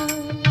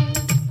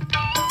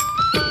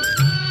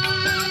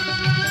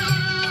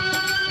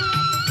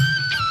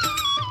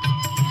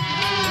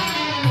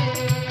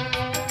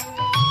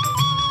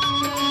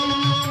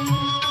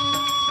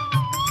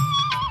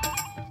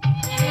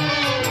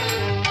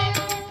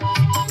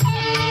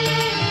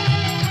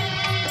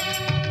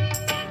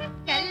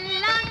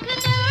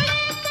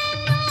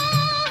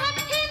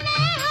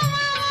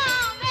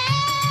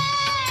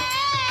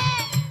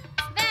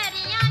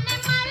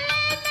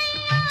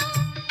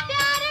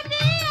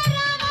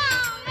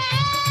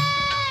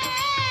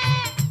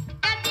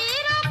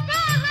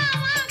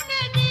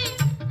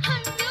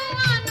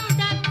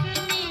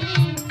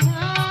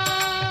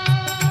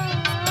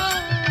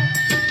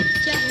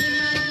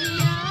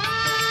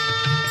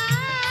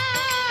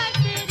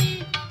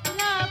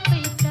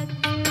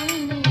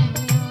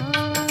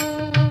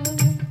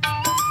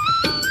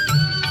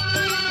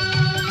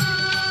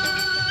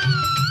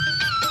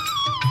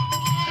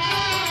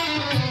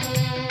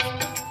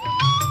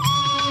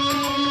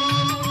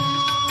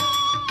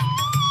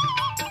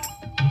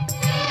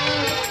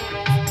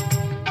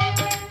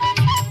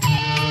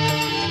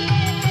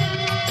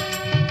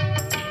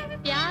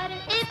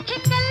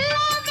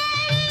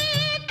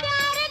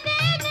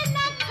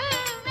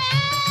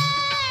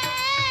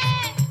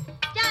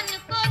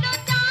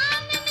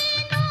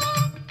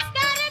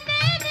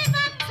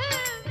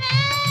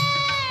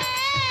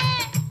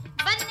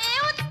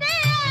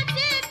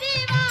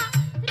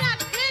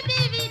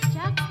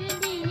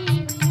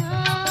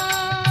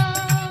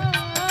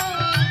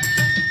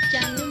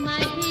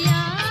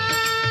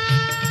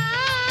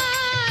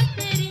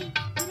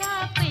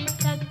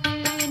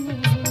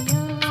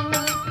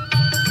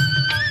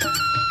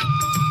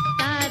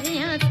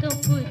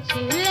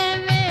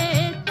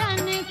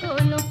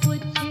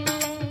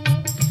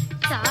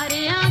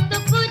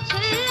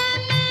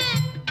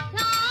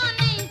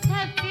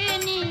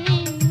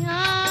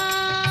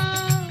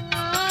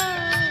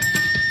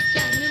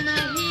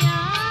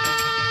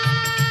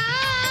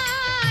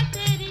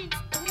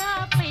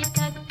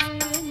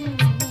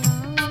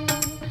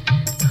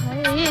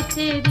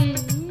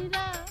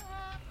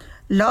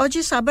ਲਓ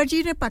ਜੀ ਸਾਬਰ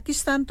ਜੀ ਨੇ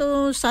ਪਾਕਿਸਤਾਨ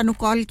ਤੋਂ ਸਾਨੂੰ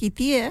ਕਾਲ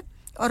ਕੀਤੀ ਹੈ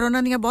ਔਰ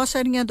ਉਹਨਾਂ ਦੀਆਂ ਬਹੁਤ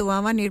ਸਾਰੀਆਂ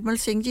ਦੁਆਵਾਂ ਨਿਰਮਲ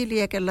ਸਿੰਘ ਜੀ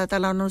ਲਈ ਕਿ ਅੱਲਾਹ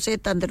ਤਾਲਾ ਉਹਨਾਂ ਨੂੰ ਸਿਹਤ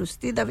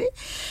ਤੰਦਰੁਸਤੀ ਦੇਵੇ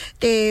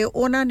ਤੇ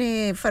ਉਹਨਾਂ ਨੇ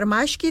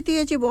ਫਰਮਾਇਸ਼ ਕੀਤੀ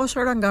ਹੈ ਜੀ ਬਹੁਤ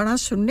ਸੋਹਣਾ ਗਾਣਾ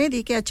ਸੁਣਨੇ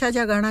ਦੀ ਕਿ ਅੱਛਾ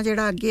ਜਿਹਾ ਗਾਣਾ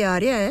ਜਿਹੜਾ ਅੱਗੇ ਆ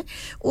ਰਿਹਾ ਹੈ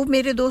ਉਹ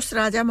ਮੇਰੇ ਦੋਸਤ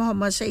ਰਾਜਾ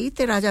ਮੁਹੰਮਦ ਸਈਦ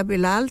ਤੇ ਰਾਜਾ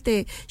ਬਿਲਾਲ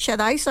ਤੇ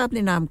ਸ਼ਦਾਈ ਸਾਹਿਬ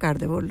ਦੇ ਨਾਮ ਕਰ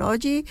ਦਿਓ ਲਓ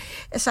ਜੀ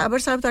ਸਾਬਰ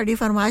ਸਾਹਿਬ ਤੁਹਾਡੀ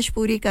ਫਰਮਾਇਸ਼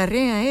ਪੂਰੀ ਕਰ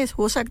ਰਹੇ ਹੈ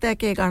ਹੋ ਸਕਦਾ ਹੈ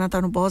ਕਿ ਇਹ ਗਾਣਾ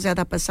ਤੁਹਾਨੂੰ ਬਹੁਤ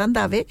ਜ਼ਿਆਦਾ ਪਸੰਦ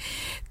ਆਵੇ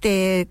ਤੇ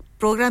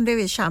ਪ੍ਰੋਗਰਾਮ ਦੇ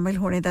ਵਿੱਚ ਸ਼ਾਮਿਲ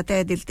ਹੋਣੇ ਦਾ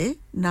ਤਹਿ ਦਿਲ ਤੇ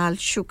ਨਾਲ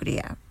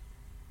ਸ਼ੁਕਰੀਆ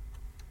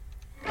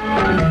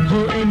हो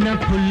इना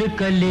फुल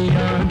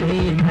कलियां दे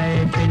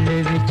महफिल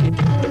विच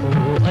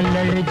ओ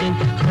अलड़ जे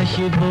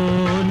खुशबू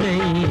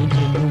नहीं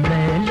जिन्नू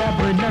मैं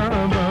लभना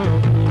वा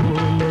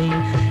ओ नहीं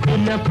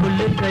इना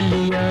फुल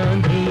कलियां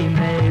दे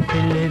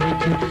महफिल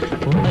विच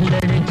ओ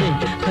अलड़ जे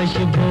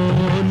खुशबू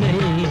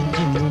नहीं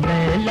जिन्नू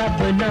मैं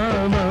लभना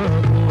वा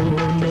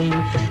ओ नहीं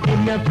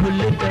इना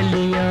फुल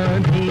कलियां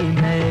दे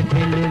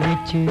महफिल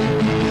विच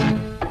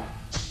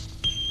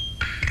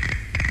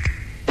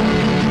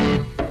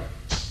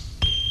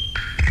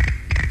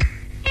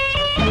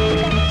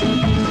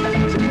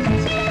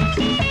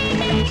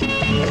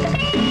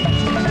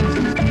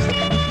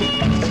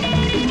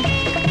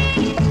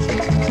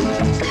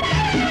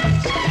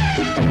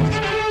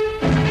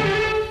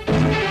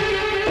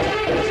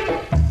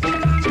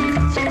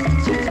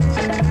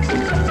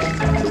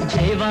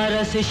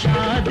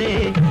शादे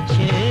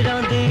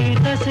शेरां दी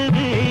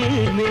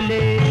तस्वीर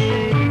मिले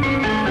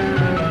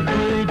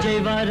जय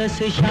वारस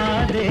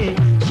शादे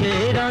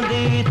शेरां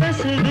दी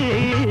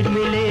तस्वीर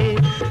मिले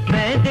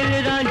मैं दिल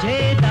रांझे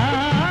दा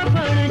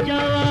बन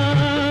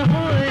जावा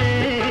होए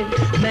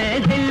मैं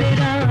दिल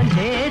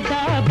रांझे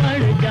दा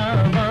बन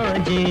जावा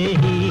जे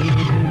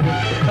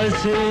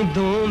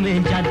दो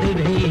में जद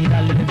भी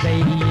रल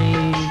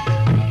गई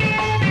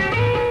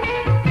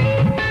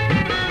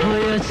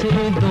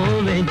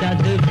दो में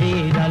जद भी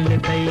रल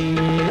गई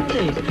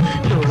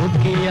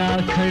लोग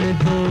आखण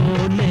दो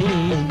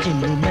नहीं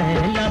जिन्नू मैं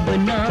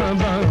लभना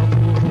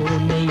बाहू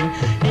नहीं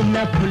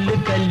इन्ना फुल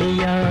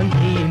कलियां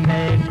दी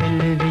महफिल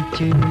विच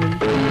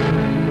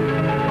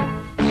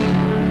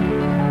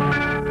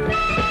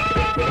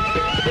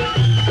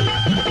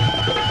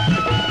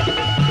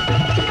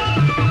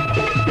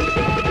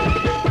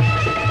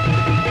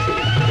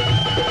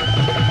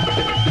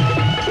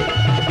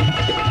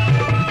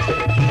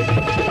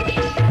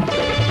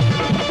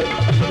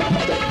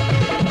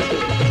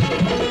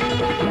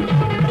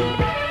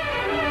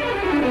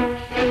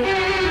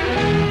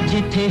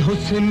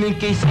हुस्न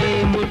किसे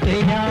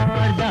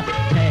मुटियार दा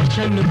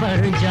फैशन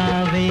बन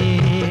जावे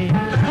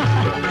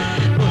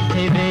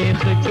उथे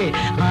देख के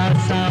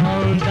हासा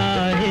आंदा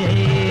है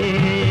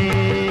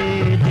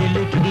दिल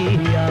की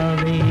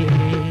आवे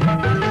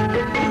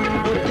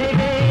उथे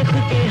देख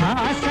के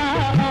हासा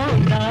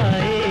आंदा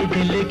है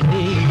दिल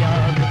की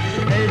आवे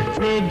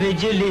इथे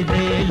बिजली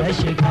दे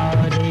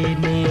लश्कारे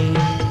ने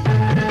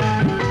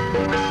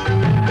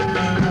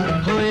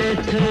होए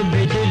इथे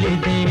बिजली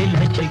दे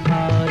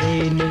लश्कारे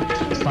ने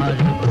पर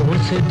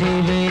उस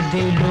दिवे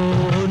दिलो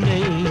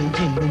नहीं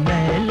जिन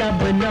मैं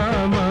लबना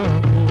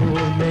माहू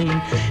नहीं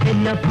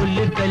इन्ना फुल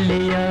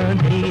कलियां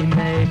दी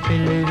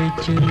महफिल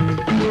विच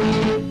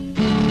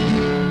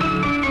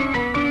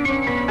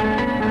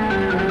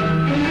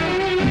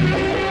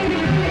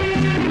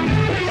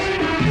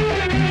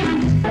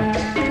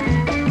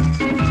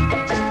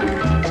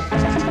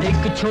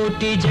एक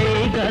छोटी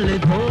जेही गल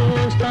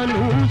दोस्तां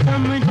नू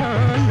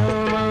समझाना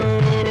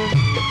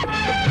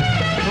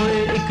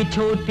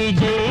छोटी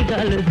जे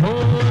गल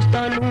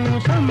दोस्तां नू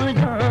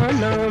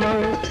समझाना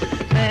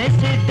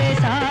पैसे ते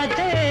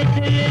साथे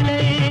दिल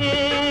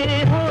लई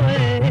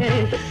होए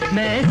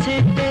मैं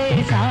सिद्धे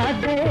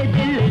साथे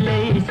दिल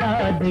लई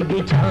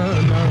सादगी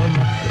छाना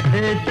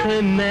इत्थे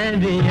मैं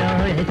भी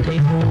आए थे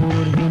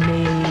होर भी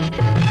नहीं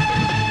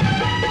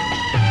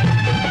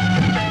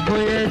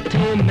होए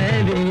इत्थे मैं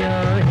भी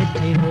आए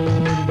थे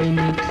होर भी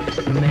नहीं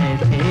मैं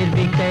फिर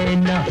भी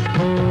कहना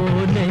हो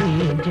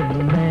नहीं जिन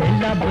मैं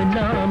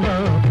लबना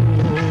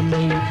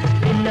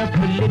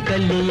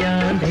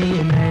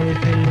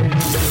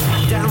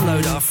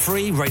Download our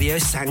free Radio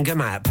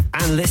Sangam app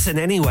and listen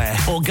anywhere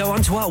or go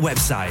onto our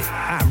website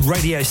at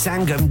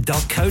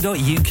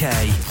radiosangam.co.uk.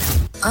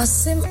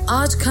 Asim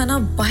आज खाना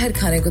बाहर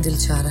खाने को दिल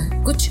चाह रहा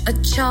है कुछ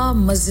अच्छा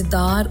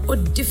मजेदार और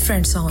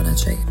डिफरेंट सा होना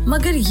चाहिए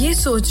मगर ये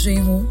सोच रही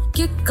हूँ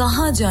कि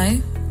कहाँ जाएं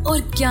और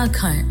क्या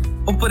खाएं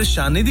ओ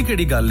परेशानी दी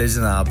केड़ी गल है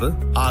जनाब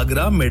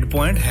आगरा मिड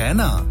पॉइंट है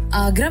ना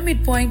आगरा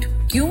मिड पॉइंट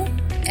क्यों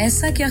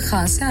ऐसा क्या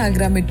खास है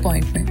आगरा मिड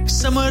पॉइंट में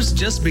Summers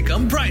just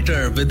become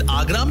brighter with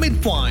Agra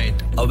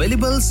Midpoint.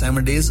 Available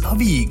 7 days a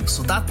week.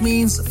 So that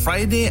means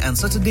Friday and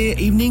Saturday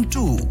evening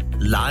too.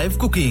 Live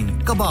cooking,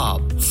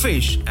 kebab,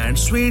 fish and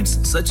sweets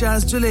such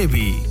as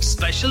jalebi.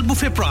 Special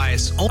buffet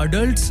price on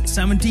adults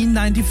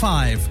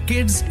 $17.95,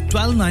 kids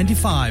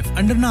 $12.95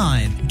 under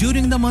 9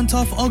 during the month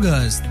of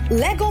August.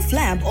 Leg of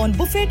lamb on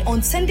buffet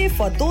on Sunday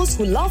for those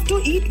who love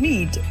to eat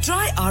meat.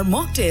 Try our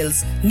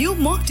mocktails. New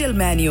mocktail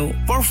menu.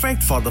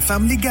 Perfect for the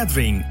family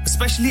gathering,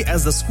 especially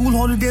as the school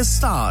holidays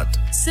start.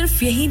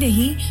 सिर्फ यही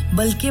नहीं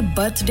बल्कि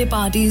birthday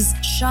parties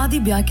शादी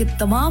ब्याह के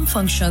तमाम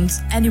functions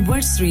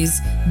anniversaries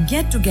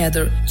get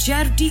together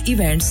charity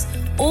events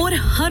और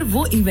हर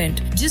वो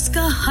इवेंट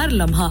जिसका हर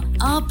लम्हा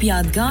आप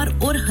यादगार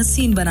और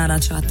हसीन बनाना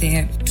चाहते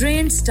हैं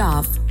ट्रेन्ड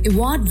स्टाफ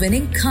अवार्ड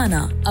विनिंग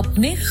खाना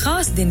अपने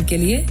खास दिन के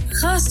लिए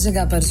खास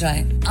जगह पर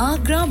जाएं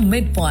Agra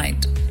mid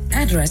point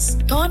Address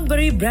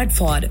Thornbury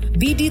Bradford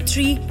BD3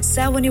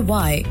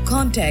 7Y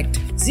Contact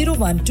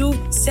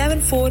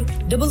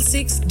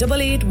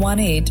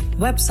 01274668818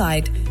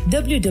 Website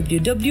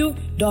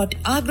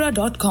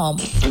www.agra.com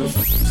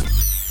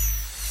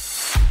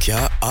क्या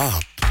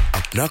आप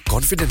अपना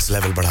कॉन्फिडेंस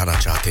लेवल बढ़ाना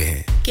चाहते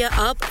हैं क्या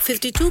आप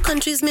 52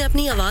 कंट्रीज में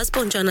अपनी आवाज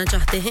पहुंचाना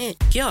चाहते हैं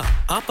क्या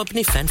आप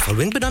अपनी फैन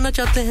फॉलोइंग बनाना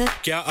चाहते हैं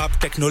क्या आप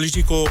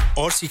टेक्नोलॉजी को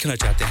और सीखना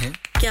चाहते हैं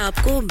क्या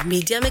आपको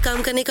मीडिया में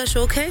काम करने का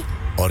शौक है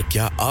और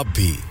क्या आप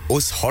भी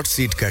उस हॉट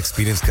सीट का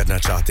एक्सपीरियंस करना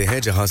चाहते हैं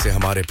जहां से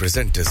हमारे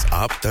प्रेजेंटर्स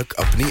आप तक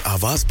अपनी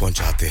आवाज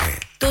पहुंचाते हैं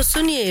तो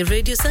सुनिए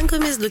radio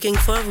Sangam is looking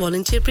for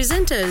volunteer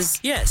presenters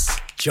yes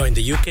join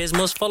the UK's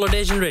most followed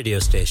Asian radio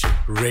station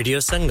Radio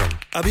Sangam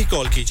अभी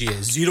कॉल कीजिए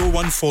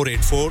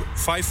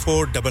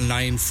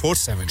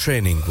 01484549947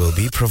 training will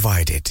be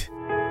provided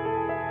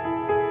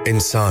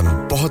इंसान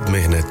बहुत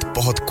मेहनत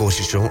बहुत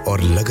कोशिशों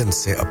और लगन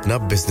से अपना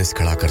बिजनेस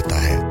खड़ा करता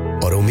है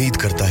और उम्मीद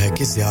करता है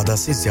कि ज्यादा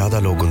से ज्यादा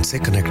लोग उनसे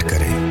कनेक्ट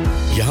करें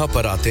यहाँ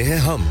पर आते हैं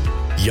हम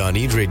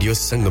यानी रेडियो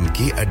संगम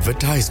की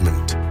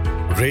एडवर्टाइजमेंट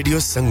रेडियो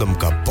संगम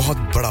का बहुत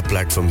बड़ा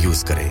प्लेटफॉर्म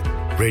यूज करें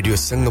रेडियो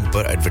संगम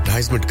पर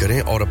एडवर्टाइजमेंट करें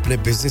और अपने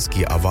बिजनेस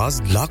की आवाज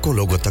लाखों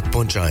लोगों तक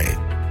पहुंचाएं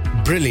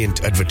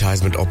Brilliant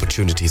advertisement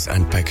opportunities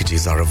and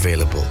packages are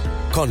available.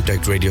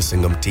 Contact Radio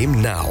Sangam team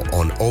now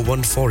on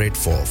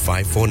 01484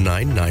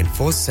 549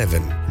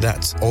 947.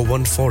 That's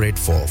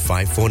 01484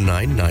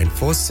 549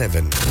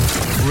 947.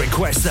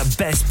 Request the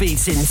best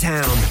beats in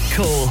town.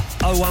 Call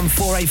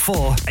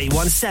 01484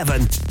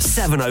 817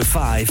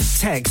 705.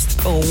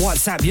 Text or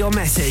WhatsApp your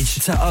message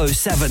to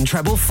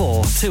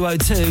 07444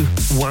 202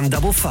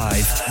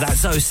 155.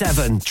 That's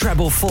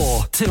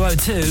 07444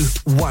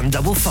 202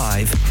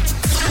 155.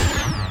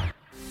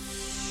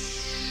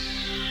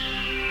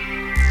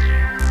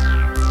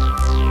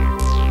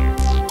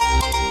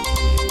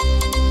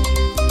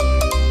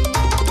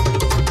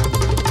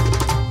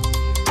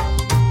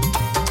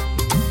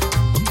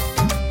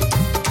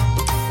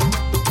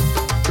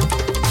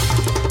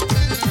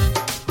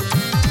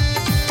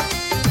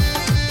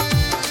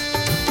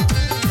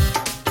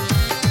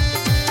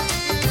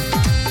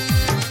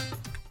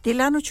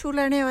 ਦਿਲਾਂ ਨੂੰ ਛੂ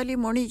ਲੈਣੇ ਵਾਲੀ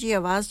ਮੋਣੀ ਜੀ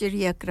ਆਵਾਜ਼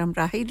ਜਿਹੜੀ ਅਕਰਮ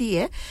ਰਾਹੀ ਦੀ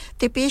ਹੈ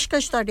ਤੇ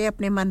ਪੇਸ਼ਕਸ਼ ਤੁਹਾਡੇ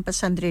ਆਪਣੇ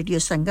ਮਨਪਸੰਦ ਰੇਡੀਓ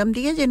ਸੰਗਮ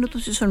ਦੀ ਹੈ ਜਿਹਨੂੰ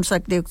ਤੁਸੀਂ ਸੁਣ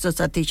ਸਕਦੇ ਹੋ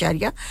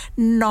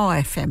 107.9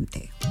 FM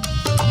ਤੇ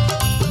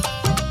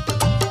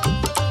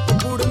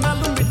ਗੁੜ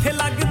ਨਾਲ ਮਿੱਠੇ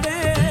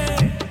ਲੱਗਦੇ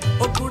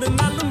ਉਹ ਗੁੜ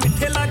ਨਾਲ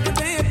ਮਿੱਠੇ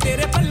ਲੱਗਦੇ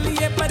ਤੇਰੇ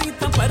ਪੱਲੀਏ ਪਰੀ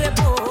ਤਾਂ ਪਰੇ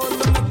ਬੋਲ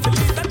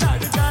ਨਕਲੀ ਦਾ ਢਾੜ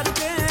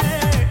ਕਰਕੇ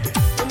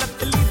ਉਹ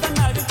ਨਕਲੀ ਦਾ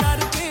ਨਾੜ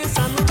ਕਰਕੇ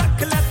ਸਾਨੂੰ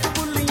ਰੱਖ ਲੈ ਤੂੰ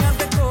ਬੁੱਲੀਆਂ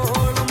ਦੇ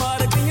ਕੋਲ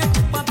ਮਾਰ ਗਈਆਂ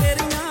ਚੁੱਪਾਂ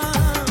ਤੇਰੀਆਂ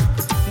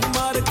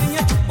ਮਾਰ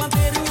ਗਈਆਂ ਚੁੱਪਾਂ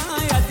ਤੇਰੀਆਂ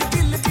ਅੱਜ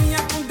ਦਿਲ ਦੀਆਂ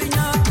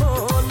ਕੁੰਡੀਆਂ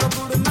ਖੋਲ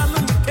ਗੁੜ ਨਾਲ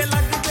ਮਿੱਠੇ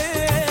ਲੱਗਦੇ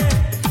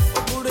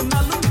ਉਹ ਗੁੜ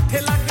ਨਾਲ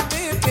ਮਿੱਠੇ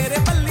ਲੱਗਦੇ ਤੇਰੇ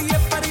ਪੱਲੀਏ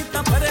ਪਰੀ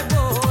ਤਾਂ ਪਰੇ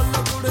ਬੋਲ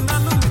ਗੁੜ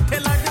ਨਾਲ ਮਿੱਠੇ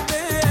ਲੱਗਦੇ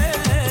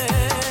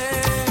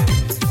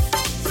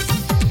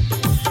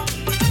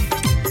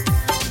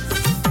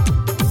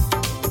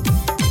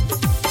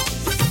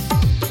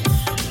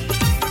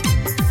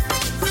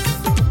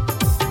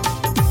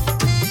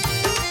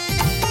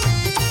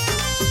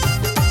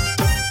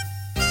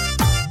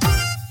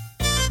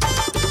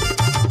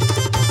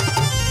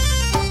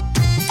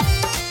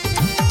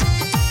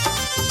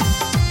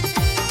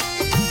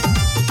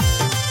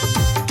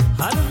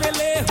ਹਰ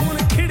ਵੇਲੇ ਹੁਣ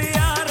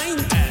ਖਿੜਿਆ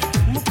ਰਹਿੰਦਾ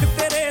ਮੁਖ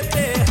ਤੇਰੇ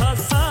ਤੇ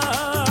ਹਾਸਾ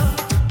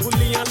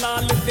ਗੁੱਲੀਆਂ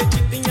ਲਾਲ ਤੇ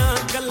ਚਿੱਟੀਆਂ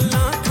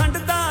ਗੱਲਾਂ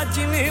ਖੰਡਦਾ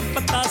ਜਿਵੇਂ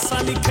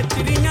ਪਤਾਸਾ ਨੀ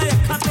ਖਚਰੀਆਂ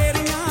ਅੱਖਾਂ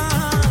ਤੇਰੀਆਂ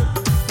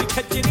ਨੀ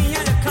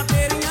ਖਚਰੀਆਂ ਅੱਖਾਂ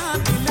ਤੇਰੀਆਂ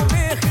ਦਿਲ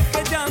ਵੇਖ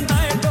ਕੇ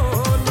ਜਾਂਦਾ ਏ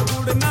ਢੋਲ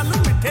ਗੁੜ ਨਾਲ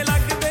ਮਿੱਠੇ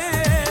ਲੱਗਦੇ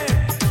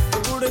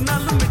ਗੁੜ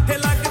ਨਾਲ ਮਿੱਠੇ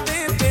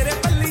ਲੱਗਦੇ ਤੇਰੇ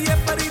ਪੱਲੀਏ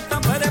ਪਰੀ ਤਾਂ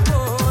ਭਰੇ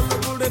ਬੋਲ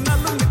ਗੁੜ ਨਾਲ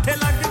ਮਿੱਠੇ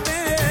ਲੱਗਦੇ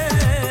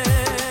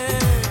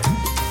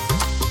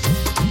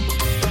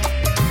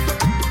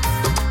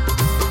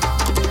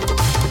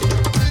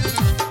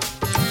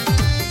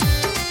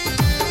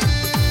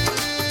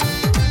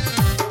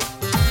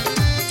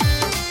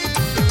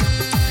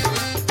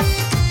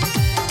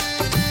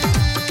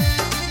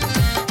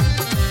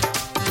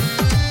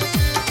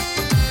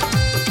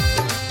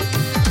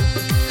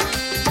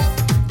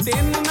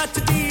ਤੈਨੂੰ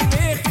ਨੱਚਦੀ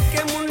ਵੇਖ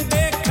ਕੇ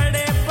ਮੁੰਡੇ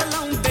ਖੜੇ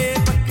ਬੁਲਾਉਂਦੇ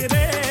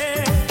ਬੱਕਰੇ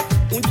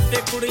ਉਂਝ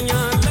ਤੇ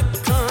ਕੁੜੀਆਂ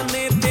ਲੱਖਾਂ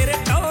ਨੇ ਤੇਰੇ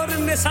ਟੌਰ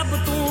ਨੇ ਸਭ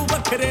ਤੂੰ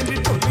ਵੱਖਰੇ ਨੀ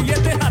ਢੋਲੀਏ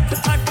ਤੇ ਹੱਥ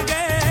ਥੱਕ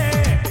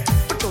ਗਏ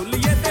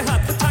ਢੋਲੀਏ ਤੇ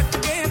ਹੱਥ ਥੱਕ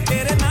ਗਏ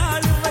ਤੇਰੇ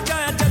ਨਾਲ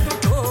ਵਜਾਇਆ ਜਦੋਂ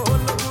ਢੋਲ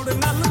ਗੁੜ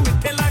ਨਾਲ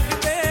ਮਿੱਠੇ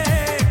ਲੱਗਦੇ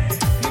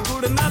ਨੀ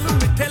ਗੁੜ ਨਾਲ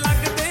ਮਿੱਠੇ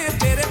ਲੱਗਦੇ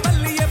ਤੇਰੇ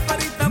ਪੱਲੀਏ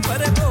ਪਰੀ ਤਾਂ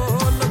ਭਰੇ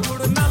ਬੋਲ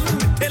ਗੁੜ ਨਾਲ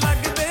ਮਿੱਠੇ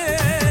ਲੱਗਦੇ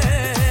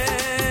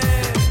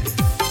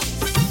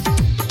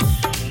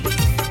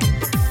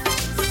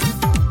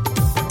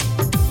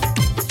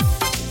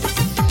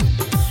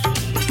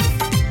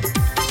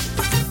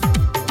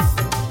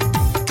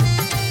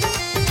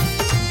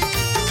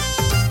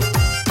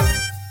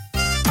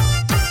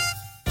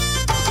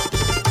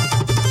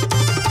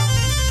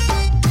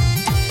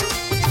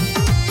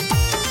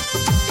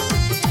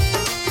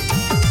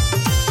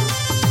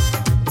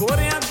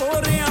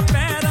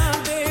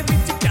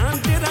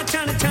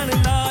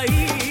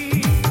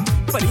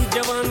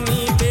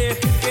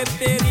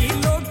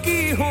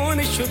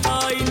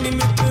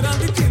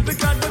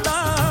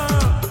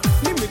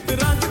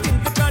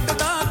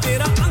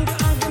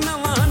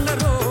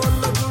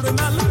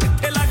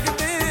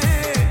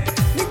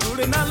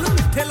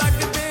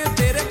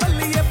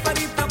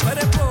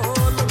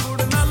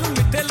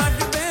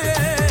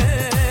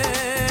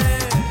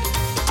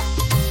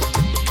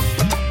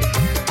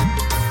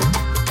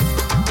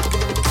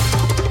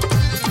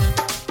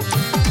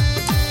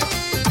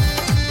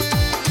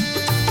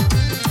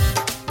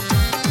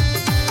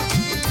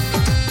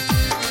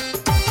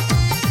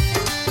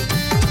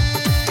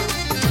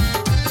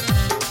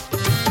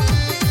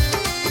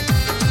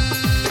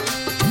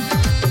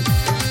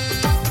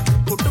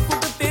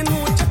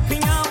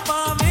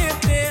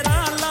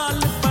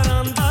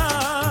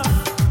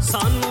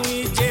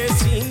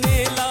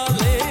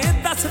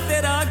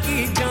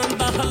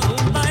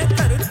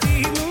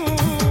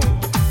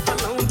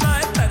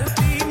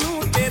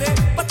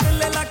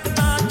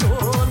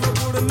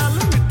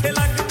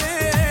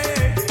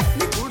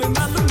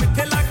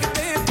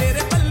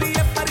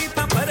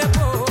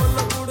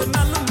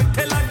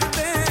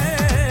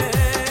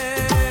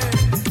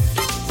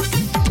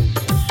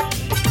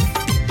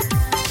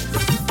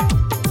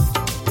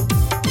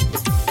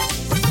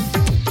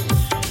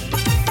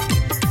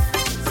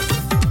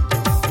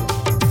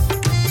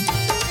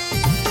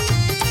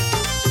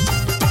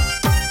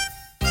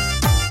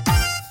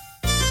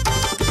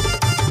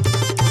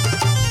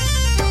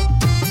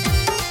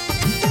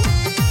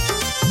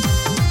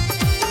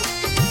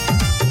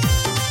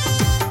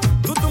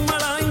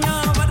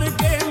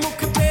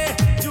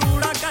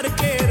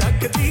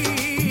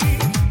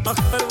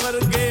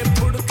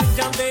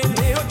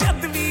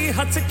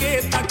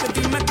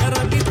सकदी मैं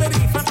करा दी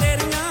तारीफां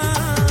तेरियां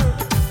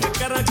मैं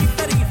करा दी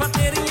तारीफां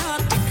तेरियां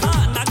तिखा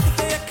नक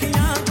ते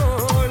अखियां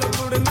गोल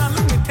गुड़ नाल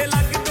मिठे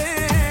लगदे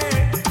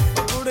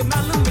गुड़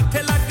नाल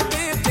मिठे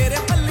लगदे तेरे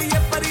पल्लीए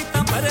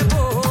परीतां भरे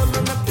बोल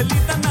नथली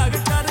दा नाग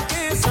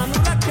करके सानू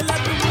रख ले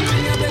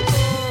दुनिया दे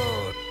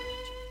कोल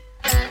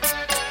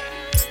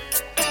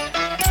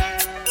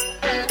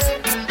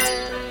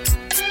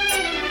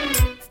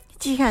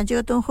जी हाँ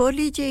जो तो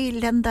होली जी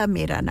लंदा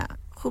मेरा ना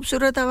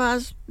खूबसूरत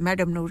आवाज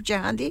मैडम नूर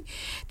जहां दी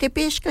ते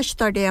पेशकश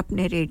तोड़े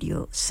अपने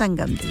रेडियो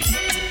संगम दी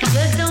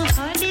ਜਦੋਂ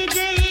ਹੋਲੀ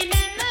ਜਈ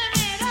ਲੈਣਾ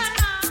ਮੇਰਾ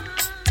ਨਾਮ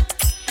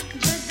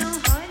ਜਦੋਂ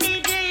ਹੋਲੀ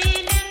ਜਈ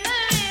ਲੈਣਾ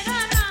ਮੇਰਾ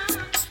ਨਾਮ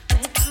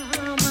ਮੈਂ ਤਾਂ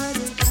ਮਰ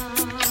ਜਾਣਿਆ ਵੇ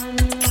ਮੈਂ ਤਾਂ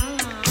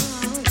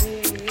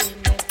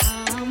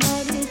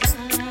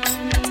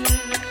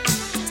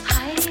ਮਰ ਜਾਣਿਆ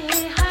ਹਾਏ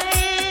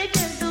ਹਾਏ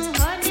ਜਦੋਂ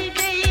ਹੋਲੀ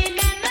ਜਈ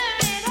ਲੈਣਾ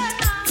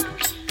ਮੇਰਾ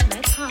ਨਾਮ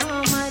ਮੈਂ ਤਾਂ ਮਰ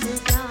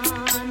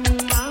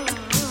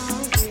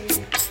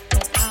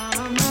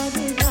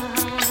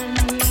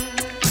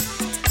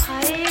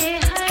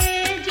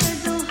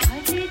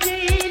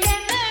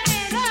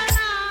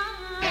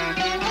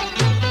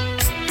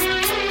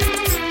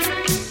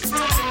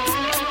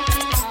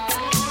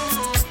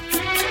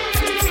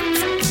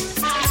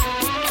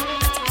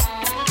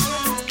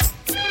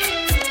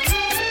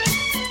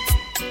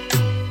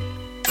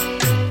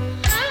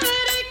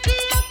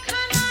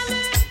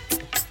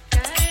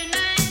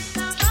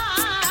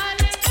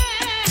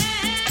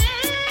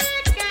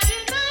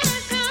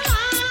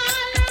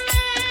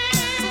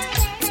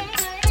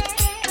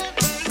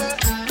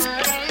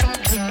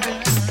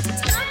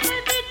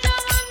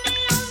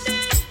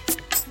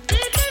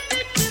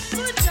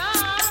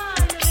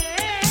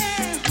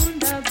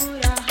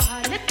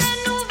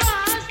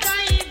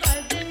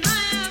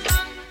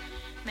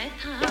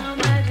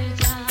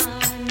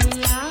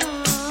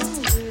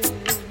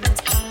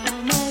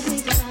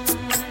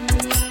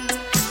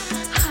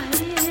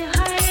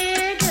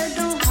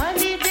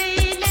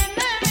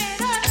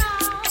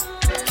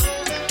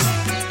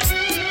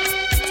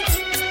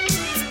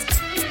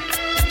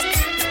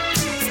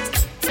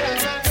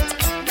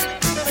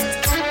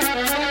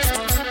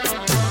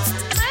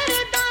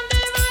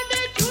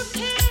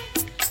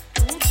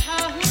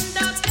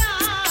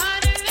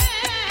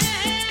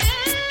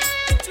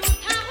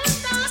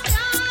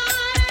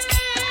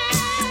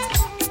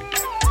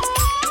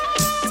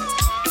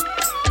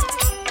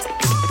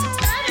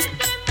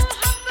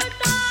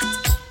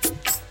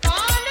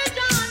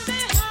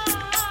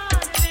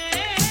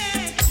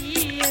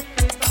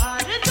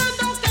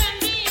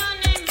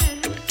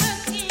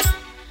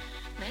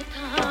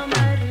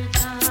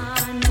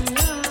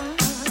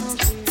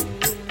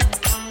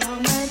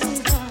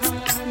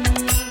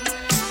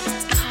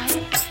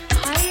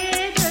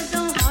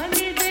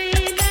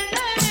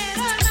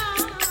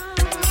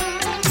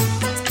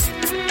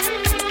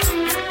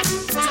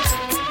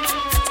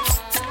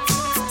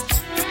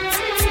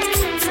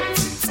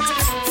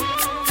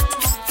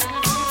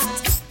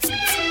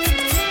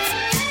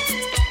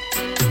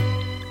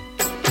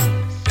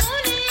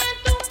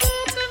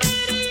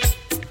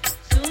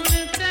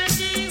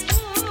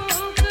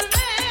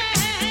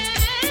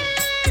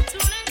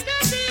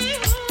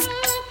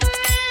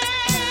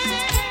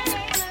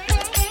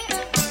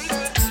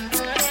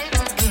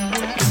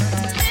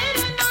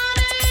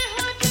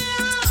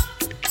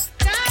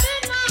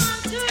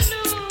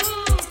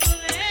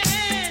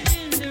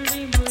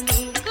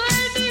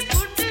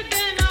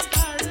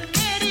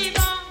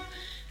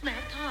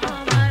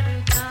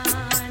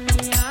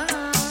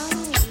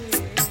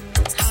ਵੇ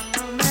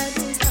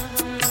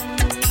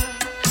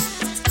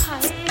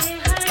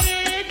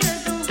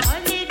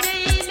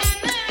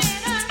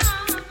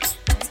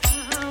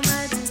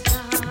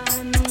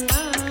ਮੈਂ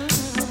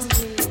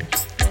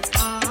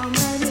ਤਾਂ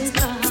ਮਰ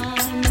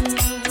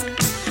ਜਾਣਿਆ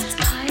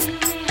ਹਾਏ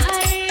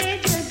ਹਾਏ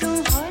ਜਦੋਂ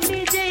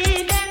ਹੋਲੀ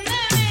ਜਈ ਲੈਣਾ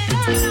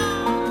ਮੇਰਾ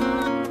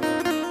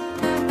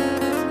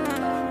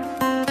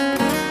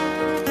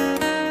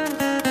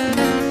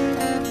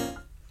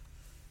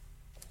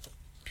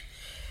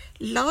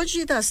ਲਓ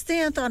ਜੀ ਦੱਸਦੇ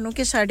ਆ ਤੁਹਾਨੂੰ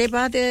ਕਿ ਸਾਡੇ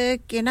ਬਾਅਦ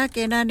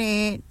ਕਿਹਨਾਂ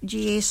ਨੇ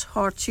ਜੀ ਇਸ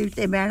ਹੌਟ ਸੀਟ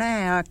ਤੇ ਬਹਿਣਾ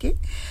ਹੈ ਆ ਕੇ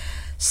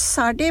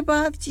ਸਾਡੇ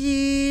ਬਾਅਦ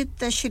ਜੀ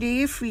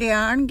ਤਸ਼ਰੀਫ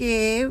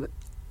ਲਿਆਣਗੇ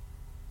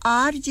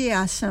ਆਰਜੇ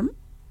ਆਸਮ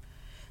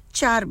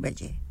 4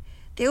 ਵਜੇ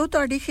ਤੇ ਉਹ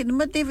ਤੁਹਾਡੀ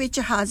ਖidmat ਦੇ ਵਿੱਚ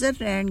ਹਾਜ਼ਰ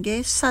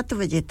ਰਹਿਣਗੇ 7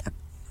 ਵਜੇ ਤੱਕ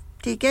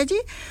ਠੀਕ ਹੈ ਜੀ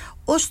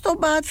ਉਸ ਤੋਂ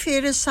ਬਾਅਦ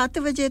ਫਿਰ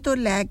 7 ਵਜੇ ਤੋਂ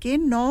ਲੈ ਕੇ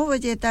 9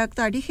 ਵਜੇ ਤੱਕ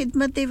ਤੁਹਾਡੀ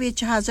ਖidmat ਦੇ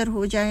ਵਿੱਚ ਹਾਜ਼ਰ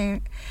ਹੋ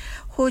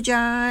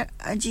ਜਾ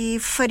ਜੀ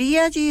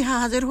ਫਰੀਆ ਜੀ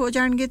ਹਾਜ਼ਰ ਹੋ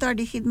ਜਾਣਗੇ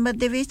ਤੁਹਾਡੀ ਖidmat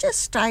ਦੇ ਵਿੱਚ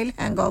ਸਟਾਈਲ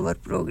ਹੈਂਗਓਵਰ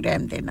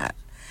ਪ੍ਰੋਗਰਾਮ ਦੇ ਨਾਲ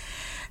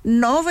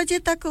 9 ਵਜੇ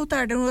ਤੱਕ ਉਹ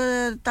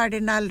ਤੁਹਾਡੇ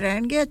ਨਾਲ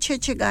ਰਹਿਣਗੇ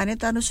ਅੱਛੇ ਗਾਣੇ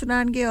ਤੁਹਾਨੂੰ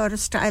ਸੁਣਾਣਗੇ ਔਰ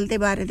ਸਟਾਈਲ ਦੇ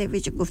ਬਾਰੇ ਦੇ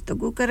ਵਿੱਚ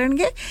ਗੁਫ਼ਤਗੂ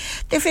ਕਰਨਗੇ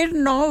ਤੇ ਫਿਰ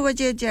 9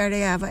 ਵਜੇ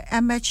ਜਿਹੜੇ ਆ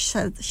ਐਮਐਚ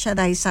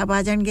ਸ਼ਦਾਈ ਸਾਹਿਬ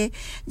ਆ ਜਾਣਗੇ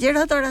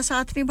ਜਿਹੜਾ ਤੁਹਾਡਾ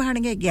ਸਾਥ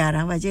ਨਿਭਾਣਗੇ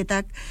 11 ਵਜੇ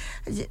ਤੱਕ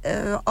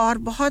ਔਰ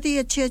ਬਹੁਤ ਹੀ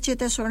ਅੱਛੇ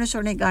ਤੇ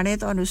ਸੋਹਣੇ ਗਾਣੇ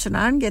ਤੁਹਾਨੂੰ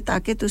ਸੁਣਾਣਗੇ ਤਾਂ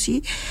ਕਿ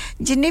ਤੁਸੀਂ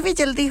ਜਿੰਨੀ ਵੀ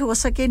ਜਲਦੀ ਹੋ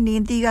ਸਕੇ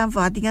ਨੀਂਦ ਦੀਆਂ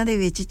ਵਾਦੀਆਂ ਦੇ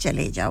ਵਿੱਚ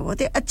ਚਲੇ ਜਾਵੋ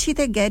ਤੇ ਅੱਛੀ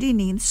ਤੇ ਗਹਿਰੀ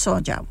ਨੀਂਦ ਸੌ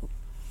ਜਾਵੋ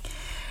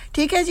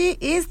ਠੀਕ ਹੈ ਜੀ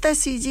ਇਸ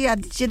ਤਸੀ ਜੀ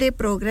ਅੱਜ ਦੇ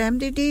ਪ੍ਰੋਗਰਾਮ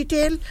ਦੀ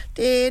ਡਿਟੇਲ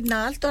ਤੇ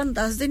ਨਾਲ ਤੁਹਾਨੂੰ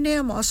ਦੱਸ ਦਿੰਨੇ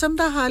ਆ ਮੌਸਮ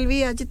ਦਾ ਹਾਲ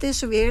ਵੀ ਅੱਜ ਤੇ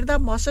ਸਵੇਰ ਦਾ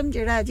ਮੌਸਮ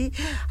ਜਿਹੜਾ ਜੀ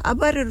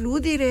ਅਬਰ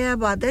ਰੂਦੀ ਰਿਹਾ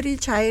ਬਾਦਲ ਹੀ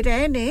ਛਾਏ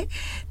ਰਹੇ ਨੇ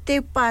ਤੇ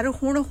ਪਰ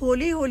ਹੁਣ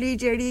ਹੌਲੀ ਹੌਲੀ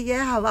ਜਿਹੜੀ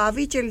ਹੈ ਹਵਾ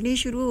ਵੀ ਚੱਲਣੀ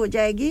ਸ਼ੁਰੂ ਹੋ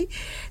ਜਾਏਗੀ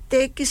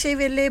ਤੇ ਕਿਸੇ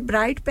ਵੇਲੇ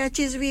ਬ੍ਰਾਈਟ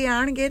ਪੈਚਸ ਵੀ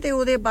ਆਣਗੇ ਤੇ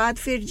ਉਹਦੇ ਬਾਅਦ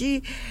ਫਿਰ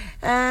ਜੀ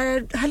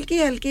ਹਲਕੀ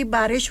ਹਲਕੀ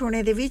ਬਾਰਿਸ਼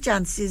ਹੋਣੇ ਦੇ ਵੀ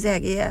ਚਾਂਸਸ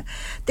ਹੈਗੇ ਆ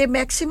ਤੇ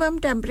ਮੈਕਸਿਮਮ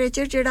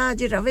ਟੈਂਪਰੇਚਰ ਜਿਹੜਾ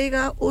ਅੱਜ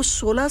ਰਹੇਗਾ ਉਹ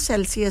 16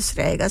 ਸੈਲਸੀਅਸ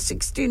ਰਹੇਗਾ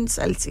 16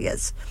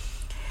 ਸੈਲਸੀਅਸ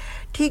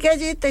ਠੀਕ ਹੈ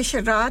ਜੀ ਤੇ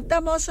ਰਾਤ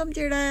ਦਾ ਮੌਸਮ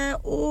ਜਿਹੜਾ ਹੈ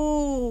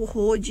ਉਹ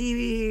ਹੋ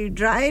ਜੀ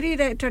ਡਰਾਈ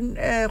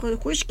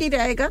ਖੁਸ਼ਕ ਹੀ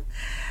ਰਹੇਗਾ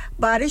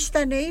बारिश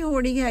ਤਾਂ ਨਹੀਂ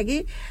ਹੋਣੀ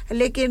ਹੈਗੀ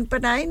ਲੇਕਿਨ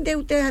ਪਨਾਈਨ ਦੇ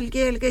ਉੱਤੇ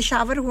ਹਲਕੇ ਹਲਕੇ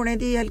ਸ਼ਾਵਰ ਹੋਣੇ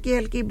ਦੀ ਹਲਕੀ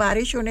ਹਲਕੀ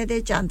ਬਾਰਿਸ਼ ਹੋਣੇ ਦੇ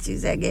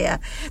ਚਾਂਸਸ ਹੈਗੇ ਆ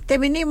ਤੇ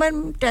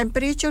ਮਿਨੀਮਮ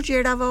ਟੈਂਪਰੇਚਰ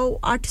ਜਿਹੜਾ ਵਾ ਉਹ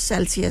 8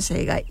 ਸੈਲਸੀਅਸ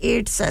ਹੈਗਾ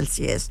 8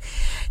 ਸੈਲਸੀਅਸ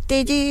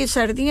ਤੇ ਜੀ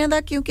ਸਰਦੀਆਂ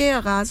ਦਾ ਕਿਉਂਕਿ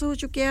ਆਗਾਜ਼ ਹੋ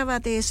ਚੁੱਕਿਆ ਵਾ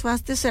ਤੇ ਇਸ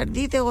ਵਾਸਤੇ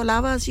ਸਰਦੀ ਤੇ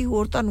ਇਲਾਵਾ ਅਸੀਂ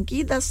ਹੋਰ ਤੁਹਾਨੂੰ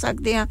ਕੀ ਦੱਸ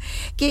ਸਕਦੇ ਆ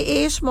ਕਿ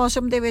ਇਸ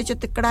ਮੌਸਮ ਦੇ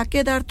ਵਿੱਚ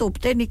ਕੜਾਕੇਦਾਰ ਧੁੱਪ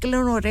ਤੇ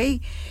ਨਿਕਲਣ ਹੋ ਰਹੀ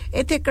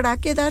ਇੱਥੇ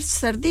ਕੜਾਕੇਦਾਰ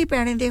ਸਰਦੀ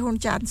ਪੈਣੇ ਦੇ ਹੁਣ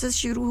ਚਾਂਸਸ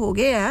ਸ਼ੁਰੂ ਹੋ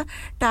ਗਏ ਆ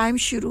ਟਾਈਮ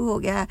ਸ਼ੁਰੂ ਹੋ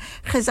ਗਿਆ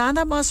ਖਜ਼ਾਨ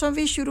ਦਾ ਮੌਸਮ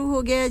ਵੀ ਸ਼ੁਰੂ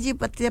ਹੋ ਗਿਆ ਜੀ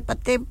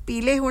पत्ते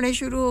पीले होने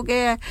शुरू हो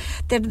गए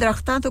ते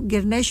दरख्तां तो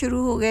गिरने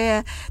शुरू हो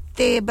गए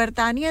ਤੇ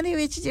ਬਰਤਾਨੀਆ ਦੇ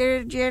ਵਿੱਚ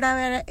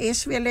ਜਿਹੜਾ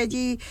ਇਸ ਵੇਲੇ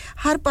ਜੀ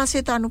ਹਰ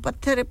ਪਾਸੇ ਤੁਹਾਨੂੰ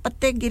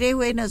ਪੱਤੇ ਗਿਰੇ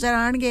ਹੋਏ ਨਜ਼ਰ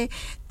ਆਣਗੇ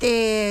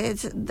ਤੇ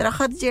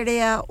ਦਰਖਤ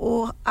ਜਿਹੜੇ ਆ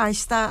ਉਹ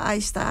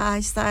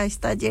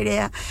ਆਹਿਸਤਾ ਜਿਹੜੇ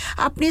ਆ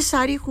ਆਪਣੀ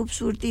ਸਾਰੀ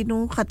ਖੂਬਸੂਰਤੀ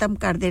ਨੂੰ ਖਤਮ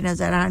ਕਰਦੇ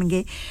ਨਜ਼ਰ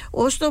ਆਣਗੇ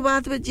ਉਸ ਤੋਂ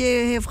ਬਾਅਦ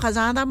ਜੇ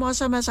ਖਜ਼ਾਨ ਦਾ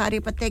ਮੌਸਮ ਹੈ ਸਾਰੇ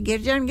ਪੱਤੇ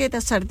ਗਿਰ ਜਾਣਗੇ ਤਾਂ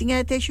ਸਰਦੀਆਂ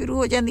ਇੱਥੇ ਸ਼ੁਰੂ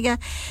ਹੋ ਜਾਂਦੀਆਂ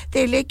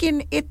ਤੇ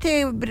ਲੇਕਿਨ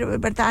ਇੱਥੇ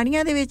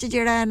ਬਰਤਾਨੀਆ ਦੇ ਵਿੱਚ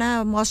ਜਿਹੜਾ ਹੈ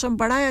ਨਾ ਮੌਸਮ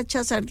ਬੜਾ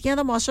ਅੱਛਾ ਸਰਦੀਆਂ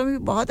ਦਾ ਮੌਸਮ ਵੀ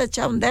ਬਹੁਤ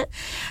ਅੱਛਾ ਹੁੰਦਾ ਹੈ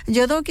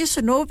ਜਦੋਂ ਕਿ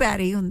ਸਨੋ ਪੈ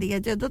ਰਹੀ ਹੁੰਦੀ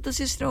ਹੈ ਜਦੋਂ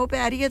ਤੁਸੀਂ ਸਨੋ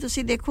ਪੈ ਰਹੀ ਹੈ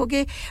ਤੁਸੀਂ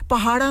ਦੇਖੋਗੇ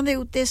ਪਹਾੜਾਂ ਦੇ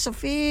ਉੱਤੇ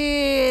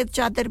ਸਫੇਦ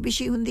ਚਾਦਰ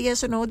ਵਿਛੀ ਹੁੰਦੀ ਹੈ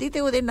ਸਨੋ ਦੀ ਤੇ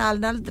ਉਹਦੇ ਨਾਲ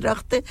ਨਾਲ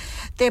ਦਰਖਤ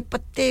ਤੇ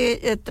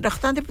ਪੱਤੇ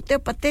ਦਰਖਤਾਂ ਦੇ ਉੱਤੇ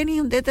ਪੱਤੇ ਨਹੀਂ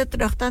ਹੁੰਦੇ ਤੇ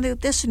ਦਰਖਤਾਂ ਦੇ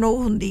ਉੱਤੇ ਸਨੋ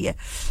ਹੁੰਦੀ ਹੈ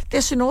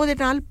ਤੇ ਸਨੋ ਦੇ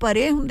ਨਾਲ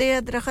ਭਰੇ ਹੁੰਦੇ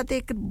ਆ ਦਰਖਤ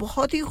ਇੱਕ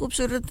ਬਹੁਤ ਹੀ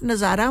ਖੂਬਸੂਰਤ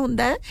ਨਜ਼ਾਰਾ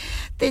ਹੁੰਦਾ ਹੈ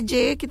ਤੇ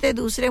ਜੇ ਕਿਤੇ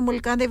ਦੂਸਰੇ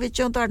ਮੁਲਕਾਂ ਦੇ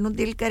ਵਿੱਚੋਂ ਤੁਹਾਨੂੰ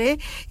ਦਿਲ ਕਰੇ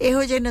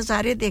ਇਹੋ ਜਿਹੇ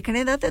ਨਜ਼ਾਰੇ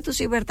ਦੇਖਣੇ ਦਾ ਤੇ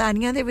ਤੁਸੀਂ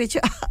ਬਰਤਾਨੀਆ ਦੇ ਵਿੱਚ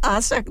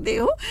ਆ ਸਕਦੇ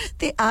ਹੋ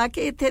ਤੇ ਆ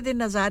ਕੇ ਇੱਥੇ ਦੇ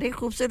ਨਜ਼ਾਰੇ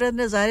ਖੂਬਸੂਰਤ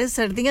ਨਜ਼ਾਰੇ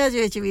ਸਰਦੀਆਂ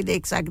ਦੇ ਵਿੱਚ ਵੀ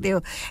ਦੇਖ ਸਕਦੇ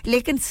ਹੋ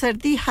ਲੇਕਿਨ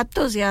ਸਰਦੀ ਹੱਦ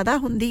ਤੋਂ ਜ਼ਿਆਦਾ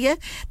ਹੁੰਦੀ ਹੈ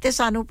ਤੇ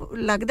ਸਾਨੂੰ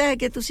ਲੱਗਦਾ ਹੈ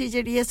ਕਿ ਤੁਸੀਂ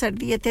ਜਿਹੜੀ ਇਹ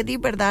ਸਰਦੀ ਇੱਥੇ ਦੀ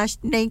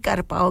ਬਰਦਾਸ਼ਤ ਨਹੀਂ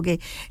ਕਰ ਪਾਓਗੇ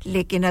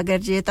ਲੇਕਿਨ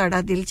ਅਗਰ ਜੇ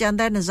ਤੁਹਾਡਾ ਦਿਲ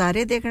ਚਾਹੁੰਦਾ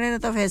ਨਜ਼ਾਰੇ ਦੇਖਣੇ ਨੇ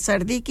ਤਾਂ ਫਿਰ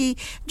ਸਰਦੀ ਕੀ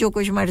ਜੋ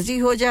ਕੁਝ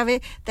ਮਰਜ਼ੀ ਹੋ ਜਾਵੇ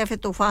ਤਾਂ ਫਿਰ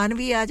ਤੂਫਾਨ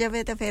ਵੀ ਆ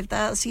ਜਾਵੇ ਤਾਂ ਫਿਰ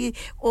ਤਾਂ ਅਸੀਂ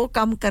ਉਹ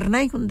ਕੰਮ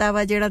ਕਰਨਾ ਹੀ ਹੁੰਦਾ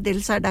ਵਾ ਜਿਹੜਾ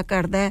ਦਿਲ ਸਾਡਾ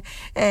ਕਰਦਾ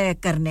ਹੈ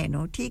ਕਰਨੇ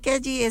ਨੂੰ ਠੀਕ ਹੈ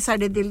ਜੀ ਇਹ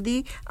ਸਾਡੇ ਦਿਲ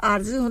ਦੀ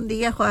ਆਰਜ਼ੂ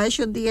ਹੁੰਦੀ ਹੈ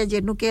ਖੁਆਇਸ਼ ਹੁੰਦੀ ਹੈ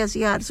ਜਿਹਨੂੰ ਕਿ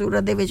ਅਸੀਂ ਹਰ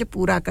ਸੂਰਤ ਦੇ ਵਿੱਚ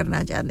ਪੂਰਾ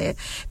ਕਰਨਾ ਚਾਹੁੰਦੇ ਹਾਂ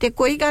ਤੇ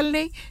ਕੋਈ ਗੱਲ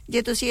ਨਹੀਂ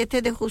ਜੇ ਤੁਸੀਂ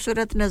ਇੱਥੇ ਦੇ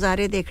ਖੂਬਸੂਰਤ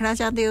ਨਜ਼ਾਰੇ ਦੇਖਣਾ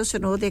ਚਾਹੁੰਦੇ ਹੋ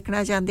ਸਨੋ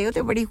ਦੇਖਣਾ ਚਾਹੁੰਦੇ ਹੋ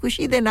ਤੇ ਬੜੀ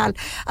ਖੁਸ਼ੀ ਦੇ ਨਾਲ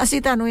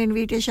ਅਸੀਂ ਤੁਹਾਨੂੰ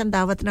ਇਨਵੀਟੇਸ਼ਨ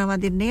ਦਾਵਤਨਾਮਾ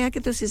ਦਿੰਨੇ ਆ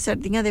ਕਿ ਤੁਸੀਂ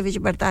ਸਰਦੀਆਂ ਦੇ ਵਿੱਚ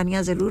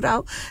ਬਰਤਾਨੀਆ ਜ਼ਰੂਰ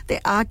ਆਓ ਤੇ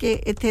ਆ ਕੇ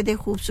ਇੱਥੇ ਦੇ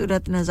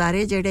ਖੂਬਸੂਰਤ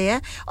ਨਜ਼ਾਰੇ ਜਿਹੜੇ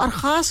ਆ ਔਰ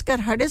ਖਾਸ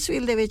ਕਰ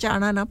ਹਡਸਵੀਲ ਦੇ ਵਿੱਚ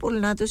ਆਣਾ ਨਾ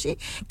ਭੁੱਲਣਾ ਤੁਸੀਂ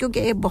ਕਿਉਂਕਿ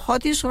ਇਹ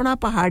ਬਹੁਤ ਹੀ ਸੋਹਣਾ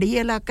ਪਹਾੜੀ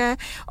ਇਲਾਕਾ ਹੈ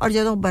ਔਰ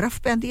ਜਦੋਂ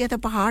ਬਰਫ਼ ਪੈਂਦੀ ਹੈ ਤਾਂ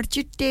ਪਹਾੜ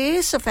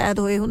ਚਿੱਟੇ ਸਫੈਦ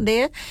ਹੋਏ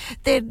ਹੁੰਦੇ ਆ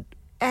ਤੇ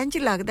ਇੰਜ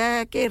ਲੱਗਦਾ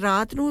ਹੈ ਕਿ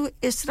ਰਾਤ ਨੂੰ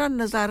ਇਸ ਤਰ੍ਹਾਂ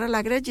ਨਜ਼ਾਰਾ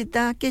ਲੱਗ ਰਿਹਾ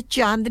ਜਿੱਦਾਂ ਕਿ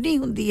ਚਾਂਦਨੀ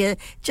ਹੁੰਦੀ ਹੈ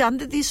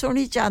ਚੰਦ ਦੀ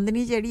ਸੋਹਣੀ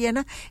ਚਾਂਦਨੀ ਜਿਹੜੀ ਹੈ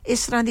ਨਾ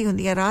ਇਸ ਤਰ੍ਹਾਂ ਦੀ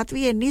ਹੁੰਦੀ ਹੈ ਰਾਤ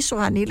ਵੀ ਇੰਨੀ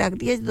ਸੁਹਾਨੀ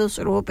ਲੱਗਦੀ ਹੈ ਜਦੋਂ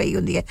ਸਨੋ ਪਈ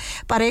ਹੁੰਦੀ ਹੈ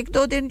ਪਰ ਇੱਕ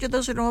ਦੋ ਦਿਨ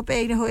ਜਦੋਂ ਸਨੋ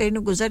ਪਈ ਹੋਏ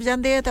ਨੂੰ ਗੁਜ਼ਰ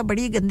ਜਾਂਦੇ ਆ ਤਾਂ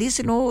ਬੜੀ ਗੰਦੀ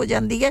ਸਨੋ ਹੋ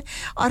ਜਾਂਦੀ ਹੈ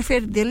ਔਰ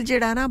ਫਿਰ ਦਿਲ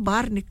ਜਿਹੜਾ ਨਾ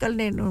ਬਾਹਰ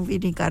ਨਿਕਲਣੇ ਨੂੰ ਵੀ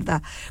ਨਹੀਂ ਕਰਦਾ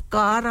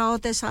ਕਾਰ ਆਓ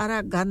ਤੇ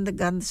ਸਾਰਾ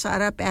ਗੰਦ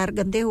ਸਾਰਾ ਪੈਰ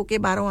ਗੰਦੇ ਹੋ ਕੇ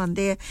ਬਾਹਰੋਂ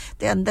ਆਉਂਦੇ ਆ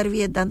ਤੇ ਅੰਦਰ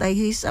ਵੀ ਇਦਾਂ ਦਾ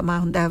ਹੀ ਸਮਾਂ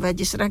ਹੁੰਦਾ ਹੈ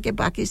ਜਿਸ ਤਰ੍ਹਾਂ ਕਿ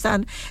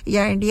ਪਾਕਿਸਤਾਨ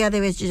ਜਾਂ ਇੰਡੀਆ ਦੇ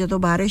ਵਿੱਚ ਜਦੋਂ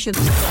ਬਾਰਿਸ਼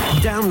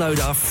Download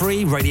our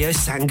free Radio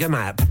Sangam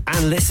app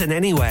and listen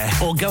anywhere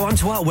or go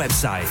onto our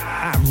website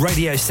at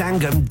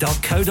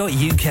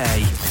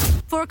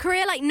radiosangam.co.uk. For a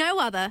career like no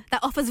other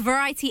that offers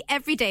variety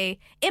every day,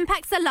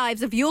 impacts the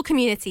lives of your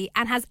community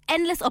and has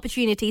endless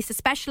opportunities to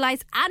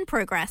specialise and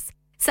progress,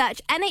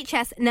 search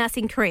NHS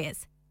Nursing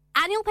Careers.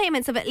 Annual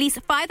payments of at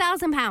least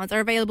 £5,000 are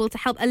available to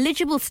help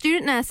eligible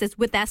student nurses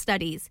with their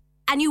studies.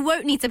 And you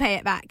won't need to pay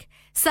it back.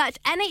 Search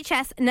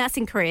NHS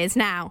Nursing Careers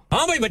now.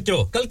 हाँ भाई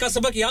बच्चों कल का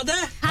सबक याद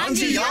है हाँ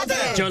जी याद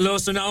है चलो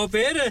सुनाओ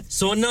फिर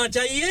सोना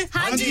चाहिए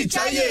हाँ जी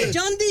चाहिए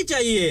चांदी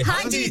चाहिए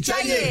हाँ जी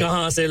चाहिए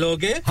कहाँ से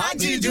लोगे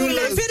हाजी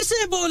जूलर्स फिर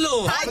से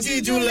बोलो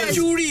हाजी जूलर्स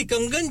चूड़ी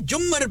कंगन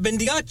जुमर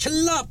बिंदिया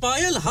छल्ला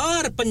पायल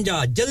हार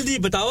पंजा जल्दी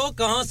बताओ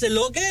कहाँ से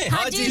लोगे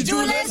हाजी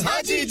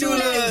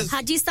जूलर्स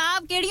हाजी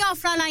साहब केड़ी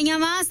ऑफर लाईया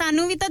वा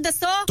सानू भी तो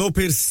दसो तो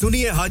फिर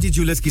सुनिए हाजी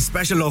जूलर्स की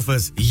स्पेशल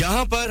ऑफर्स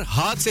यहाँ पर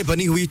हाथ से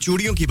बनी हुई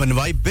चूड़ियों की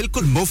बनवाई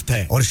बिल्कुल मुफ्त है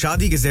और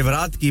शादी के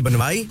जेवरात की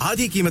बनवाई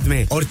आधी कीमत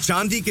में और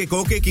चांदी के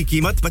कोके की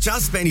कीमत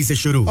 50 पैसे से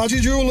शुरू Haji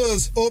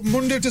Jewellers open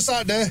Monday to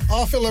Saturday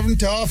 11:30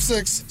 to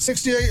 6:30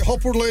 68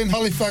 Hopwood Lane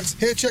Halifax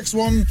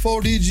HX1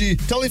 4DG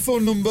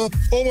telephone number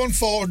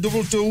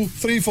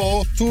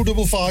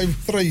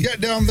 01422342553 get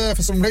down there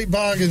for some great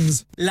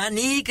bargains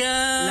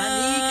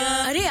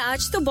Lanika अरे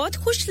आज तो बहुत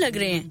खुश लग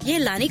रहे हैं ये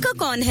लानिका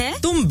कौन है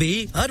तुम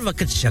भी हर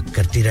वक्त शक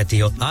करती रहती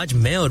हो आज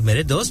मैं और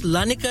मेरे दोस्त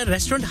लानिका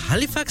रेस्टोरेंट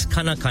हैलिफैक्स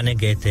खाना खाने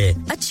गए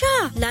थे अच्छा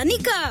लानिका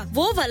लानिका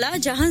वो वाला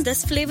जहां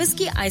 10 फ्लेवर्स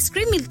की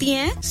आइसक्रीम मिलती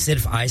हैं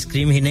सिर्फ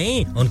आइसक्रीम ही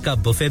नहीं उनका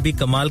बुफे भी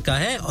कमाल का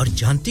है और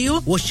जानती हो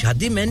वो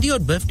शादी मेहंदी और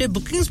बर्थडे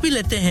बुकिंग्स भी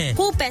लेते हैं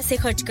खूब पैसे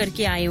खर्च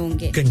करके आए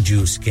होंगे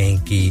कंजूस कहीं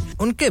की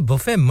उनके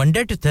buffet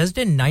Monday to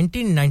Thursday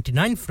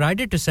 1999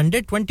 Friday to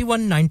Sunday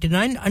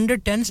 2199 under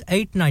 10s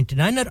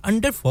 899 और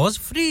अंडर 4s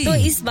फ्री तो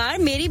इस बार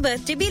मेरी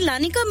बर्थडे भी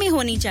लानिका में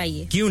होनी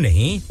चाहिए क्यों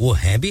नहीं वो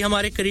है भी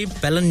हमारे करीब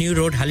पेलन new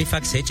road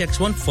Halifax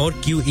HX1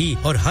 4QE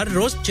और हर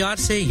रोज 4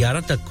 से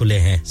 11 तक खुले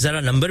हैं जरा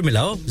नंबर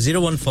मिलाओ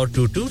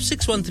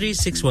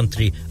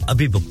 01422613613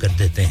 अभी बुक कर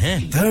देते हैं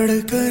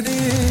धड़कने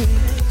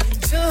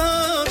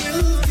जहां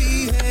मिलती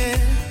है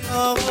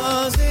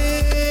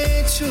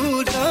आवाजें छू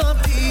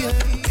जाती है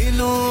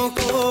दिलों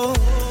को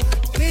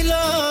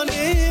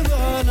मिलाने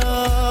वाला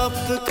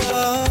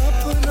आपका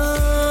अपना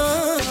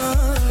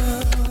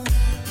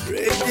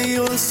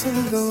रेडियो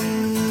संगम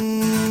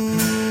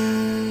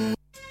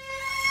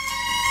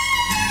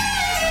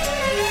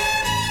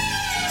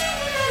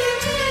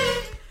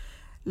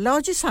ਲਓ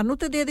ਜੀ ਸਾਨੂੰ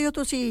ਤੇ ਦੇ ਦਿਓ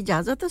ਤੁਸੀਂ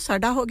ਇਜਾਜ਼ਤ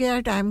ਸਾਡਾ ਹੋ ਗਿਆ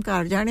ਟਾਈਮ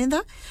ਘਰ ਜਾਣੇ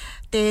ਦਾ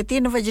ਤੇ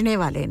 3 ਵਜਣੇ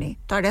ਵਾਲੇ ਨੇ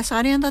ਤੁਹਾਡੇ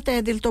ਸਾਰਿਆਂ ਦਾ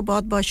ਤਹਿ ਦਿਲ ਤੋਂ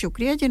ਬਹੁਤ-ਬਹੁਤ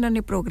ਸ਼ੁਕਰੀਆ ਜਿਨ੍ਹਾਂ ਨੇ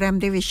ਪ੍ਰੋਗਰਾਮ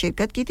ਦੇ ਵਿੱਚ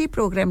ਸ਼ਿਰਕਤ ਕੀਤੀ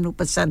ਪ੍ਰੋਗਰਾਮ ਨੂੰ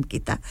ਪਸੰਦ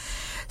ਕੀਤਾ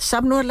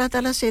ਸਭ ਨੂੰ ਅੱਲਾਹ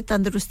ਤਾਲਾ ਸੇ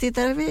ਤੰਦਰੁਸਤੀ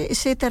ਦੇਵੇ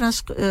ਇਸੇ ਤਰ੍ਹਾਂ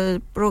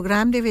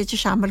ਪ੍ਰੋਗਰਾਮ ਦੇ ਵਿੱਚ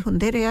ਸ਼ਾਮਲ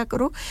ਹੁੰਦੇ ਰਿਹਾ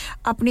ਕਰੋ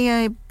ਆਪਣੀ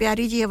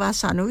ਪਿਆਰੀ ਜੀ ਆਵਾਜ਼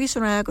ਸਾਨੂੰ ਵੀ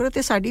ਸੁਣਾਇਆ ਕਰੋ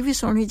ਤੇ ਸਾਡੀ ਵੀ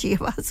ਸੋਹਣੀ ਜੀ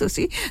ਆਵਾਜ਼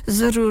ਤੁਸੀਂ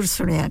ਜ਼ਰੂਰ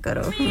ਸੁਣਿਆ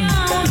ਕਰੋ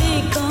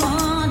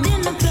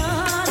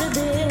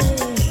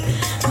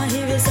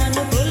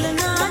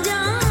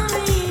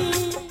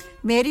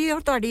मेरी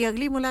और ਤੁਹਾਡੀ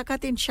ਅਗਲੀ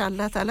ਮੁਲਾਕਾਤ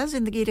ਇਨਸ਼ਾਅੱਲਾ ਤਾਲਾ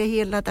ਜ਼ਿੰਦਗੀ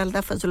ਰਹੀ ਅੱਲਾਹ ਤਾਲਾ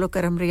ਦਾ ਫਜ਼ਲ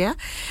ਕਰਮ ਰਿਹਾ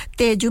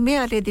ਤੇ ਜੁਮੇ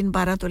ਵਾਲੇ ਦਿਨ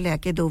 12 ਤੋਂ ਲੈ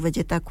ਕੇ 2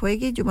 ਵਜੇ ਤੱਕ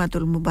ਹੋਏਗੀ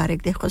ਜੁਮਾਤੁਲ ਮੁਬਾਰਕ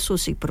ਦੇ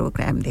ਖਸੂਸੀ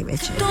ਪ੍ਰੋਗਰਾਮ ਦੇ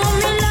ਵਿੱਚ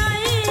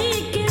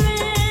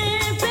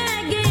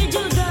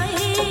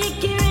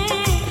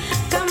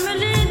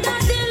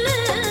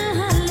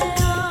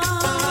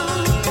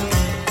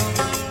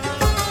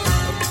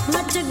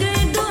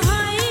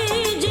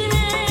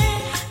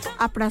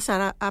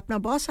अपना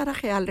बहुत सारा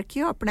ख्याल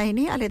रखियो अपना ही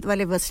नहीं आले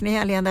दुआले वसने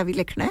वालियां दा भी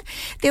लिखना है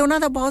ते उन्हां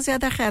दा बहुत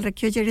ज्यादा ख्याल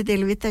रखियो जेडे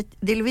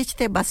दिल विच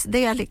ते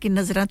बसदे आ लेकिन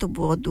नजरां तो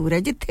बहुत दूर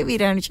है जिथे भी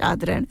रहन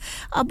शाद रहन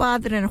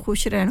आबाद रहन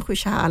खुश रहन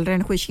खुशहाल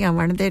रहन खुशियां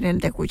वंडदे रहन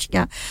ते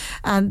खुशियां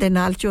दे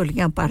नाल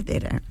झोलियां भरदे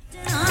रहन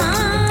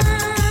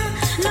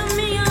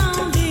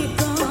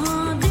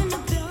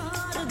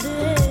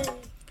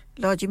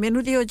लो जी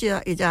मेनू दियो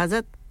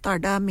इजाजत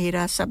ਤੁਹਾਡਾ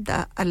ਮੇਰਾ ਸਭ ਦਾ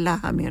ਅੱਲਾਹ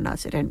ਹਮੇ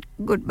ਨਾਸਰਨ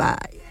ਗੁੱਡ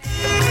ਬਾਏ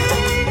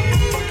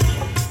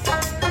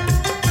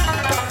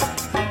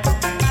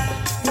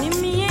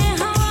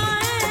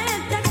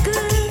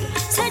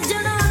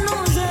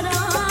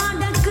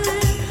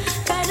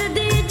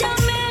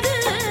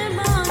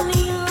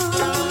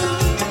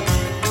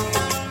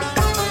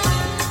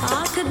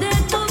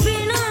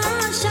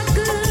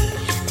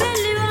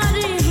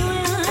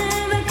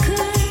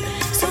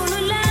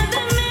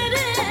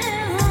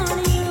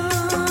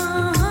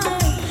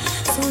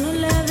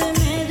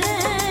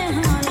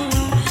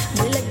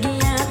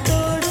लगियां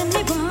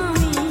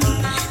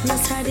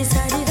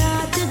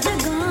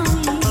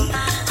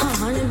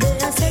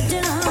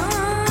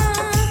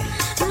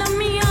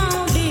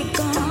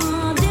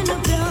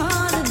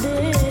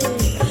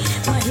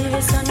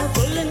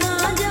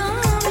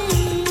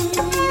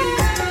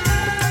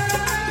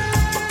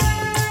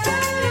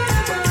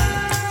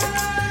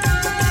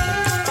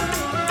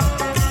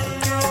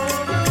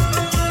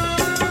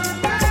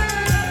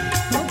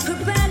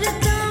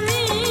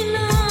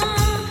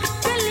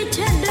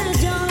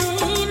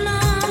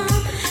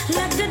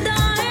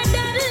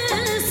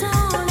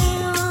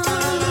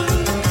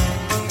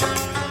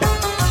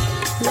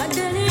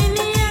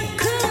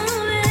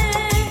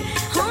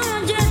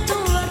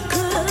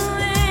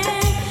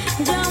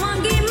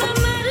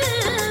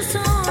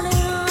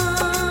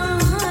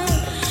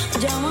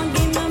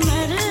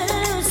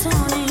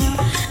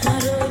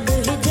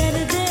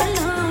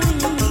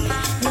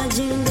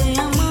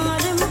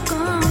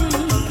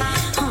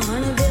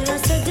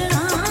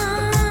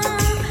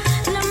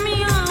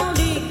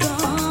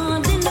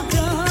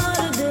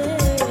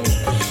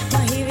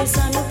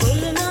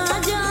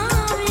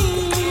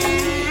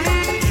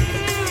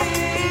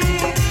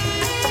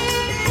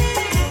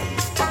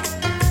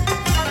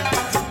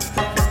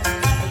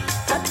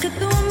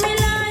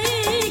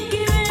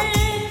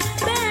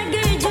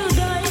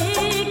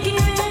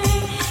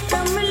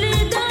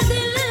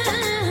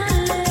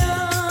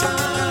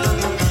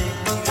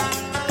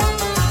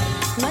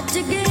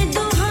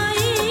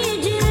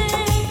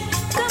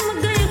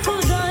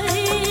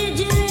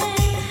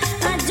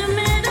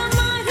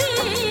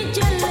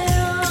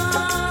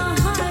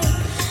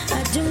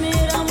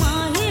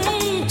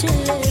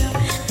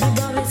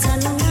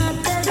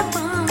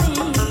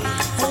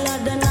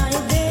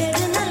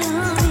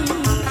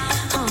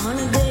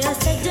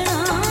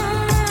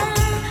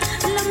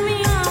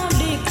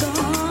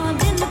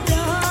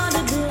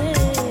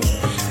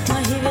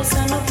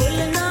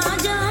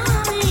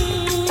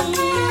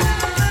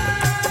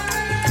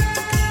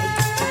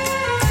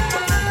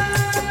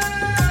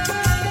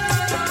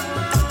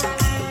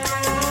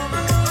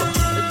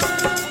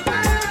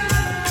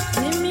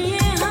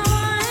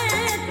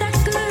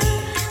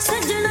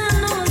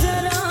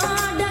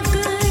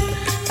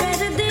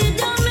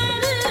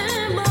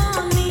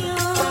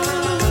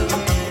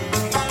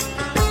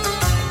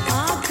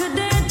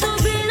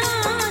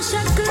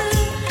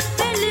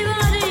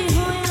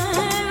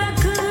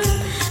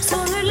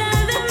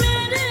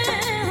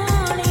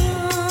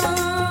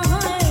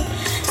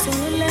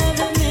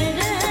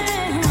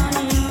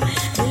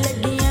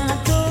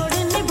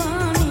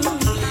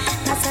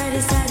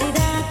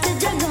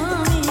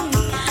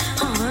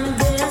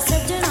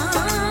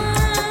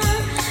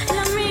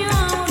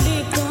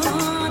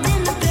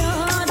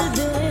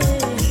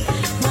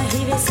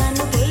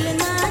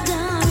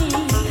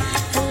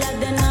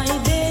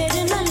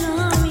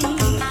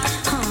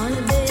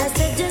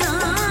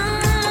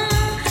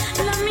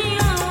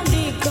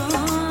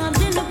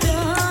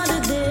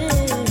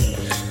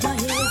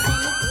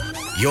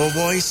Your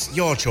voice,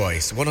 your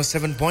choice.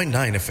 107.9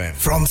 FM.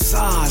 From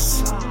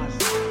SARS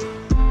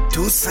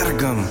to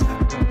Sargam,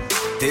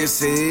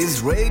 this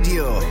is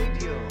Radio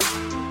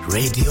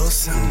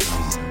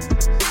Sangam.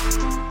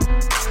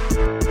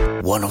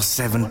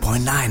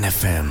 107.9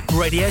 FM.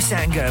 Radio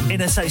Sangam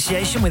in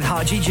association with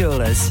Haji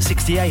Jewellers,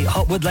 68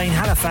 Hotwood Lane,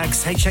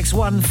 Halifax,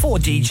 HX1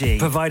 4DG.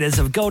 Providers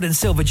of gold and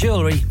silver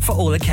jewellery for all occasions.